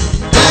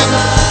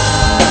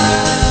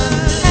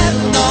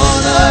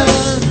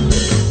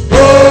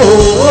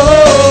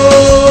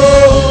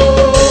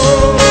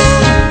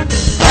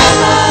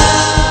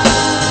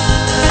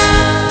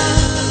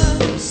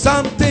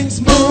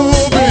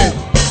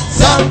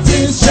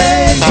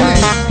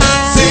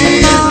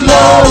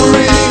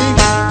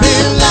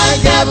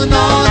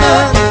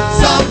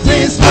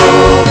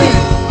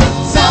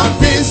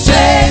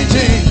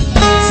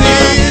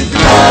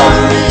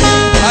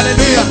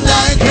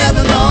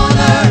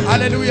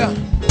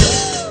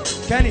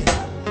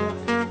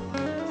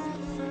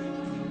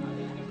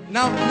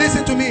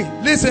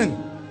 Listen,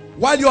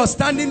 while you are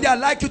standing there, I'd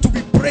like you to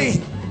be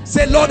praying.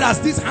 Say, Lord, as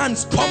these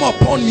hands come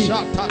upon me,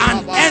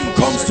 an end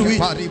comes to it.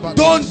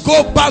 Don't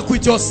go back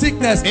with your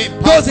sickness.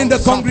 Those in the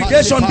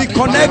congregation, be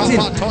connecting.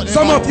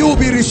 Some of you will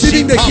be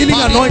receiving the healing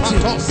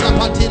anointing.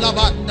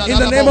 In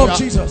the name of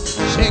Jesus.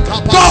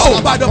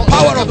 Go by the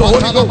power of the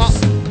Holy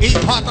Ghost.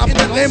 In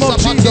the name of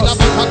Jesus.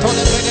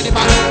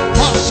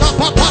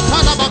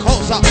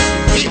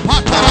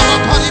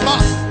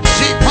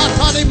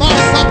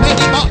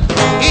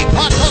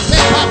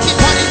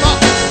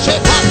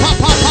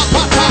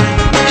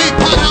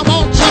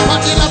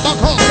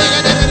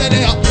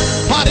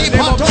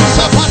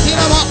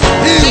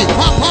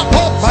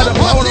 By the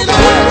power of the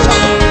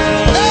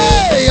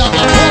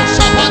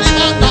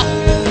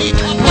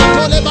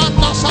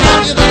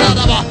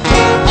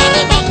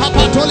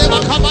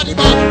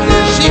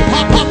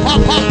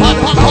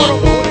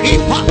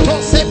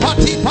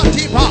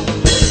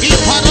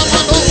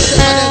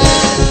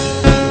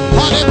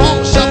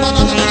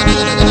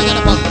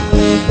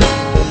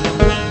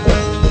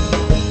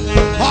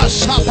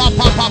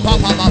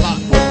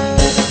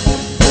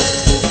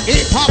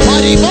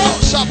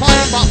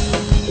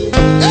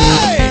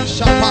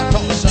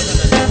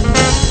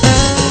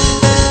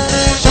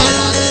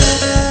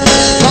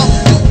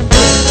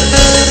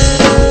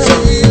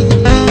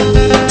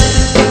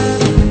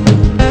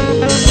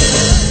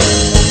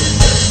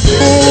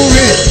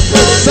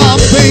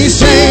Something's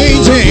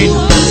changing,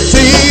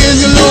 see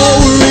His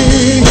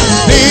glory,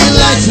 He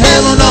lights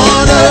heaven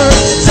on earth.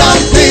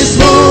 Something's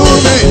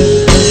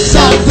moving,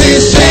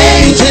 something's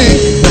changing,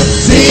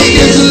 see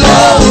His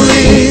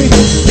glory,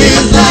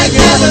 He's like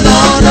heaven on earth.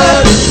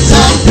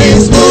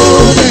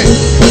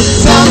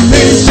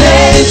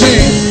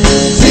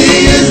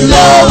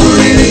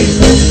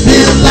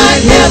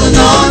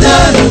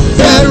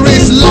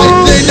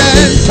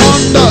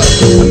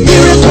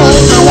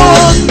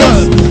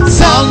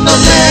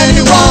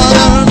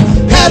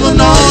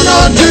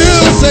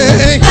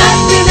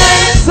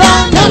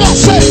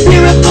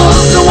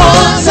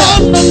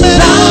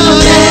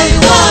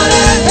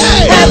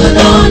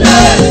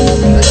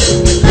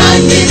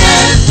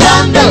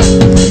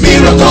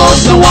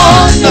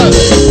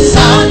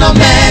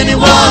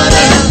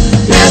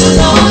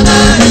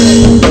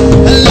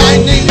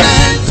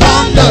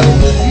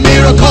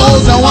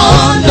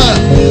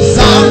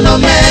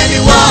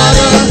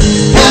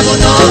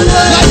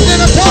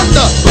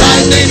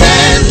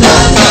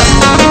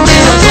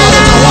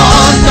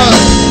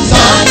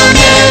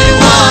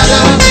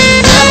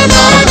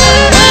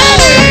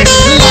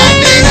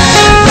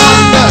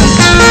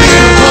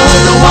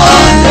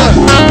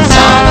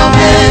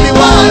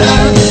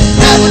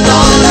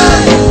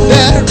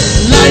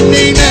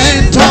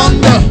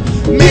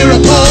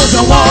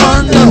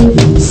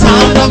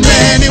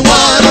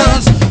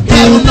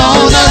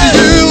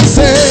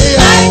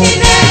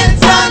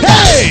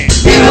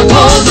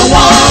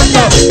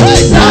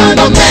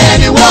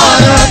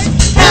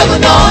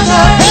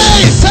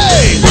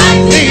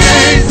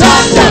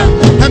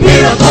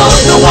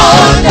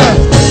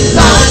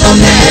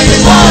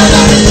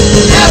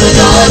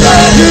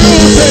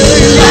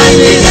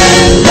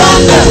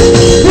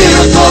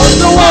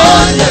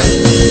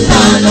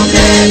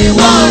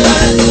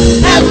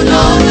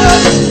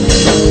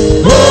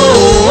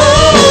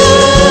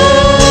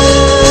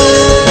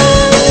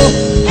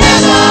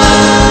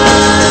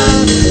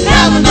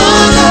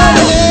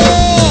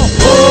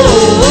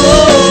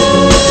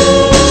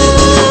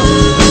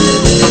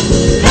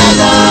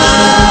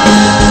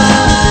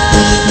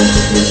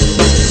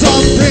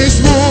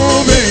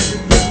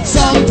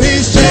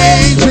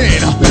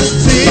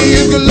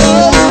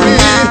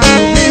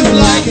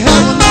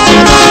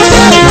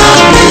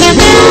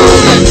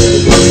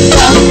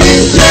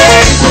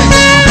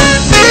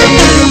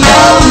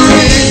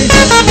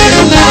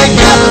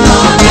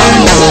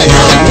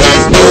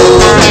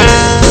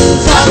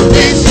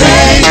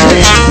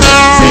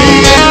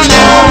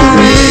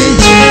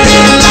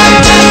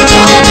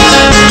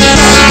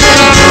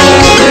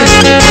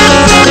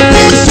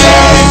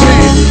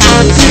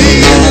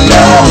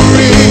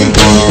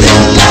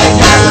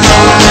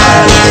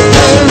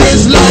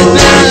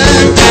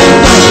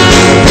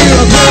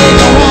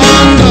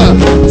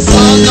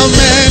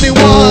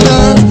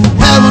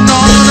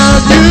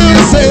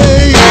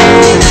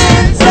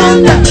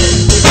 wonder,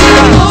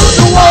 miracles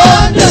and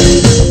wonders,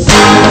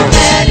 sound of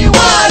many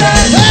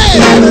waters,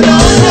 heaven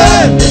on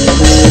earth,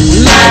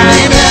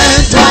 lightning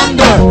and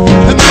thunder,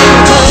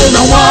 miracles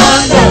and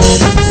wonders,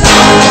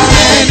 sound of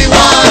many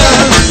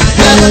waters,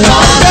 heaven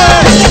on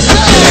earth,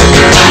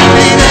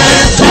 lightning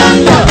and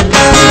thunder,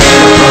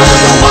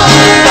 miracles and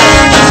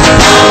wonders,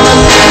 sound of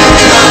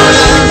many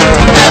waters,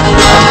 heaven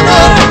on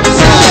earth,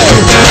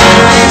 lightning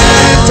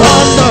and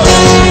thunder,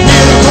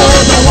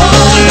 miracles and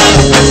wonders,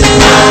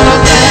 sound of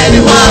many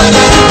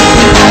waters,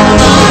 heaven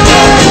on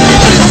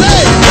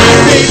earth,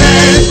 lightning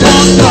and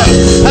thunder,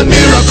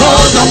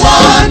 miracles and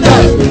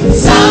wonders,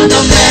 sound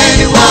of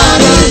many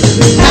waters,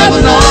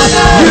 heaven on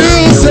earth.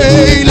 You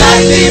say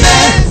lightning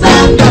and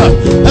thunder,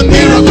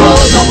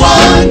 miracles and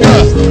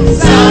wonders,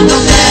 sound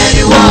of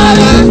many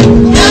waters,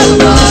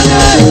 heaven on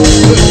earth.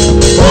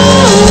 Oh,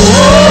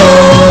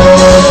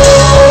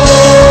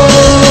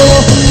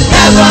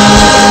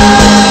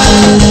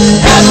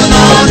 heaven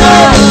on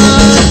earth.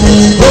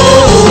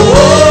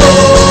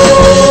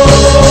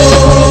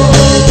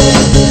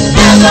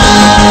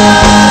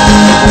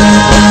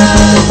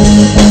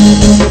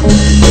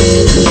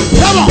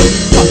 Come on.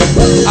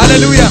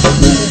 Hallelujah.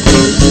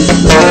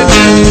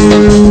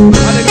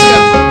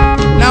 Hallelujah.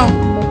 Now,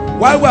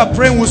 while we are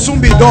praying, we'll soon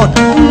be done.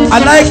 I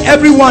like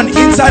everyone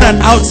inside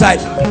and outside.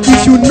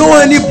 If you know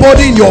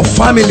anybody in your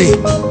family,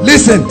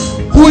 listen,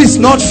 who is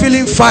not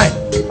feeling fine,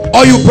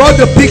 or you brought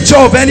the picture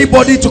of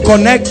anybody to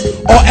connect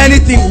or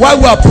anything while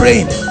we are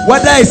praying,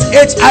 whether it's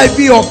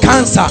HIV or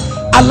cancer,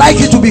 I like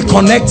you to be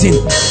connecting.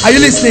 Are you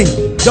listening?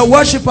 The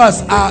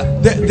worshippers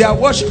they are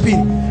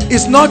worshiping.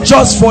 It's not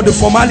just for the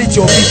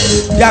formality of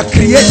it. They are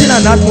creating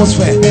an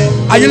atmosphere.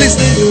 Are you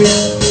listening to me?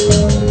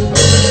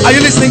 Are you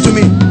listening to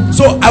me?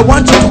 So I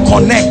want you to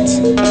connect.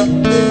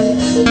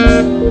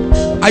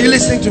 Are you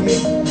listening to me?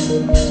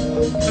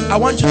 I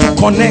want you to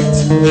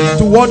connect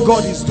to what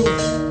God is doing.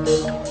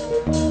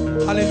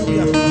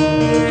 Hallelujah.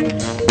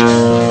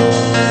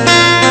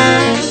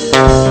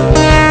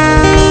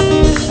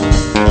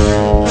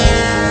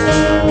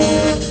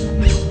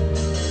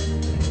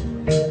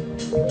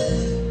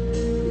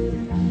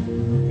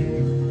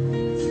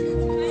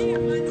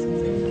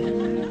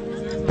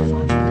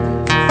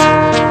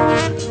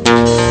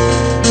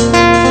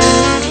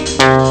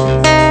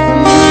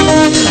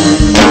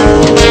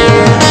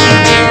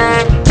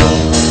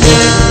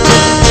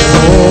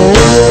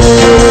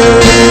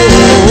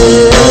 Oh,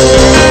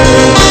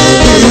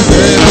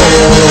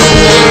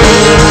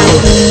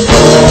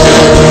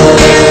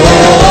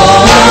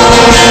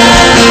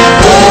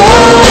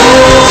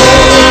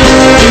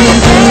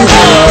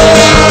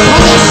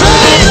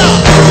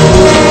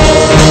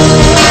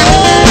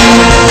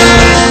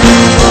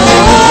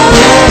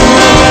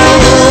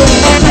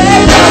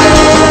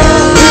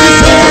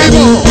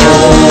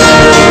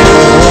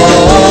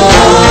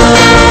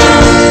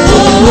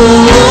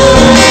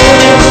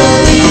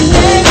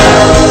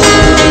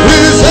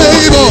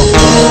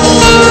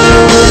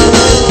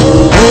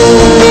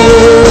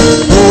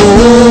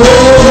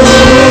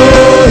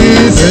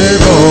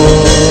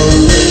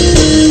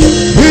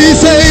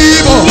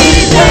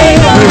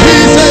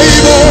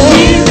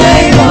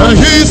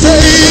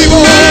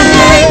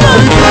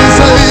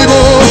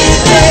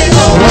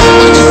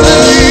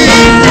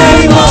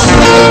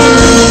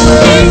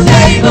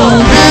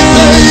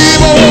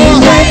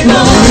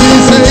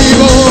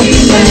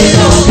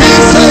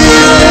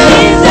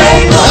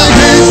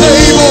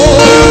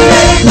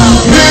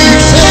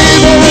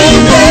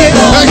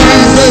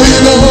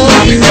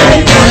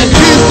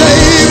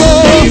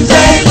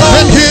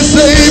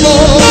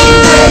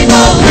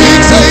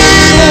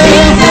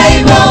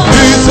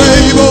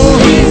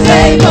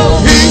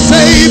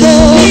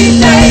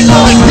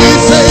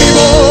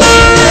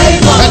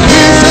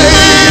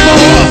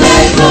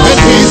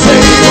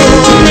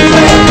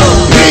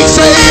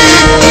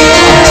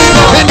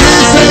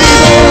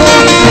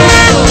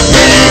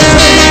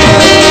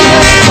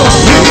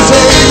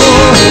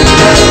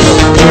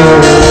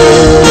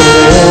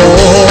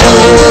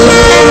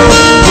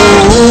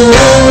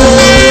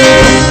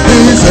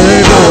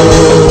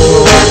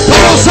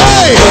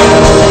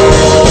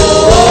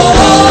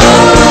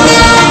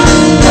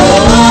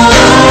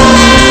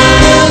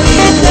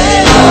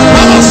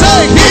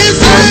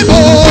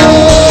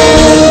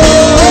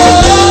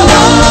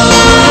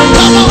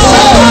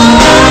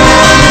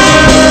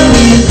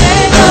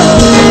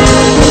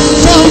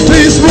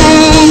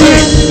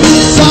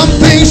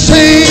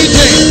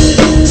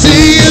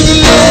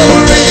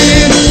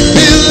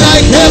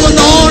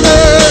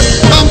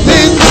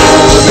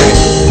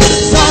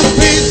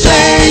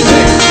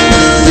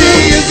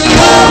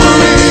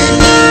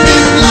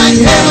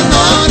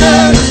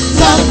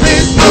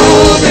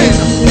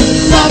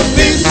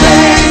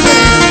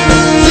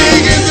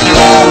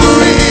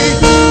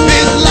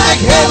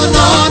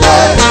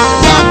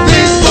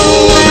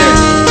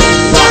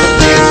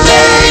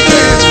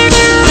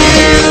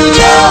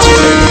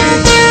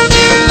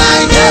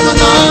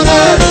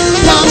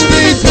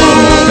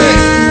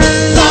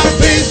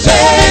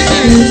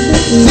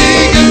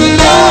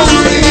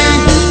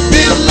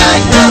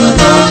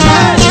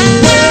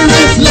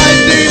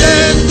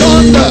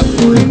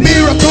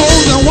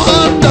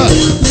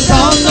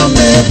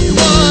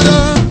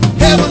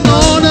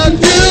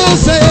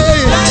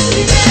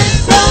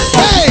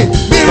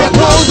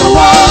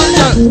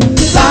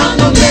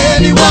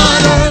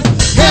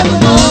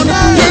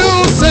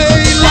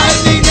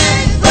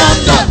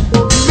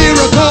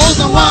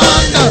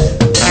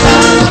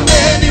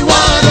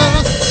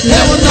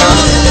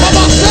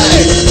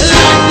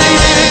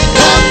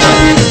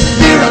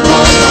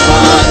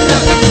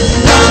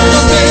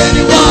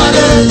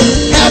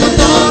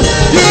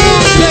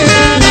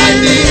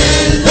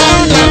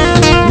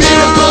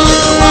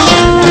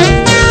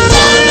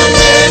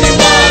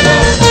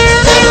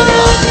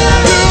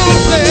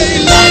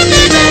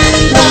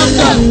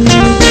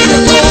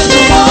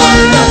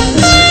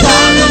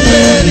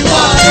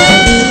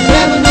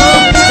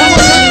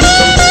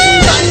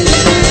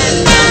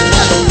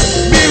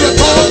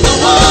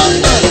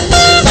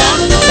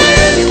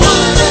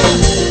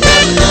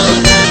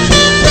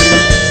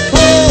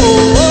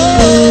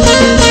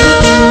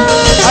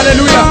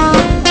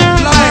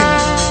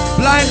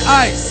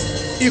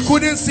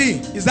 couldn't see.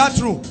 Is that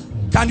true?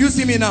 Can you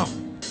see me now?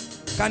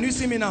 Can you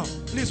see me now?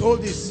 Please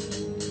hold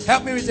this.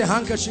 Help me with a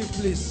handkerchief,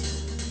 please.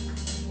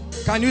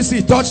 Can you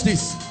see? Touch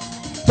this.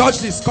 Touch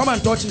this. Come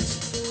and touch it.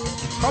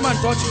 Come and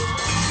touch it.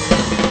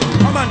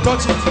 Come and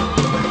touch it.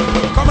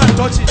 Come and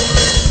touch it.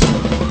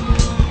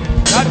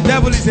 That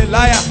devil is a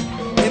liar.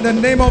 In the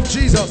name of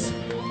Jesus,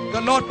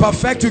 the Lord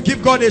perfect you.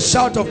 Give God a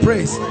shout of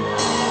praise.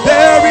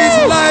 There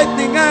is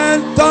lightning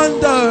and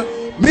thunder,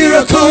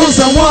 miracles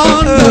and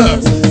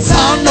wonders,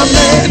 sound of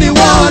many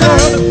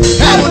waters,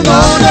 heaven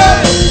on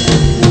earth.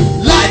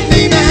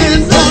 Lightning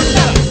and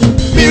thunder,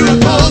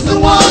 miracles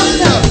and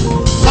wonders,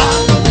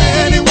 sound of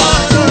many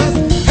waters,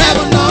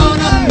 heaven on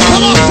earth.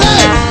 Come on,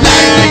 say,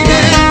 lightning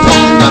and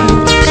thunder,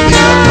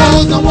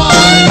 miracles and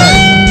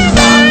wonders,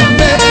 sound of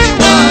many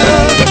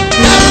waters,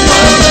 heaven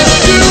on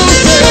earth. You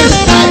say,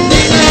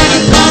 lightning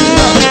and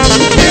thunder,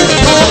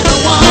 miracles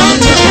and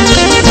wonders,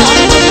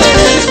 sound of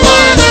many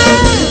waters,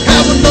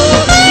 heaven on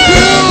earth.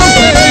 You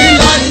say,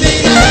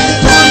 lightning and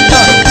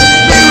thunder,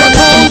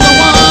 miracles and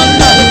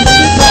wonders,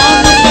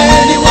 sound of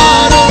many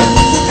waters,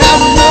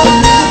 heaven on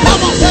earth.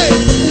 Come on, say,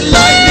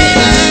 lightning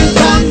and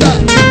thunder,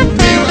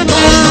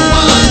 miracles and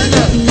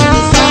wonders,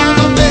 sound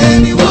of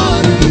many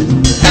waters,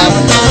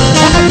 heaven on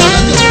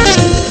earth.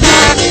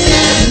 Lightning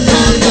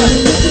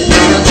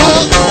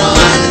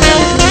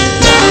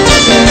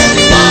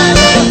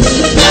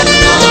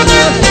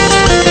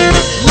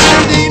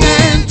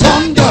and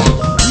thunder,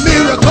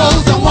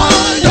 miracles and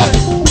wonders,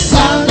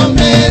 sound of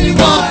many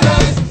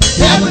waters,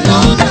 heaven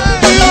on earth.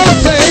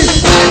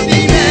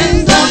 Lightning and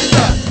thunder,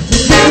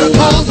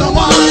 miracles and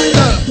wonders,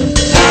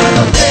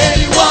 sound of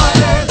many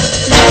waters,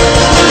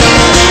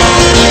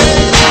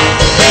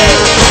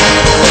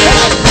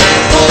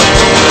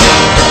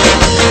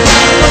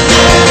 heaven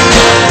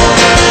on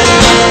earth.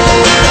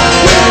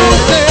 You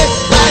say,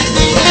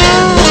 lightning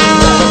and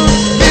thunder,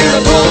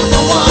 miracles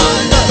and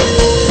wonders,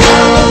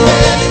 sound of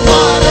many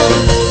waters,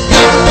 heaven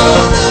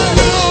on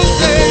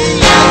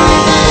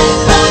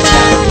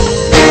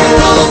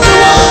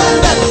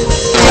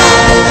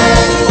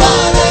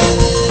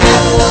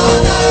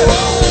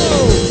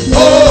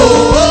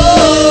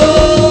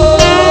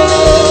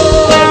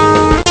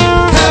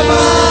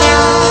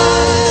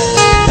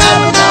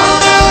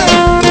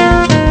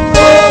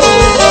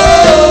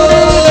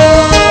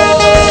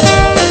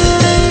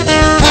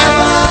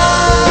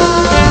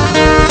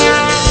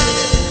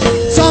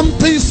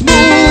something's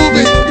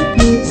moving,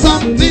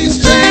 something's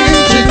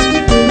changing,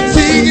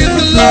 seeing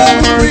the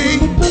glory,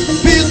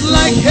 feels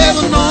like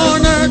heaven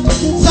on earth.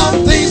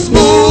 Something's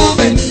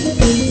moving,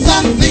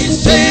 something's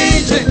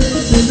changing,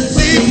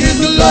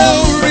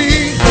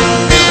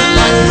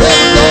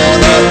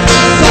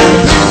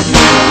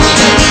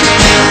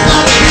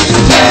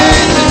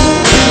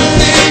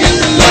 seeing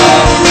the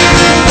glory,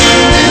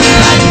 feels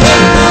like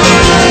heaven on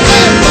earth.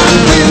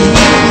 Something's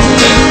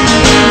moving,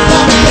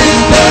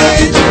 something's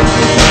changing,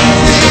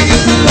 seeing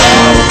the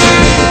glory,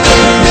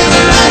 feels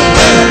like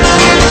heaven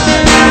on earth.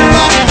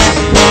 Something's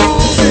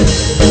moving,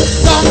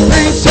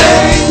 something's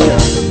changing.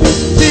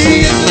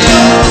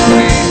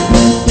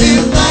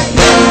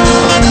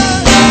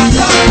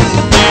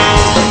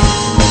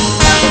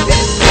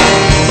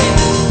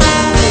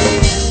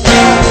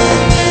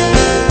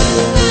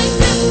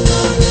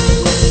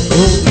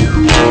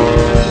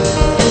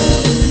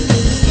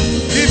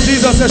 Give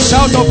Jesus a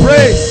shout of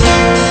praise.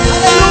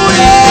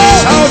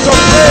 Shout of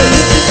praise.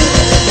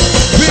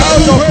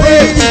 Shout of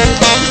praise.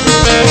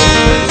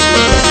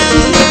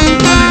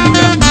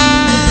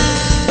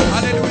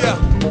 Hallelujah.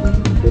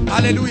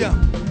 Hallelujah.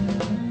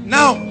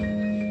 Now,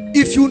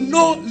 if you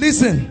know,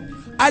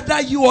 listen,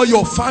 either you or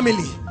your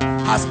family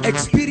has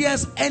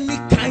experienced any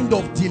kind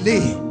of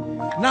delay,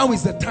 now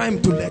is the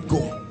time to let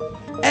go.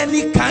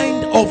 Any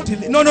kind of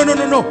delay. No.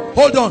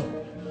 Hold on.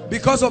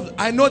 Because of,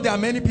 I know there are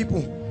many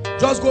people.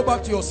 Just go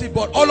back to your seat.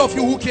 But all of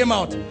you who came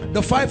out,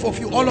 the 5 of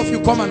you, all of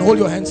you come and hold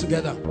your hands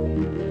together.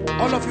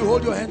 All of you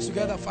hold your hands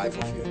together, 5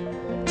 of you.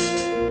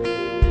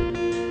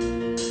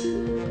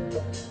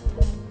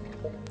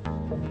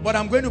 But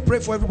I'm going to pray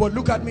for everybody.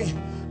 Look at me.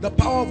 The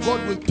power of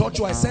God will touch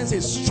you. I sense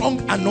a strong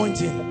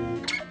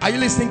anointing. Are you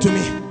listening to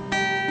me?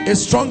 A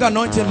strong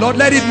anointing. Lord,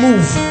 let it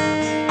move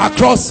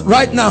across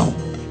right now.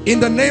 In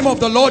the name of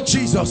the Lord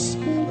Jesus.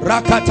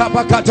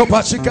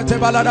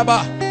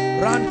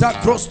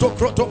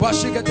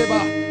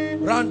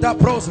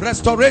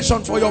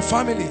 Restoration for your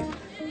family.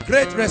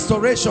 Great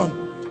restoration.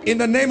 In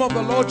the name of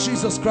the Lord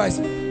Jesus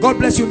Christ. God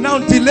bless you. Now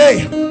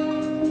delay.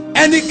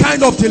 Any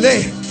kind of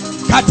delay.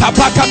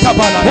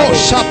 No.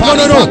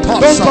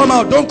 Don't come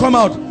out. Don't come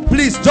out.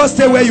 Please just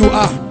stay where you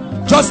are.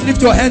 Just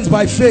lift your hands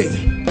by faith.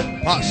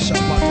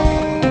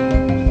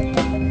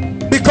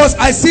 Because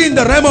I see in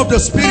the realm of the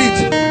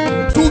spirit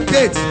 2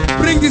 gates.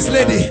 Bring this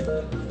lady.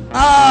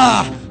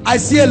 I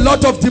see a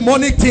lot of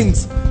demonic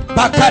things.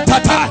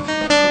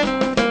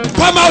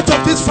 Come out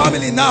of this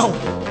family now.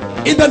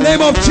 In the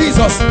name of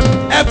Jesus.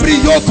 Every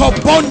yoke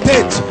of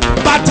bondage,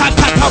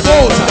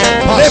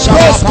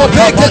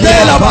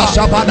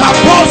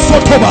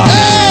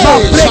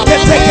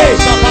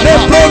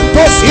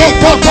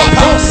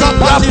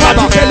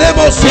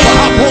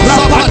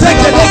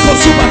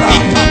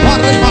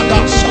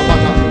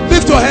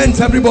 Lift your hands,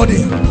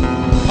 everybody.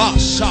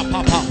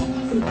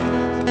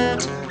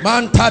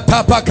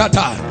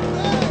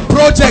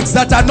 Projects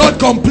that are not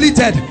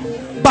completed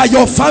by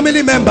your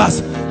family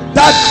members.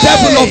 That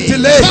devil of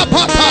delay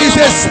is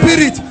a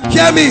spirit.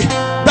 Hear me.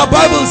 The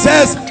Bible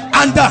says,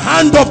 and the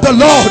hand of the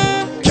Lord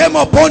came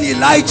upon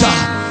Elijah,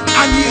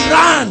 and he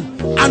ran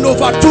and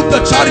overtook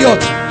the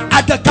chariot.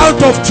 At the count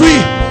of 3,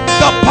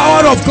 the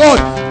power of God,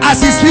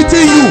 as he's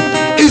hitting you,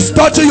 is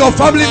touching your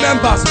family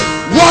members.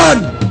 1,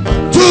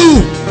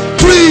 2,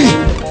 3.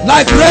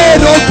 Like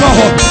rain, oh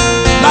God.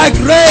 Like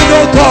rain,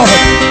 oh God.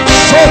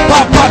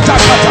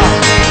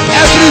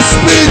 Every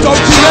spirit of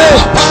delay,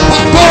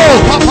 go,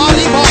 go,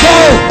 go,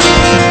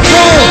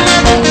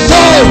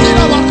 go,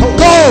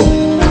 go,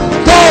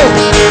 go.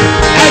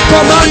 I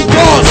command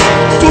doors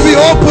to be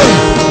open.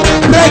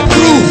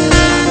 Breakthrough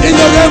in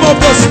the realm of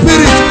the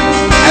spirit.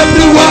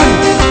 Everyone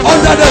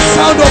under the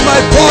sound of my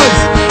voice,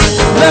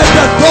 let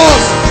the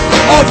doors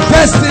of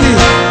destiny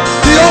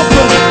be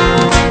open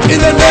in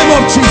the name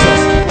of Jesus.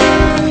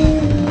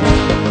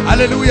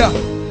 Hallelujah.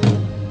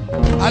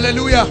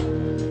 Hallelujah.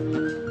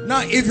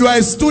 Now, if you are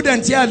a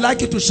student here, I'd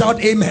like you to shout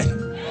amen.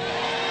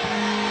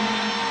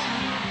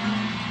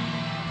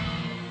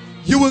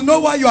 You will know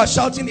why you are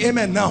shouting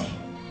amen now.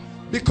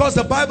 Because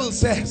the Bible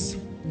says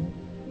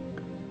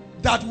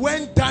that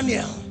when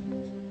Daniel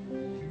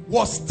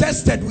was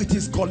tested with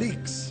his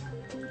colleagues,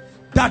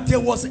 that there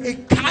was a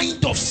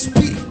kind of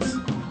spirit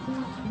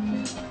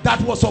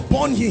that was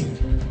upon him,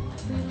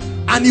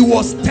 and he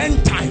was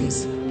 10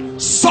 times.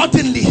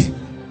 Suddenly,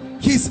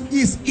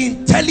 his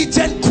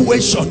intelligent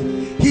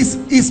cohesion,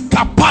 his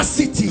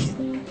capacity.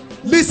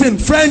 Listen,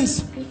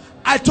 friends,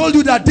 I told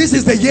you that this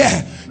is the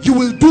year you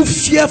will do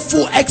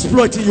fearful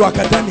exploit in your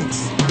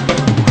academics.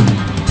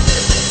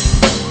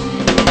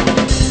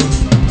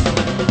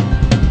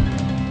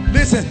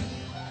 Listen,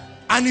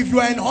 and if you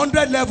are in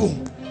 100 level,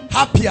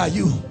 happy are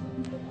you.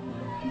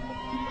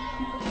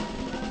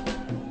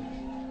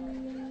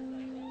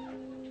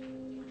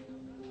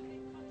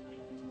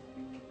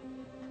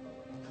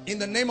 In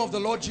the name of the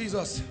Lord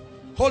Jesus.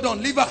 Hold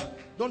on, leave her.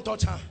 Don't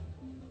touch her.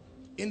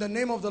 In the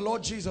name of the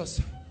Lord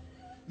Jesus.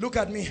 Look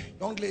at me,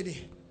 young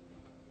lady.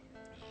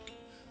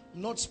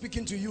 I'm not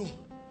speaking to you.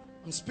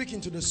 I'm speaking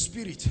to the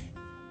spirit.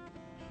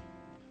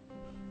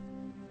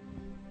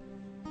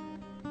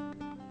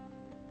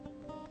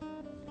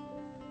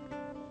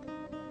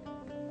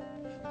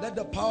 Let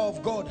the power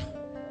of God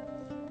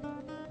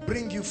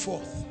bring you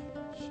forth.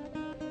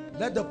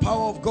 Let the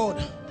power of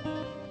God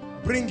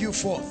bring you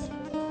forth.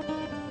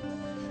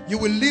 You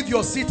will leave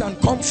your seat and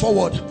come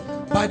forward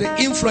by the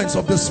influence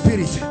of the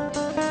Spirit.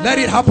 Let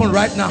it happen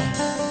right now.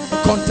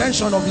 A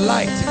contention of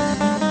light.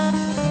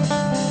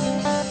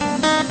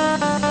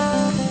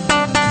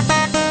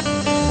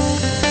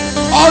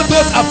 All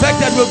those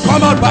affected will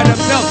come out by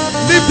themselves.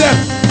 Leave them.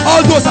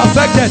 All those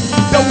affected,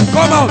 they will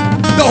come out.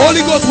 The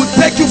Holy Ghost will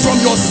take you from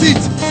your seat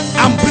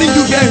and bring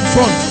you here in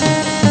front.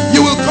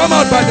 You will come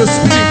out by the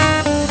Spirit.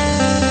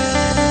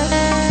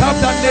 Tap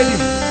that lady.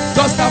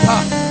 Just tap her.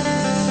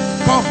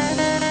 Come.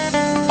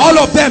 All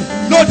of them.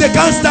 No, they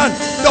can't stand.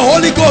 The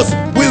Holy Ghost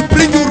will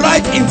bring you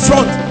right in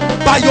front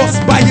by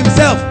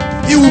himself.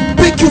 He will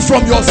pick you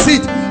from your seat.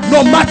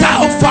 No matter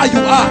how far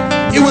you are,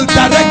 he will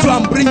direct you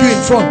and bring you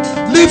in front.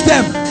 Leave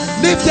them.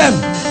 Leave them.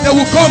 They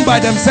will come by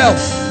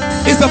themselves.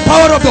 It's the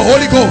power of the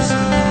Holy Ghost.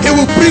 He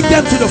will bring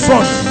them to the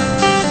front.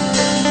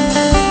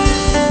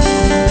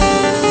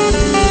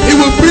 He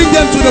will bring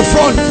them to the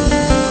front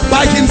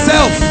by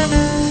himself.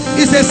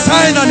 It's a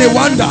sign and a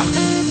wonder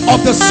of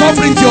the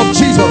sovereignty of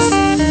Jesus.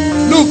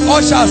 Look,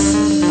 ushers,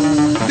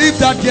 leave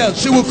that girl.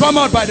 She will come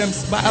out by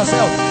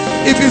herself.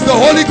 If it's the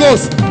Holy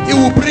Ghost, he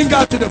will bring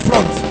her to the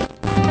front.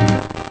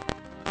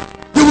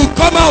 You will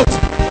come out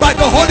by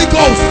the Holy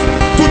Ghost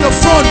to the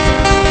front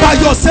by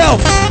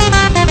yourself.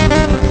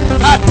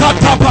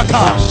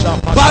 Atatapaka,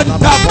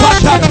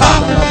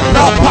 Bantapataka,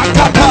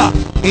 Rapakata,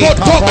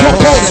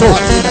 Motokokoso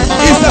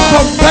is the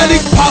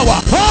compelling power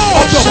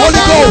of the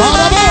Holy Ghost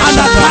and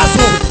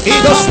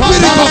the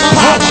Spirit of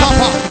power.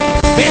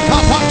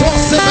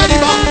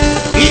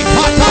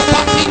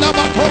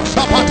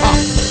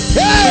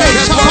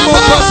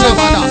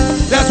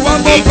 There's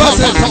one more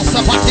person.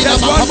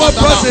 There's one more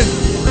person.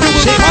 You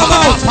will come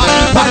out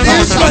by the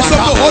influence of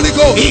the Holy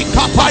Ghost.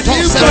 By the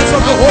influence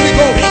of the Holy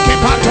Ghost.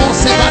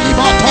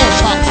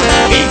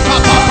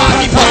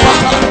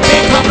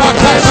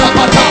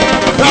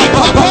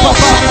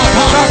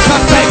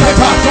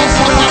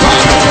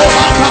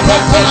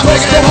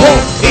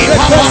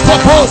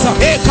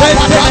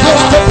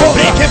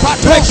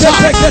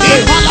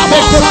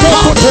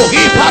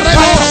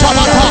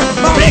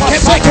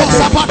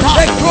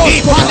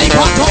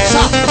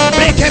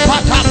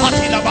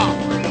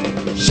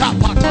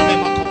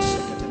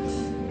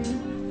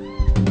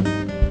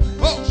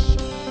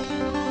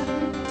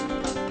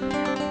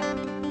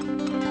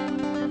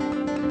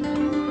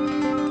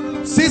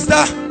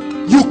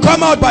 You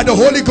come out by the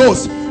Holy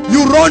Ghost.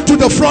 You run to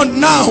the front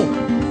now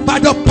by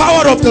the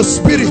power of the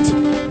Spirit.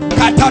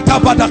 Katata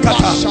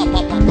badakata.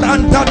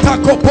 Randata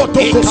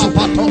kopoto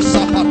kosupato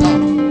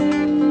sapata.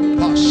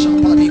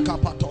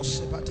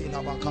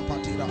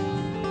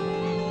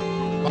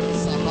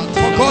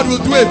 For God will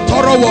do a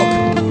thorough work.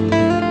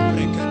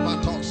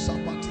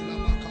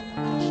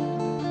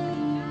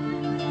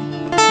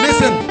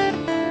 Listen,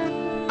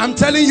 I'm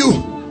telling you,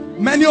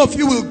 many of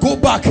you will go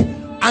back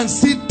and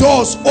see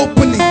doors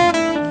opening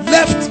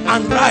left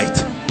and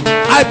right.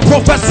 I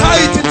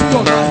prophesy it into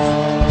your life.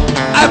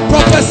 I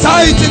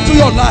prophesy it into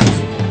your life.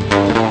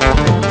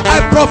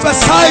 I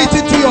prophesy it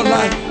into your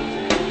life.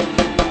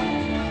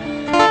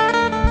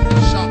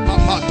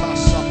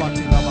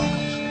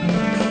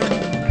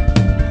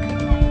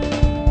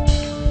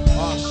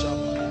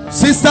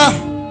 Sister,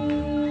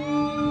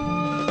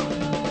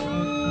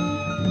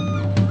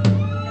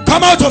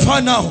 come out of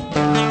her now.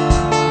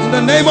 In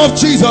the name of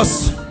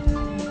Jesus.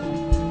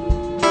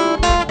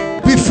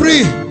 Be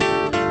free.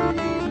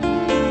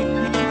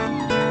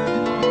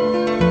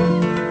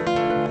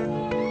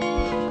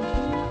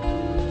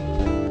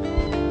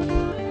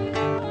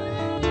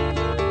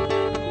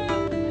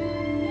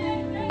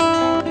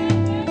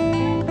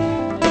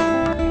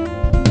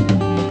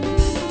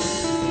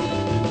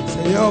 It's a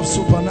year of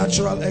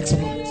supernatural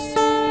exploits.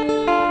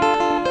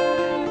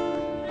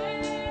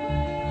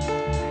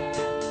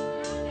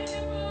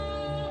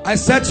 I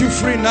set you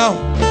free now.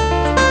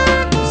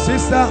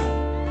 Sister,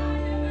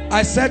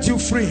 I set you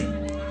free.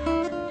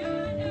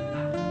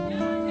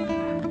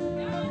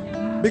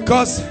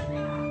 Because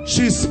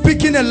she's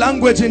speaking a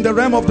language in the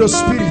realm of the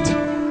Spirit.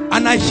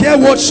 And I hear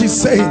what she's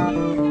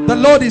saying. The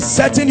Lord is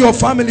setting your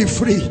family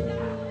free.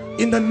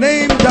 In the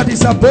name that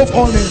is above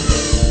all names.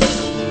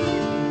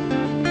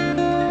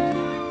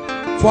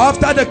 For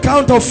after the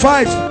count of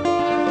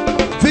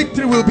 5,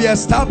 victory will be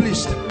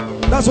established.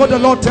 That's what the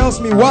Lord tells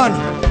me.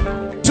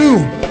 1,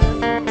 2,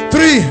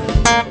 3,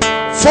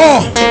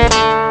 4,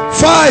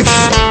 5.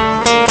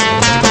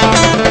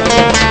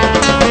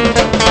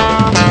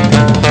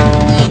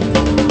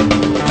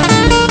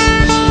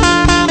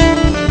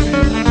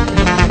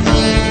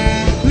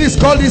 Please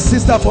call this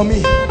sister for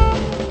me.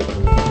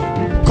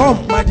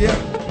 Come, my dear.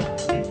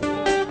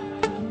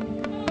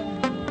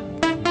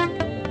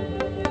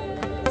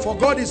 For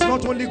God is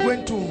not only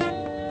going to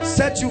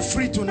set you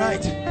free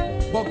tonight,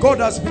 but God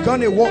has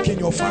begun a work in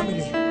your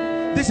family.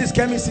 This is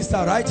Kemi's sister,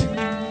 right?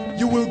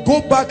 You will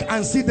go back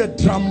and see the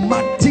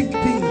dramatic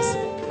things.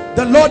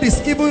 The Lord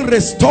is even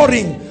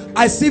restoring.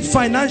 I see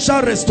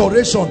financial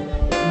restoration,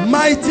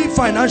 mighty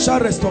financial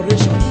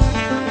restoration.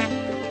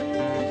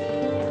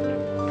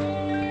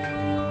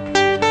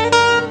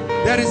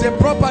 There is a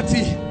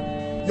property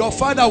your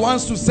father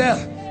wants to sell.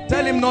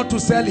 Tell him not to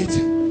sell it.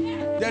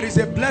 There is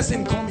a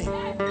blessing coming.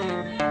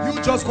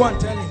 You just go and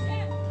tell him.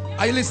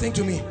 Are you listening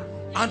to me?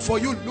 And for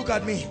you, look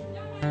at me.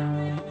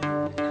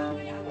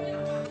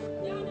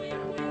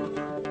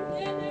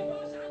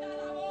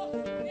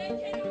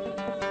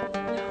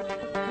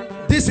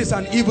 This is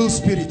an evil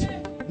spirit.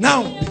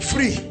 Now be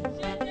free.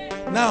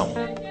 Now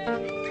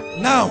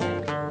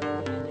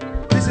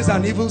this is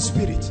an evil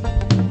spirit.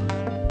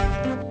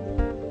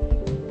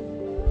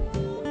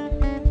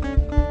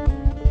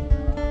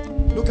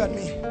 Look at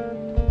me.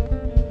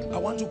 I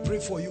want to pray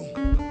for you.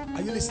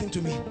 Are you listening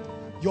to me?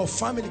 Your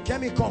family,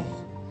 can we come?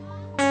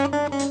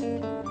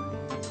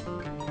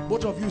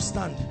 Both of you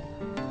stand.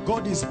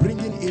 God is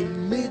bringing a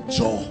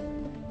major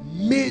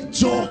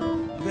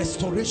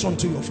restoration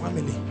to your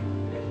family.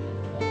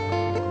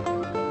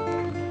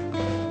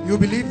 You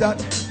believe that?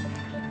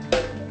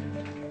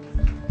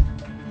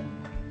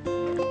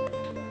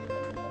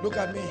 Look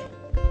at me.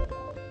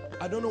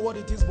 I don't know what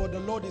it is, but the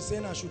Lord is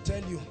saying I should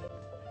tell you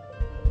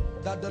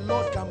that the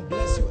Lord can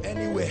bless you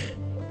anywhere.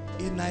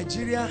 In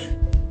Nigeria,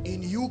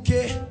 in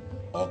UK,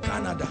 or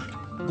Canada.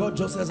 God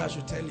just says I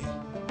should tell you.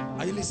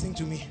 Are you listening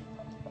to me?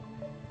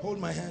 Hold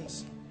my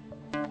hands.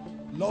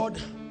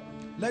 Lord,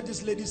 let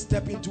this lady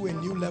step into a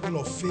new level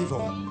of favor.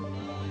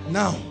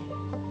 Now,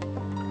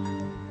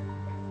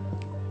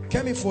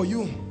 Kemi, for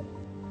you,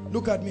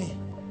 look at me.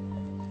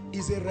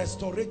 Is a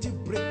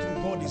restorative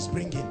breakthrough God is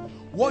bringing.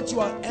 What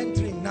you are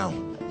entering now,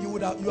 you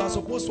are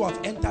supposed to have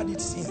entered it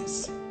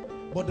since.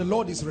 But the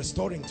Lord is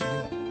restoring to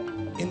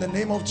you. In the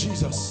name of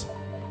Jesus,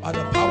 by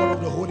the power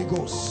of the Holy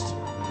Ghost,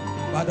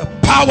 by the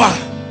power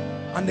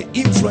and the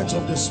influence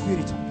of the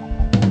Spirit.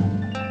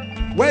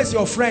 Where's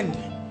your friend?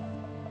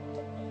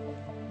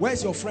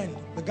 Where's your friend?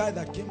 The guy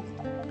that came.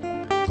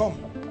 Come.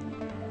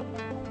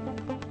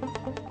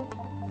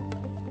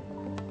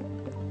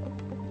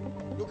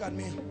 Look at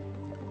me.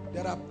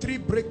 There are 3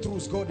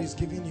 breakthroughs God is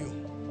giving you.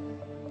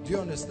 Do you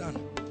understand?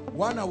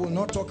 One, I will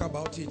not talk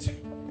about it,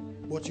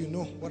 but you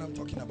know what I'm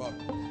talking about.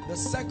 The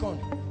second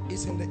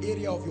is in the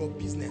area of your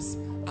business,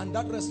 and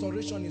that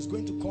restoration is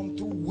going to come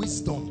through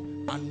wisdom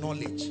and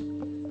knowledge.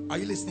 Are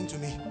you listening to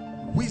me?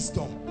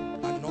 Wisdom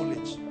and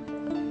knowledge.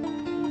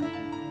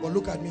 But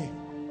look at me.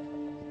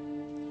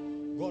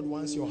 God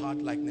wants your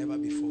heart like never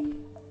before.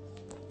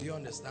 Do you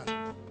understand?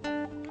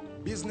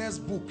 Business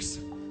books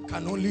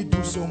can only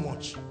do so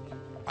much.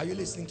 Are you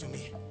listening to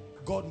me?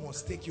 God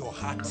must take your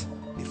heart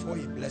before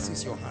he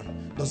blesses your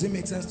hand. Does it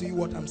make sense to you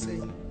what I'm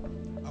saying?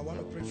 I want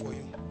to pray for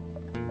you.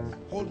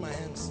 Hold my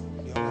hands.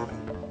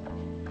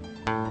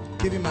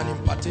 Give him an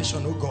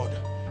impartation, oh God.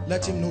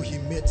 Let him know he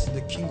met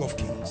the King of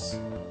Kings.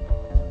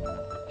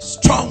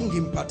 Strong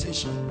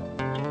impartation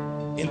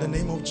in the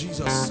name of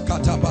Jesus. I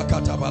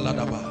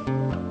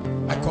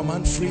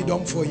command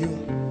freedom for you.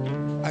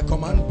 I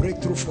command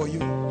breakthrough for you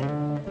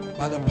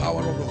by the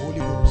power of the Holy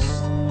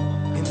Ghost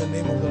in the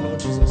name of the Lord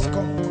Jesus.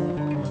 Come.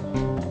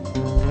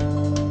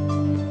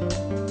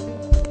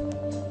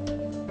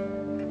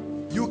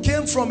 You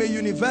came from a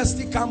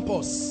university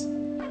campus,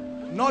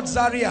 not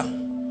Zaria.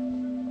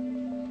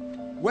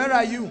 Where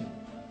are you?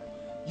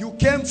 You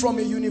came from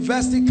a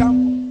university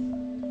campus,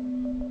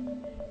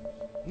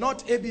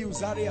 not ABU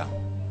Zaria.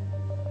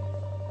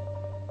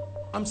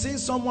 I'm seeing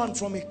someone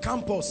from a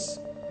campus,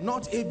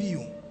 not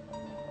ABU.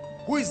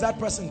 Who is that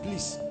person,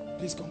 please?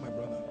 Please come, my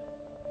brother.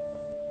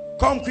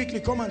 Come quickly,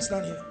 come and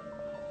stand here.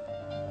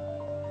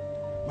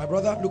 My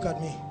brother, look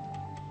at me.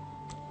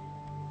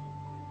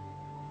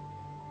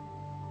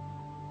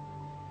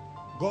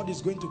 God is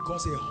going to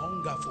cause a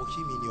hunger for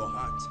him in your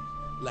heart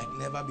like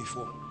never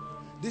before.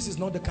 This is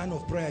not the kind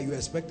of prayer you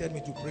expected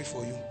me to pray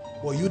for you,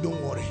 but you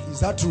don't worry. Is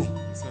that true?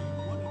 Sir,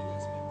 what did you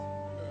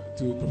expect?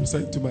 To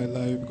prophesy to my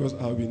life, because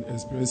I've been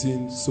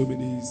experiencing so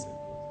many.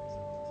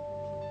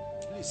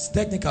 Please,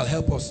 technical,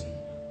 help us.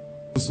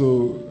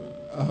 So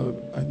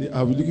I've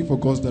been looking for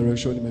God's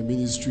direction in my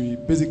ministry.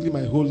 Basically,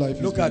 my whole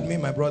life. Look at me,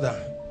 my brother.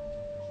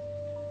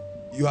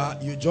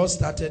 You just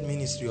started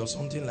ministry or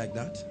something like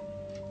that.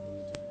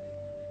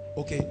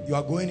 Okay, you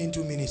are going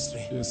into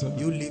ministry. Yes, sir.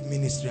 You leave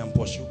ministry and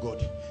pursue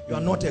God. You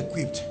are not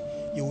equipped.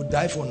 You will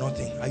die for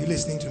nothing. Are you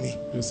listening to me?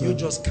 Yes, sir. You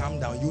just calm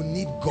down. You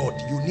need God.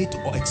 You need to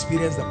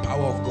experience the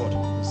power of God.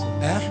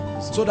 Yes,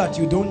 Yes, so that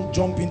you don't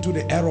jump into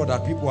the error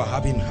that people are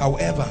having.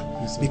 However,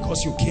 yes,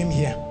 because you came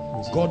here,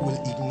 yes, God will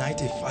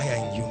ignite a fire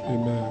in you.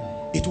 Amen.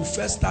 It will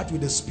first start with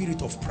the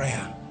spirit of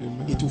prayer.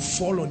 Amen. It will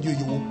fall on you.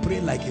 You will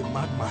pray like a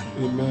madman.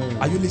 Amen.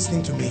 Are you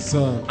listening to me? Yes,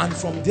 sir. And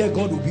from there,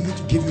 God will begin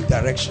to give you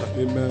direction.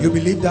 Amen. You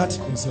believe that?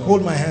 Yes, sir.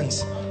 Hold my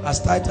hands as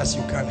tight as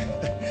you can.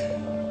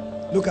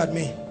 Look at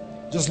me.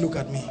 Just look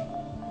at me.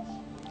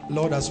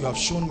 Lord, as you have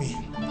shown me,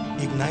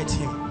 ignite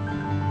him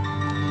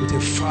with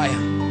a fire.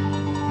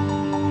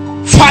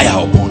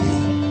 Fire upon you.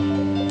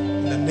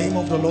 In the name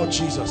of the Lord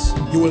Jesus,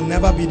 you will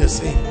never be the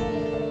same.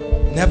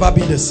 Never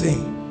be the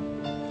same.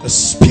 The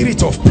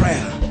spirit of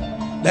prayer,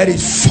 let it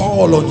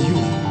fall on you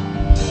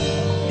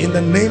in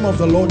the name of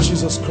the Lord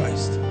Jesus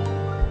Christ.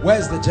 Where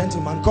is the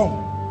gentleman? Come.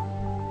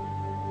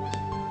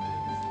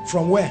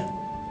 From where?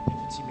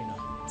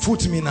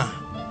 Footmina.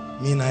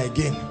 Mina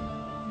again.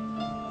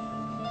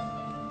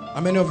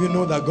 How many of you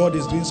know that God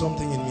is doing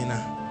something in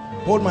Mina?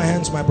 Hold my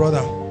hands, my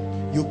brother.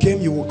 You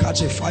came, you will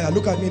catch a fire.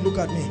 Look at me, look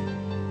at me.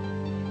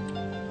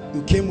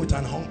 You came with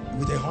a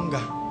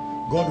hunger.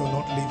 God will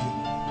not leave you.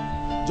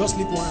 Just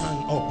lift one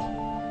hand up.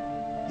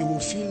 You will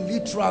feel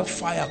literal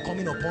fire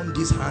coming upon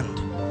this hand,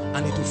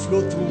 and it will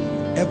flow through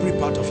every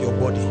part of your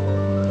body.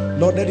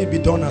 Lord, let it be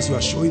done as you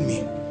are showing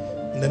me.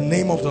 In the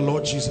name of the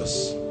Lord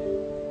Jesus.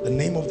 The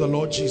name of the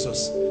Lord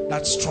Jesus.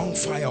 That strong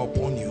fire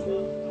upon you.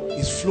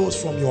 It flows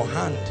from your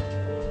hand.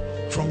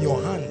 From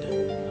your hand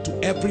to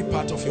every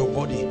part of your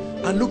body.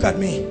 And look at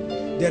me.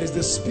 There is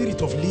the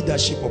spirit of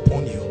leadership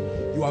upon you.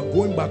 You are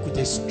going back with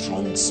a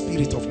strong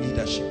spirit of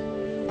leadership.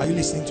 Are you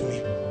listening to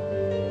me?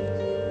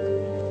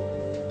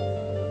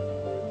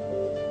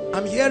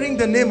 I'm hearing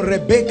the name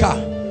Rebecca.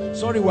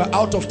 Sorry, we're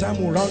out of time.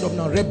 We'll round up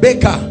now.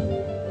 Rebecca.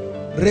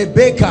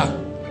 Rebecca.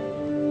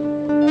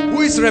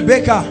 Who is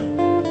Rebecca?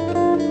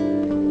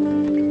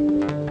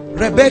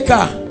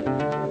 Rebecca.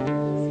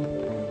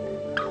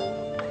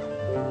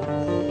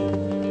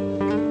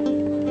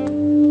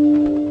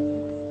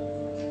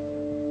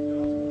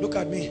 Look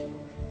at me.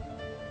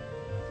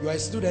 You are a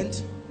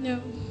student?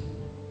 No.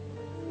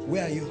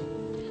 Where are you?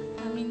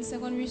 I'm in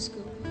secondary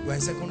school. You are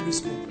in secondary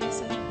school? Yes,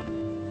 sir.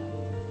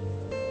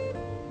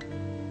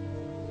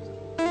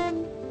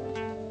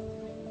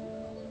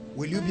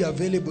 Will you be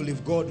available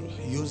if God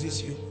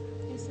uses you?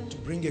 Yes, sir. To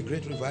bring a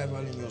great revival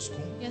in your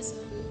school? Yes,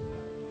 sir.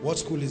 What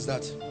school is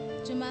that?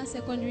 Jamal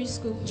Secondary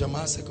School.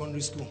 Jamal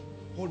Secondary School.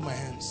 Hold my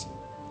hands.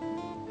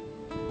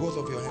 Both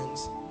of your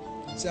hands.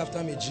 Say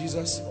after me,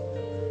 Jesus,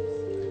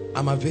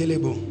 I'm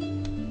available.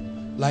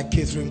 Like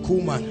Catherine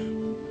Kuhlman.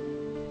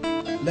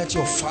 Let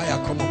your fire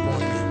come upon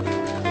me.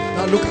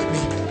 Now look at me.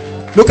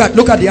 Look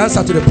at the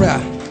answer to the prayer.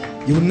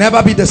 You will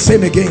never be the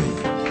same again.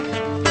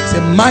 It's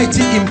a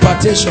mighty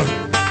impartation.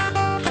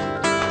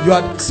 You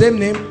are same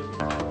name.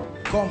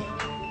 Come.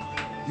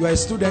 You are a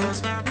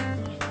student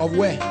of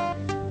where?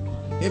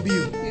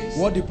 ABU. Yes.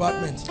 What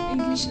department?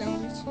 English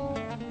language.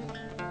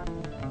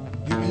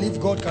 You believe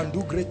God can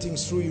do great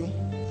things through you?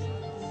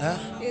 Huh?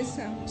 Yes,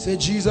 sir. Say,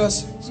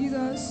 Jesus,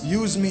 Jesus,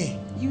 use me.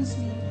 use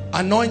me.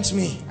 Anoint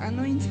me.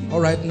 Anoint me.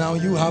 All right, now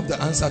you have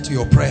the answer to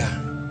your prayer.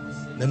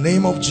 In the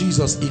name of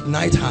Jesus,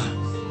 ignite her.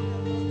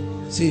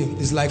 See,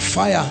 it's like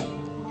fire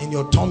in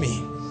your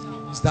tummy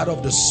is that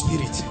of the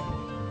spirit,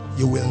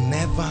 you will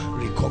never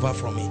recover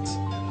from it.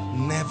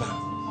 Never.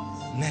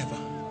 Never.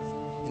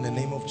 In the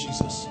name of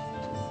Jesus.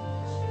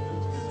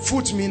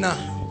 Foot me now.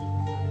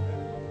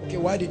 Okay,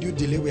 why did you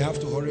delay? We have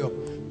to hurry up.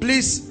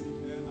 Please,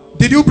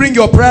 did you bring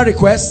your prayer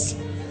requests?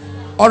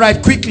 All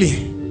right,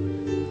 quickly.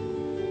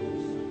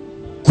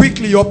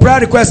 Quickly, your prayer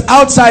request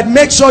outside.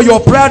 Make sure your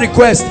prayer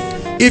request,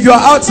 if you are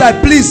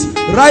outside, please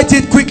write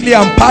it quickly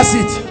and pass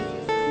it.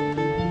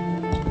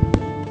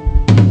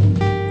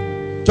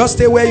 Just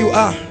stay where you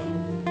are.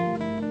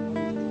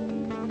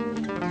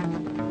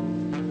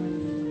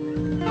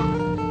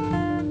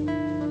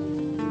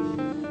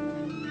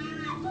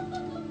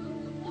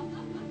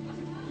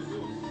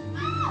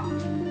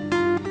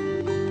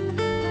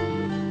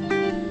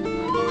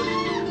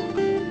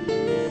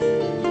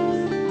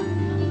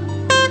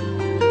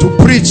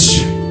 Preach,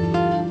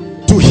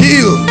 to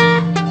heal,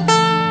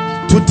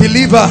 to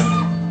deliver,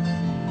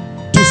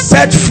 to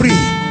set free,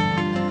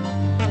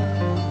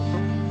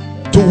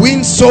 to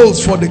win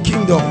souls for the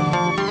kingdom.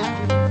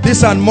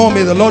 This and more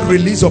may the Lord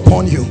release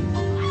upon you.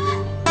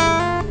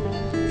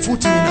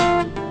 Foot me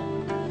now.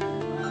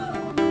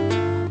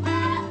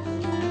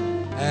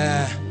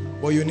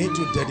 But you need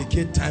to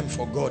dedicate time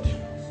for God.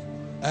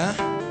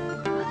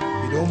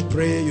 You don't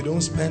pray, you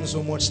don't spend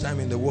so much time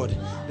in the word.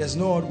 There's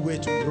no other way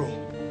to grow.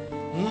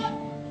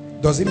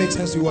 Does it make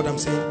sense to you what I'm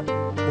saying?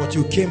 But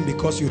you came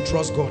because you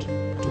trust God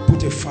to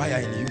put a fire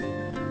in you.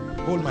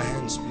 Hold my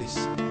hands, please.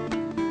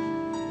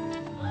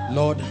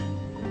 Lord,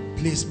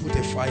 please put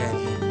a fire in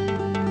him.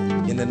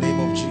 In the name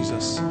of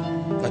Jesus,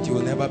 that you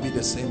will never be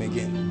the same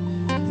again.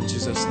 In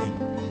Jesus' name.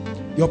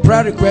 Your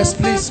prayer requests,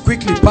 please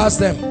quickly pass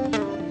them.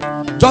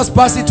 Just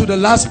pass it to the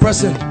last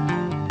person.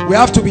 We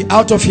have to be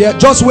out of here.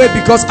 Just wait,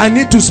 because I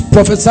need to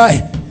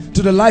prophesy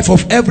to the life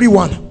of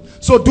everyone.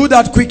 So do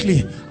that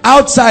quickly.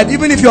 Outside,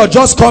 even if you're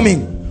just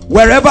coming,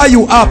 wherever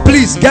you are,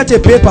 please get a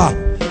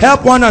paper.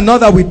 Help one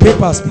another with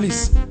papers,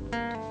 please.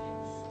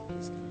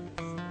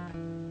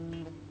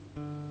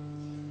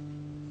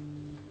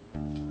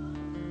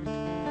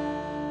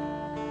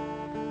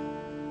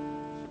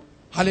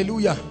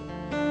 Hallelujah.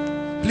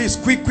 Please,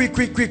 quick.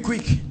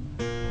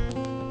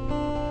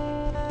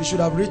 You should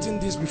have written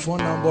this before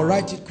now, but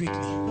write it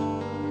quickly,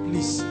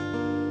 please.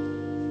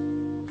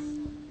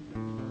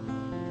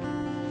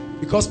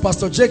 Because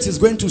Pastor Jakes is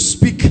going to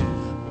speak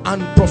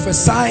and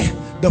prophesy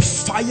the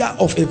fire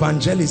of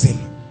evangelism.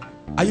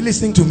 Are you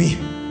listening to me?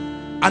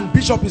 And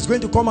Bishop is going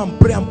to come and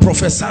pray and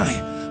prophesy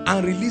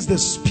and release the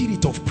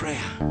spirit of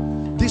prayer.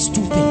 These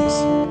two things.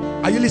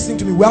 Are you listening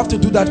to me? We have to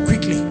do that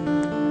quickly.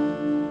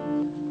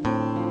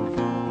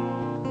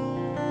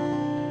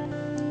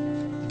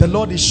 The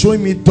Lord is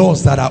showing me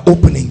doors that are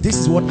opening. This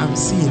is what I'm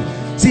seeing.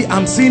 See,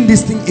 I'm seeing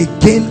this thing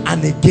again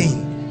and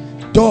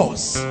again.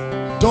 Doors.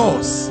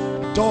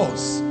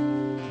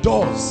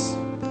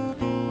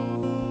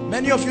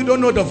 Many of you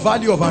don't know the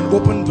value of an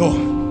open door.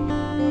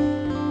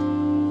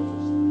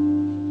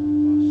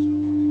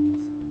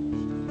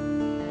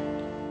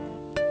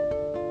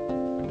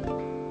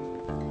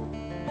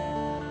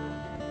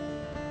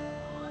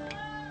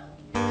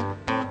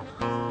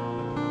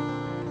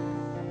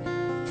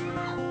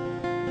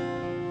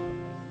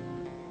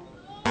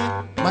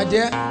 My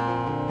dear,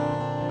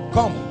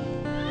 come.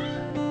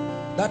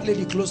 That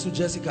lady close to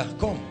Jessica,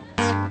 come.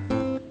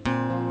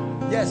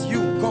 Yes, you,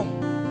 come.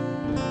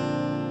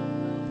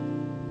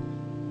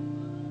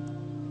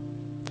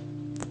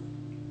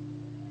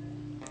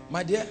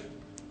 My dear,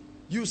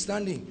 you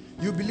standing,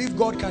 you believe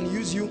God can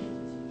use you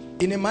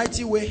in a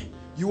mighty way.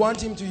 You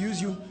want him to use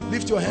you.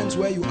 Lift your hands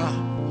where you are.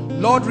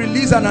 Lord,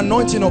 release an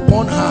anointing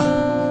upon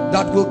her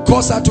that will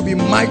cause her to be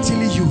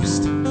mightily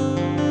used.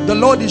 The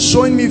Lord is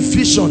showing me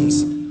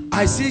visions.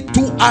 I see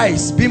 2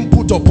 eyes being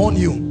put upon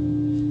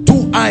you.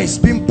 2 eyes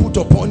being put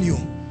upon you.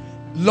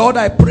 Lord,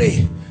 I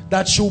pray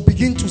that she'll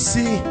begin to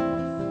see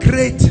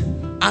great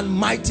and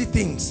mighty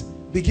things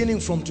beginning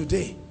from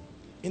today.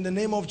 In the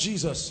name of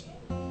Jesus.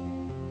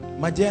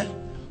 My dear,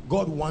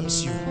 God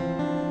wants you.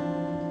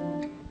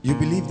 You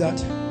believe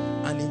that?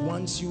 And he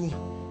wants you.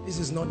 This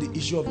is not the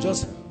issue of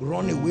just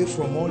run away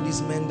from all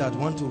these men that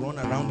want to run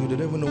around you. They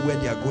don't even know where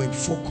they are going.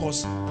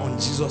 Focus on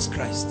Jesus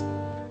Christ.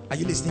 Are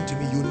you listening to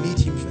me? You need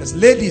him first.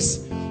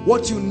 Ladies,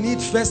 what you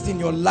need first in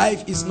your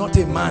life is not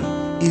a man,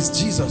 it's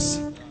Jesus.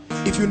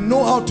 If you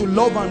know how to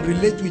love and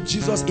relate with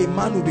Jesus, a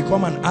man will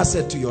become an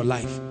asset to your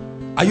life.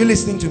 Are you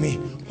listening to me?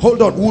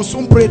 Hold on. We'll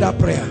soon pray that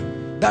prayer,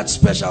 that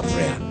special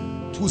prayer,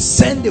 to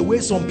send away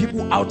some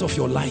people out of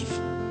your life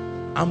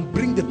and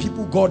bring the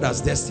people God has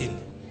destined.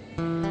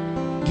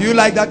 Do you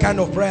like that kind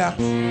of prayer?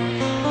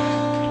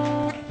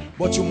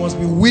 But you must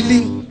be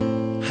willing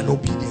and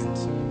obedient.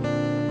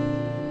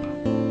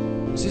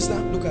 Sister,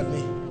 look at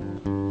me.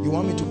 You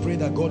want me to pray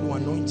that God will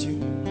anoint you?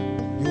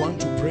 You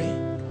want to pray?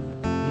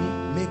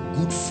 Make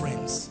good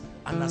friends,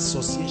 an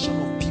association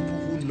of people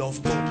who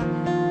love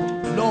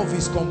God. Love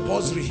is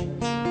compulsory,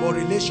 but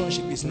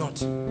relationship is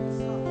not.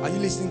 Are you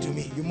listening to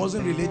me? You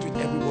mustn't relate with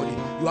everybody.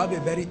 You have a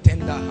very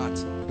tender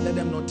heart. Let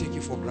them not take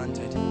you for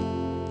granted.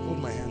 Hold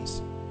my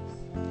hands.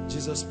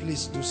 Jesus,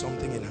 please do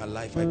something in her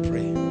life, I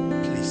pray.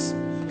 Please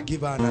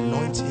give her an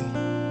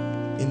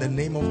anointing in the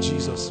name of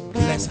Jesus.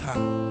 Bless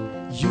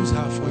her. Use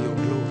her for your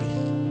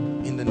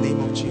glory in the name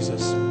of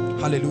Jesus.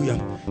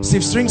 Hallelujah.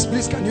 Steve Strings,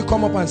 please can you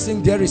come up and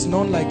sing There Is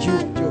None Like You,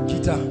 your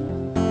guitar.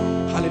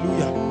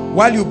 Hallelujah.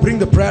 While you bring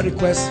the prayer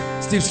request,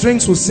 Steve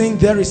Strings will sing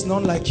There Is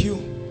None Like You.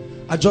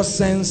 I just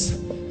sense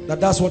that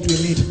that's what we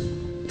need.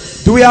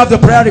 Do we have the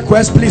prayer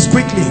request? Please,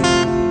 quickly.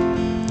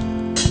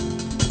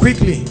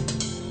 Quickly.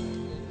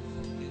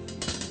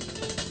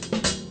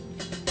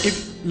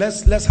 If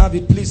let's have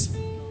it, please.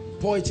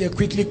 Pour it here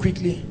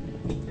quickly.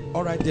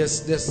 All right,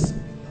 there's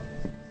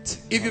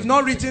if you've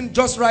not written,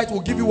 just write. We'll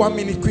give you 1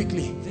 minute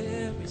quickly.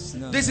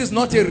 This is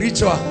not a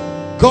ritual.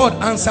 God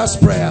answers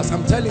prayers,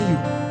 I'm telling you.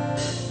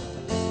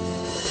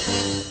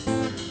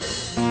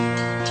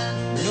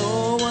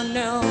 No one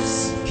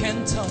else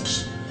can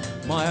touch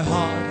my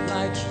heart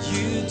like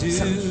you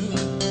do.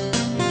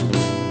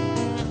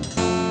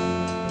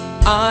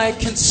 I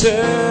can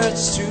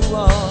search through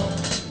all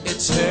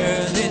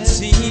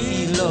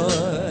eternity,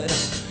 Lord,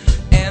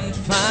 and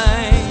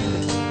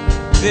find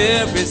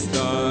there is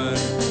none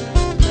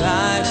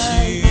like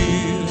you.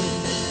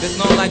 There's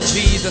none like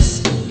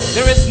Jesus.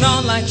 There is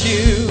none like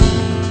you.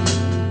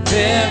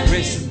 There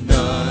is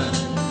none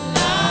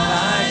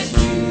like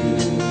you.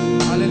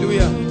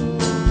 Hallelujah.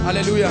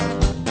 Hallelujah.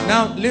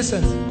 Now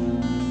listen.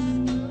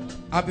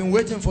 I've been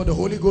waiting for the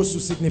Holy Ghost to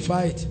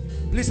signify it.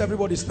 Please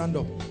everybody stand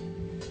up.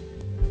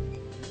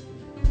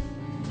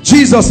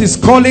 Jesus is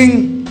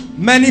calling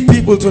many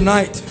people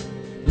tonight.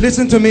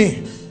 Listen to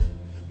me.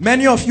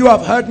 Many of you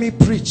have heard me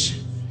preach.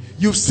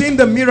 You've seen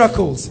the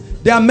miracles.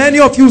 There are many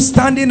of you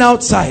standing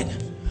outside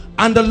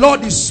and the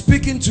Lord is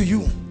speaking to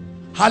you.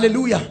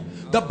 Hallelujah.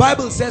 The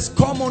Bible says,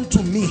 come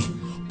unto me,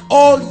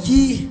 all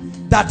ye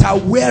that are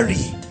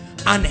weary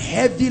and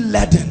heavy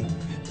laden,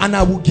 and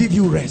I will give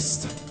you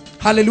rest.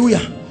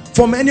 Hallelujah.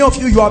 For many of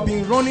you, you have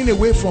been running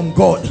away from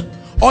God,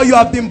 or you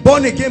have been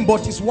born again,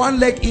 but it's one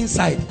leg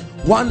inside,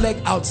 one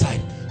leg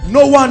outside.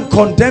 No one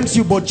condemns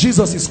you, but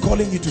Jesus is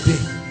calling you today.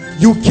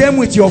 You came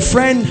with your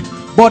friend,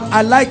 but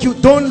I like you.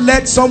 Don't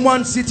let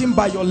someone sitting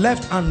by your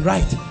left and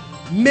right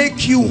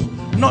make you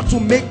not to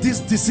make this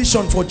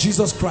decision for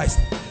Jesus Christ.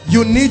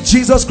 You need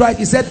Jesus Christ.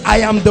 He said, I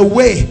am the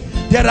way.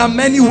 There are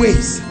many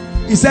ways.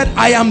 He said,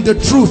 I am the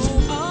truth.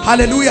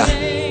 Hallelujah.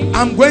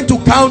 I'm going to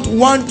count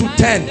 1 to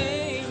 10.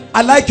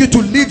 I like you to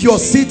leave your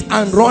seat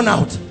and run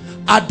out.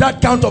 At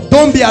that count of,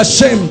 don't be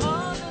ashamed.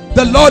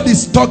 The Lord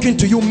is talking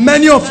to you.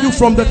 Many of you,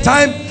 from the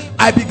time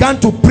I began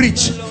to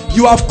preach,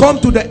 you have come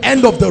to the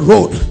end of the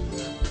road.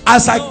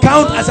 As I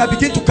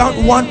begin to count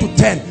 1 to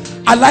 10,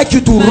 I like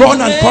you to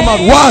run and come out.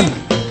 1,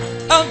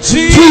 2,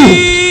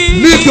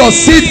 leave your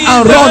seat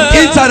and run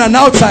inside and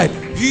outside.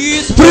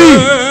 3,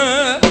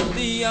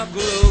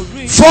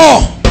 4,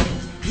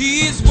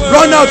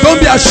 run out. Don't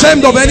be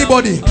ashamed of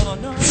anybody.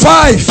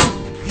 5,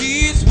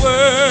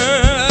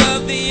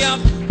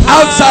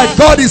 outside.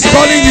 God is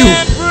calling you.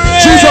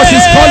 Jesus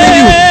is calling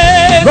you.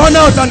 Run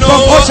out and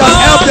come. Ushers,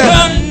 help them.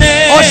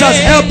 Ushers,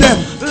 help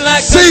them.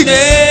 6,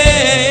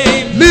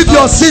 leave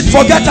your seat.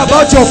 Forget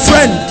about your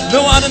friend.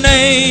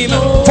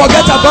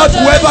 Forget about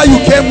whoever you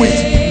came with.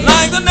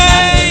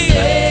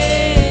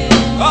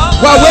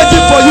 We're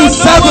waiting for you.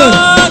 7,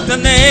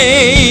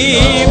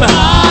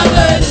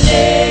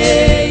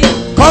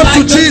 come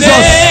to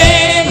Jesus.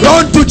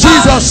 Run to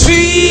Jesus.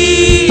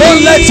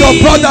 Don't let your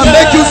brother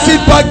make you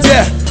sit back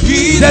there.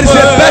 There is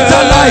a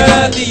better life.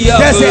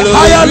 There's a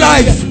higher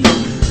life.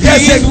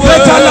 There's a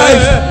greater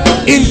life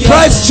in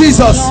Christ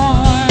Jesus.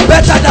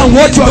 Better than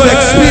what you have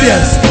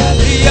experienced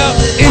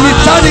in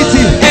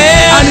eternity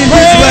and in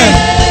this world.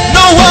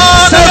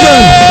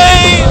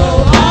 7.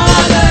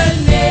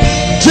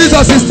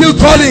 Jesus is still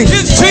calling.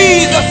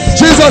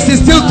 Jesus is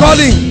still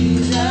calling.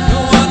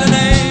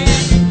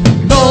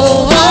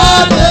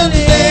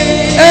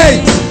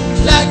 8.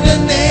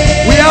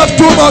 We have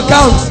 2 more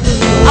counts.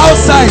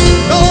 Outside,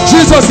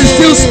 Jesus is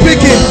still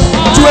speaking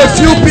to a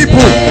few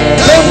people.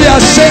 Don't be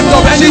ashamed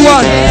of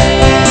anyone.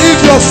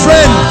 Leave your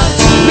friend,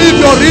 leave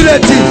your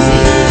relatives.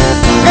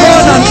 Go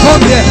on and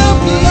come here.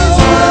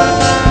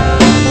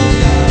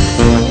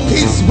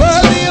 He's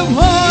worthy of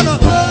honor.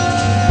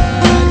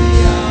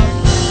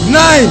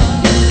 9.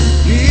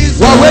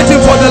 We're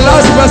waiting for the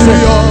last person.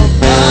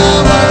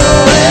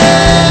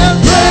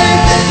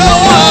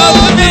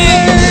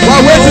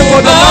 We're waiting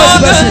for the last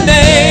person.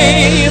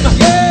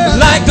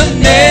 Like the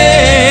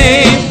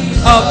name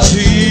of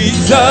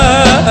Jesus.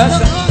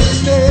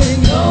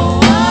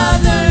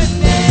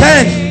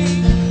 10.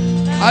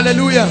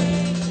 Hallelujah.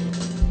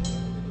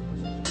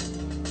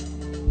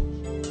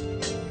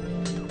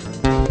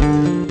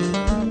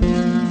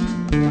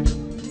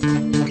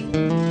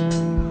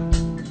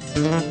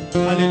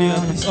 Hallelujah.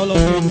 Please, all of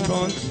you in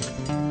front,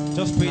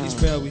 just pray this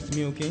prayer with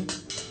me, okay?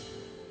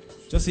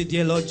 Just say,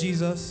 dear Lord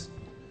Jesus,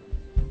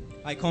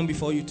 I come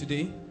before you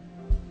today,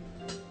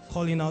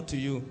 calling out to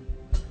you.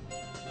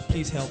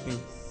 Please help me.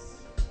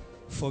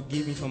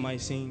 Forgive me for my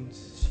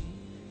sins.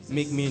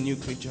 Make me a new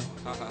creature.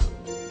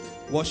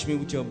 Wash me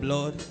with your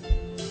blood.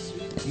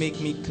 Make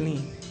me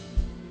clean.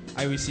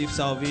 I receive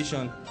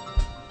salvation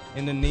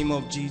in the name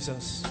of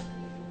Jesus.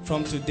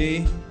 From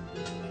today,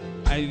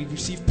 I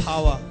receive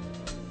power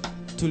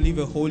to live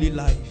a holy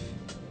life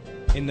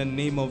in the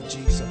name of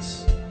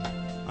Jesus.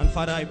 And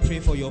Father, I pray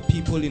for your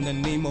people in the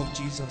name of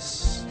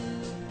Jesus.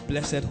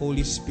 Blessed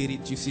Holy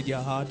Spirit, you see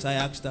their hearts. I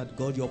ask that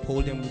God, you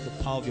uphold them with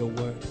the power of your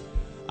word.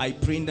 I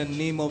pray in the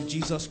name of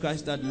Jesus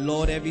Christ that,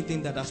 Lord,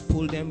 everything that has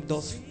pulled them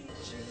thus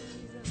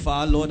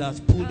far, Lord, has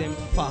pulled them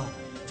far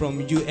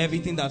from you.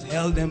 Everything that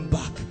held them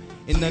back,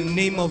 in the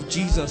name of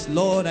Jesus,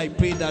 Lord, I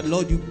pray that,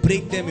 Lord, you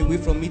break them away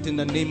from it in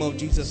the name of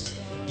Jesus.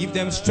 Give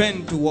them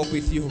strength to walk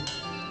with you.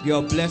 You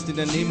are blessed in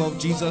the name of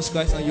Jesus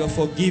Christ, and you are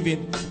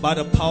forgiven by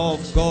the power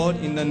of God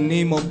in the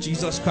name of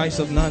Jesus Christ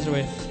of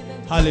Nazareth.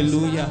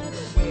 Hallelujah.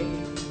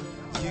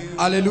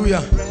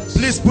 Hallelujah.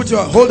 Please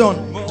hold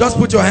on. Just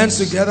put your hands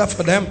together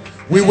for them.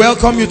 We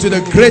welcome you to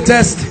the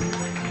greatest,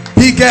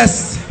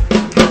 biggest,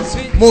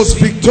 most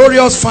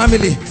victorious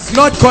family.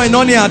 Not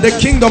koinonia, the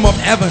kingdom of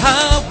heaven.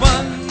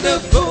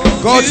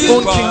 God's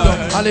own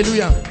kingdom.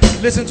 Hallelujah.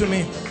 Listen to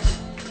me.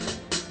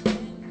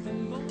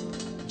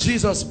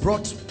 Jesus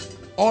brought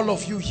all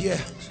of you here.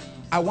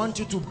 I want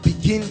you to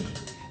begin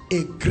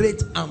a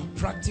great and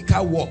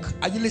practical work.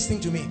 Are you listening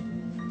to me?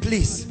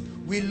 Please,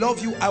 we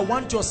love you. I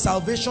want your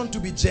salvation to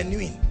be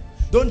genuine.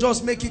 Don't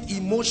just make it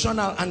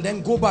emotional and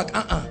then go back.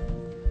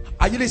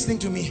 Are you listening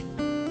to me?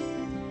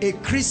 A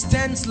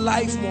Christian's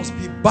life must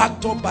be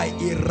backed up by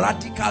a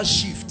radical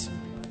shift.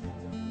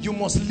 You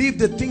must leave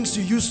the things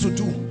you used to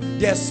do.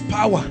 There's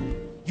power.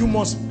 You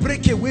must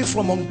break away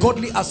from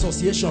ungodly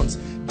associations.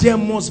 There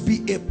must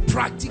be a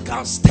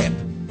practical step.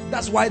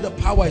 That's why the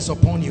power is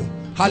upon you.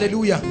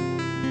 Hallelujah.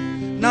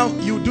 Now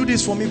you do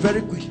this for me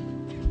very quickly.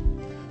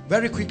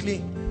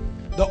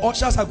 The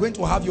ushers are going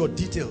to have your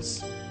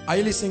details. Are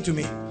you listening to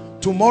me?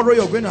 Tomorrow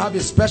you're going to have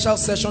a special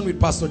session with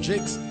Pastor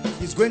Jakes.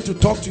 He's going to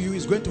talk to you.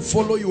 He's going to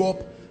follow you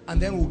up,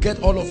 and then we'll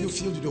get all of you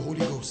filled with the Holy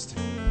Ghost.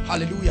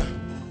 Hallelujah.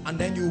 And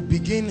then you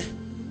begin.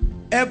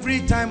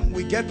 Every time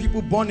we get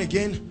people born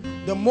again,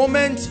 the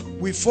moment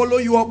we follow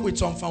you up with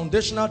some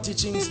foundational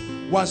teachings,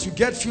 once you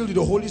get filled with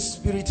the Holy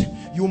Spirit,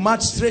 you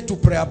march straight to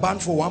prayer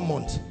band for 1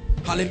 month.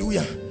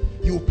 Hallelujah.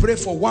 You pray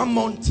for 1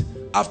 month.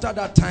 After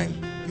that time,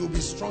 you'll be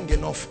strong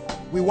enough.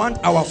 We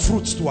want our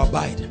fruits to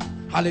abide.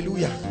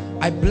 Hallelujah.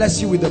 I bless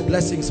you with the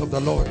blessings of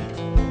the Lord.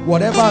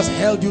 Whatever has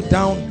held you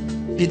down,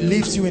 it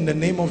leaves you in the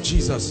name of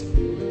Jesus.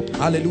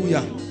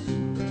 Hallelujah.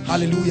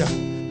 Hallelujah.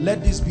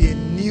 Let this be a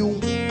new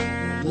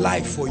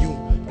life for you.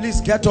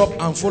 Please get up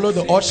and follow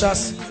the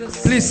ushers.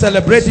 Please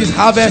celebrate this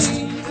harvest.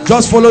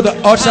 Just follow the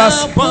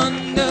ushers.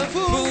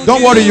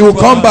 Don't worry, you will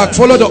come back.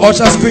 Follow the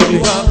ushers quickly.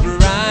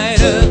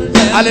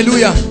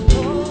 Hallelujah.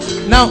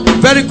 Now,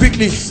 very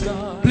quickly,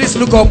 please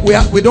look up.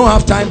 We don't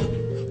have time.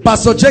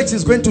 Pastor Jakes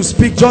is going to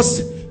speak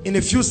just in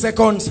a few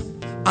seconds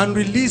and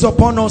release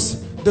upon us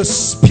the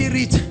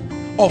spirit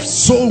of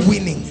soul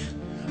winning.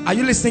 Are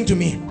you listening to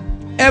me?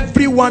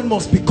 Everyone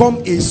must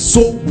become a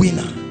soul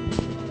winner.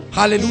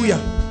 Hallelujah.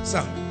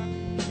 Sir.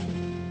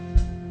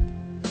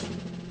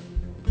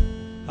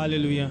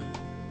 Hallelujah.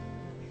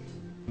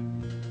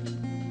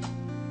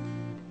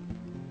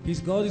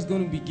 God is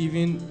going to be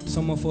giving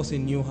some of us a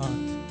new heart.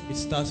 It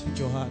starts with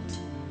your heart,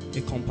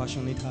 a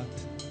compassionate heart.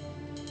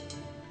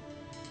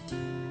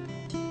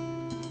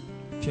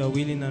 If you are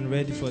willing and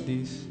ready for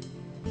this,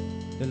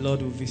 the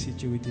Lord will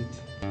visit you with it.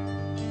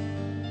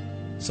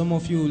 Some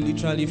of you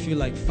literally feel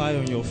like fire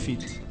on your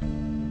feet.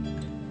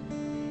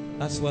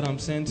 That's what I'm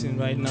sensing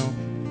right now.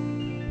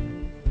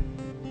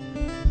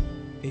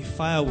 A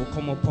fire will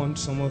come upon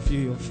some of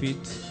you, your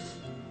feet.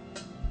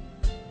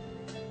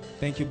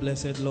 Thank you,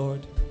 blessed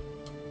Lord.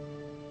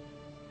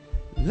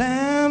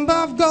 Lamb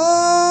of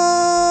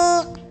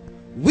God,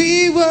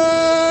 we worship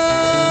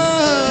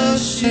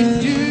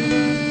you.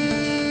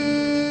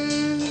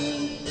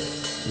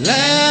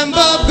 Lamb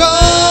of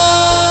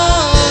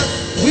God,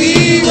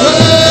 we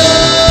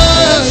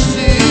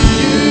worship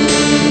you.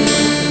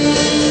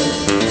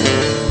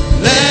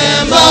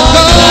 Lamb of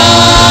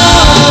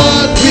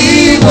God,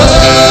 we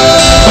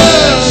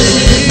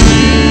worship you.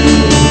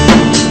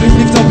 Please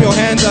lift up your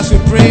hands as we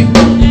pray.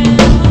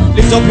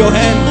 Lift up your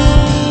hands.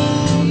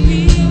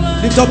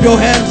 Lift up your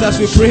hands as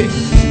we pray.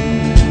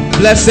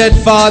 Blessed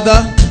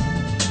Father,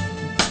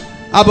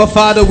 Abba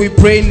Father, we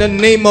pray in the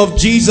name of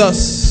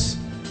Jesus.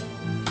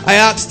 I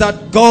ask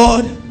that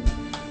God,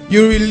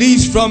 you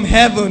release from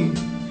heaven.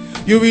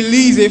 You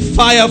release a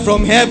fire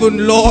from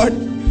heaven, Lord.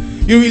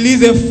 You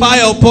release a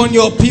fire upon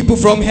your people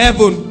from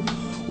heaven.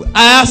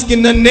 I ask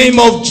in the name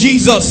of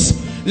Jesus,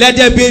 let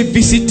there be a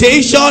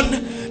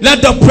visitation.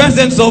 Let the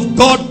presence of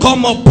God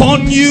come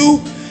upon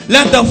you.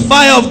 Let the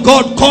fire of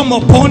God come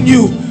upon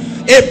you.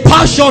 A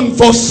passion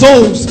for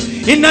souls.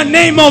 In the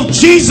name of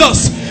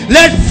Jesus,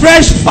 let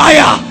fresh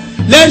fire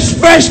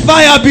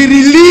be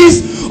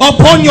released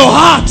upon your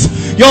heart.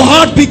 Your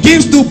heart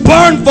begins to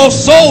burn for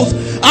souls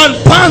and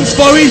pants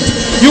for it.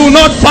 You will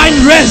not find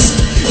rest.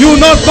 You will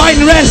not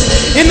find rest.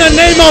 In the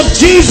name of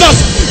Jesus,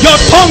 your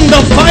tongue, the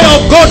fire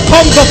of God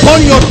comes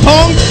upon your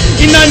tongue.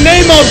 In the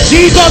name of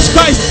Jesus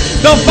Christ,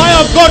 the fire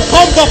of God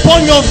comes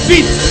upon your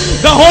feet.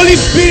 The Holy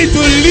Spirit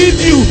will lead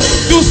you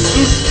to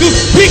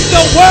speak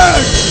the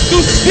word, to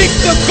speak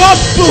the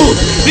gospel.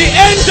 The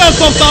angels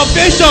of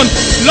salvation,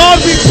 Lord,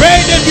 we pray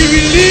that be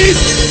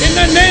released in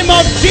the name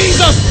of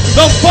Jesus.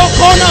 The four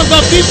corners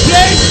of this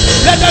place,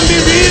 let them be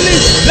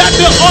released. Let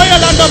the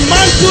oil and the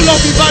mantle of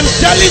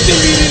evangelism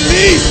be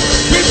released.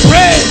 We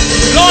pray,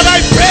 Lord, I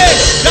pray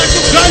that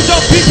you grant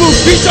your people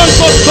vision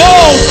for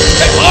souls,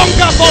 a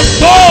hunger for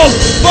souls,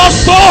 for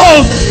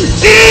souls.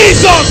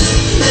 Jesus,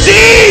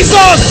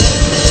 Jesus,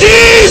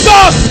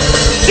 Jesus,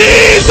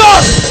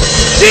 Jesus,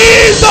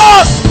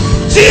 Jesus,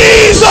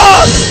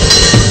 Jesus,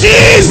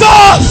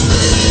 Jesus.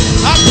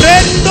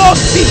 Aprendo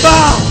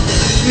siva,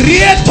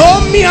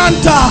 rieto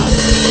mianta,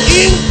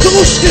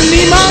 intus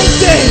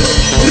limante,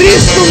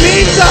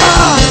 risumita,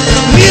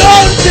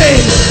 lionte,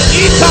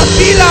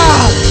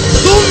 itafila,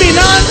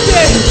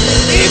 dominante,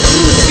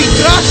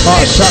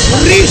 icrucigraste,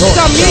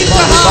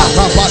 ristamita,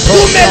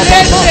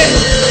 dumelete,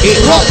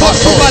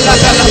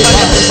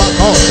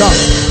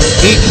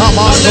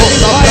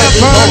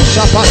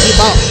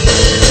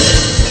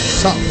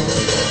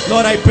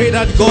 Lord, I pray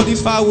that God,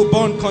 this fire will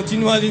burn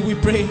continually. We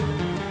pray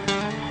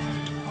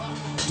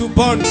to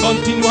burn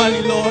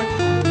continually, Lord.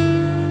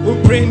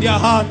 We pray in their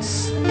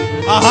hearts.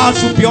 Our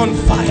hearts will be on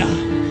fire.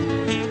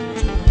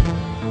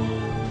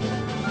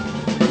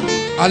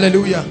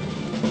 Hallelujah.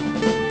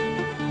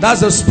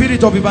 That's the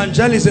spirit of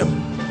evangelism.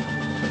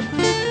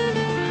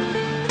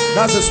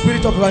 That's the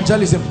spirit of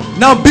evangelism.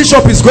 Now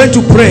Bishop is going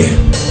to pray.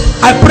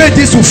 I pray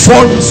this will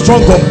fall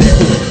strong on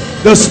people.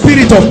 The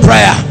spirit of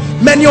prayer.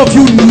 Many of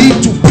you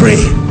need to pray.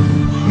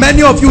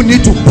 Many of you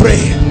need to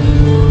pray.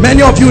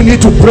 Many of you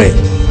need to pray.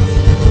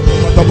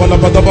 Let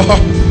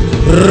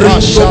the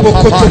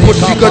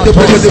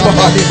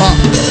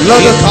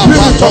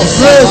spirit of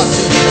grace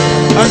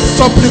and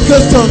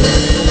supplication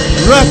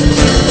rest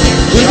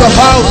in the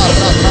house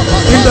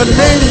in the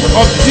name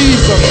of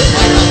Jesus.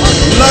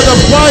 Let the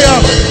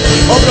fire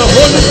of the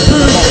Holy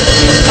Spirit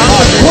and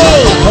the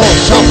coal of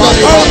the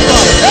hunger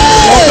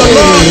of the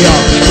Lord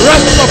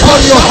rest upon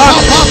your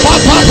heart.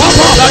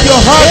 That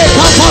your heart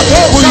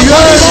will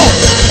yearn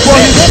for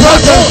His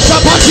presence.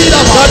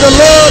 That the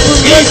Lord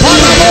will make you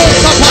an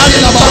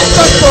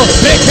intercessor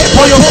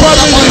for your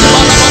family.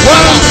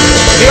 One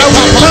that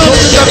will come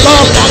to the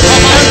Lord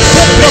and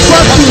take the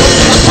gospel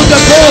to the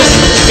goal.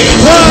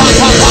 One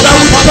that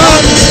will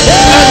come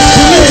and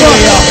deliver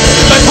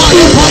the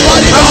truth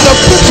and the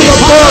people of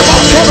God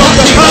from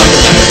the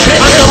hands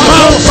and the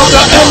mouth of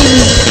the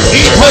enemy.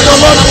 May the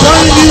Lord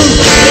find you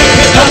and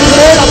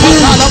make you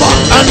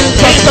an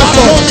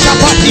intercessor,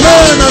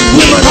 men and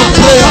women of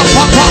prayer.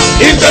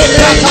 In the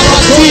name of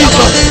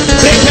Jesus,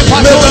 may the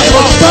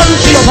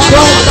authority of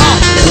God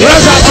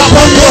rest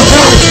upon your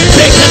head,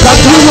 that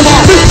you will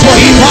speak for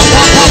Him.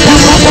 You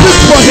will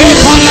speak for Him.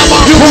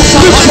 You will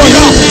speak for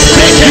Him.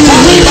 You will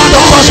read the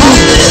gospel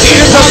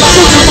in the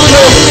secret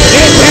place.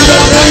 In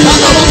the name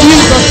of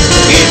Jesus,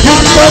 you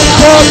thank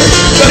God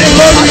the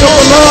glory of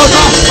the Lord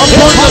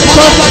upon the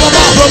church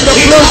from the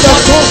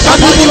closet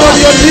and even on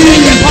your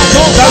knees,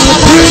 that will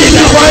bring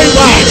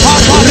revival.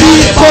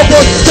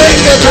 Rikobo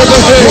senge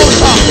bebehe,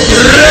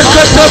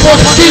 reketebo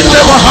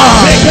sinde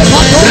baha,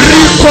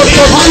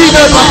 rikoto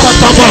sinde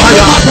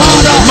bakatabahaya,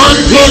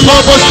 manto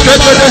lobo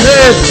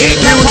skebedehe.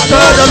 You will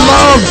stir the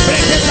love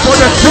for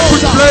the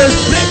secret place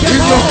in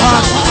your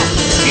heart.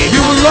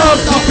 You will love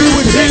to be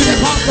with Him.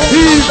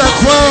 He that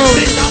dwells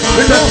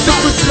in the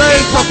secret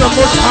place of the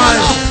Most High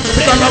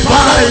shall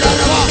abide.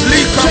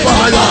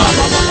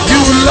 You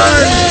will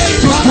learn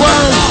to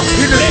dwell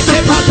in the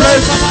secret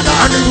place,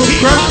 and He will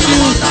grant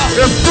you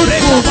a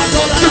fruitful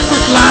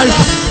secret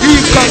life.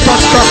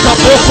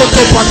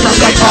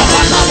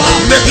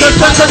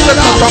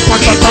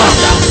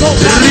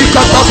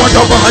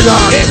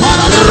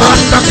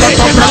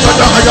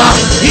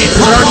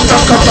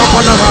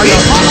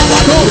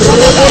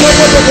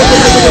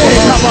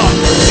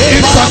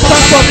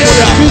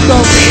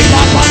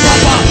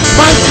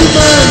 Mighty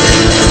man,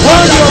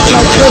 warrior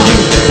like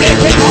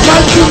David.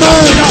 Mighty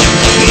man,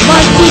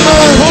 mighty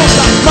man,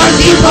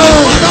 mighty man,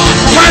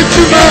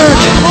 mighty man,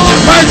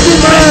 mighty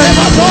man,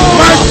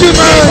 mighty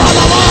man,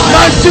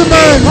 mighty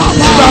man,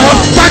 that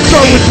have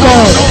stature with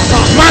God.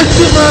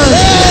 Mighty man,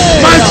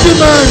 mighty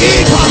man,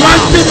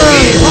 mighty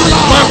man,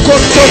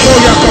 Makotobo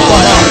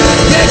Yakabaha.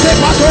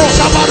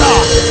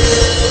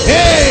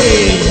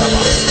 Hey!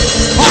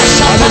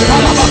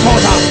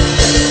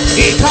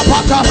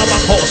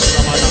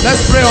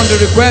 Let's pray on the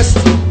request.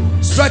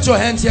 Stretch your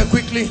hands here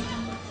quickly.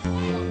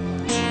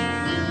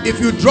 If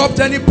you dropped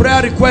any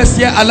prayer request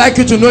here, I'd like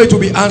you to know it will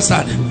be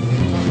answered.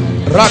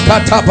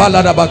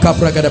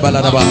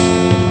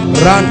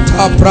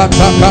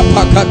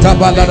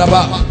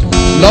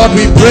 Lord,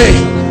 we pray.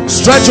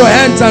 Stretch your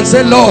hands and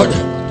say, Lord,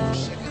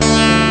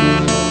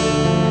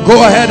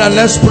 go ahead and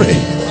let's pray.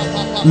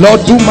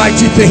 Lord, do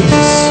mighty things.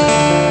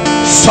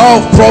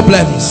 Solve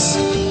problems.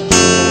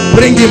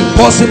 Bring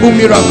impossible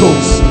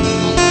miracles.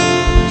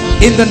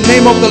 In the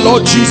name of the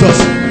Lord Jesus,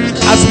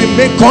 as we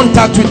make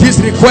contact with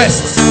these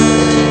requests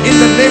in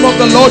the name of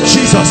the Lord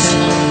Jesus.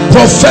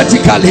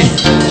 Prophetically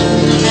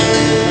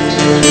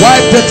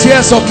wipe the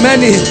tears of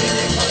many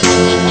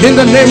in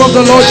the name of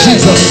the Lord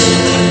Jesus.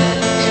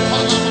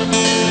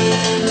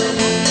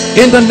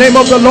 In the name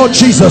of the Lord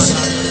Jesus.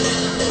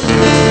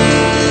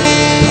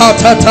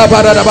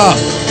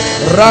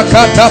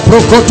 Rakata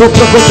prokoto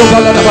prokoto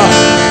baladaba.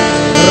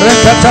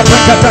 Rekata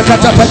prakata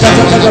kata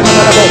prakata kata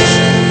baladaba.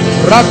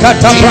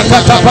 Rakata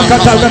prakata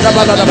prakata kata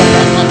baladaba.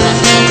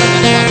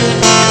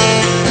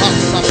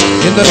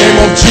 In the name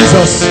of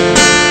Jesus.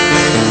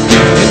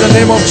 In the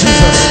name of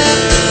Jesus.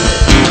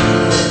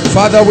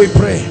 Father, we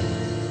pray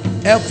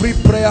every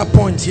prayer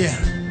point here,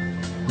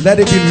 let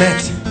it be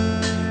met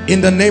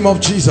in the name of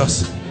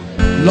Jesus.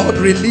 Lord,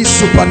 release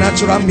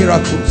supernatural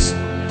miracles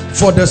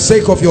for the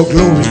sake of your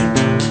glory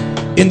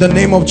in the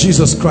name of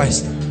Jesus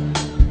Christ.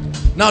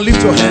 Now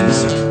lift your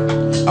hands.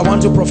 I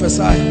want to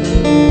prophesy.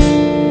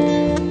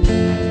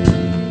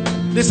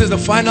 This is the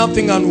final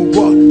thing, and we'll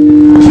go.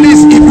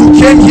 Please, if you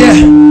came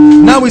here,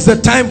 now is the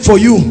time for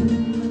you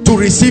to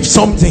receive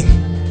something.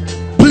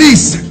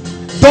 Please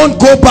don't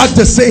go back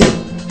the same.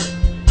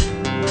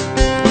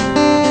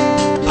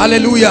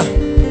 Hallelujah.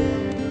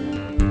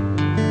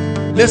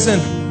 Listen,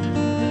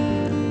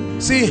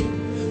 see,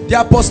 the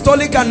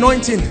apostolic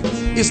anointing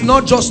is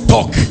not just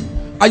talk.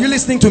 Are you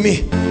listening to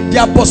me?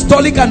 The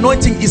apostolic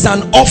anointing is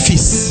an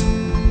office.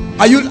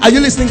 Are you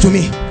listening to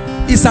me?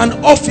 It's an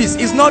office.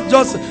 It's not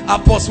just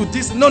apostle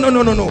this. No.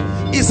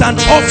 It's an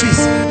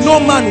office. No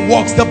man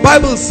walks. The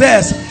Bible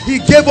says he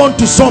gave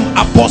unto some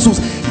apostles.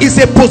 It's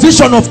a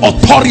position of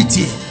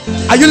authority.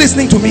 Are you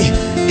listening to me?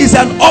 It's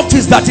an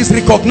office that is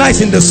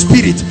recognized in the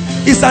spirit.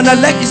 It's not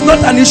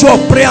an issue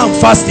of prayer and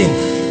fasting.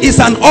 It's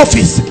an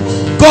office.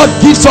 God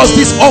gives us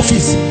this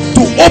office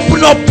to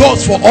open up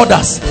doors for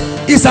others.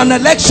 It's an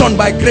election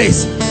by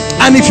grace.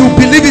 And if you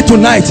believe it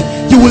tonight,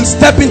 you will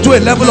step into a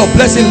level of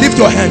blessing. Lift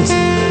your hands.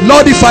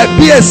 Lord, if I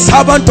be a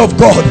servant of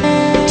God,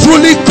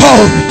 truly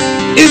called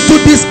into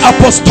this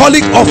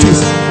apostolic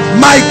office,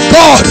 my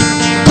God,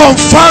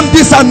 confirm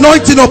this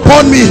anointing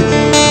upon me.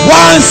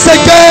 Once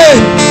again,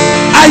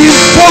 I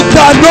invoke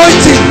the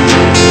anointing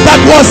that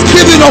was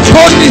given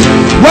upon me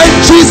when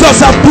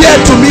Jesus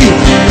appeared to me.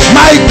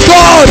 My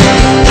God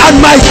and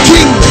my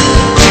King,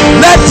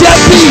 let there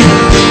be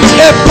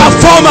a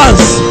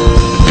performance.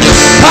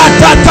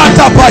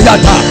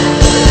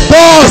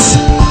 Doors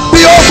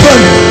be open.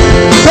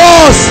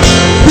 Doors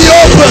be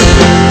open.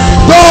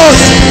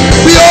 Doors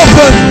be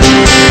open.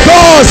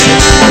 Doors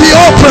be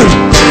open.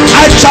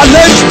 I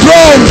challenge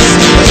thrones.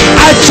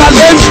 I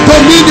challenge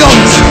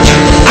dominions.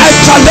 I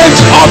challenge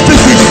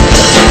offices.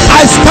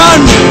 I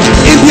stand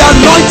in the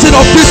anointing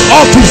of this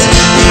office.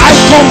 I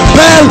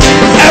compel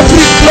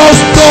every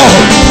closed door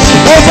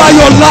over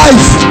your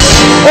life,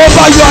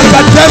 over your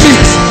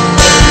academics,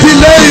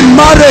 delay in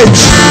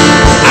marriage.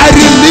 I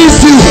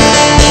release you.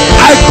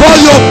 I call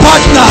your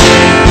partner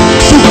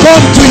to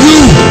come to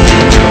you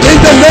in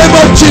the name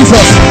of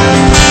Jesus.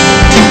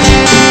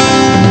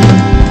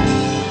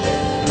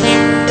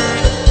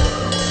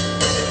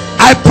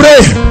 I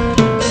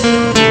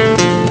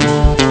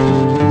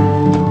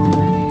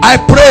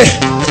pray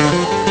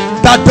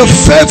that the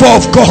favor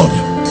of God,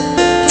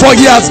 for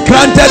he has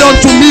granted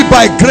unto me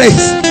by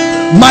grace,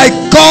 my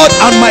God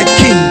and my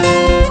King.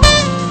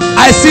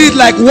 I see it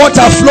like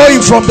water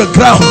flowing from the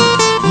ground.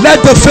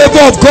 Let the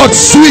favor of God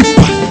sweep.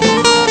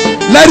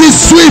 Let it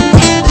sweep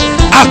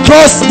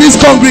across this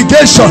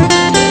congregation.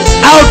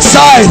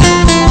 Outside,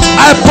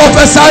 I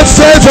prophesy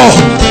favor.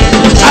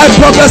 I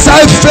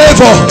prophesy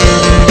favor.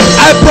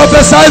 I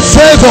prophesy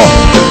favor.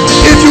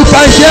 If you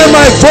can hear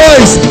my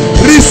voice,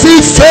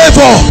 receive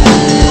favor.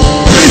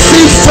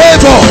 Receive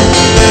favor.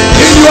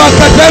 In your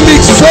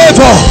academics,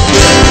 favor.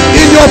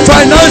 In your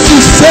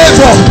finances,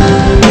 favor.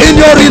 In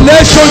your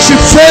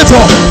relationship,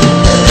 favor.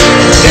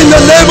 In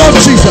the name of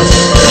Jesus.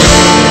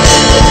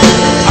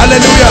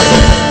 Hallelujah.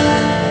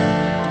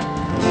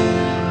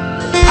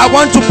 I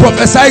want to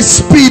prophesy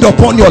speed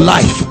upon your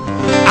life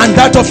and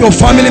that of your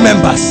family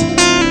members.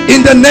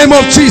 In the name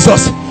of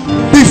Jesus,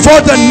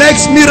 before the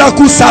next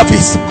miracle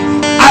service,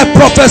 I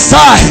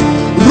prophesy,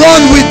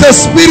 run with the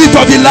spirit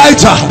of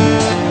Elijah.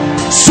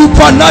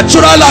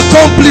 Supernatural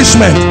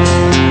accomplishment,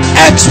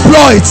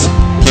 exploits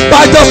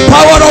by the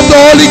power of the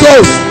Holy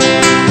Ghost.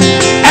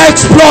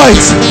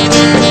 Exploits,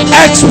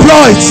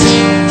 exploits,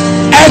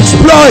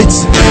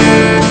 exploits.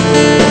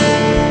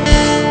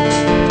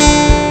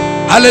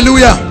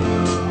 Hallelujah.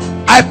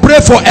 I pray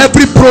for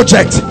every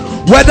project,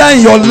 whether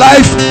in your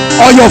life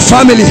or your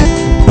family,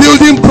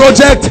 building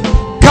project,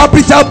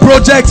 capital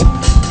project,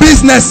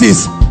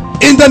 businesses,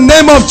 in the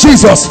name of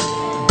Jesus,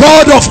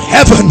 God of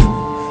heaven,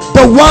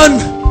 the one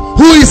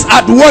who is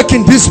at work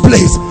in this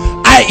place,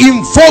 I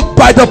invoke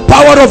by the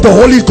power of the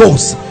Holy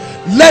Ghost,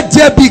 let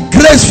there be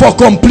grace for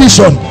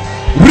completion.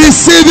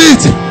 Receive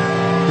it.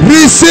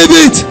 Receive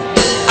it.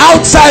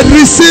 Outside,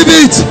 receive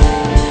it.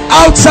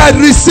 Outside,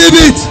 receive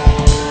it.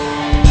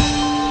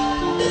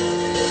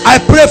 I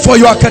pray for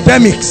your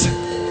academics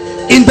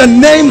in the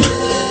name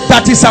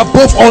that is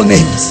above all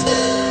names.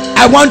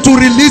 I want to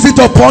release it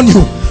upon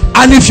you.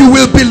 And if you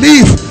will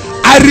believe,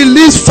 I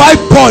release 5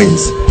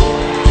 points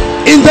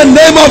in the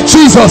name of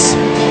Jesus.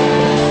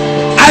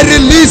 I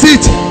release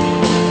it.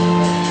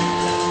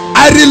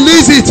 I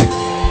release it.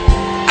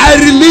 I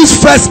release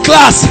first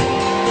class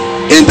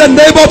in the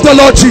name of the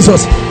Lord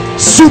Jesus.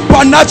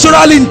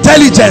 Supernatural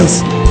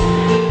intelligence.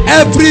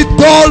 Every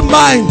dull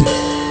mind,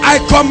 I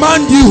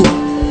command you,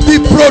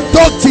 be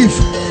productive,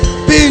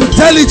 be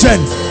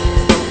intelligent.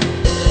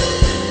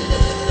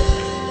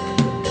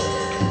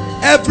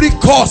 Every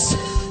course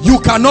you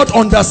cannot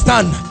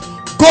understand,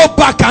 go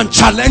back and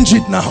challenge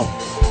it now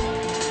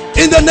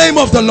in the name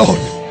of the Lord.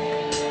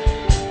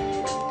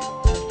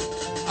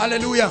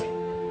 Hallelujah.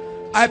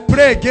 I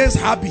pray against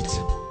habit,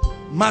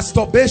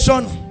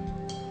 masturbation,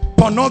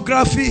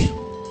 pornography,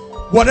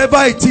 whatever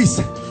it is.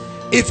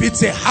 If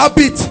it's a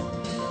habit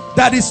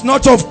that is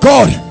not of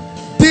God,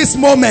 this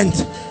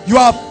moment you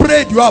have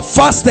prayed, you have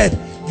fasted,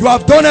 you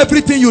have done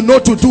everything you know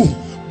to do,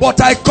 but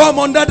I come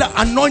under the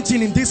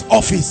anointing in this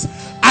office.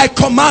 I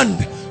command,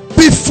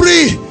 be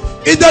free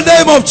in the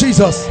name of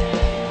Jesus.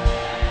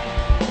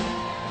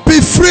 Be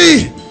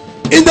free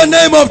in the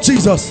name of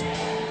Jesus.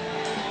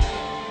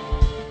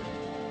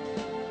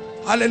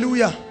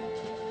 Hallelujah.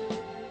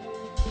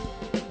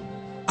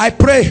 I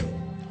pray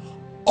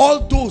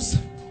all those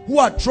who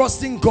are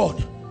trusting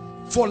God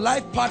for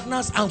life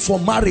partners and for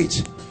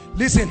marriage,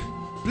 listen,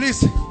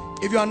 please,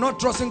 if you are not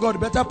trusting God,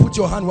 better put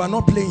your hand. We are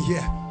not playing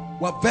here.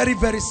 We are very,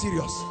 very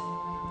serious.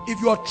 If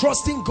you are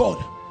trusting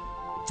God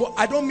for,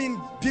 I don't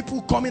mean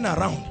people coming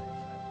around.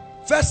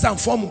 First and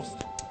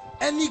foremost,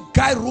 any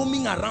guy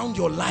roaming around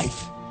your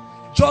life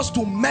just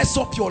to mess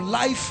up your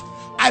life,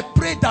 I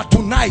pray that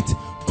tonight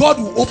God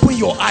will open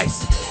your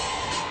eyes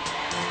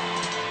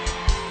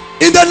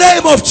in the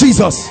name of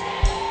Jesus.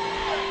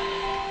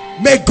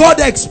 May God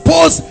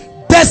expose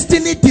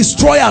destiny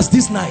destroyers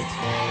this night.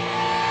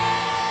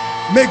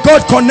 May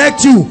God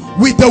connect you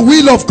with the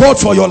will of God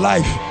for your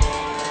life.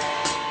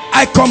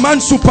 I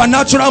command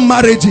supernatural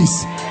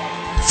marriages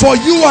for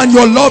you and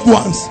your loved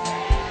ones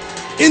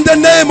in the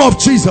name of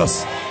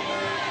Jesus.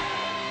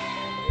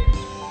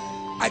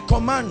 I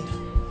command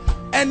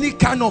any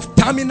kind of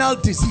terminal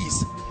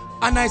disease,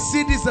 and I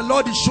see this, the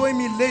Lord is showing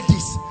me,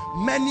 ladies,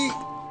 many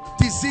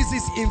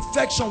diseases,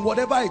 infection,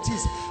 whatever it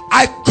is,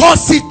 I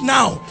curse it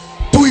now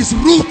to its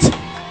root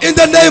in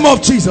the name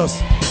of Jesus.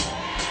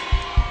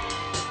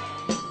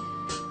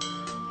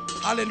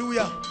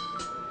 Hallelujah.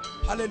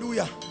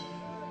 Hallelujah.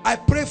 I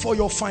pray for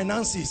your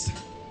finances,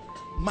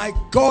 my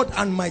God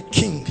and my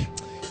King.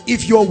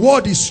 If your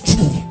word is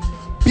true,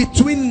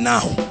 between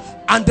now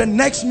and the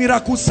next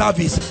miracle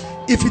service,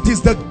 if it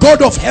is the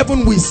God of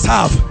heaven we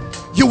serve,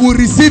 you will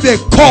receive a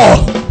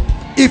call.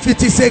 If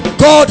it is a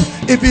God,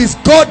 if it is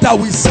God that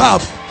we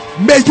serve,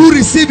 may you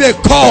receive a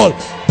call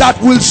that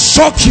will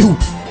shock you.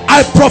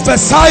 I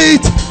prophesy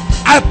it.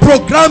 I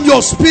program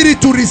your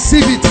spirit to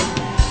receive it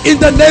in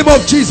the name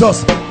of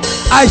Jesus.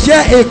 I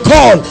hear a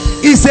call.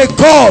 It's a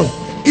call.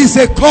 It's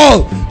a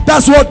call.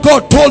 That's what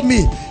God told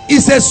me.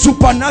 It's a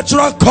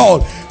supernatural call.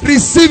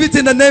 Receive it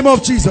in the name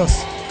of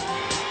Jesus.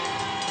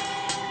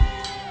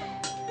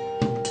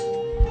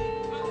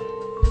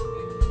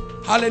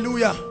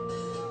 Hallelujah.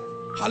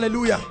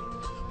 Hallelujah.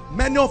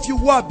 Many of you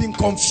who have been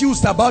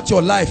confused about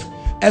your life,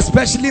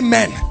 especially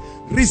men,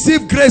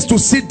 receive grace to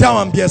sit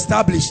down and be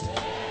established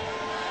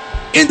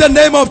in the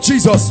name of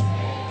Jesus.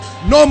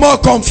 No more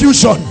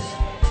confusion.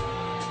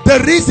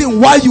 The reason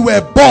why you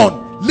were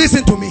born,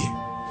 listen to me,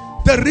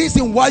 the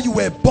reason why you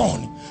were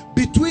born,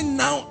 between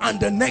now and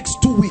the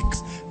next 2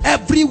 weeks,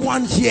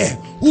 everyone here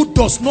who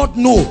does not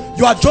know,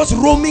 you are just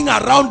roaming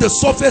around the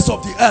surface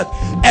of the earth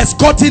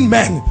escorting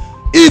men.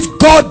 If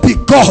God be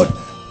God,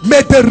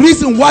 may the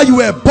reason why you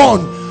were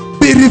born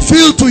be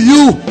revealed to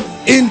you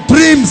in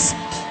dreams,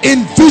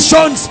 in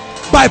visions,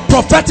 by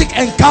prophetic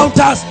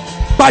encounters,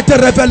 by the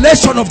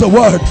revelation of the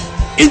word,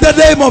 in the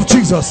name of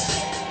Jesus.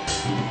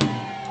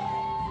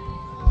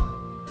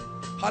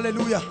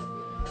 Hallelujah.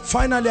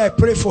 Finally, I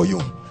pray for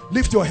you.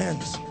 Lift your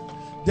hands.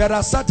 There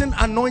are certain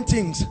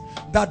anointings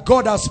that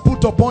God has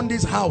put upon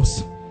this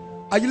house.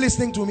 Are you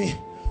listening to me?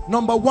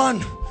 Number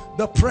one,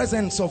 the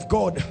presence of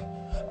God.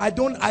 I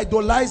don't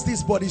idolize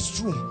this, but it's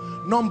true.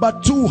 Number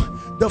two,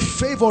 the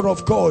favor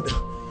of God,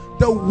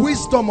 the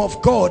wisdom of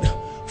God,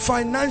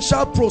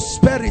 financial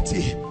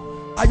prosperity.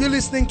 Are you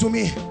listening to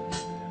me?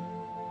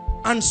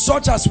 And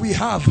such as we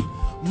have,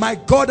 my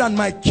God and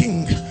my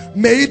King,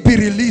 may it be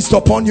released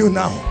upon you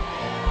now.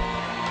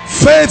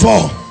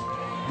 Favor,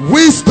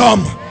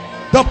 wisdom,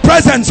 the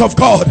presence of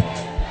God,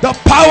 the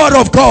power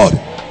of God,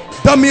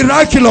 the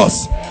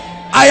miraculous.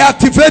 I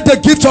activate the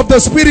gift of the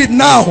Spirit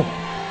now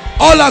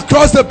all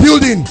across the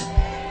building.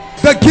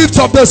 The gift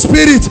of the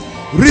Spirit,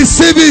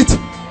 receive it.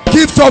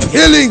 Gift of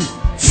healing,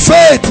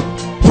 faith,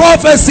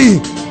 prophecy,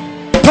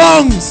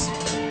 tongues,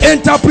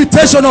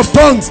 interpretation of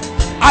tongues.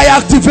 I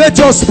activate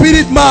your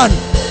spirit, man.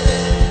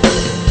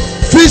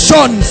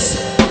 Visions,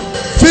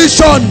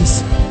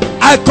 visions.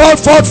 I call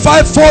forth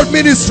fivefold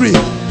ministry,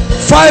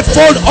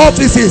 fivefold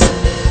offices.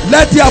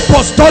 Let the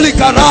apostolic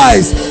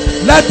arise.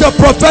 Let the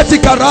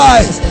prophetic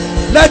arise.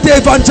 Let the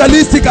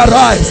evangelistic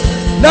arise.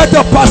 Let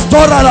the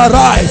pastoral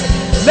arise.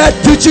 Let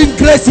teaching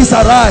graces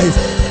arise.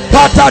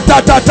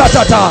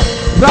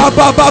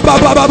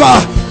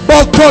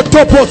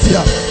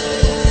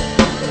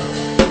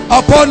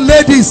 Upon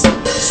ladies,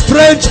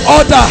 strange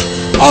order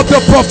of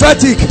the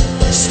prophetic.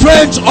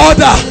 Strange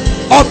order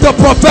of the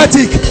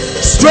prophetic.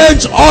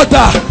 Strange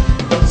order.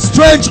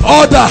 Strange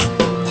order.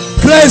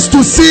 Grace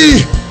to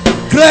see.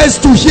 Grace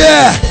to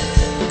hear.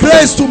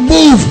 Grace to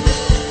move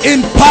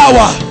in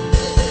power.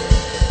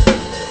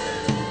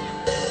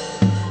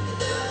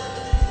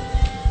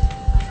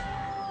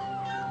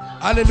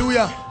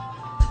 Hallelujah.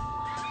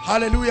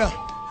 Hallelujah.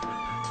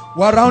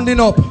 We're rounding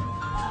up.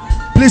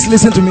 Please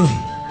listen to me.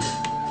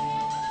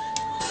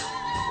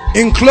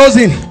 In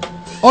closing,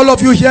 all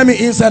of you hear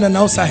me inside and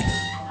outside.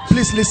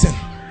 Please listen.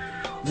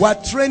 We're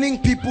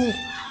training people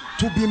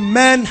to be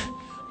men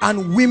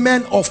and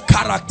women of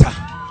character.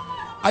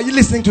 Are you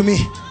listening to me?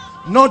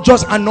 Not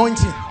just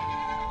anointing.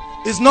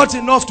 It's not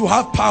enough to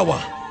have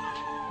power.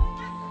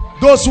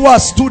 Those who are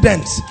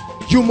students,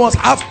 you must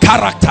have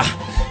character.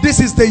 This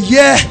is the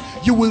year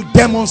you will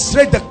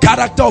demonstrate the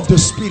character of the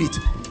Spirit.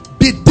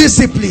 Be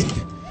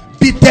disciplined.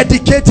 Be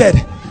dedicated.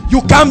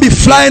 You can't be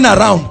flying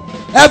around.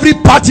 Every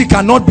party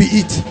cannot be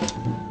it.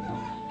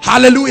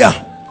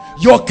 Hallelujah.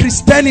 Your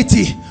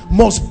Christianity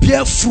must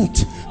bear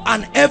fruit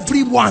and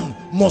everyone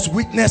must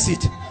witness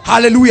it.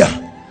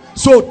 Hallelujah.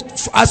 So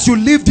as you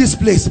leave this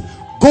place,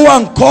 go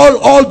and call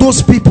all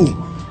those people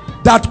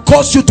that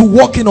cause you to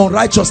walk in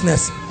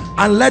unrighteousness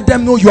and let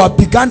them know you have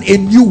begun a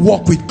new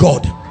walk with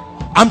God.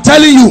 I'm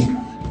telling you,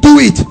 do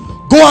it.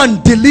 Go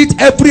and delete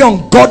every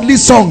ungodly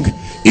song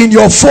in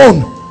your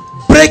phone.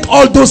 Break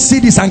all those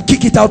CDs and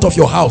kick it out of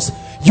your house.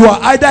 You are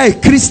either a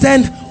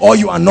Christian or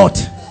you are not.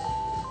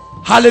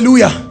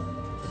 Hallelujah.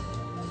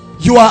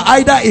 You are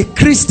either a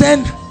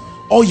Christian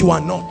or you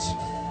are not.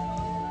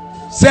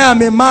 Say,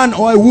 I'm a man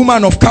or a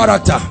woman of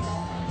character.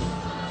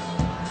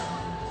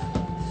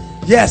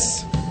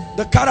 Yes,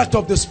 the character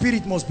of the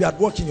Spirit must be at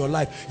work in your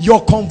life.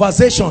 Your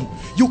conversation,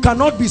 you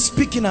cannot be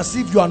speaking as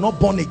if you are not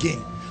born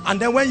again. And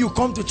then when you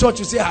come to church,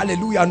 you say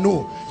hallelujah.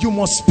 No, you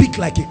must speak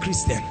like a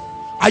Christian.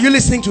 Are you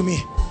listening to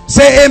me?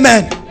 Say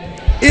amen.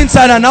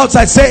 Inside and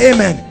outside, say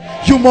amen.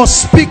 You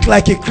must speak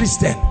like a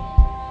Christian.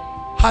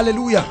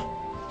 Hallelujah.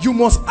 You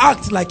must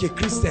act like a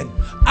Christian.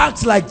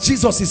 Act like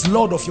Jesus is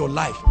Lord of your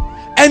life.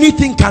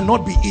 Anything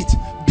cannot be it.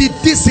 Be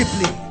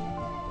disciplined.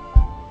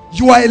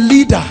 You are a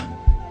leader.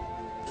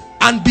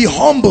 And be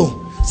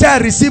humble. Say, I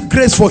receive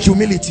grace for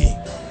humility.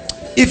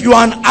 If you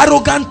are an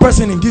arrogant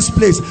person in this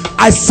place,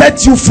 I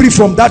set you free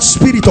from that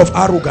spirit of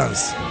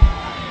arrogance.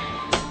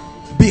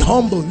 Be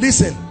humble.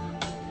 Listen.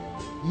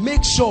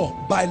 Make sure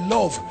by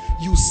love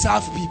you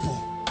serve people.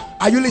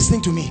 Are you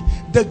listening to me?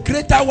 The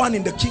greater one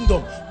in the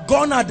kingdom.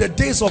 Gone are the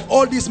days of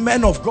all these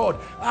men of God.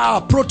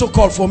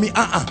 Protocol for me.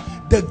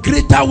 The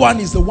greater one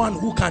is the one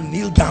who can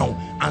kneel down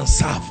and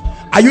serve.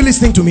 Are you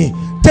listening to me?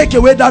 Take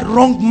away that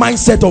wrong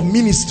mindset of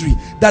ministry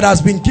that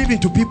has been given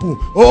to people.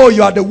 Oh,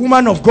 you are the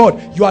woman of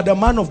God. You are the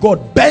man of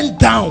God. Bend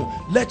down.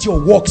 Let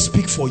your work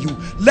speak for you.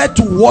 Let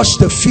to wash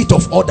the feet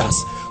of others.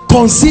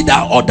 Consider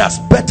others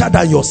better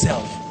than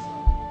yourself.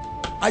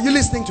 Are you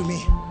listening to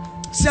me?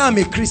 Say, I'm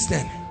a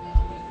Christian.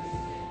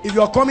 If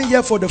you are coming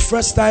here for the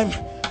first time,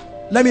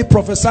 let me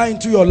prophesy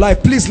into your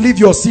life. Please leave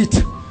your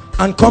seat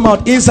and come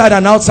out inside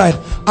and outside.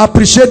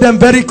 Appreciate them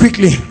very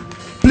quickly.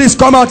 Please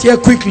come out here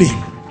quickly.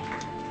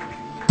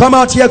 Come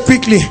out here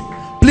quickly.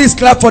 Please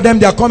clap for them.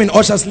 They are coming.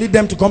 Ushers, lead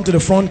them to come to the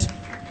front.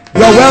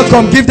 You are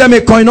welcome. Give them a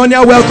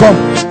koinonia welcome.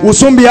 We'll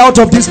soon be out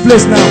of this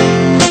place now.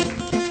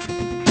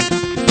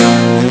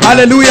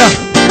 Hallelujah.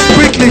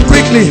 Quickly,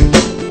 quickly.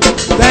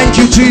 Thank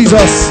you,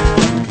 Jesus.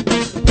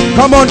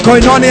 Come on,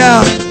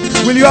 koinonia.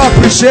 Will you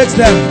appreciate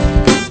them?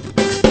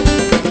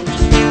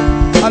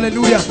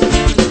 Hallelujah.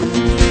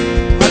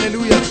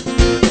 Hallelujah.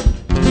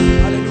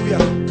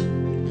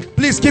 Hallelujah.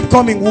 Please keep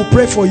coming. We'll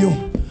pray for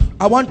you.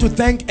 I want to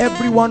thank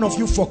every one of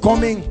you for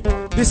coming.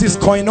 This is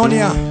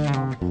koinonia.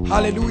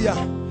 Hallelujah.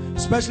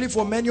 Especially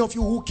for many of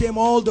you who came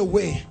all the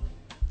way.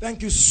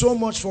 Thank you so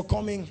much for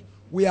coming.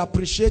 We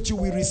appreciate you.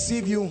 We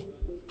receive you.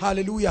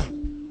 Hallelujah.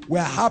 We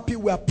are happy.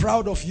 We are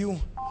proud of you.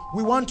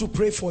 We want to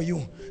pray for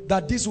you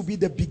that this will be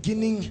the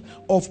beginning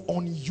of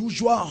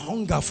unusual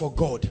hunger for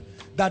God.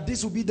 That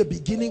this will be the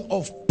beginning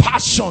of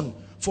passion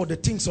for the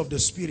things of the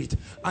Spirit.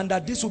 And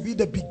that this will be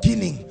the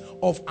beginning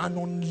of an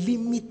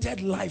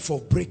unlimited life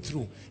of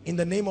breakthrough. In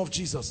the name of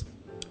Jesus.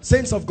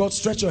 Saints of God,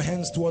 stretch your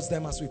hands towards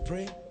them as we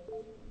pray.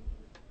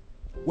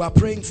 We are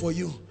praying for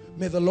you.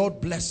 May the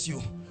Lord bless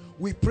you.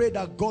 We pray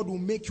that God will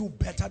make you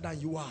better than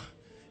you are.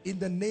 In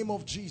the name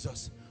of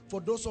Jesus.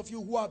 For those of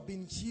you who have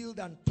been healed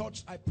and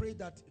touched, I pray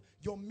that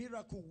your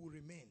miracle will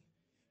remain.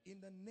 In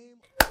the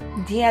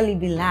name. Dearly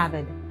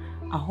beloved,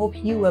 I hope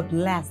you were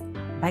blessed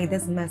by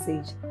this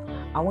message.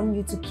 I want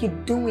you to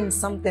keep doing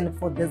something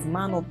for this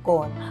man of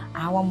God,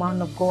 our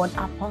man of God,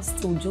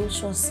 Apostle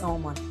Joshua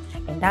Selman.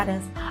 And that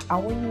is, I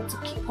want you to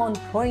keep on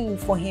praying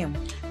for him,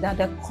 that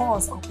the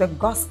cause of the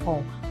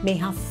gospel may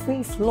have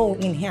free flow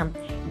in him,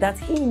 that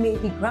he may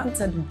be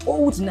granted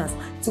boldness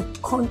to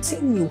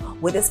continue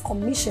with this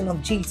commission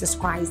of Jesus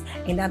Christ,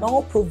 and that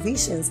all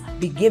provisions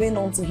be given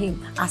unto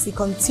him as he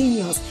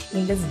continues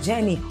in this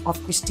journey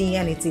of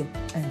Christianity.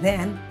 And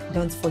then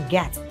don't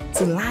forget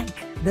to like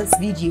this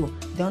video.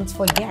 Don't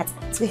forget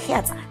to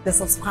hit the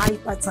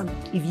subscribe button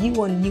if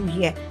you are new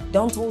here.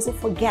 Don't also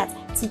forget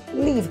to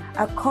leave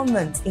a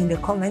comment in the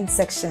comment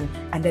section,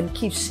 and then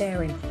keep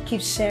sharing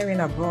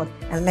abroad,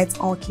 and let's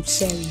all keep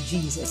sharing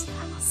Jesus.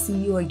 I'll see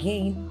you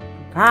again.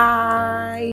 Bye.